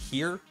idler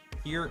here,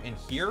 here, and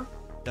here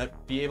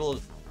that be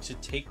able to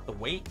take the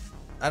weight.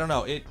 I don't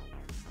know.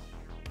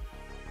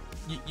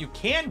 You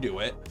can do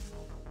it,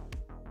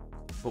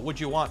 but would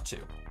you want to?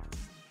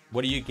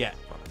 What do you get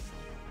from it?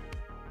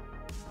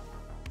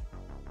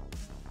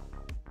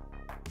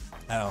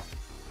 Oh.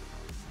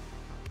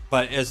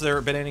 But has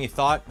there been any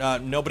thought?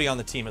 Nobody on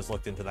the team has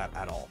looked into that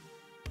at all.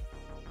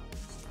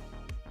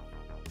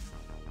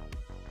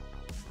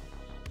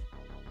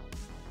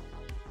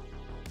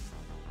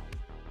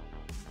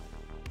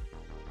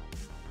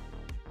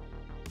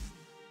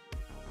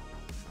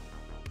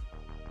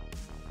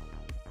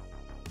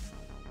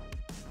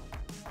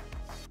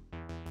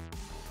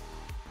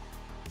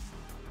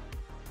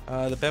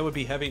 The bed would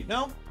be heavy.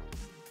 No.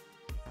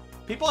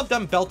 People have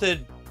done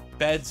belted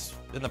beds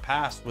in the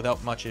past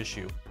without much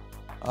issue.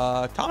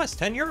 Thomas,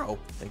 €10.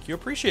 Thank you,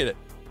 appreciate it.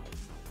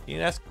 You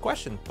didn't ask a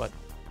question, but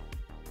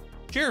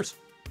cheers.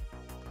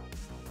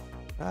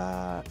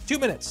 2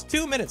 minutes,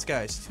 2 minutes,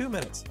 guys, 2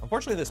 minutes.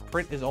 Unfortunately, this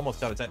print is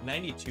almost out. It's at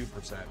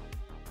 92%.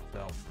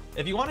 So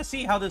if you want to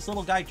see how this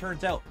little guy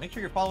turns out, make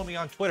sure you're following me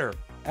on Twitter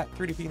at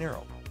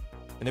 3dpnero.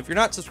 And if you're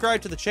not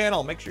subscribed to the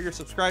channel, make sure you're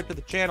subscribed to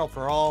the channel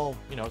for all,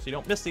 so you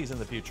don't miss these in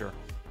the future.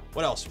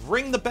 What else?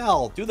 Ring the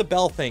bell, do the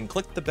bell thing,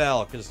 click the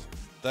bell, because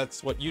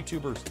that's what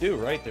YouTubers do,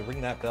 right? They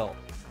ring that bell.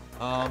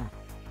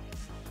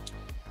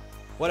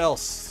 What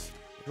else?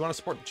 If you want to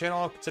support the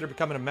channel, consider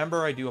becoming a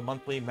member. I do a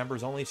monthly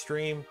members only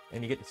stream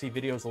and you get to see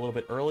videos a little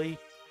bit early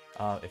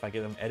if I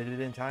get them edited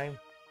in time.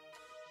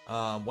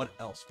 What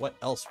else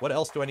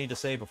do I need to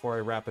say before I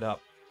wrap it up?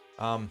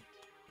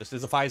 This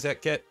is a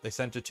fysetc kit. They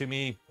sent it to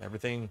me.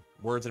 Everything,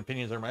 words and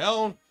opinions are my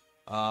own.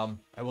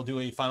 I will do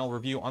a final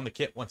review on the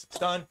kit once it's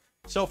done.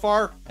 So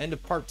far, end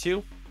of part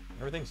 2,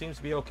 everything seems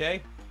to be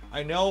okay.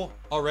 I know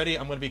already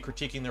I'm going to be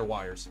critiquing their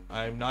wires.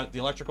 I'm not the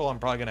electrical. I'm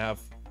probably going to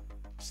have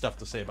stuff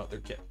to say about their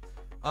kit.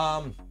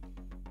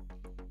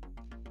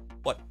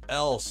 What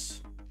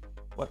else?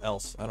 What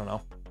else? I don't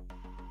know.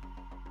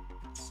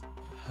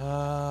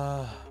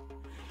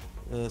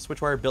 The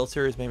Switchwire build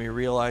series made me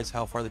realize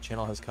how far the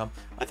channel has come.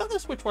 I thought the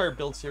Switchwire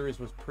build series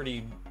was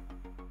pretty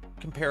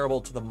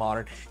comparable to the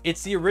modern.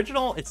 It's the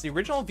original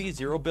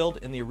V0 build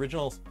and the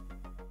original,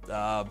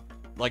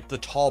 like the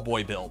tall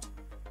boy build.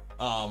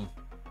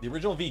 The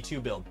original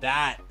V2 build,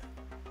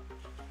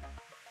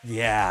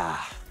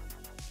 yeah,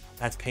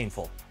 that's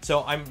painful.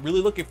 So I'm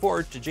really looking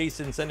forward to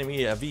Jason sending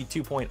me a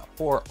V2.4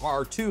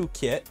 R2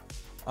 kit,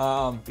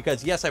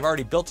 because yes, I've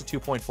already built a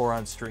 2.4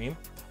 on stream,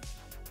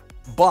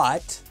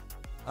 but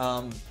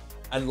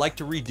I'd like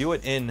to redo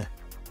it in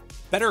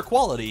better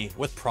quality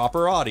with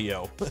proper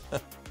audio.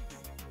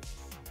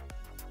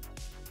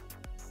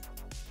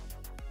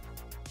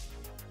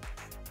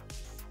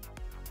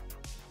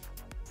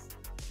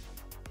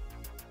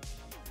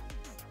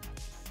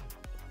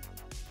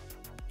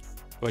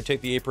 Do I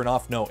take the apron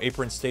off? No,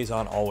 apron stays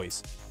on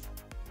always.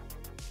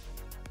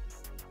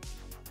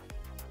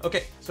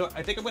 Okay, so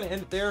I think I'm going to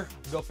end it there.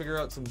 Go figure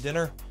out some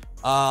dinner.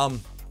 For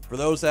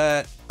those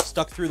that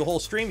stuck through the whole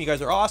stream, you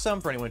guys are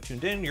awesome. For anyone who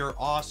tuned in, you're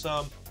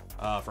awesome.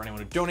 For anyone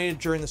who donated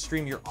during the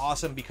stream, you're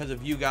awesome. Because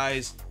of you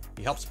guys,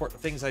 you help support the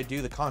things I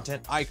do, the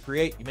content I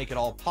create. You make it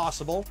all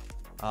possible.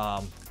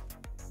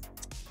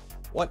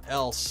 What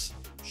else?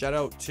 Shout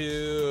out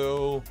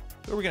to...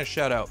 Who are we going to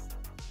shout out?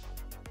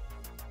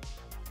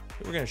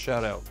 We're gonna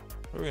shout out.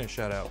 We're gonna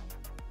shout out.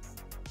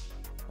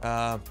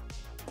 I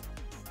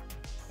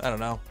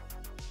don't know.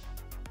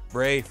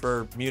 Ray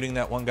for muting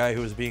that one guy who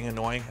was being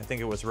annoying. I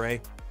think it was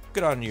Ray.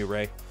 Good on you,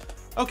 Ray.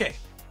 Okay.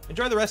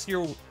 Enjoy the rest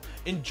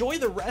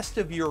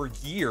of your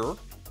year.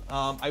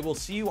 I will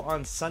see you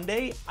on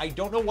Sunday. I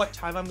don't know what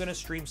time I'm gonna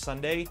stream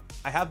Sunday.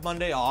 I have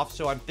Monday off,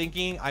 so I'm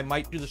thinking I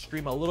might do the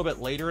stream a little bit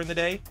later in the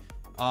day.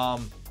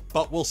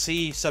 But we'll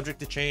see, subject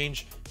to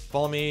change.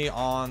 Follow me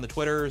on the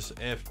Twitters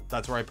if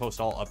that's where I post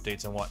all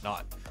updates and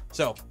whatnot.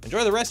 So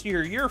enjoy the rest of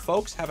your year,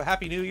 folks. Have a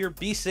happy new year.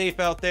 Be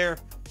safe out there.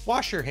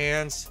 Wash your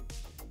hands.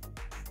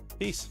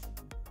 Peace.